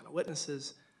 There were all kinds of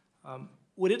witnesses.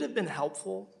 Would it have been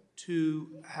helpful to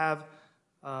have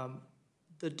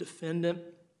the defendant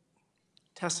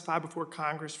testify before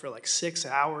Congress for like 6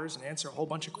 hours and answer a whole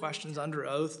bunch of questions under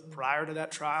oath prior to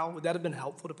that trial? Would that have been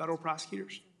helpful to federal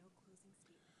prosecutors?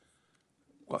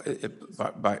 Well,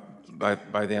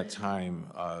 by that time,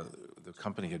 the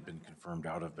company had been confirmed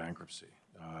out of bankruptcy.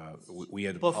 We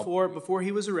had before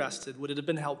he was arrested, would it have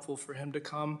been helpful for him to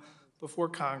come before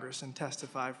Congress and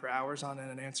testify for hours on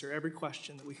end and answer every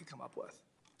question that we could come up with?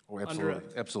 Oh, absolutely,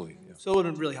 absolutely. Yeah. So it would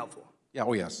have been really helpful. Yeah.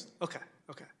 Oh, yes. Okay.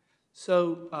 Okay.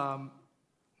 So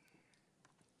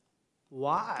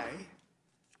why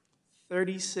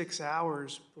 36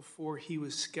 hours before he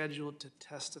was scheduled to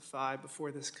testify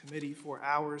before this committee for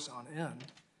hours on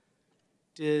end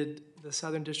did the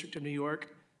Southern District of New York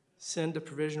send a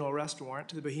provisional arrest warrant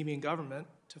to the Bohemian government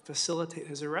to facilitate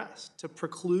his arrest, to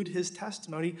preclude his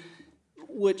testimony,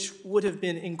 which would have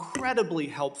been incredibly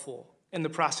helpful in the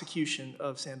prosecution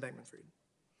of Sam Bankman-Fried?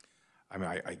 I mean,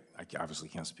 I obviously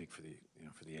can't speak for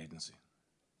the agency.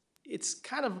 It's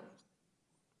kind of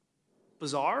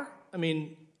bizarre. I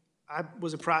mean, I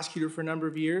was a prosecutor for a number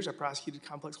of years. I prosecuted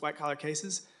complex white-collar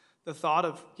cases. The thought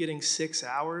of getting 6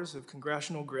 hours of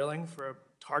congressional grilling for a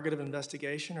target of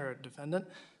investigation or a defendant,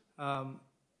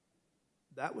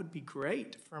 that would be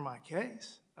great for my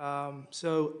case.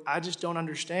 So I just don't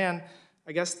understand.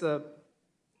 I guess the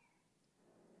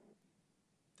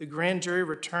grand jury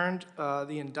returned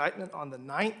the indictment on the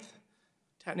 9th.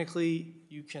 Technically,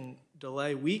 you can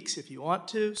delay weeks if you want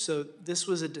to. So this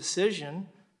was a decision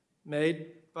made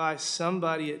by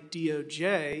somebody at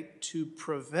DOJ to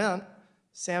prevent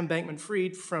Sam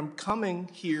Bankman-Fried from coming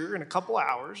here in a couple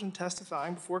hours and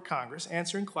testifying before Congress,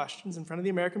 answering questions in front of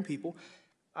the American people.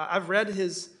 I've read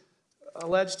his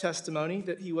alleged testimony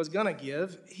that he was going to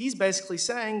give. He's basically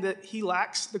saying that he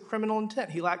lacks the criminal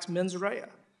intent. He lacks mens rea.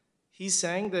 He's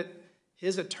saying that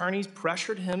his attorneys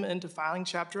pressured him into filing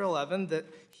Chapter 11, that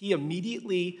he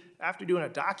immediately, after doing a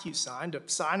DocuSign to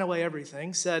sign away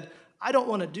everything, said, I don't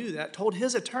want to do that, told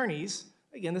his attorneys,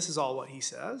 again, this is all what he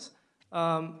says,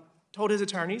 told his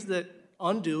attorneys that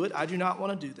undo it, I do not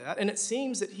want to do that. And it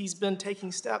seems that he's been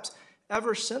taking steps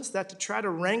ever since that to try to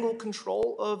wrangle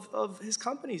control of his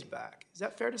companies back. Is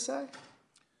that fair to say?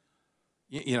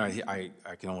 You know, I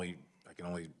can only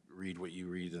read what you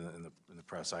read in the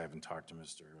press. I haven't talked to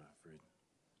Mr. Fried.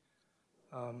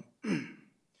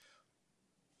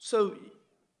 So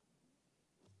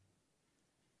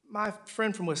my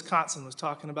friend from Wisconsin was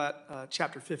talking about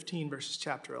Chapter 15 versus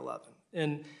Chapter 11.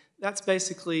 And that's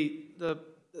basically the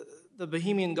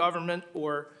Bohemian government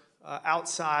or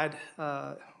outside,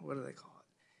 what do they call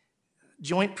it?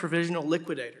 Joint provisional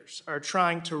liquidators are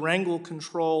trying to wrangle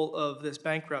control of this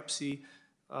bankruptcy.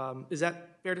 Is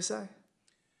that fair to say?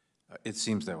 It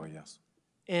seems that way, yes.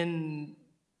 And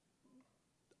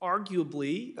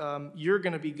arguably, you're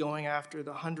going to be going after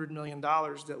the $100 million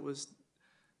that was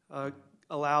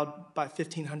allowed by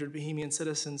 1,500 Bohemian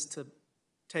citizens to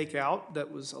take out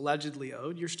that was allegedly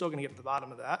owed. You're still going to get to the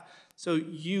bottom of that. So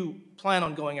you plan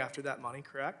on going after that money,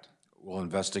 correct? We'll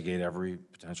investigate every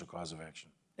potential cause of action.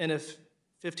 And if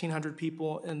 1,500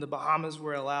 people in the Bahamas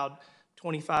were allowed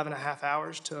 25 and a half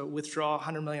hours to withdraw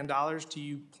 $100 million, do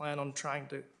you plan on trying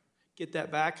to get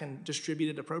that back and distribute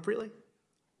it appropriately?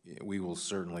 We will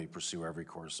certainly pursue every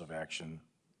course of action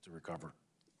to recover.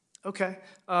 Okay.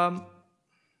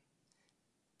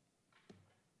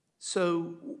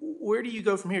 So where do you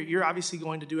go from here? You're obviously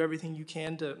going to do everything you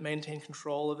can to maintain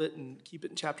control of it and keep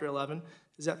it in Chapter 11.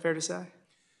 Is that fair to say?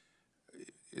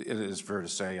 It is fair to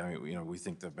say. I mean, we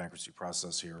think the bankruptcy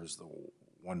process here is the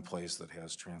one place that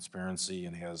has transparency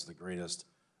and has the greatest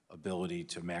ability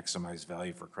to maximize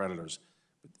value for creditors.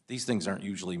 But these things aren't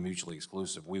usually mutually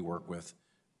exclusive. We work with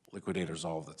liquidators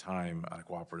all the time on a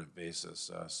cooperative basis,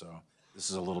 so this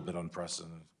is a little bit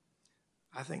unprecedented.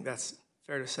 I think that's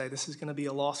fair to say. This is going to be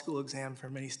a law school exam for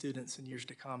many students in years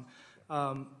to come.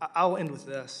 I'll end with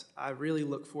this. I really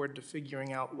look forward to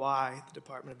figuring out why the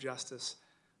Department of Justice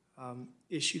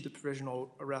issued the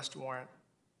provisional arrest warrant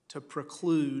to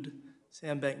preclude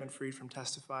Sam Bankman-Fried from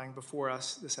testifying before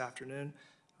us this afternoon.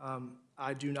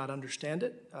 I do not understand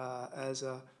it. As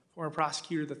a former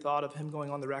prosecutor, the thought of him going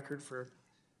on the record for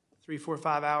 3, 4,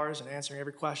 5 hours and answering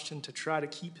every question to try to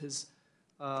keep his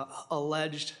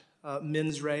alleged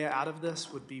mens rea out of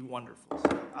this would be wonderful.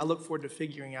 So I look forward to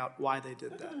figuring out why they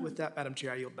did that. With that, Madam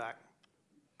Chair, I yield back.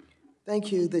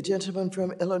 Thank you. The gentleman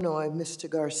from Illinois, Mr.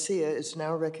 Garcia, is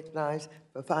now recognized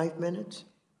for 5 minutes.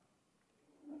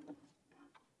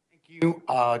 Thank you,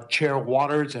 Chair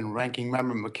Waters and Ranking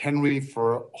Member McHenry,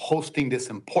 for hosting this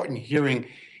important hearing.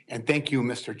 And thank you,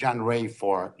 Mr. John Ray,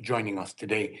 for joining us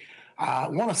today. I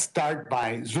want to start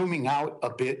by zooming out a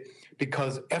bit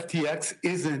because FTX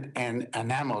isn't an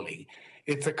anomaly.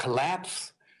 It's a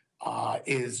collapse.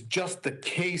 Is just the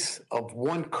case of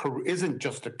isn't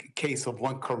just a case of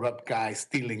one corrupt guy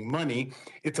stealing money.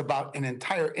 It's about an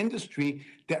entire industry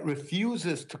that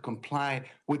refuses to comply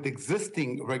with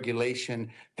existing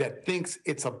regulation that thinks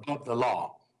it's above the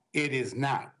law. It is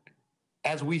not.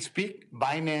 As we speak,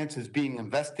 Binance is being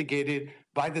investigated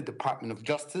by the Department of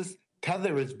Justice.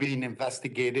 Tether is being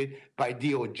investigated by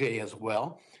DOJ as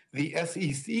well. The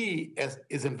SEC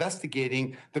is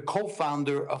investigating the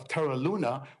co-founder of Terra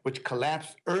Luna, which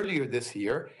collapsed earlier this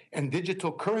year, and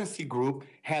Digital Currency Group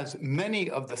has many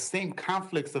of the same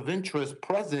conflicts of interest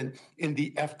present in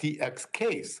the FTX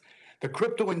case. The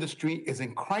crypto industry is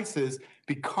in crisis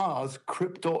because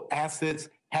crypto assets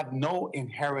have no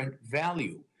inherent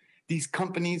value. These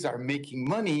companies are making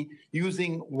money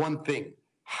using one thing,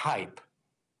 hype.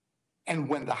 And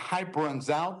when the hype runs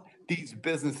out, these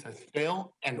businesses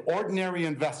fail, and ordinary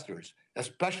investors,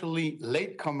 especially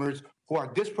latecomers who are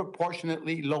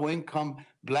disproportionately low-income,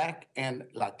 Black and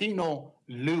Latino,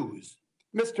 lose.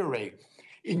 Mr. Ray,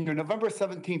 in your November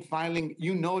 17th filing,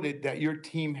 you noted that your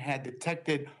team had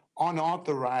detected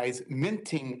unauthorized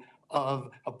minting of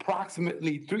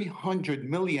approximately 300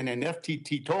 million in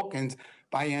FTT tokens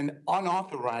by an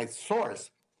unauthorized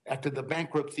source after the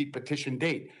bankruptcy petition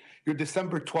date. Your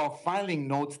December 12th filing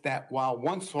notes that while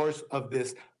one source of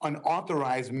this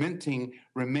unauthorized minting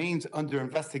remains under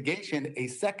investigation, a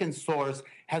second source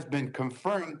has been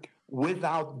confirmed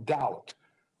without doubt.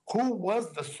 Who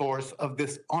was the source of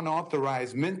this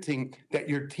unauthorized minting that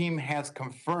your team has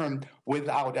confirmed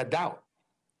without a doubt?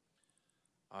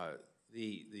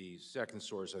 The second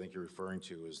source I think you're referring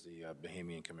to is the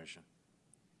Bahamian Commission.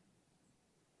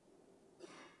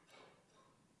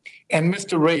 And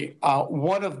Mr. Ray,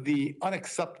 one of the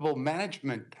unacceptable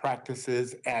management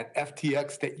practices at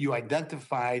FTX that you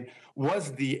identified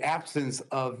was the absence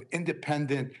of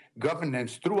independent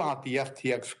governance throughout the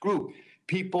FTX group.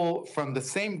 People from the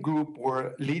same group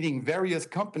were leading various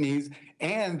companies,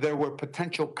 and there were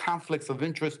potential conflicts of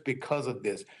interest because of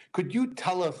this. Could you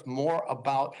tell us more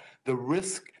about the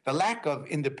lack of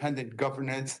independent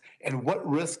governance, and what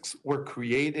risks were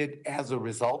created as a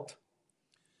result?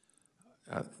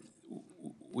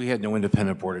 We had no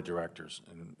independent board of directors,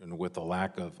 and with the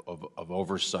lack of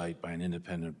oversight by an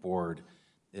independent board,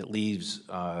 it leaves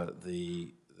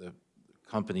the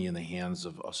company in the hands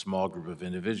of a small group of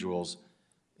individuals,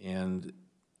 and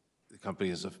the company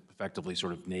is effectively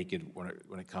sort of naked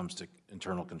when it comes to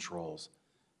internal controls.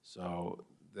 So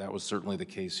that was certainly the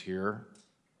case here,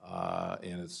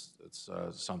 and it's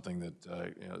something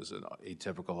that you know, is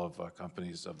atypical of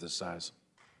companies of this size.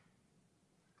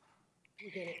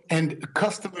 And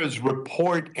customers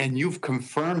report, and you've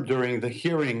confirmed during the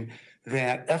hearing,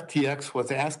 that FTX was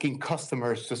asking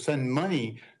customers to send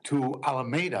money to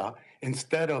Alameda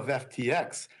instead of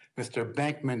FTX. Mr.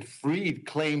 Bankman-Fried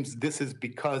claims this is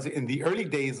because in the early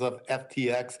days of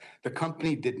FTX, the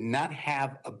company did not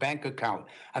have a bank account.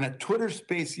 On a Twitter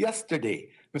space yesterday,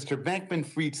 Mr.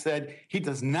 Bankman-Fried said he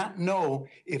does not know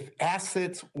if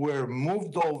assets were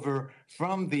moved over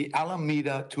from the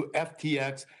Alameda to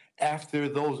FTX after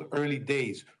those early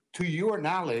days. To your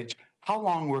knowledge, how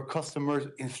long were customers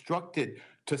instructed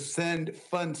to send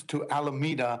funds to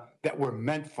Alameda that were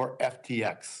meant for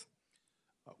FTX?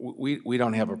 We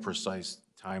don't have a precise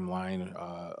timeline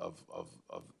of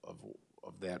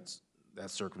that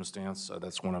circumstance.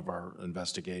 That's one of our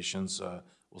investigations.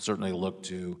 We'll certainly look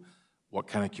to what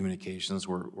kind of communications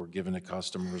were given to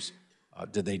customers.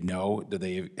 Did they know? Did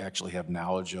they actually have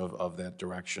knowledge of that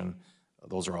direction?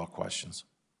 Those are all questions.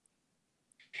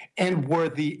 And were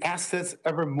the assets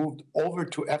ever moved over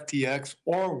to FTX,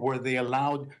 or were they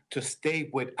allowed to stay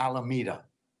with Alameda?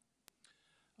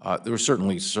 There were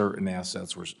certainly certain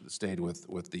assets were stayed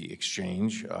with the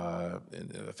exchange,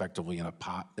 effectively in a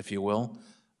pot, if you will.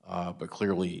 But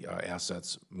clearly,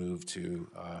 assets moved to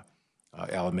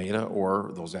Alameda,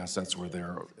 or those assets were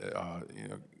there, you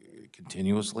know,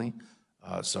 continuously.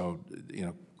 So, you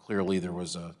know, clearly there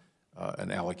was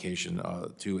an allocation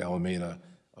to Alameda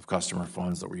of customer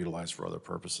funds that were utilized for other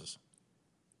purposes.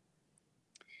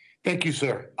 Thank you,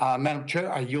 sir. Madam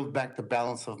Chair, I yield back the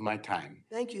balance of my time.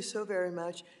 Thank you so very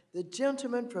much. The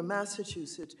gentleman from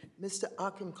Massachusetts, Mr.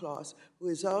 Auchincloss, who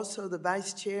is also the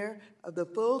vice chair of the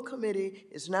full committee,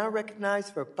 is now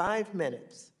recognized for 5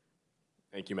 minutes.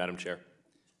 Thank you, Madam Chair.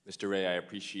 Mr. Ray, I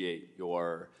appreciate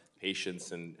your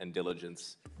patience and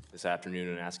diligence this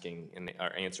afternoon in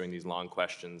answering these long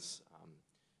questions.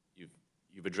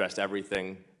 You've addressed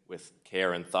everything with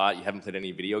care and thought. You haven't played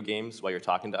any video games while you're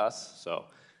talking to us, so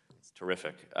it's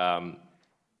terrific. Mr.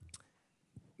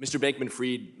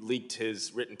 Bankman-Fried leaked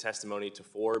his written testimony to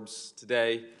Forbes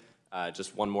today.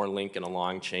 Just one more link in a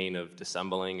long chain of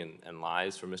dissembling and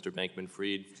lies from Mr.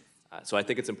 Bankman-Fried. So I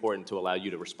think it's important to allow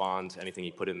you to respond to anything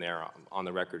he put in there on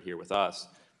the record here with us.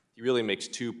 He really makes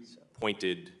two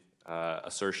pointed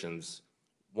assertions.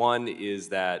 One is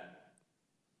that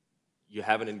you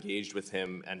haven't engaged with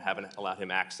him and haven't allowed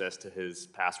him access to his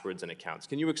passwords and accounts.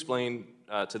 Can you explain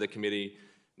to the committee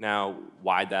now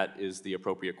why that is the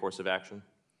appropriate course of action?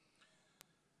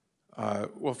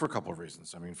 Well, for a couple of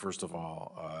reasons. I mean, first of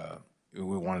all, we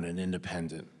wanted an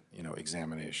independent, you know,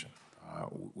 examination.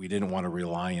 We didn't want to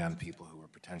rely on people who were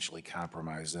potentially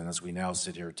compromised, and as we now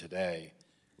sit here today,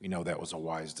 we know that was a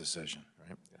wise decision,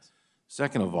 right? Yes.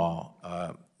 Second of all,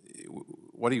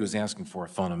 what he was asking for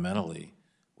fundamentally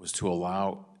was to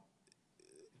allow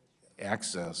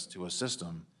access to a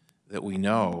system that we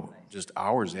know just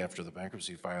hours after the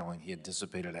bankruptcy filing, he had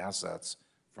dissipated assets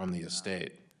from the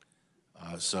estate.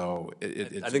 So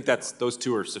I think those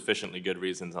two are sufficiently good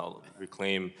reasons. I'll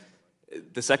reclaim.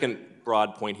 The second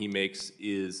broad point he makes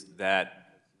is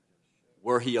that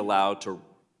were he allowed to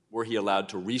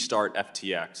restart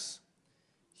FTX,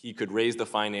 he could raise the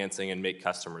financing and make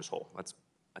customers whole. That's,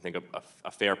 I think,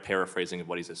 a fair paraphrasing of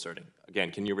what he's asserting.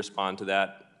 Again, can you respond to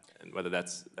that and whether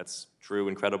that's true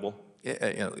and credible? Yeah,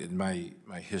 you know, in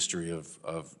my history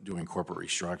of doing corporate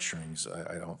restructurings,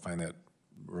 I don't find that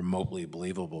remotely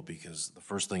believable, because the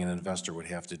first thing an investor would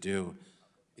have to do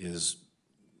is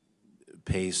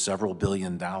pay several $1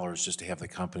 billion just to have the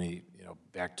company, you know,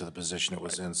 back to the position it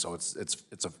was in. So it's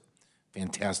a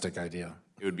fantastic idea.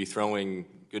 It would be throwing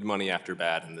good money after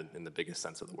bad in the biggest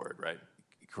sense of the word, right?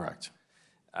 Correct.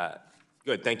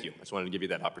 Good, thank you. I just wanted to give you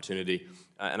that opportunity.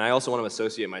 And I also want to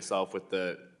associate myself with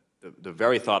the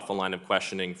very thoughtful line of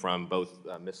questioning from both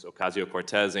Ms.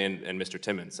 Ocasio-Cortez and Mr.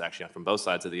 Timmons, actually, from both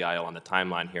sides of the aisle on the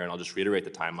timeline here, and I'll just reiterate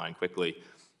the timeline quickly.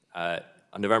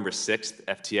 On November 6th,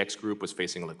 FTX Group was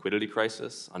facing a liquidity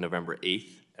crisis. On November 8th,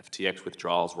 FTX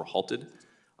withdrawals were halted.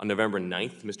 On November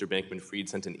 9th, Mr. Bankman-Fried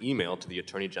sent an email to the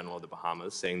Attorney General of the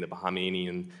Bahamas saying the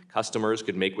Bahamian customers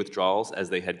could make withdrawals as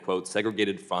they had, quote,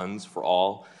 segregated funds for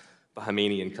all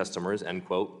Bahamian customers, end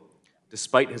quote,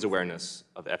 despite his awareness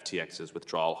of FTX's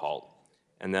withdrawal halt.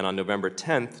 And then on November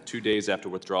 10th, 2 days after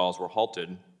withdrawals were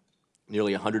halted,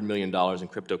 nearly $100 million in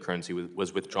cryptocurrency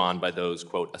was withdrawn by those,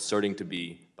 quote, asserting to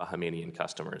be Bahamian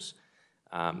customers.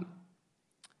 And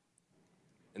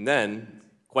then,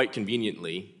 quite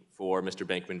conveniently for Mr.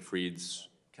 Bankman-Fried's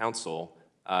counsel,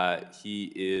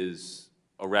 he is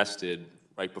arrested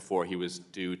right before he was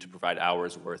due to provide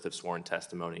hours worth of sworn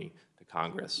testimony to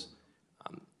Congress.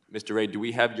 Mr. Ray, do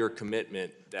we have your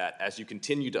commitment that as you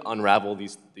continue to unravel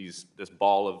this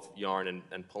ball of yarn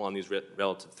and pull on these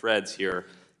relative threads here,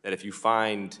 that if you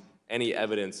find any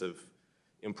evidence of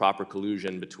improper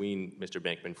collusion between Mr.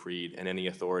 Bankman-Fried and any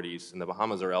authorities in the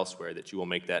Bahamas or elsewhere, that you will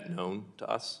make that known to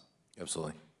us?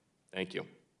 Absolutely. Thank you.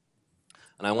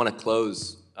 And I want to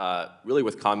close really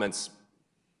with comments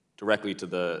directly to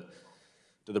the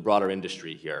broader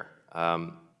industry here.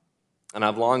 And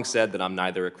I've long said that I'm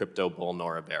neither a crypto bull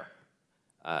nor a bear.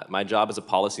 My job as a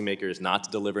policymaker is not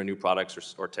to deliver new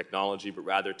products or technology, but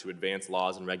rather to advance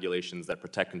laws and regulations that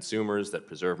protect consumers, that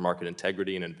preserve market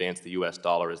integrity, and advance the US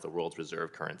dollar as the world's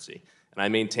reserve currency. And I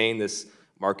maintain this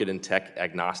market and tech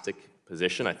agnostic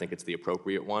position. I think it's the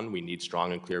appropriate one. We need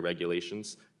strong and clear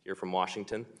regulations here from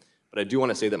Washington. But I do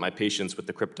want to say that my patience with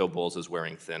the crypto bulls is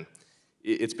wearing thin.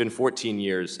 It's been 14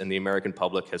 years, and the American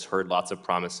public has heard lots of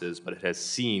promises, but it has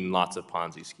seen lots of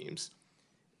Ponzi schemes.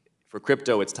 For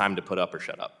crypto, it's time to put up or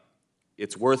shut up.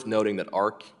 It's worth noting that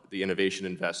ARK, the innovation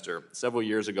investor, several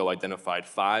years ago identified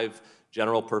 5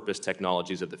 general-purpose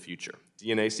technologies of the future: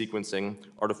 DNA sequencing,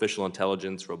 artificial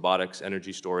intelligence, robotics,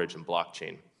 energy storage, and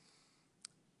blockchain.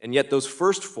 And yet those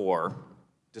first 4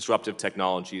 disruptive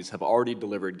technologies have already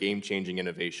delivered game-changing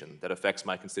innovation that affects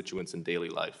my constituents in daily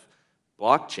life.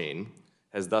 Blockchain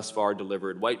has thus far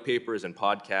delivered white papers and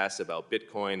podcasts about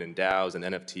Bitcoin and DAOs and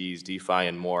NFTs, DeFi,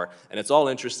 and more. And it's all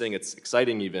interesting, it's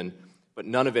exciting even, but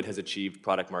none of it has achieved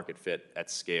product market fit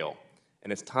at scale.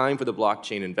 And it's time for the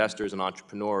blockchain investors and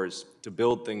entrepreneurs to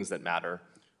build things that matter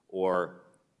or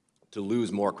to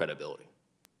lose more credibility.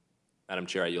 Madam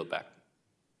Chair, I yield back.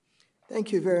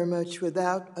 Thank you very much.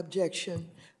 Without objection,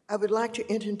 I would like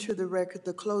to enter into the record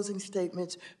the closing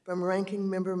statements from Ranking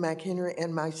Member McHenry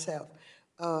and myself.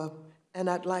 And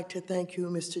I'd like to thank you,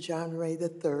 Mr. John Ray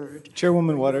III.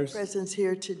 Chairwoman Waters. For your presence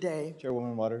here today.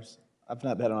 Chairwoman Waters, I've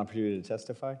not had an opportunity to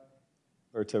testify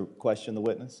or to question the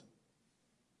witness.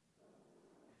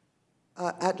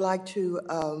 I'd like to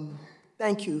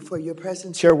thank you for your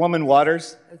presence. Chairwoman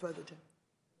Waters. And for the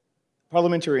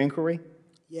Parliamentary inquiry.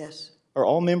 Yes. Are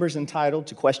all members entitled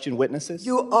to question witnesses?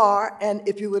 You are, and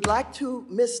if you would like to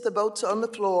miss the votes on the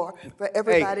floor for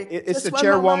everybody. Hey, it's the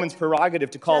chairwoman's prerogative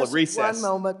to call a recess. 1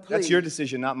 moment, please. That's your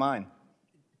decision, not mine.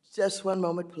 Just 1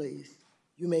 moment, please.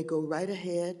 You may go right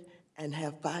ahead and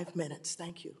have 5 minutes.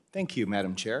 Thank you. Thank you,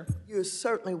 Madam Chair. You're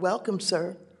certainly welcome,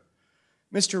 sir.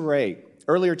 Mr. Ray,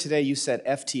 earlier today you said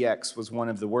FTX was one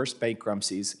of the worst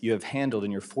bankruptcies you have handled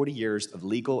in your 40 years of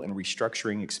legal and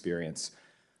restructuring experience.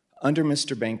 Under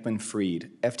Mr.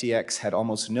 Bankman-Fried, FTX had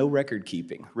almost no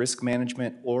record-keeping, risk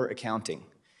management, or accounting.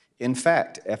 In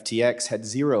fact, FTX had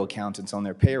 0 accountants on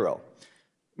their payroll.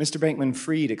 Mr.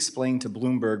 Bankman-Fried explained to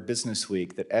Bloomberg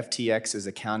Businessweek that FTX's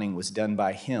accounting was done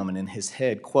by him, and in his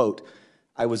head, quote,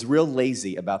 "I was real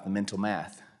lazy about the mental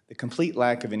math. The complete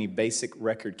lack of any basic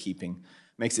record-keeping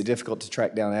makes it difficult to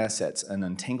track down assets and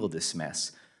untangle this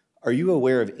mess. Are you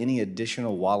aware of any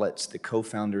additional wallets the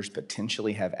co-founders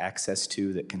potentially have access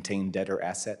to that contain debtor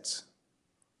assets?"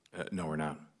 No, we're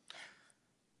not.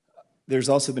 There's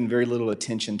also been very little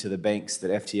attention to the banks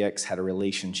that FTX had a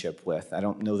relationship with. I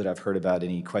don't know that I've heard about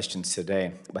any questions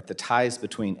today, but the ties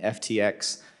between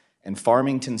FTX and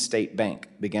Farmington State Bank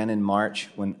began in March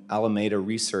when Alameda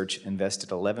Research invested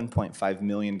 $11.5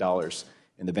 million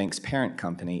in the bank's parent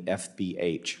company,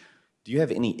 FBH. Do you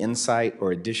have any insight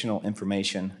or additional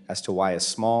information as to why a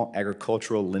small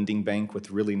agricultural lending bank with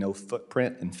really no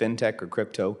footprint in fintech or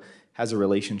crypto has a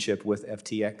relationship with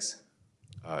FTX?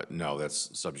 No, that's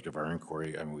the subject of our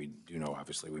inquiry. I mean, we do know,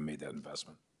 obviously, we made that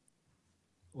investment.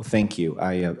 Well, thank you.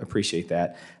 I appreciate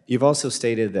that. You've also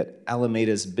stated that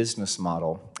Alameda's business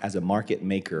model as a market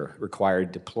maker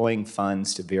required deploying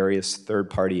funds to various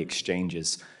third-party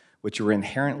exchanges, which were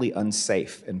inherently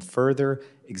unsafe and further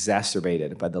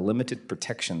exacerbated by the limited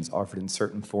protections offered in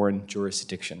certain foreign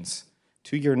jurisdictions.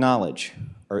 To your knowledge,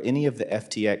 are any of the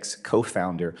FTX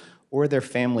co-founder or their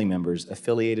family members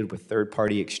affiliated with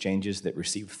third-party exchanges that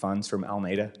received funds from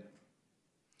Alameda?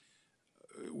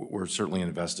 We're certainly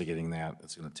investigating that.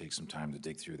 It's going to take some time to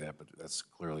dig through that, but that's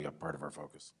clearly a part of our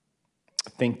focus.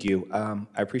 Thank you. I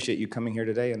appreciate you coming here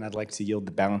today, and I'd like to yield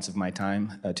the balance of my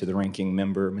time to the ranking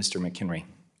member, Mr. McHenry.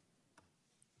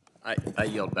 I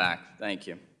yield back. Thank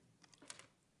you.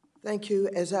 Thank you.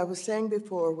 As I was saying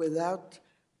before, without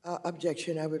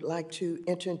objection, I would like to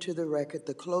enter into the record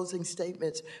the closing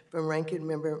statements from Ranking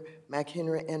Member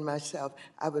McHenry and myself.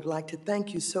 I would like to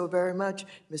thank you so very much,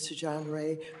 Mr. John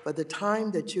Ray, for the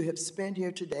time that you have spent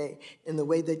here today in the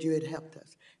way that you had helped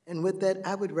us. And with that,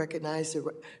 I would recognize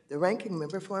the Ranking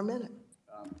Member for a minute.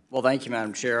 Well, thank you,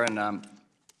 Madam Chair. And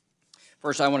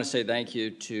first, I want to say thank you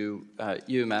to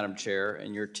you, Madam Chair,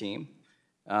 and your team.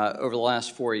 Over the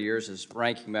last 4 years as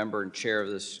Ranking Member and Chair of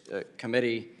this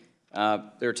committee,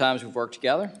 there are times we've worked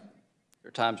together. There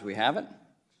are times we haven't.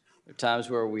 There are times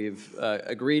where we've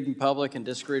agreed in public and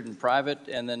disagreed in private,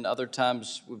 and then other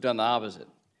times we've done the opposite.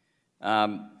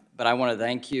 But I want to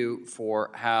thank you for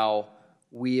how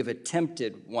we have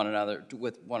attempted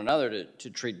with one another to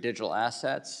treat digital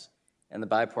assets and the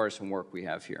bipartisan work we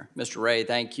have here. Mr. Ray,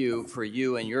 thank you for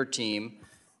you and your team,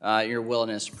 your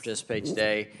willingness to participate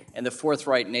today, and the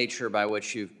forthright nature by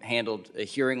which you've handled a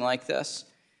hearing like this.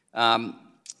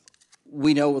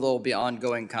 We know there will be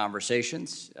ongoing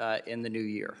conversations in the new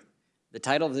year. The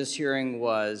title of this hearing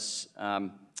was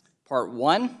Part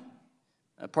 1.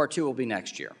 Part 2 will be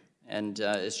next year. And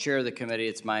as chair of the committee,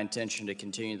 it's my intention to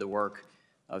continue the work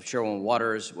of Chairwoman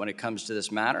Waters when it comes to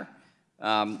this matter.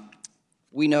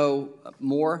 We know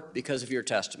more because of your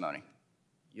testimony.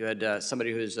 You had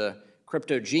somebody who's a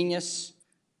crypto genius,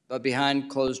 but behind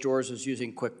closed doors was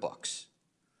using QuickBooks.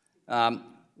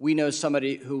 We know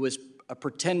somebody who was a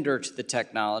pretender to the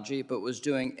technology, but was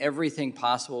doing everything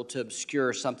possible to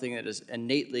obscure something that is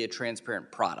innately a transparent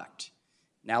product.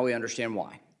 Now we understand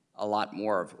why, a lot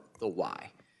more of the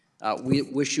why. We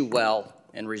wish you well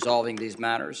in resolving these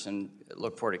matters and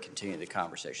look forward to continuing the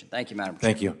conversation. Thank you, Madam Chair.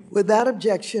 Thank you. Without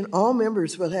objection, all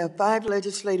members will have 5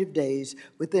 legislative days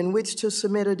within which to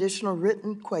submit additional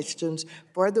written questions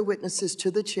for the witnesses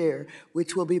to the chair,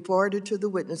 which will be forwarded to the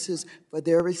witnesses for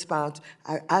their response.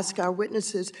 I ask our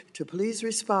witnesses to please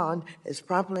respond as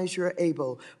promptly as you're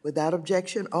able. Without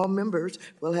objection, all members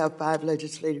will have 5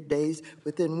 legislative days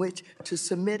within which to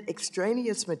submit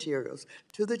extraneous materials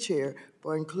to the chair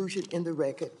for inclusion in the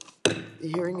record. The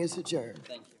hearing is adjourned.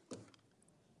 Thank you.